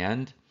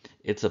hand.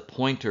 It's a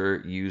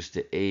pointer used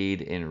to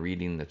aid in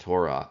reading the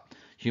Torah.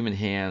 Human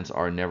hands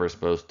are never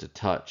supposed to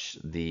touch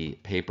the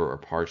paper or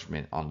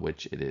parchment on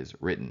which it is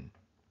written.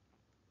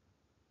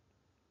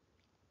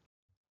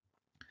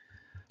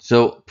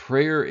 So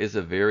prayer is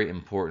a very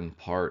important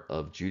part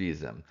of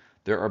Judaism.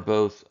 There are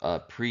both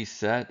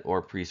preset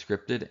or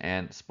prescripted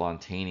and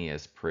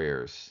spontaneous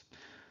prayers.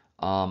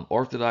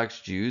 Orthodox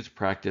Jews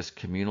practice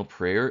communal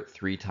prayer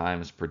 3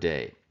 times per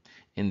day.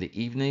 In the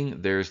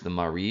evening, there's the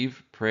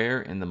Mariv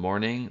prayer. In the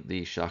morning,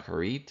 the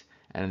Shacharit,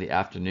 and in the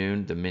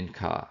afternoon, the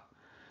Mincha.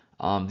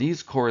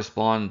 These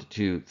correspond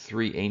to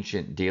three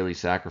ancient daily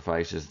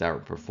sacrifices that were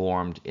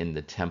performed in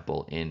the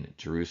temple in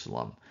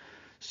Jerusalem.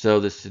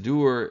 So the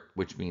Siddur,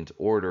 which means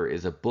order,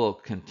 is a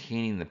book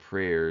containing the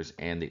prayers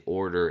and the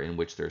order in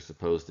which they're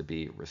supposed to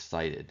be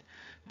recited.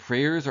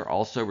 Prayers are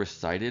also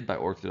recited by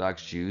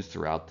Orthodox Jews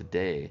throughout the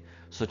day,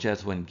 such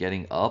as when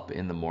getting up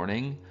in the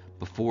morning,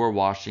 before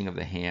washing of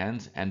the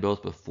hands, and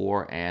both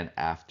before and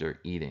after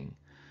eating.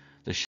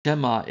 The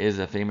Shema is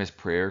a famous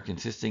prayer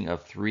consisting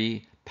of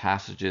three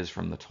passages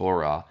from the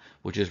Torah,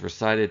 which is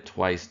recited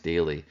twice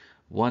daily,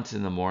 once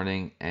in the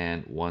morning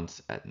and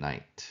once at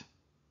night.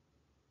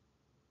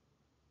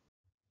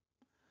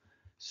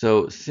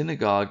 So,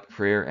 synagogue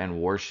prayer and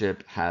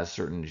worship has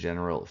certain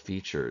general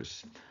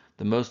features.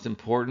 The most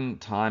important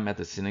time at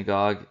the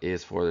synagogue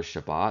is for the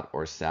Shabbat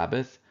or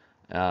Sabbath,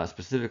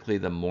 specifically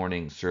the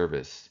morning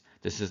service.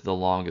 This is the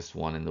longest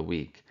one in the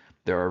week.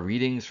 There are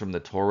readings from the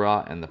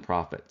Torah and the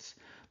prophets.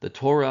 The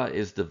Torah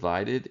is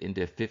divided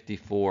into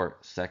 54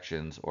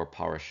 sections or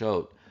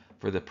parashot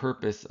for the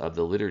purpose of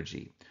the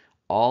liturgy.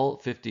 All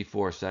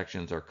 54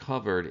 sections are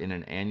covered in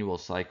an annual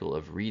cycle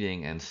of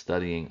reading and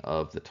studying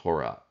of the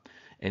Torah,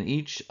 and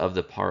each of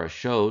the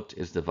parashot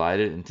is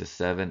divided into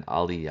 7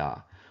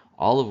 aliyah,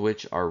 all of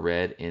which are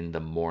read in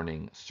the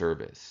morning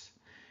service.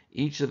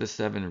 Each of the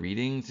 7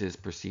 readings is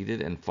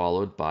preceded and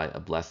followed by a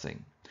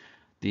blessing.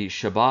 The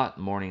Shabbat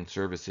morning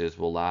services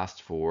will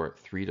last for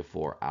 3 to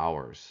 4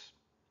 hours.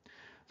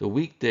 The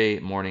weekday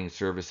morning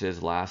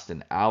services last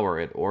an hour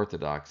at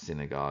Orthodox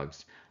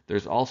synagogues.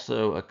 There's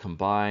also a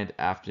combined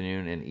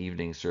afternoon and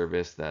evening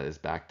service that is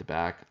back to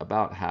back,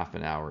 about half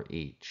an hour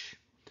each.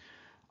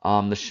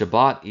 The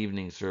Shabbat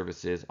evening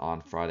services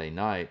on Friday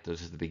night,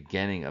 this is the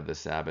beginning of the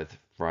Sabbath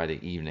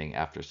Friday evening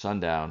after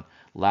sundown,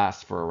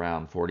 last for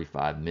around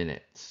 45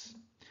 minutes.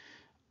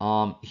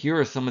 Here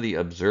are some of the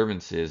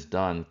observances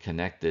done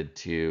connected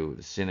to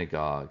the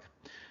synagogue.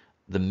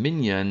 The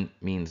minyan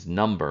means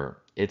number.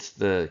 It's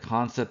the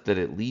concept that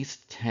at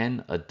least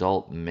 10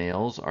 adult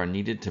males are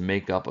needed to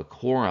make up a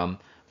quorum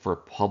for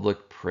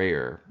public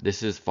prayer.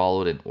 This is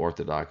followed in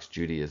Orthodox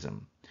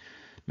Judaism.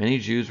 Many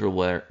Jews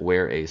will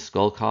wear a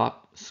skull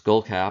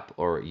cap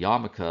or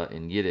yarmulke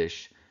in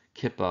Yiddish,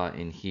 kippah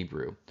in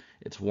Hebrew.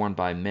 It's worn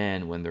by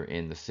men when they're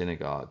in the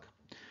synagogue.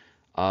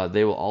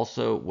 They will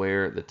also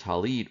wear the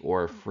talit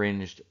or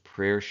fringed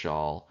prayer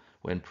shawl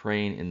when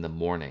praying in the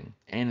morning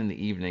and in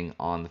the evening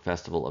on the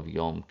festival of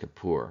Yom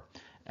Kippur.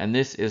 And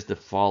this is to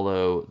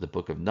follow the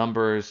book of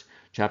Numbers,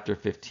 chapter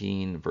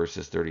 15,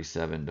 verses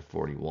 37 to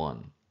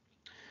 41.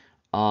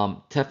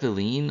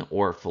 Tefillin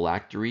or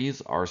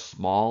phylacteries are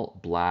small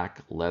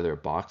black leather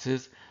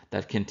boxes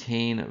that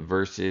contain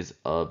verses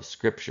of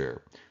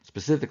scripture,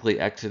 specifically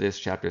Exodus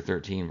chapter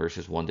 13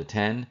 verses 1 to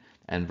 10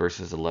 and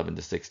verses 11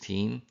 to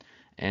 16,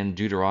 and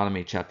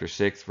Deuteronomy chapter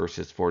 6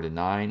 verses 4 to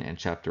 9 and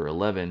chapter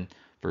 11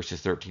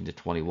 verses 13 to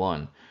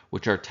 21,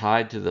 which are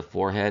tied to the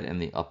forehead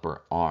and the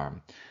upper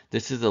arm.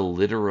 This is a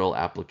literal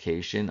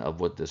application of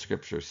what the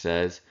scripture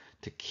says,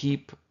 to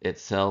keep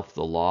itself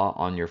the law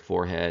on your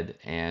forehead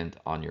and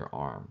on your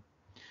arm.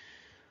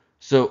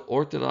 So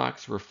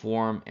Orthodox,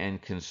 Reform,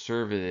 and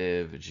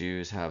Conservative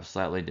Jews have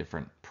slightly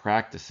different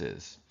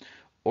practices.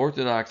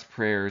 Orthodox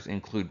prayers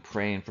include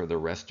praying for the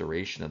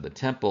restoration of the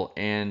temple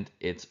and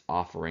its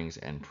offerings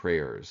and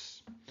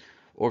prayers.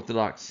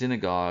 Orthodox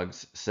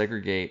synagogues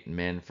segregate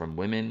men from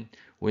women.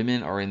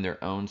 Women are in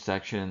their own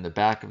section in the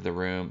back of the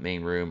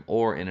main room,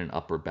 or in an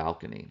upper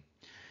balcony.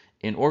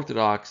 In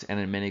Orthodox and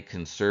in many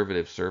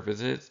conservative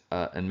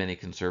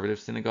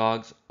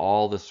synagogues,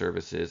 all the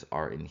services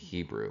are in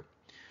Hebrew.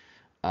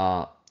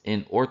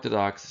 In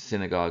Orthodox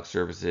synagogue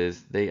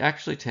services, they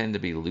actually tend to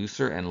be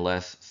looser and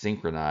less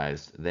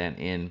synchronized than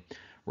in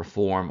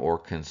Reform or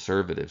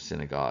conservative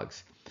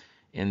synagogues.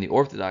 In the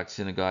Orthodox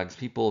synagogues,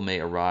 people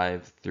may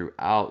arrive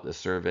throughout the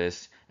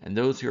service, and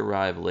those who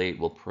arrive late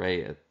will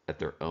pray at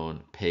their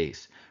own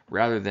pace,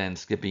 rather than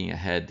skipping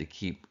ahead to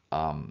keep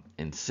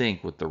in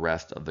sync with the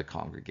rest of the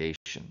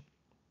congregation.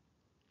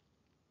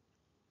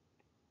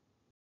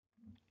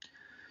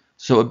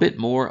 So a bit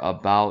more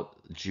about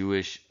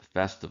Jewish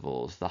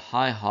festivals. The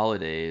high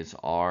holidays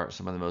are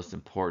some of the most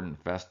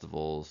important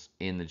festivals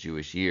in the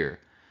Jewish year.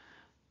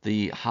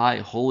 The high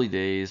holy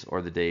days,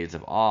 or the days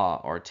of awe,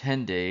 are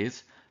 10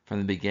 days from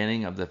the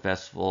beginning of the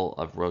festival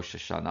of Rosh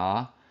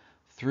Hashanah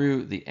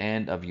through the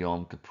end of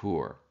Yom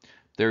Kippur.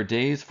 They're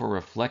days for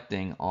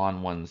reflecting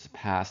on one's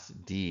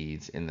past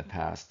deeds in the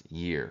past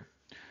year.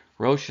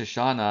 Rosh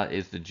Hashanah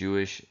is the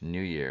Jewish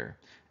New Year,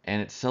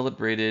 and it's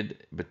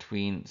celebrated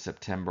between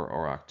September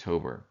or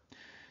October.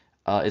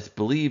 It's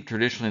believed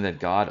traditionally that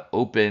God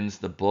opens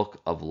the book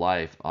of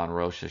life on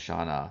Rosh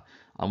Hashanah,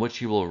 on which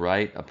he will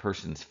write a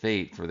person's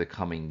fate for the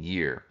coming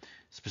year.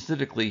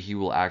 Specifically, he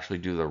will actually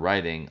do the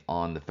writing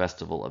on the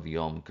festival of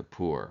Yom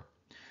Kippur.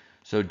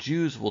 So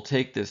Jews will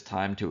take this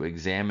time to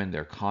examine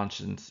their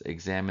conscience,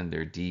 examine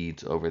their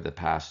deeds over the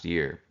past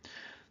year.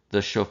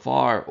 The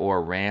shofar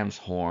or ram's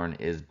horn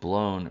is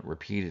blown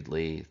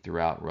repeatedly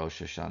throughout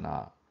Rosh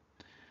Hashanah.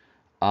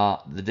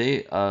 The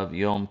day of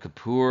Yom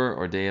Kippur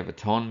or Day of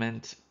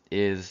Atonement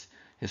is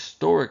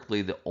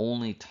Historically, the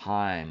only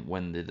time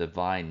when the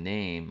divine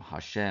name,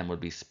 Hashem,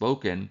 would be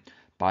spoken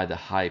by the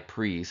high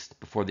priest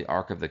before the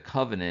Ark of the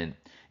Covenant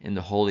in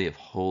the Holy of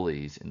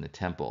Holies in the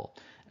temple.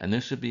 And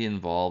this would be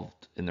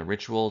involved in the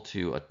ritual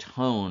to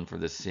atone for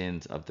the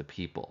sins of the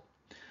people.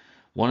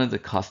 One of the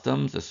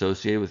customs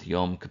associated with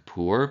Yom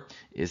Kippur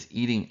is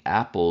eating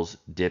apples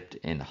dipped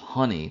in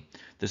honey.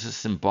 This is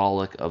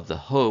symbolic of the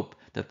hope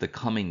that the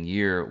coming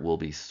year will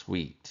be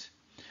sweet.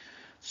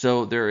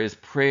 So there is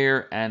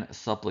prayer and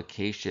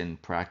supplication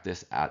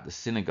practice at the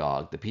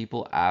synagogue. The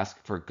people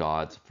ask for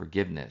God's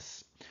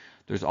forgiveness.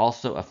 There's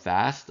also a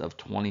fast of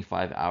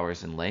 25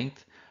 hours in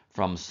length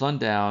from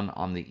sundown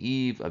on the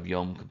eve of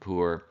Yom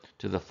Kippur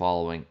to the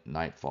following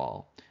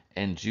nightfall.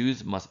 And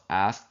Jews must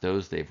ask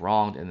those they've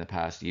wronged in the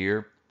past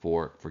year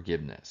for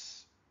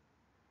forgiveness.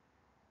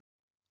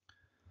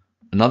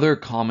 Another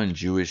common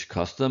Jewish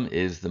custom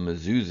is the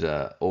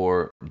mezuzah,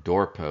 or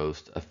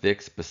doorpost,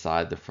 affixed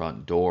beside the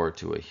front door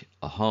to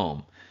a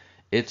home.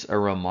 It's a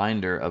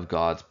reminder of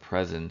God's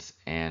presence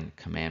and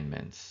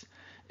commandments.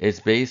 It's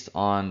based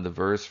on the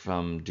verse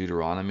from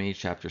Deuteronomy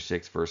chapter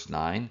 6, verse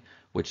 9,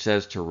 which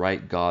says to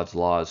write God's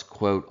laws,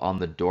 quote, on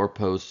the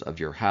doorposts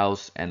of your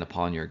house and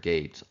upon your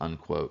gates,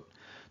 unquote.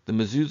 The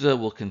mezuzah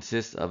will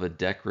consist of a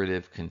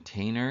decorative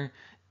container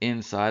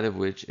inside of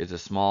which is a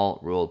small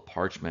rolled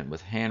parchment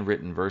with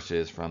handwritten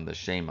verses from the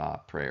Shema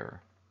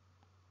prayer.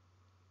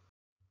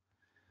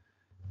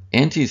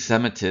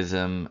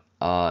 Anti-Semitism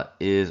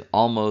is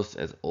almost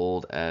as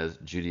old as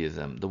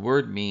Judaism. The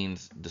word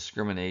means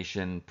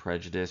discrimination,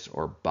 prejudice,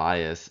 or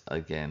bias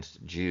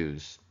against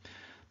Jews.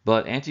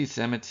 But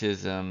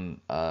anti-Semitism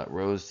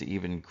rose to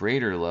even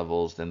greater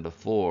levels than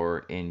before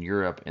in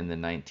Europe in the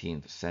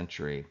 19th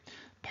century.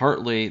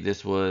 Partly,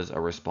 this was a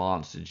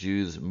response to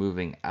Jews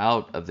moving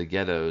out of the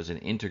ghettos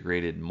and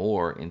integrated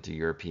more into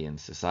European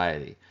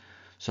society.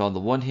 So on the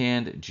one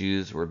hand,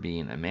 Jews were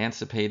being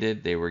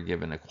emancipated. They were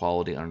given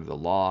equality under the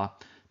law.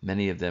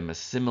 Many of them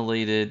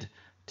assimilated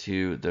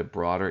to the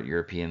broader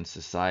European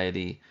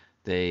society.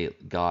 They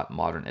got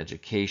modern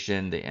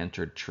education. They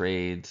entered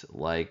trades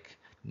like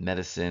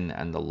medicine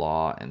and the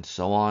law and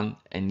so on.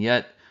 And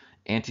yet,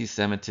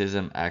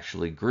 anti-Semitism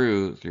actually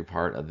grew through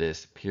part of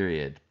this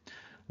period.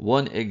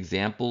 One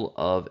example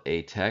of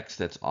a text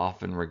that's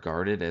often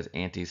regarded as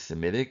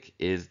anti-Semitic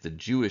is the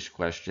Jewish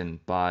Question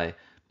by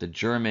the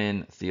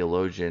German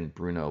theologian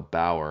Bruno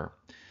Bauer.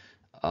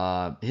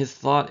 His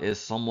thought is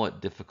somewhat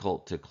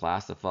difficult to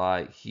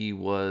classify. He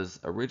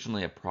was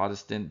originally a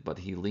Protestant, but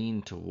he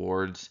leaned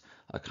towards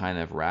a kind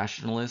of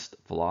rationalist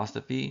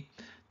philosophy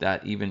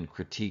that even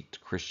critiqued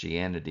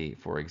Christianity,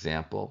 for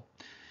example.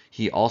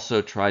 He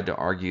also tried to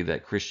argue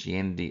that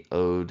Christianity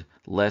owed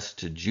less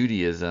to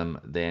Judaism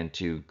than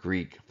to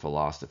Greek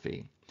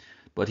philosophy.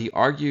 But he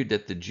argued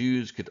that the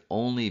Jews could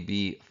only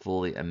be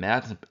fully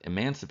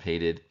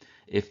emancipated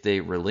if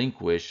they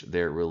relinquish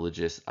their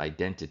religious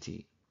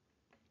identity.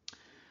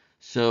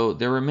 So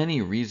there were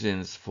many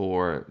reasons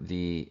for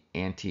the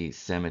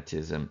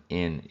anti-Semitism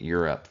in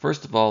Europe.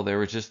 First of all, there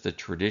was just the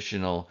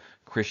traditional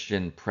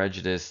Christian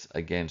prejudice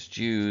against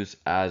Jews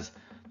as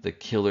the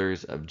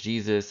killers of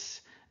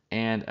Jesus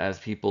and as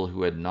people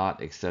who had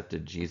not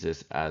accepted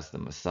Jesus as the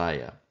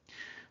Messiah.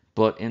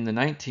 But in the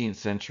 19th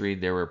century,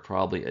 there were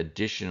probably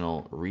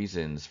additional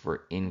reasons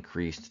for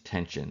increased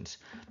tensions.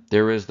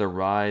 There was the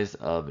rise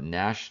of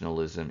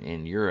nationalism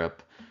in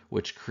Europe,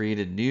 which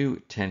created new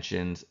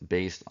tensions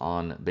based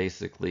on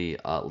basically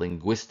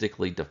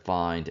linguistically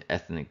defined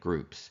ethnic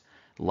groups,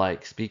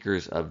 like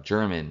speakers of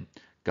German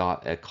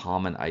got a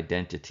common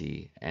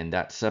identity, and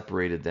that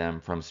separated them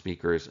from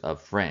speakers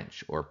of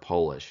French or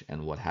Polish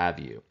and what have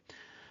you.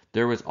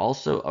 There was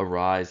also a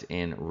rise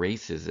in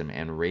racism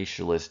and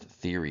racialist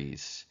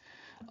theories.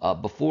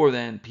 Before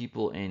then,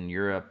 people in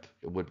Europe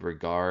would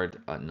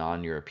regard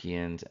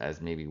non-Europeans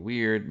as maybe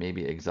weird,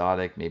 maybe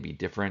exotic, maybe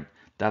different.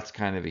 That's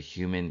kind of a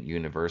human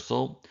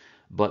universal.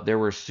 But there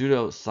were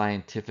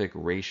pseudo-scientific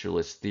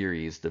racialist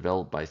theories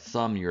developed by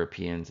some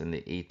Europeans in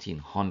the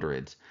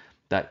 1800s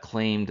that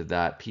claimed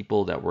that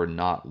people that were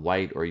not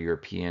white or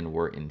European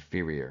were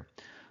inferior.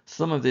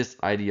 Some of this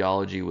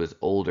ideology was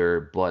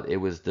older, but it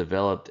was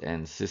developed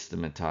and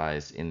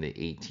systematized in the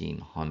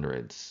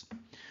 1800s.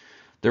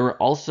 There were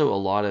also a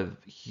lot of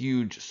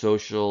huge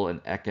social and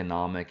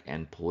economic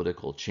and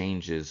political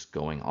changes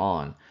going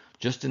on.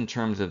 Just in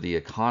terms of the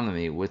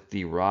economy, with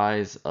the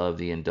rise of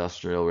the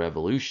Industrial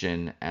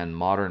Revolution and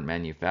modern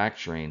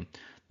manufacturing,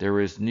 there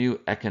was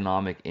new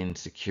economic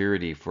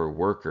insecurity for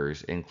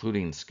workers,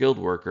 including skilled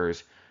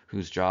workers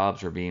whose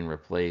jobs were being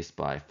replaced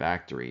by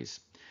factories.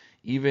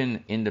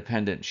 Even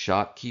independent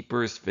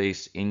shopkeepers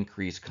faced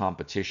increased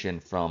competition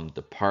from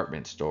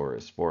department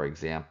stores, for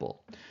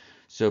example.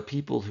 So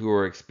people who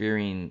are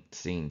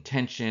experiencing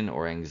tension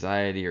or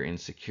anxiety or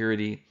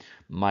insecurity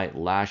might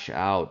lash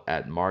out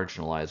at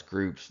marginalized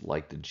groups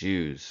like the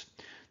Jews.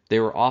 They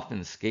were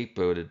often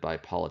scapegoated by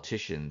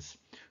politicians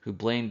who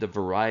blamed a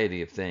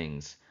variety of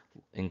things,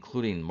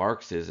 including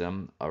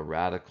Marxism, a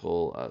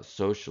radical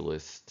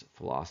socialist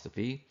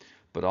philosophy,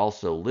 but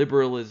also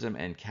liberalism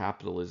and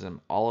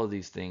capitalism. All of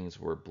these things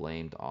were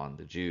blamed on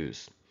the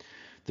Jews.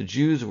 The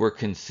Jews were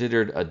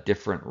considered a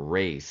different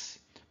race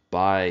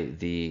by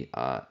the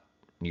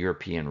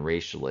European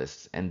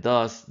racialists, and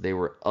thus they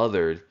were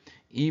othered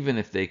even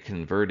if they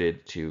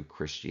converted to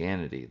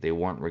Christianity. They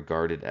weren't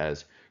regarded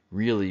as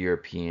really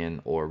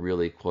European or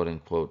really quote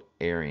unquote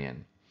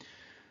Aryan.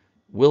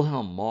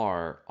 Wilhelm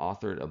Marr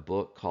authored a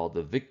book called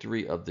The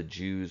Victory of the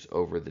Jews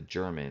over the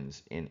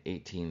Germans in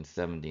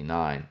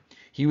 1879.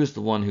 He was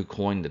the one who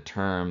coined the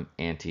term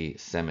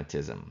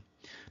anti-Semitism,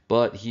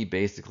 but he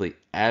basically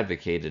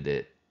advocated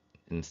it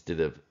instead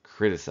of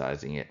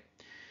criticizing it.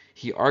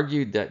 He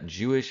argued that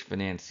Jewish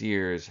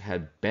financiers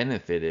had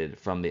benefited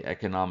from the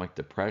economic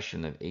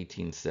depression of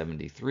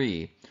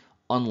 1873,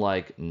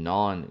 unlike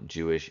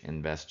non-Jewish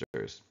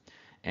investors.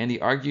 And he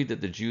argued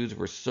that the Jews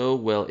were so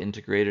well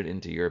integrated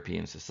into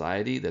European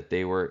society that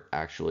they were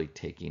actually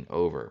taking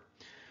over.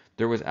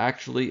 There was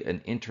actually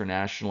an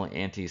International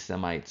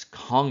Anti-Semites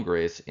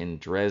Congress in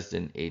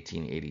Dresden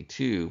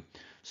 1882,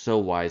 so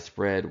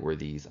widespread were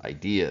these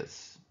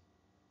ideas.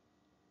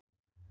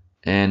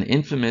 An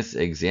infamous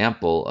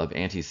example of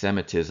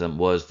anti-Semitism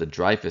was the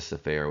Dreyfus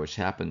Affair, which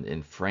happened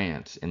in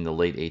France in the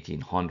late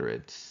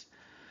 1800s.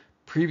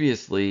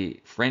 Previously,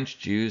 French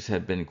Jews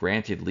had been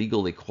granted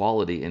legal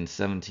equality in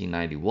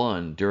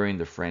 1791 during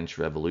the French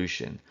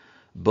Revolution.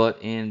 But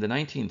in the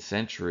 19th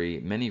century,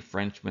 many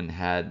Frenchmen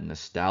had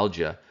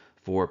nostalgia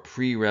for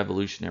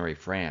pre-revolutionary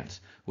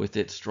France, with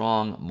its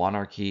strong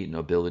monarchy,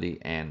 nobility,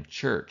 and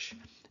church.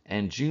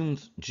 And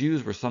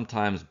Jews were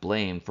sometimes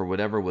blamed for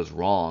whatever was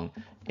wrong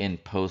in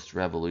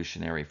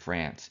post-revolutionary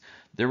France.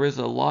 There was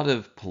a lot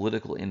of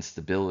political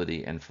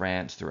instability in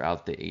France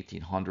throughout the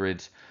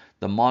 1800s.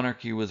 The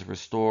monarchy was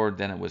restored,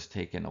 then it was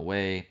taken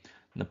away.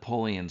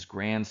 Napoleon's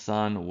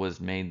grandson was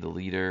made the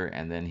leader,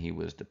 and then he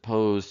was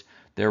deposed.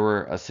 There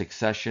were a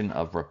succession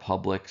of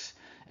republics,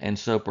 and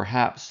so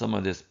perhaps some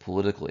of this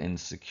political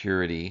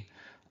insecurity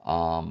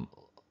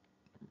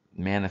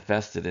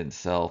manifested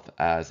itself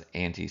as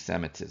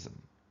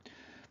anti-Semitism.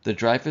 The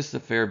Dreyfus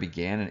Affair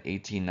began in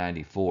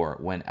 1894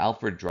 when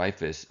Alfred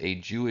Dreyfus, a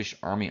Jewish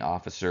army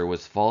officer,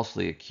 was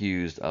falsely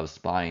accused of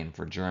spying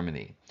for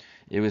Germany.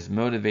 It was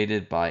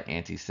motivated by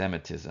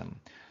anti-Semitism.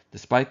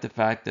 Despite the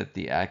fact that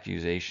the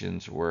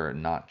accusations were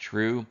not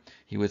true,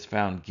 he was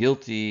found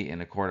guilty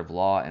in a court of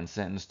law and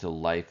sentenced to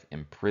life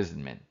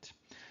imprisonment.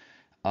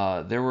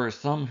 There were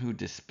some who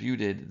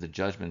disputed the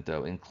judgment,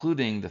 though,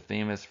 including the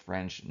famous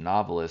French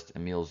novelist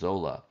Émile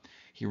Zola.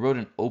 He wrote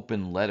an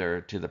open letter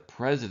to the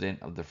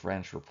president of the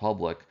French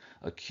Republic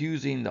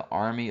accusing the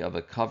army of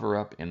a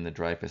cover-up in the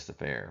Dreyfus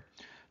Affair.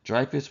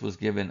 Dreyfus was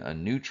given a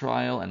new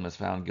trial and was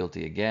found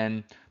guilty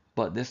again,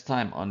 but this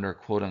time under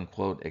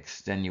quote-unquote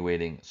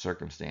extenuating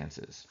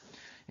circumstances.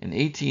 In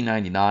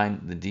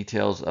 1899, the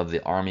details of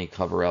the army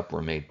cover-up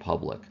were made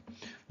public.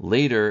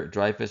 Later,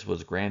 Dreyfus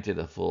was granted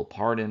a full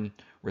pardon,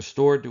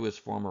 restored to his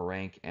former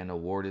rank, and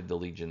awarded the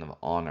Legion of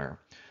Honor.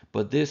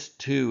 But this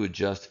too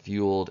just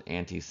fueled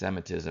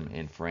anti-Semitism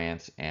in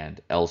France and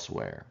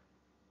elsewhere.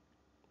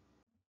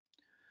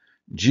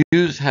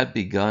 Jews had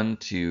begun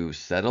to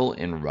settle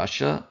in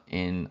Russia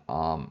in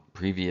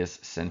previous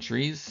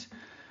centuries.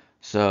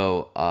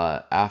 So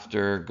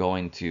after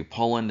going to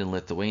Poland and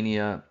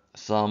Lithuania,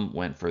 some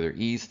went further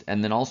east,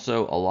 and then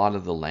also a lot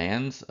of the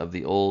lands of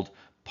the old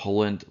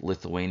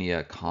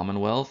Poland-Lithuania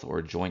Commonwealth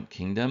or Joint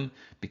Kingdom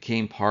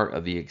became part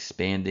of the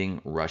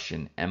expanding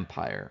Russian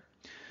Empire.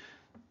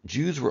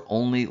 Jews were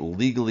only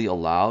legally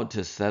allowed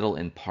to settle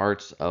in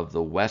parts of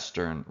the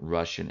Western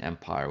Russian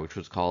Empire, which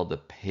was called the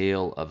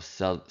Pale of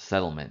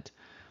Settlement.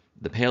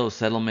 The Pale of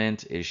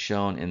Settlement is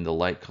shown in the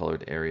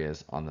light-colored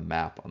areas on the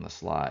map on the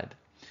slide.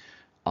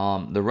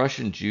 The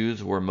Russian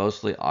Jews were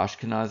mostly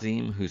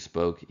Ashkenazim who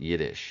spoke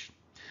Yiddish.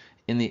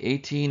 In the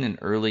 18 and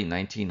early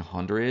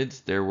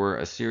 1900s, there were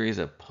a series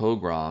of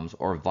pogroms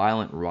or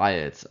violent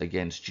riots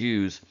against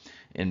Jews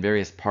in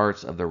various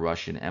parts of the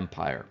Russian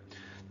Empire.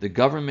 The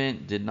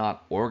government did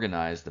not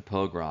organize the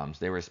pogroms,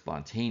 they were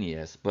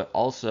spontaneous, but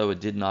also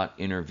it did not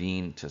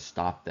intervene to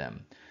stop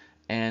them.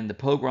 And the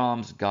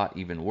pogroms got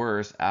even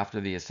worse after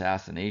the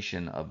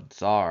assassination of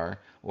Tsar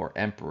or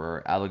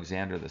Emperor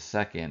Alexander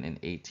II in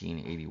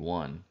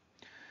 1881.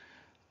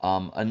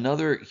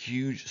 Another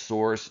huge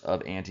source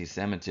of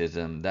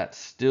anti-Semitism that's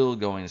still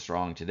going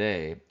strong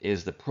today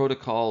is the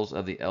Protocols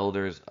of the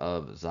Elders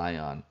of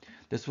Zion.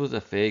 This was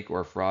a fake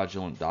or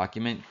fraudulent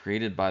document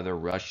created by the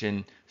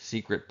Russian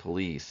secret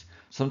police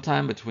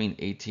sometime between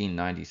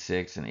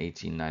 1896 and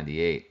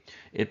 1898.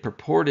 It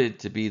purported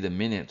to be the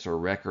minutes or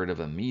record of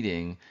a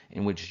meeting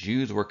in which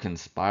Jews were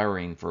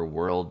conspiring for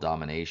world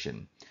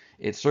domination.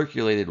 It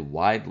circulated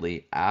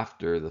widely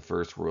after the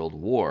First World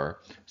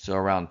War, so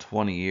around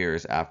 20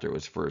 years after it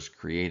was first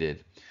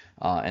created,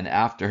 and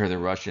after the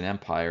Russian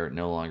Empire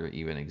no longer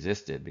even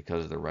existed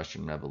because of the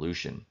Russian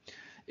Revolution.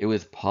 It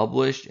was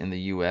published in the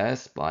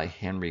US by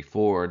Henry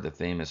Ford, the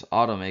famous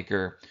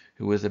automaker,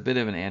 who was a bit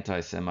of an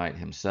anti-Semite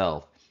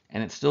himself,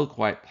 and it's still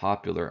quite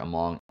popular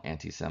among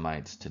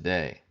anti-Semites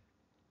today.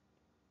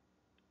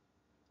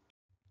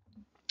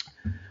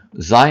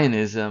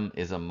 Zionism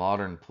is a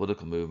modern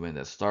political movement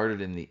that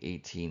started in the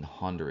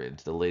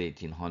 1800s, the late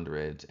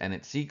 1800s, and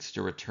it seeks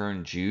to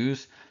return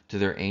Jews to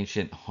their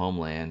ancient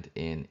homeland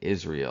in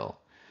Israel.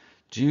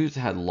 Jews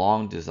had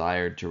long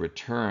desired to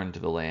return to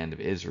the land of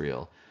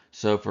Israel.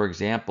 So, for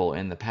example,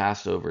 in the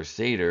Passover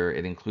Seder,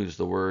 it includes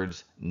the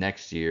words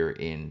next year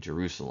in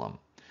Jerusalem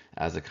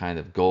as a kind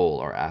of goal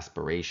or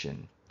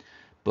aspiration.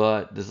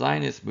 But the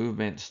Zionist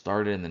movement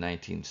started in the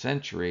 19th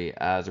century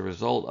as a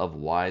result of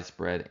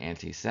widespread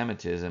anti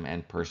Semitism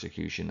and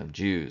persecution of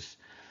Jews.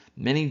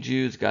 Many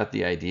Jews got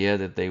the idea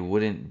that they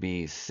wouldn't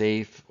be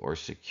safe or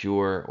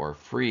secure or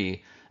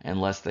free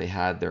unless they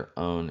had their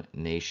own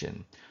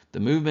nation.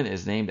 The movement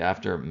is named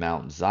after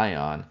Mount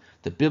Zion,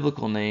 the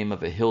biblical name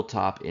of a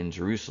hilltop in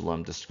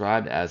Jerusalem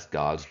described as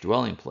God's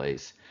dwelling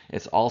place.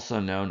 It's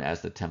also known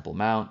as the Temple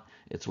Mount.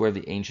 It's where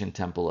the ancient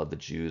temple of the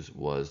Jews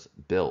was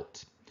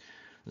built.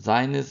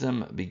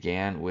 Zionism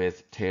began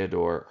with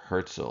Theodor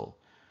Herzl,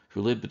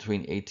 who lived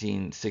between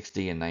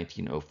 1860 and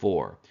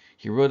 1904.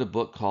 He wrote a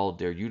book called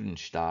Der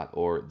Judenstaat,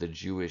 or The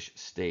Jewish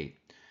State.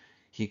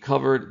 He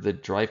covered the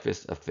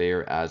Dreyfus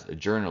affair as a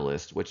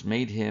journalist, which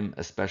made him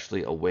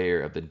especially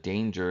aware of the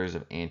dangers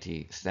of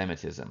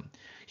anti-Semitism.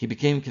 He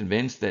became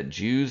convinced that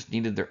Jews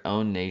needed their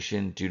own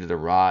nation due to the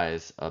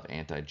rise of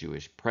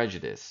anti-Jewish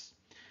prejudice.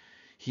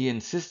 He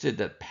insisted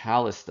that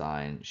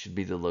Palestine should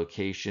be the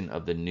location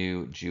of the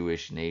new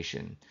Jewish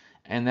nation,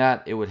 and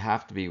that it would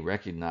have to be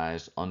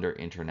recognized under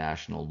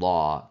international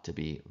law to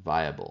be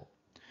viable.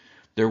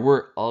 There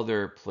were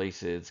other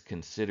places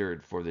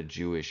considered for the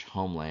Jewish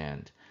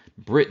homeland.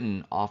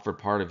 Britain offered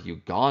part of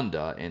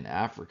Uganda in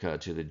Africa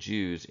to the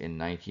Jews in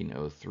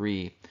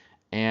 1903,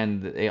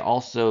 and they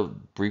also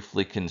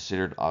briefly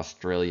considered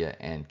Australia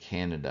and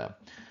Canada.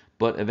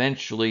 But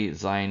eventually,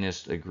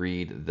 Zionists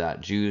agreed that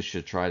Jews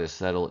should try to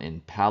settle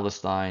in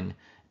Palestine,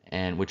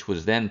 and which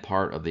was then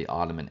part of the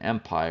Ottoman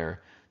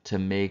Empire, to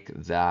make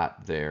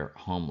that their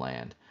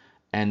homeland.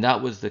 And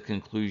that was the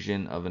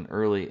conclusion of an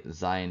early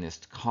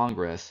Zionist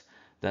Congress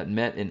that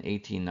met in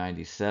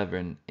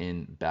 1897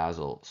 in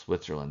Basel,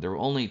 Switzerland. There were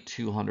only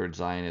 200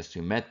 Zionists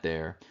who met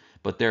there,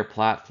 but their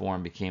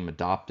platform became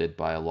adopted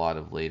by a lot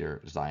of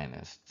later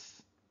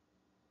Zionists.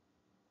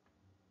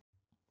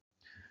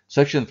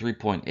 Section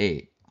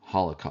 3.8,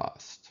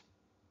 Holocaust.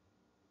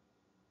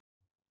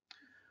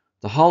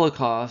 The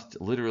Holocaust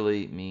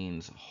literally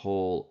means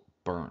whole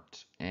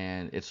burnt,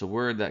 and it's a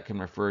word that can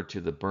refer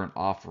to the burnt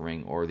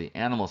offering or the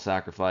animal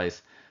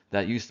sacrifice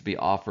that used to be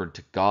offered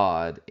to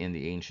God in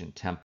the ancient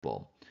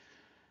temple.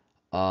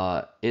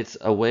 It's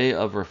a way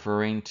of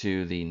referring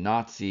to the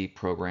Nazi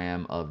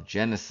program of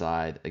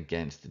genocide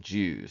against the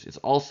Jews. It's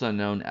also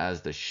known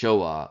as the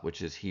Shoah,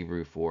 which is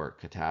Hebrew for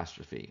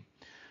catastrophe.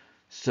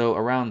 So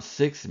around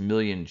 6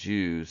 million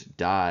Jews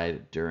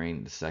died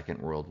during the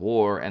Second World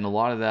War, and a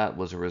lot of that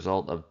was a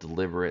result of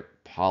deliberate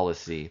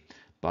policy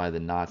by the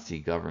Nazi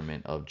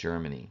government of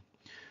Germany.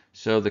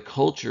 So the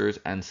cultures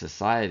and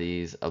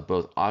societies of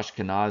both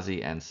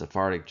Ashkenazi and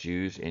Sephardic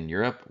Jews in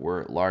Europe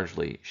were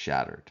largely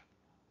shattered.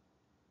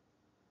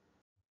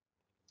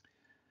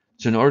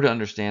 So in order to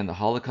understand the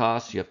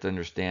Holocaust, you have to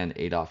understand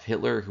Adolf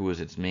Hitler, who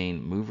was its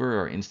main mover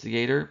or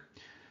instigator.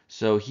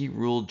 So he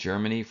ruled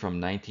Germany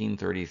from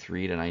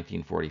 1933 to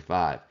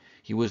 1945.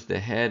 He was the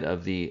head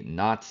of the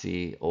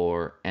Nazi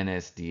or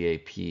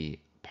NSDAP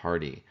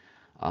party,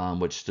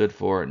 which stood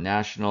for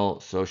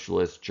National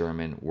Socialist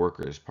German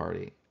Workers'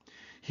 Party.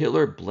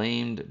 Hitler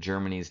blamed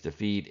Germany's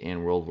defeat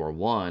in World War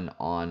I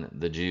on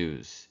the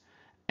Jews.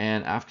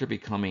 And after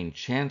becoming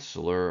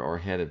chancellor or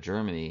head of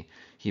Germany,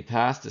 he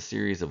passed a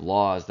series of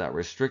laws that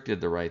restricted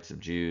the rights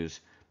of Jews,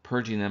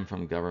 purging them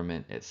from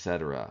government,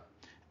 etc.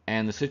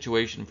 And the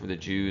situation for the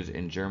Jews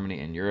in Germany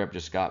and Europe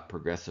just got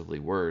progressively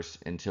worse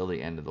until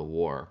the end of the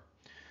war.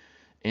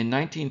 In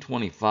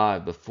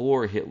 1925,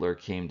 before Hitler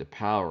came to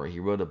power, he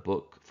wrote a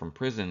book from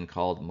prison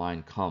called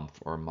Mein Kampf,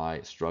 or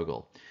My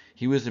Struggle.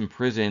 He was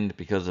imprisoned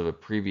because of a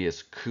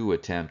previous coup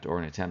attempt or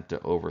an attempt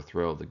to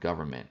overthrow the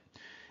government.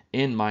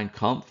 In Mein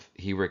Kampf,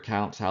 he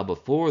recounts how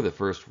before the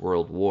First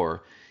World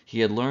War, he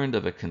had learned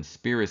of a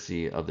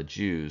conspiracy of the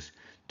Jews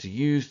to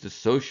use the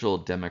Social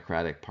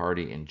Democratic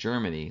Party in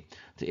Germany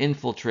to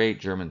infiltrate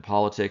German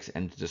politics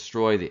and to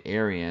destroy the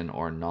Aryan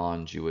or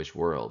non-Jewish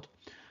world.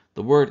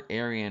 The word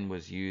Aryan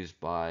was used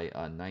by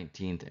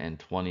 19th and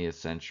 20th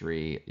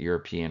century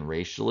European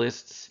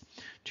racialists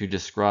to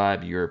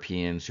describe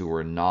Europeans who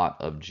were not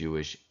of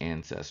Jewish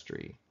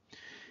ancestry.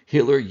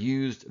 Hitler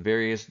used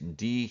various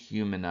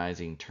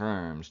dehumanizing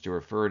terms to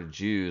refer to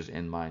Jews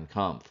in Mein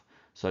Kampf,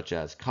 such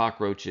as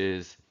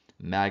cockroaches,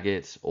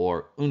 maggots,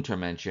 or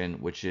Untermenschen,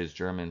 which is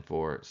German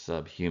for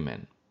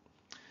subhuman.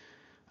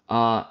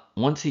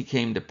 Once he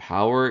came to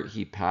power,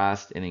 he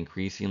passed an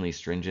increasingly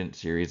stringent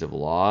series of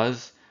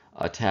laws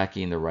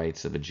attacking the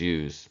rights of the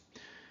Jews.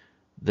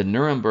 The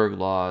Nuremberg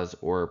laws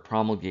were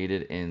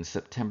promulgated in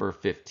September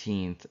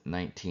 15,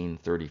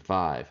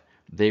 1935.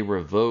 They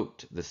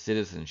revoked the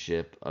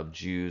citizenship of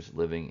Jews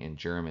living in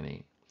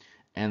Germany,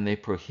 and they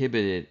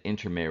prohibited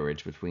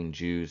intermarriage between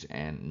Jews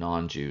and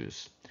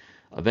non-Jews.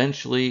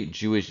 Eventually,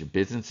 Jewish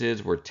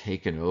businesses were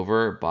taken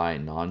over by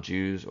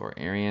non-Jews or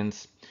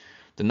Aryans.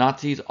 The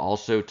Nazis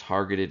also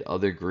targeted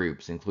other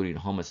groups, including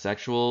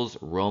homosexuals,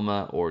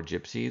 Roma or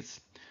Gypsies,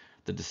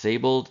 the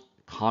disabled,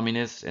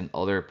 communists, and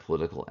other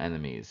political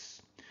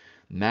enemies.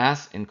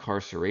 Mass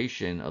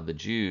incarceration of the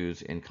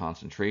Jews in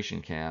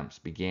concentration camps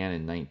began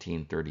in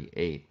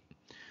 1938.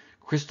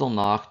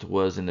 Kristallnacht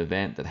was an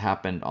event that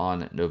happened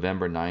on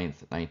November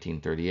 9th,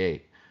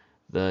 1938.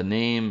 The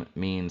name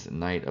means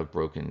Night of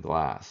Broken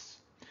Glass.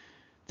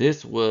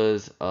 This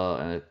was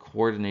a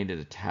coordinated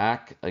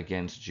attack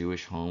against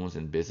Jewish homes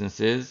and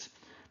businesses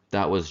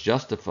that was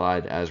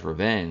justified as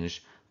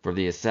revenge for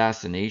the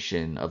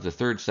assassination of the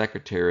third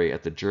secretary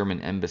at the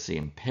German embassy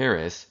in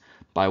Paris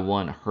by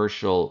one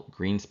Herschel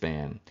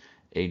Greenspan,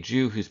 a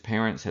Jew whose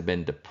parents had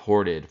been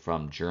deported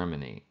from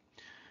Germany.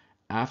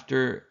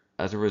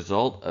 As a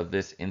result of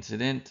this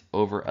incident,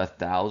 over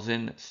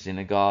 1,000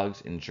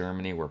 synagogues in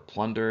Germany were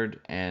plundered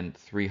and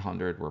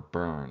 300 were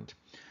burned.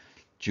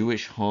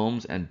 Jewish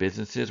homes and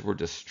businesses were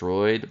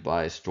destroyed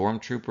by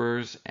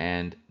stormtroopers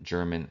and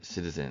German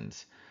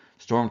citizens.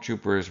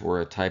 Stormtroopers were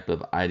a type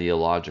of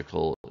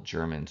ideological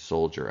German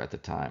soldier at the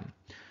time.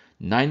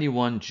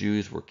 91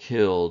 Jews were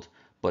killed,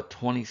 but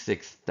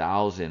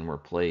 26,000 were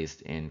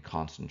placed in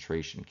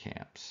concentration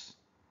camps.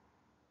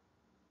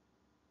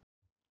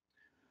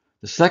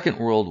 The Second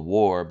World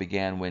War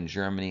began when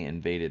Germany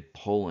invaded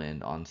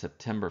Poland on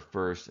September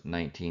 1st,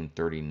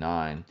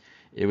 1939.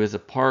 It was a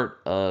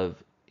part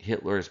of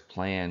Hitler's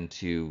plan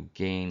to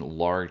gain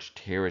large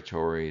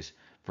territories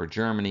for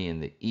Germany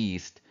in the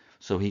east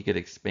so he could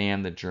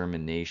expand the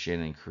German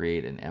nation and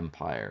create an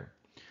empire.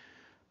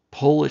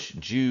 Polish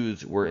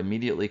Jews were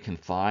immediately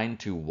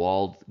confined to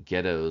walled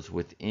ghettos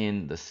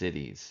within the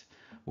cities,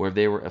 where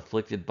they were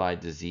afflicted by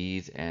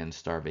disease and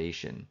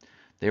starvation.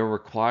 They were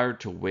required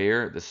to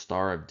wear the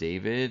Star of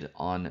David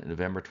on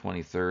November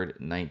 23,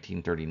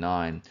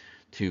 1939,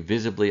 to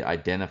visibly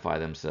identify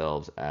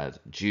themselves as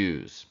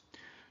Jews.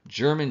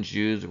 German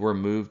Jews were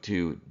moved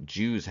to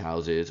Jews'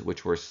 houses,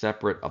 which were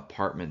separate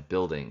apartment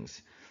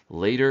buildings.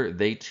 Later,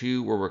 they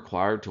too were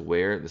required to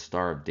wear the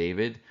Star of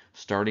David,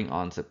 starting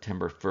on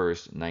September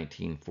 1st,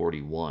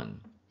 1941.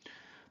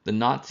 The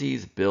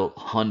Nazis built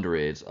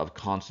hundreds of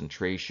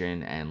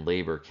concentration and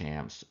labor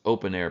camps,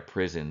 open-air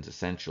prisons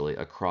essentially,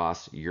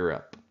 across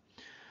Europe.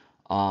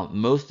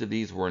 Most of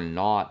these were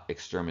not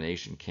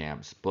extermination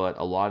camps, but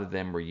a lot of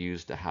them were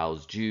used to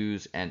house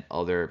Jews and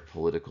other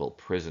political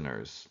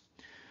prisoners.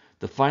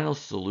 The final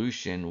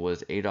solution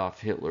was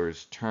Adolf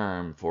Hitler's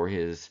term for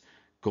his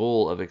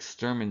goal of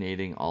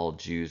exterminating all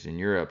Jews in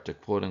Europe to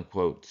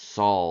quote-unquote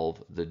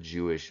solve the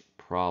Jewish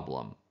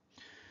problem.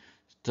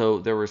 So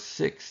there were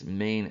 6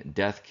 main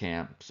death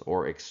camps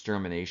or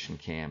extermination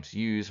camps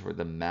used for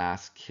the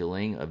mass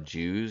killing of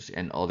Jews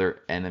and other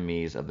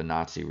enemies of the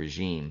Nazi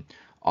regime,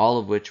 all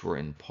of which were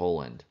in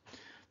Poland.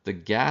 The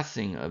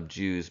gassing of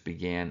Jews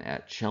began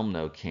at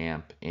Chelmno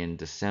camp in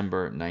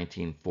December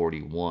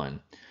 1941.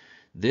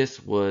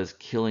 This was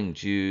killing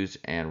Jews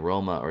and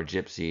Roma or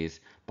Gypsies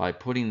by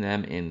putting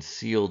them in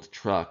sealed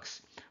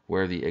trucks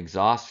where the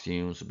exhaust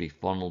fumes would be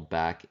funneled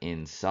back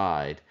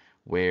inside,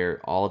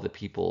 where all the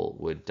people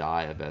would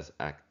die of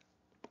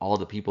all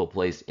the people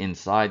placed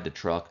inside the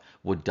truck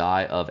would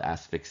die of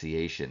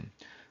asphyxiation.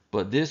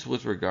 But this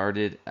was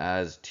regarded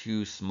as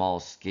too small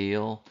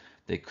scale.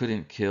 They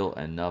couldn't kill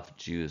enough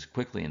Jews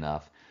quickly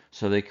enough,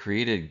 so they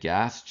created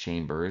gas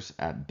chambers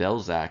at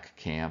Belzec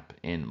camp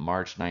in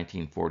March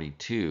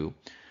 1942,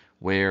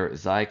 where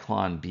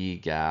Zyklon B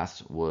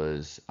gas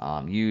was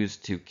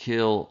used to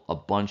kill a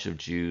bunch of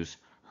Jews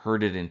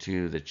herded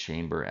into the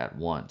chamber at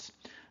once.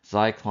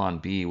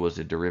 Zyklon B was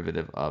a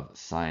derivative of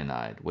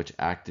cyanide, which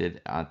acted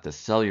at the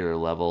cellular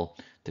level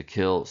to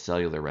kill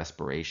cellular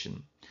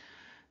respiration.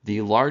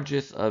 The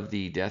largest of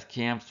the death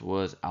camps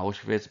was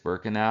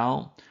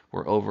Auschwitz-Birkenau,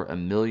 where over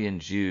 1 million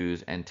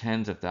Jews and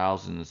tens of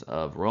thousands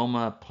of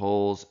Roma,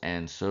 Poles,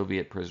 and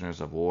Soviet prisoners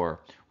of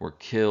war were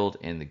killed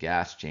in the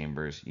gas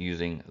chambers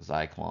using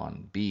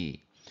Zyklon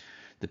B.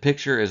 The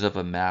picture is of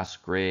a mass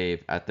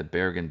grave at the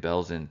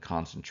Bergen-Belsen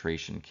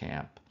concentration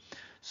camp.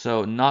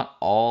 So not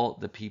all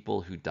the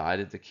people who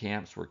died at the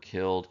camps were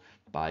killed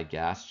by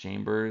gas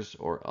chambers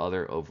or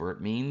other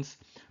overt means,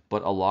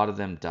 but a lot of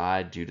them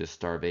died due to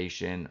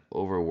starvation,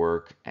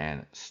 overwork,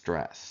 and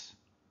stress.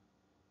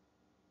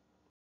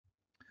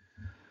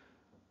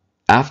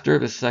 After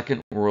the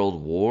Second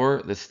World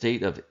War, the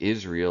State of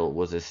Israel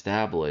was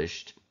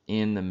established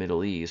in the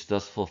Middle East,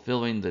 thus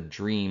fulfilling the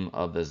dream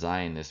of the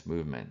Zionist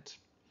movement.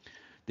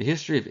 The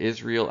history of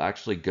Israel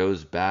actually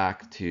goes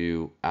back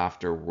to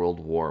after World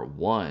War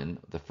I,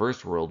 the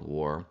First World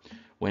War,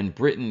 when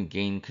Britain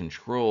gained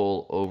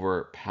control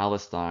over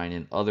Palestine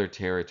and other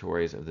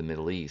territories of the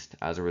Middle East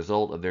as a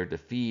result of their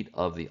defeat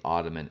of the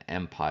Ottoman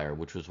Empire,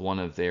 which was one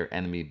of their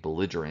enemy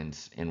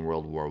belligerents in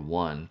World War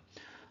I.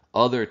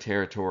 Other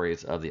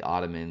territories of the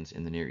Ottomans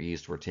in the Near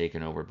East were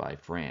taken over by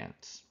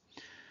France.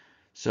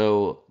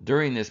 So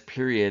during this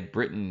period,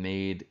 Britain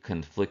made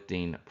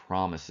conflicting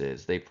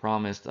promises. They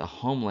promised a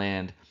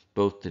homeland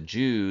both to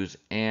Jews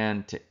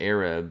and to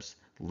Arabs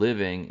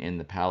living in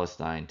the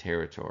Palestine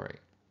territory.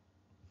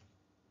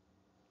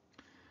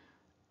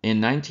 In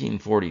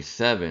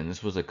 1947,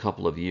 this was a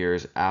couple of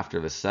years after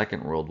the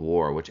Second World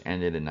War, which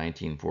ended in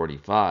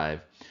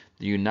 1945,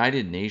 the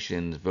United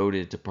Nations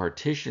voted to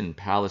partition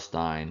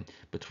Palestine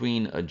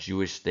between a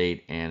Jewish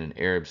state and an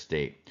Arab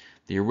state.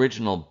 The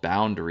original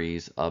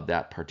boundaries of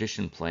that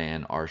partition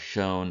plan are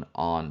shown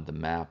on the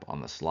map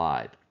on the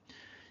slide.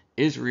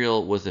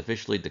 Israel was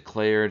officially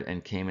declared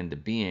and came into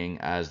being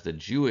as the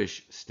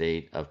Jewish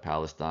state of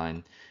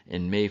Palestine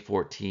in May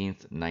 14,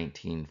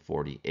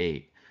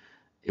 1948.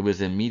 It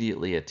was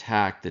immediately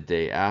attacked the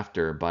day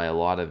after by a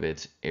lot of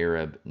its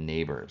Arab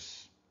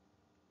neighbors.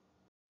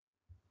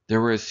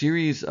 There were a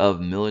series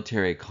of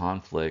military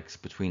conflicts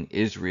between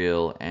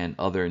Israel and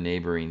other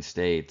neighboring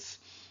states,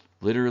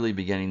 literally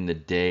beginning the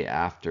day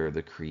after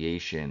the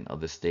creation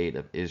of the State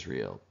of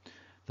Israel.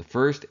 The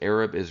first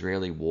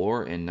Arab-Israeli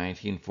War in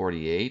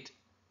 1948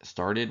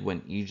 started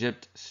when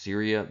Egypt,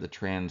 Syria, the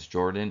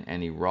Transjordan,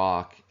 and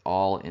Iraq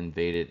all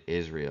invaded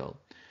Israel.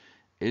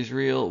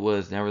 Israel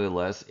was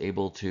nevertheless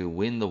able to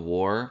win the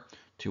war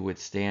to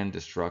withstand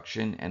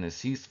destruction, and a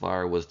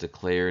ceasefire was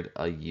declared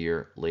a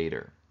year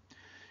later.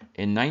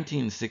 In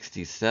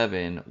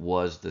 1967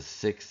 was the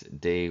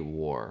Six-Day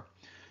War.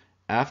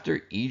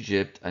 After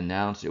Egypt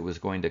announced it was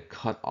going to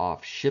cut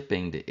off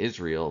shipping to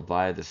Israel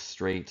via the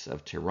Straits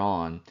of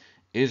Tiran,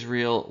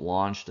 Israel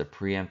launched a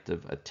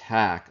preemptive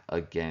attack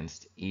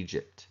against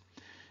Egypt.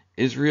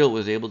 Israel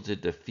was able to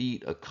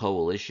defeat a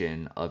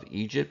coalition of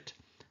Egypt,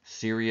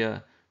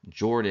 Syria,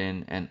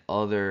 Jordan, and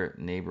other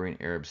neighboring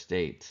Arab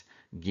states,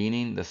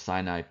 gaining the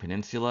Sinai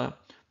Peninsula,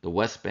 the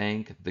West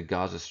Bank, the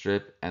Gaza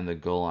Strip, and the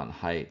Golan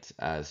Heights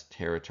as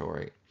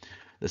territory.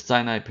 The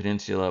Sinai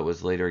Peninsula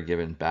was later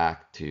given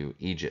back to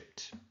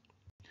Egypt.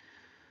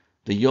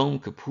 The Yom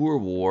Kippur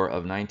War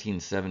of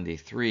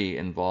 1973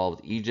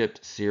 involved Egypt,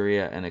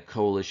 Syria, and a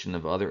coalition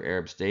of other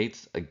Arab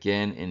states,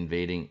 again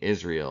invading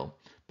Israel.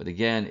 But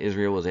again,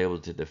 Israel was able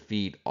to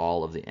defeat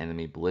all of the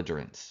enemy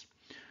belligerents.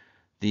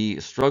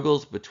 The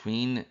struggles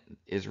between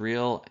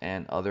Israel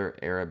and other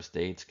Arab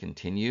states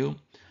continue.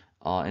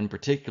 In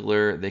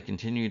particular, they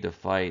continue to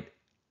fight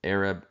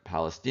Arab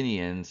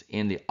Palestinians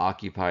in the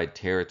occupied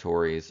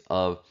territories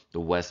of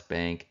the West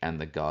Bank and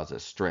the Gaza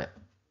Strip.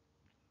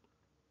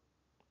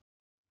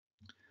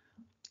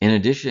 In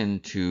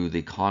addition to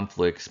the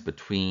conflicts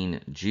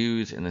between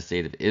Jews in the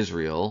state of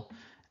Israel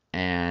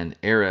and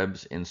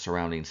Arabs in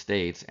surrounding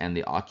states and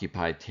the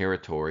occupied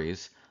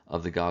territories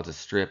of the Gaza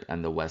Strip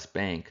and the West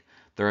Bank,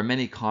 there are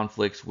many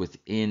conflicts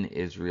within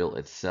Israel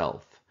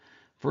itself.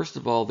 First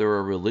of all, there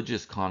are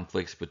religious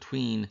conflicts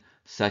between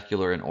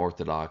secular and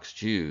Orthodox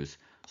Jews,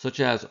 such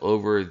as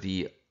over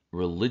the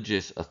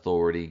religious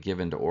authority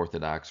given to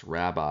Orthodox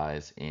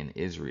rabbis in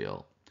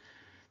Israel.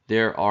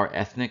 There are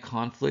ethnic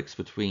conflicts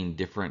between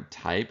different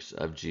types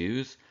of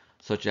Jews,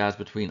 such as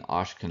between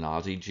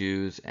Ashkenazi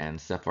Jews and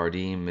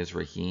Sephardim,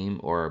 Mizrahim,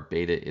 or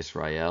Beta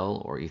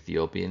Israel, or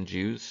Ethiopian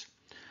Jews.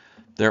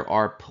 There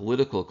are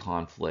political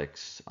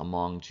conflicts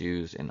among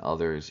Jews and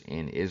others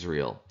in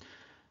Israel.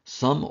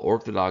 Some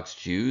Orthodox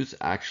Jews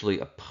actually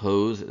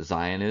oppose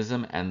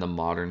Zionism and the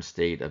modern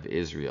state of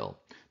Israel.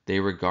 They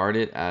regard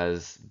it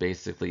as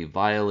basically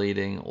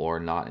violating or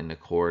not in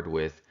accord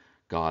with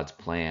God's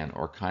plan,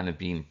 or kind of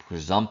being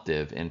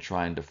presumptive in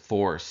trying to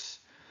force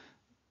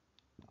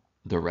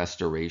the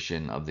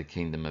restoration of the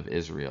kingdom of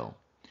Israel.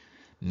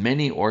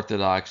 Many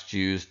Orthodox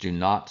Jews do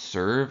not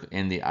serve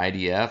in the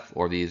IDF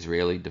or the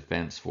Israeli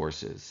Defense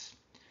Forces.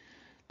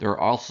 There are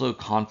also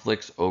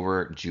conflicts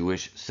over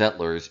Jewish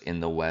settlers in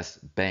the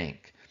West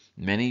Bank.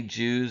 Many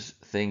Jews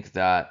think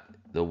that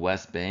the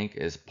West Bank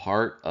is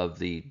part of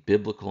the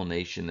biblical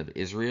nation of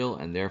Israel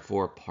and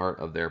therefore part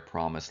of their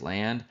promised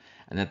land,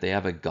 and that they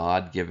have a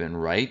God-given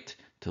right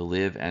to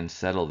live and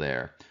settle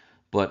there.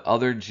 But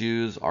other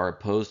Jews are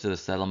opposed to the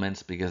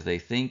settlements because they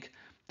think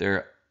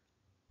they're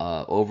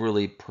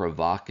overly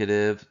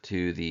provocative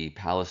to the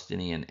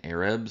Palestinian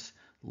Arabs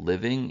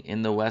living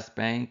in the West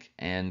Bank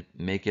and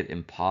make it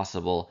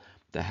impossible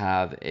to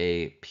have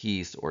a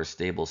peace or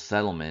stable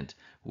settlement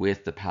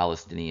with the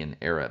Palestinian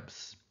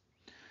Arabs.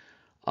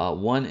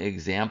 One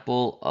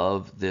example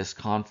of this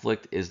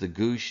conflict is the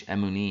Gush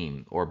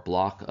Emunim, or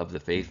Bloc of the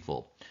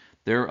Faithful.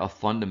 They're a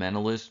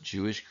fundamentalist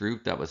Jewish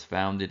group that was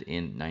founded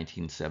in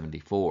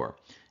 1974,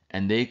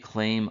 and they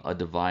claim a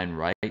divine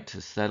right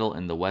to settle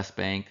in the West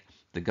Bank,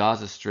 the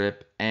Gaza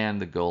Strip,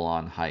 and the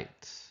Golan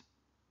Heights.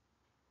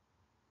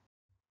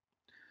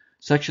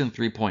 Section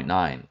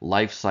 3.9,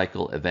 Life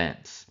Cycle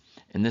Events.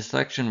 In this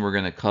section, we're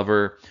going to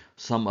cover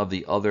some of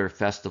the other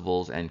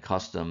festivals and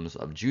customs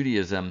of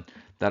Judaism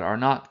that are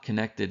not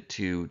connected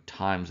to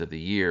times of the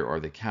year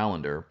or the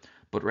calendar,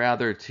 but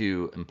rather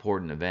to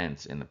important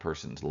events in the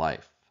person's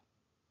life.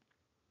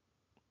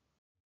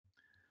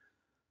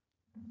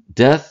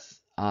 Death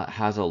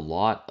has a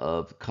lot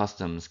of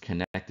customs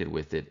connected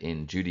with it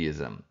in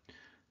Judaism.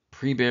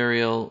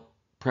 Pre-burial,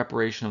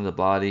 preparation of the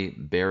body,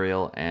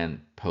 burial,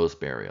 and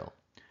post-burial.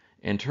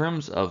 In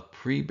terms of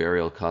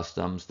pre-burial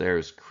customs,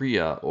 there's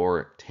kriya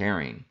or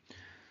tearing.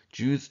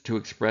 Jews, to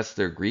express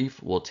their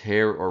grief, will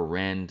tear or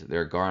rend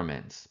their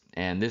garments,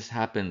 and this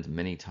happens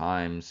many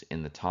times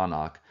in the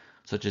Tanakh,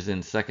 such as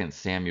in 2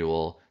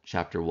 Samuel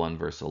chapter 1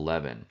 verse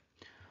 11.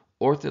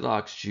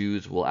 Orthodox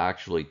Jews will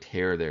actually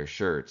tear their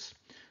shirts.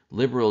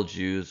 Liberal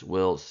Jews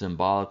will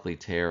symbolically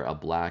tear a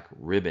black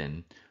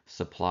ribbon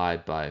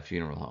supplied by a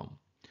funeral home.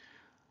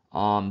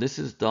 This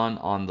is done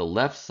on the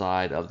left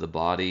side of the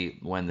body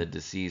when the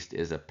deceased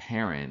is a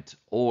parent,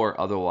 or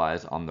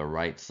otherwise on the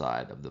right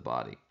side of the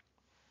body.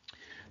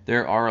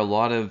 There are a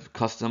lot of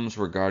customs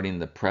regarding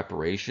the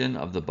preparation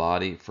of the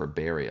body for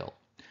burial.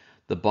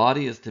 The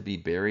body is to be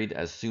buried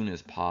as soon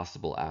as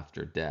possible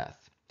after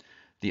death.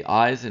 The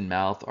eyes and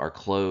mouth are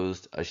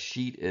closed, a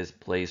sheet is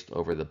placed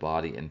over the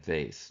body and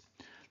face.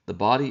 The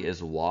body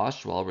is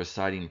washed while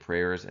reciting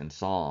prayers and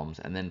psalms,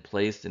 and then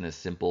placed in a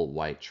simple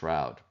white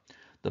shroud.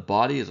 The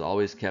body is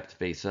always kept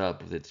face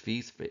up with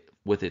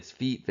its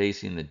feet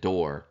facing the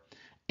door,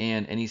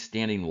 and any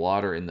standing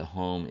water in the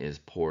home is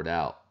poured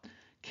out.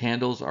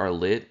 Candles are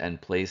lit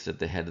and placed at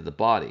the head of the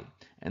body,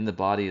 and the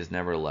body is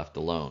never left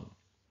alone.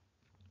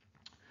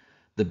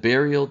 The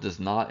burial does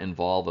not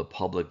involve a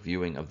public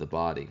viewing of the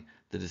body.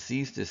 The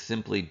deceased is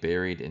simply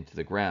buried into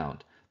the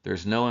ground.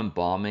 There's no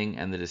embalming,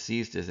 and the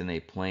deceased is in a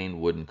plain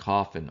wooden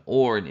coffin,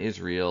 or in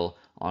Israel,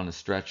 on a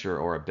stretcher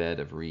or a bed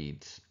of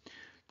reeds.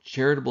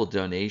 Charitable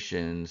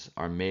donations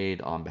are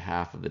made on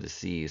behalf of the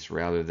deceased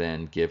rather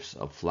than gifts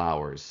of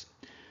flowers.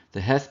 The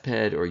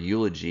hesped or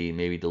eulogy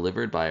may be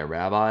delivered by a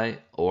rabbi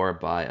or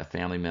by a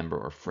family member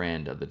or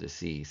friend of the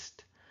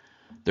deceased.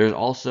 There's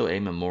also a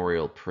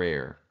memorial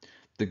prayer.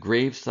 The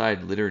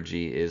graveside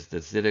liturgy is the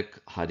Zidduch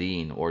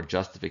Hadin, or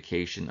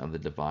justification of the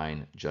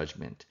divine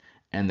judgment,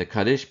 and the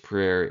Kaddish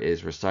prayer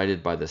is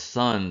recited by the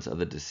sons of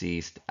the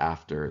deceased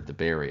after the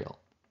burial.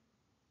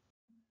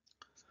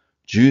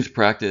 Jews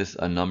practice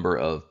a number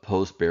of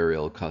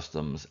post-burial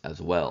customs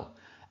as well.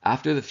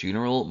 After the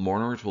funeral,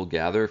 mourners will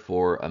gather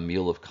for a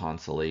meal of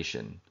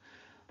consolation.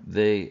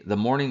 The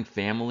mourning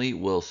family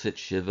will sit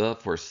Shiva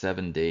for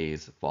 7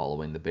 days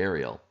following the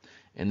burial.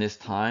 In this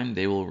time,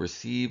 they will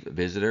receive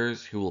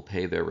visitors who will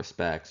pay their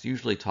respects,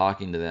 usually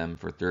talking to them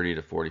for 30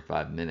 to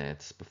 45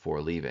 minutes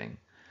before leaving.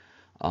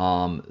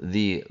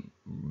 The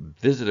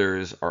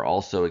visitors are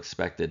also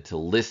expected to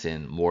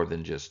listen more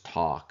than just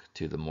talk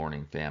to the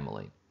mourning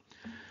family.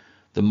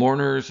 The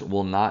mourners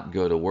will not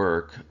go to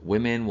work,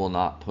 women will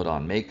not put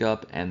on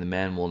makeup, and the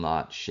men will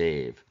not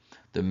shave.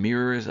 The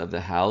mirrors of the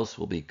house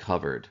will be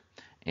covered,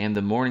 and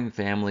the mourning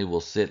family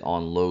will sit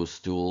on low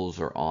stools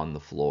or on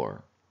the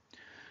floor.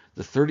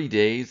 The 30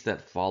 days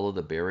that follow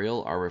the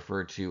burial are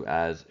referred to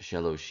as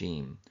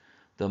Sheloshim.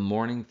 The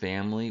mourning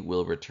family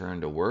will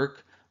return to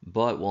work,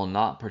 but will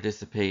not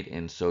participate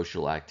in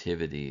social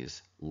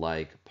activities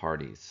like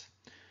parties.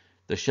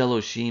 The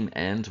Sheloshim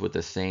ends with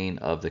the saying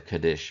of the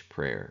Kaddish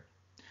prayer.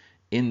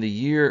 In the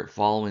year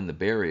following the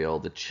burial,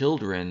 the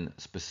children,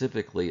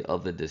 specifically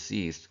of the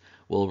deceased,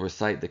 will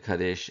recite the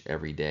Kaddish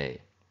every day.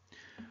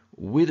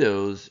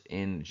 Widows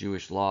in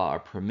Jewish law are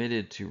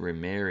permitted to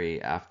remarry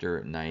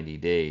after 90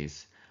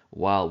 days,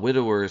 while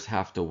widowers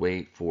have to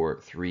wait for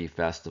 3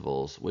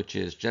 festivals, which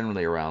is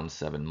generally around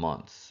 7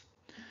 months.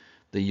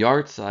 The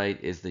yahrzeit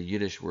is the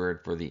Yiddish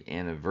word for the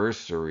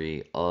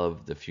anniversary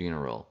of the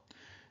funeral,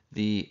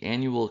 the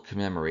annual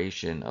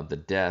commemoration of the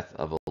death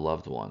of a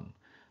loved one.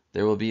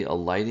 There will be a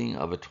lighting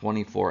of a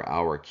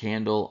 24-hour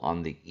candle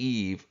on the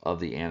eve of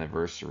the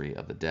anniversary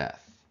of the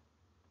death.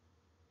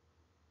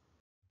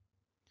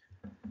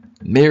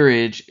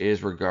 Marriage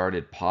is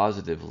regarded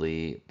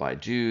positively by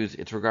Jews.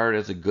 It's regarded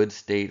as a good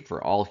state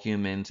for all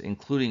humans,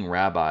 including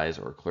rabbis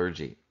or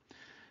clergy.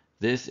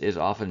 This is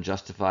often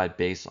justified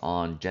based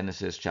on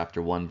Genesis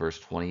chapter 1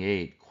 verse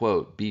 28,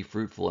 quote, "Be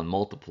fruitful and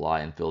multiply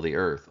and fill the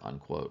earth,"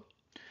 unquote.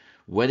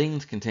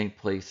 Weddings can take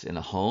place in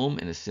a home,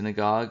 in a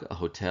synagogue, a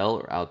hotel,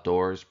 or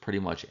outdoors, pretty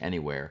much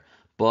anywhere,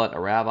 but a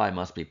rabbi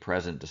must be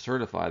present to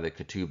certify the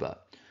ketubah.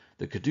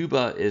 The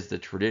ketubah is the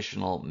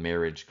traditional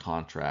marriage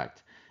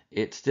contract.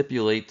 It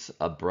stipulates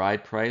a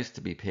bride price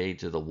to be paid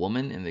to the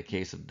woman in the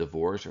case of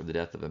divorce or the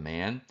death of a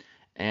man,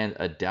 and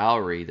a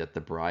dowry that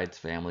the bride's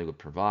family would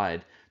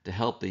provide to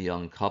help the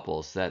young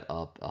couple set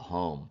up a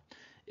home.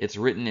 It's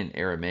written in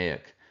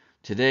Aramaic.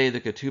 Today, the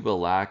ketubah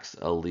lacks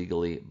a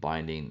legally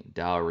binding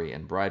dowry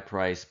and bride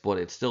price, but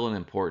it's still an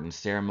important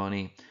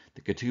ceremony.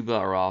 The ketubah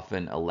are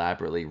often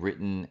elaborately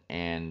written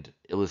and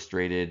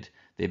illustrated.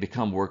 They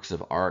become works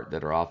of art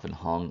that are often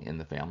hung in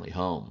the family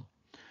home.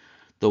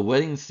 The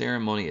wedding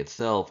ceremony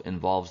itself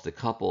involves the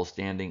couple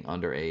standing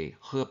under a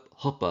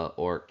huppah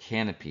or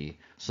canopy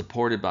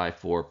supported by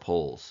 4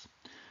 poles.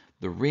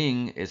 The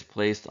ring is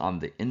placed on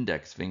the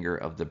index finger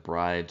of the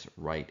bride's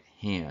right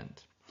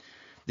hand.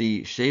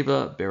 The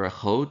Sheva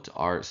Berachot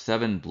are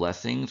 7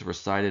 blessings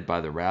recited by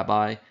the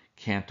rabbi,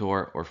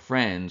 cantor, or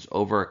friends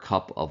over a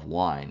cup of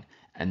wine,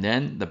 and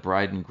then the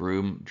bride and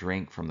groom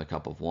drink from the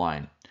cup of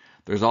wine.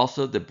 There's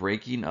also the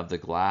breaking of the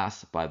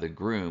glass by the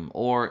groom,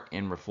 or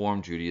in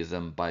Reform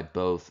Judaism, by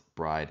both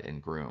bride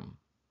and groom.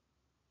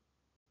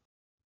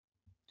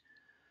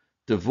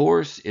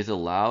 Divorce is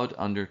allowed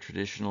under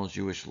traditional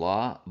Jewish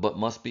law, but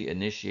must be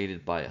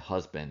initiated by a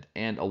husband,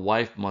 and a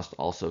wife must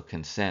also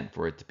consent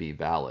for it to be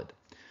valid.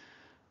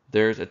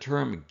 There's a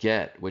term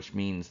get, which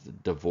means the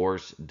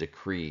divorce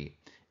decree.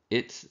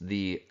 It's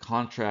the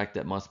contract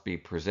that must be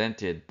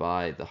presented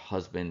by the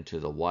husband to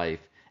the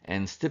wife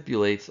and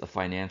stipulates a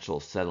financial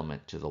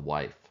settlement to the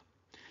wife.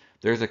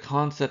 There's a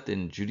concept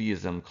in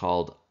Judaism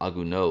called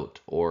agunot,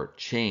 or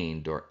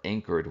chained or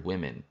anchored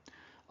women.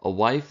 A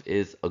wife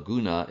is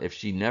aguna if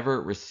she never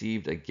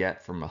received a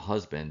get from a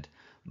husband,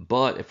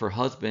 but if her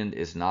husband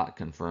is not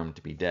confirmed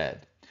to be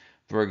dead.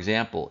 For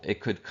example,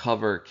 it could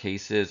cover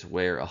cases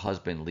where a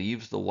husband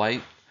leaves the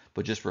wife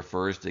but just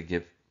refuses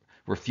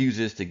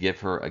to give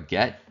her a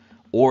get,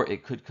 or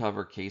it could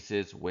cover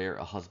cases where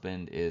a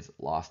husband is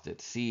lost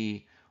at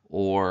sea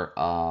or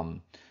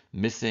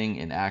missing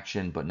in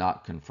action but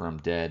not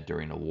confirmed dead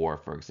during a war,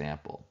 for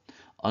example.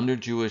 Under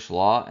Jewish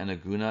law, an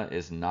aguna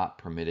is not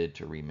permitted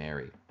to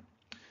remarry.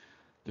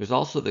 There's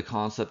also the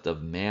concept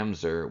of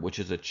mamzer, which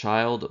is a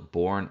child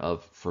born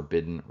of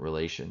forbidden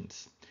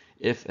relations.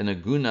 If an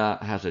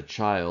aguna has a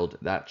child,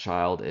 that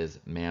child is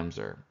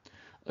mamzer.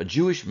 A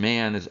Jewish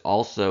man is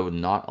also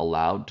not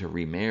allowed to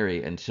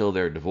remarry until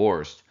they're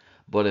divorced,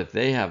 but if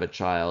they have a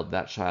child,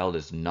 that child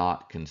is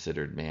not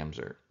considered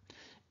mamzer.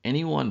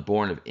 Anyone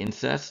born of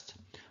incest,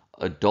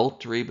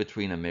 adultery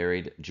between a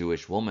married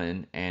Jewish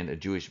woman and a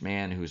Jewish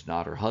man who's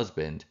not her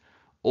husband,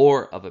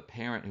 or of a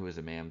parent who is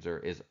a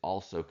mamzer is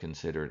also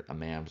considered a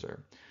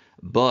mamzer.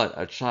 But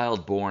a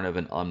child born of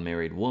an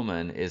unmarried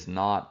woman is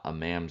not a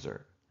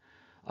mamzer.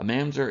 A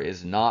mamzer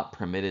is not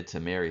permitted to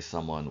marry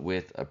someone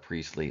with a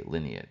priestly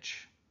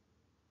lineage.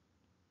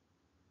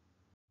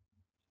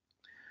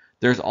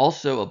 There's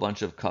also a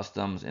bunch of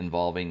customs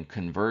involving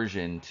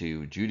conversion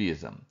to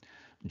Judaism.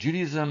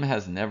 Judaism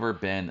has never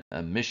been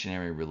a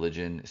missionary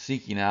religion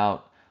seeking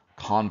out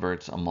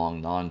converts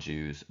among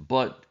non-Jews,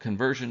 but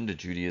conversion to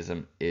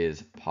Judaism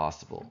is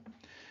possible.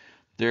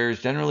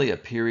 There's generally a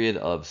period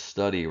of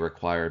study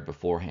required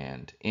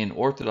beforehand. In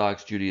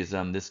Orthodox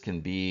Judaism, this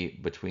can be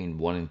between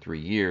 1 and 3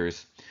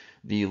 years.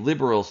 The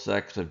liberal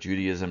sects of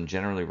Judaism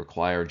generally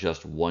require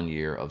just 1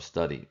 year of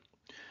study.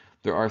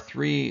 There are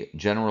 3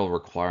 general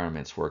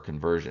requirements for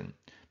conversion.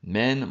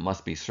 Men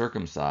must be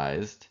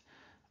circumcised,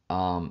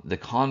 the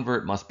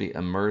convert must be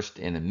immersed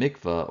in a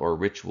mikveh or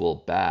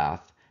ritual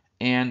bath,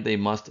 and they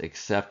must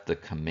accept the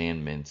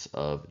commandments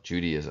of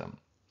Judaism.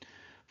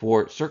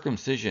 For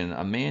circumcision,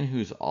 a man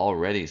who's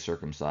already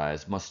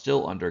circumcised must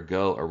still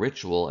undergo a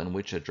ritual in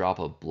which a drop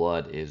of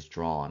blood is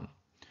drawn.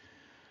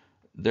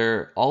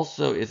 There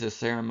also is a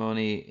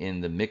ceremony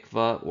in the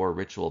mikveh or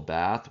ritual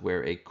bath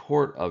where a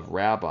court of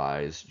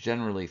rabbis,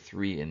 generally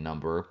 3 in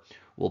number,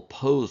 will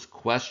pose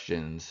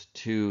questions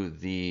to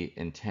the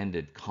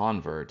intended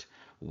convert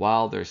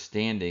while they're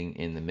standing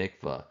in the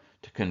mikveh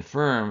to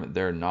confirm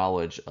their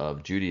knowledge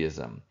of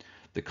Judaism.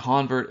 The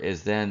convert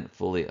is then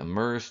fully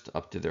immersed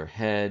up to their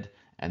head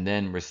and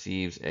then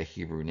receives a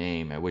Hebrew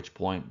name, at which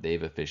point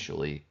they've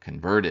officially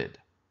converted.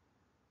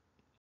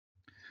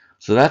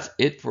 So that's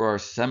it for our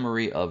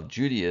summary of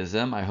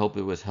Judaism. I hope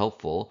it was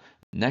helpful.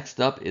 Next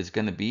up is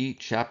going to be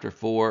Chapter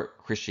 4,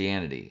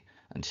 Christianity.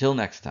 Until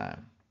next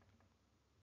time.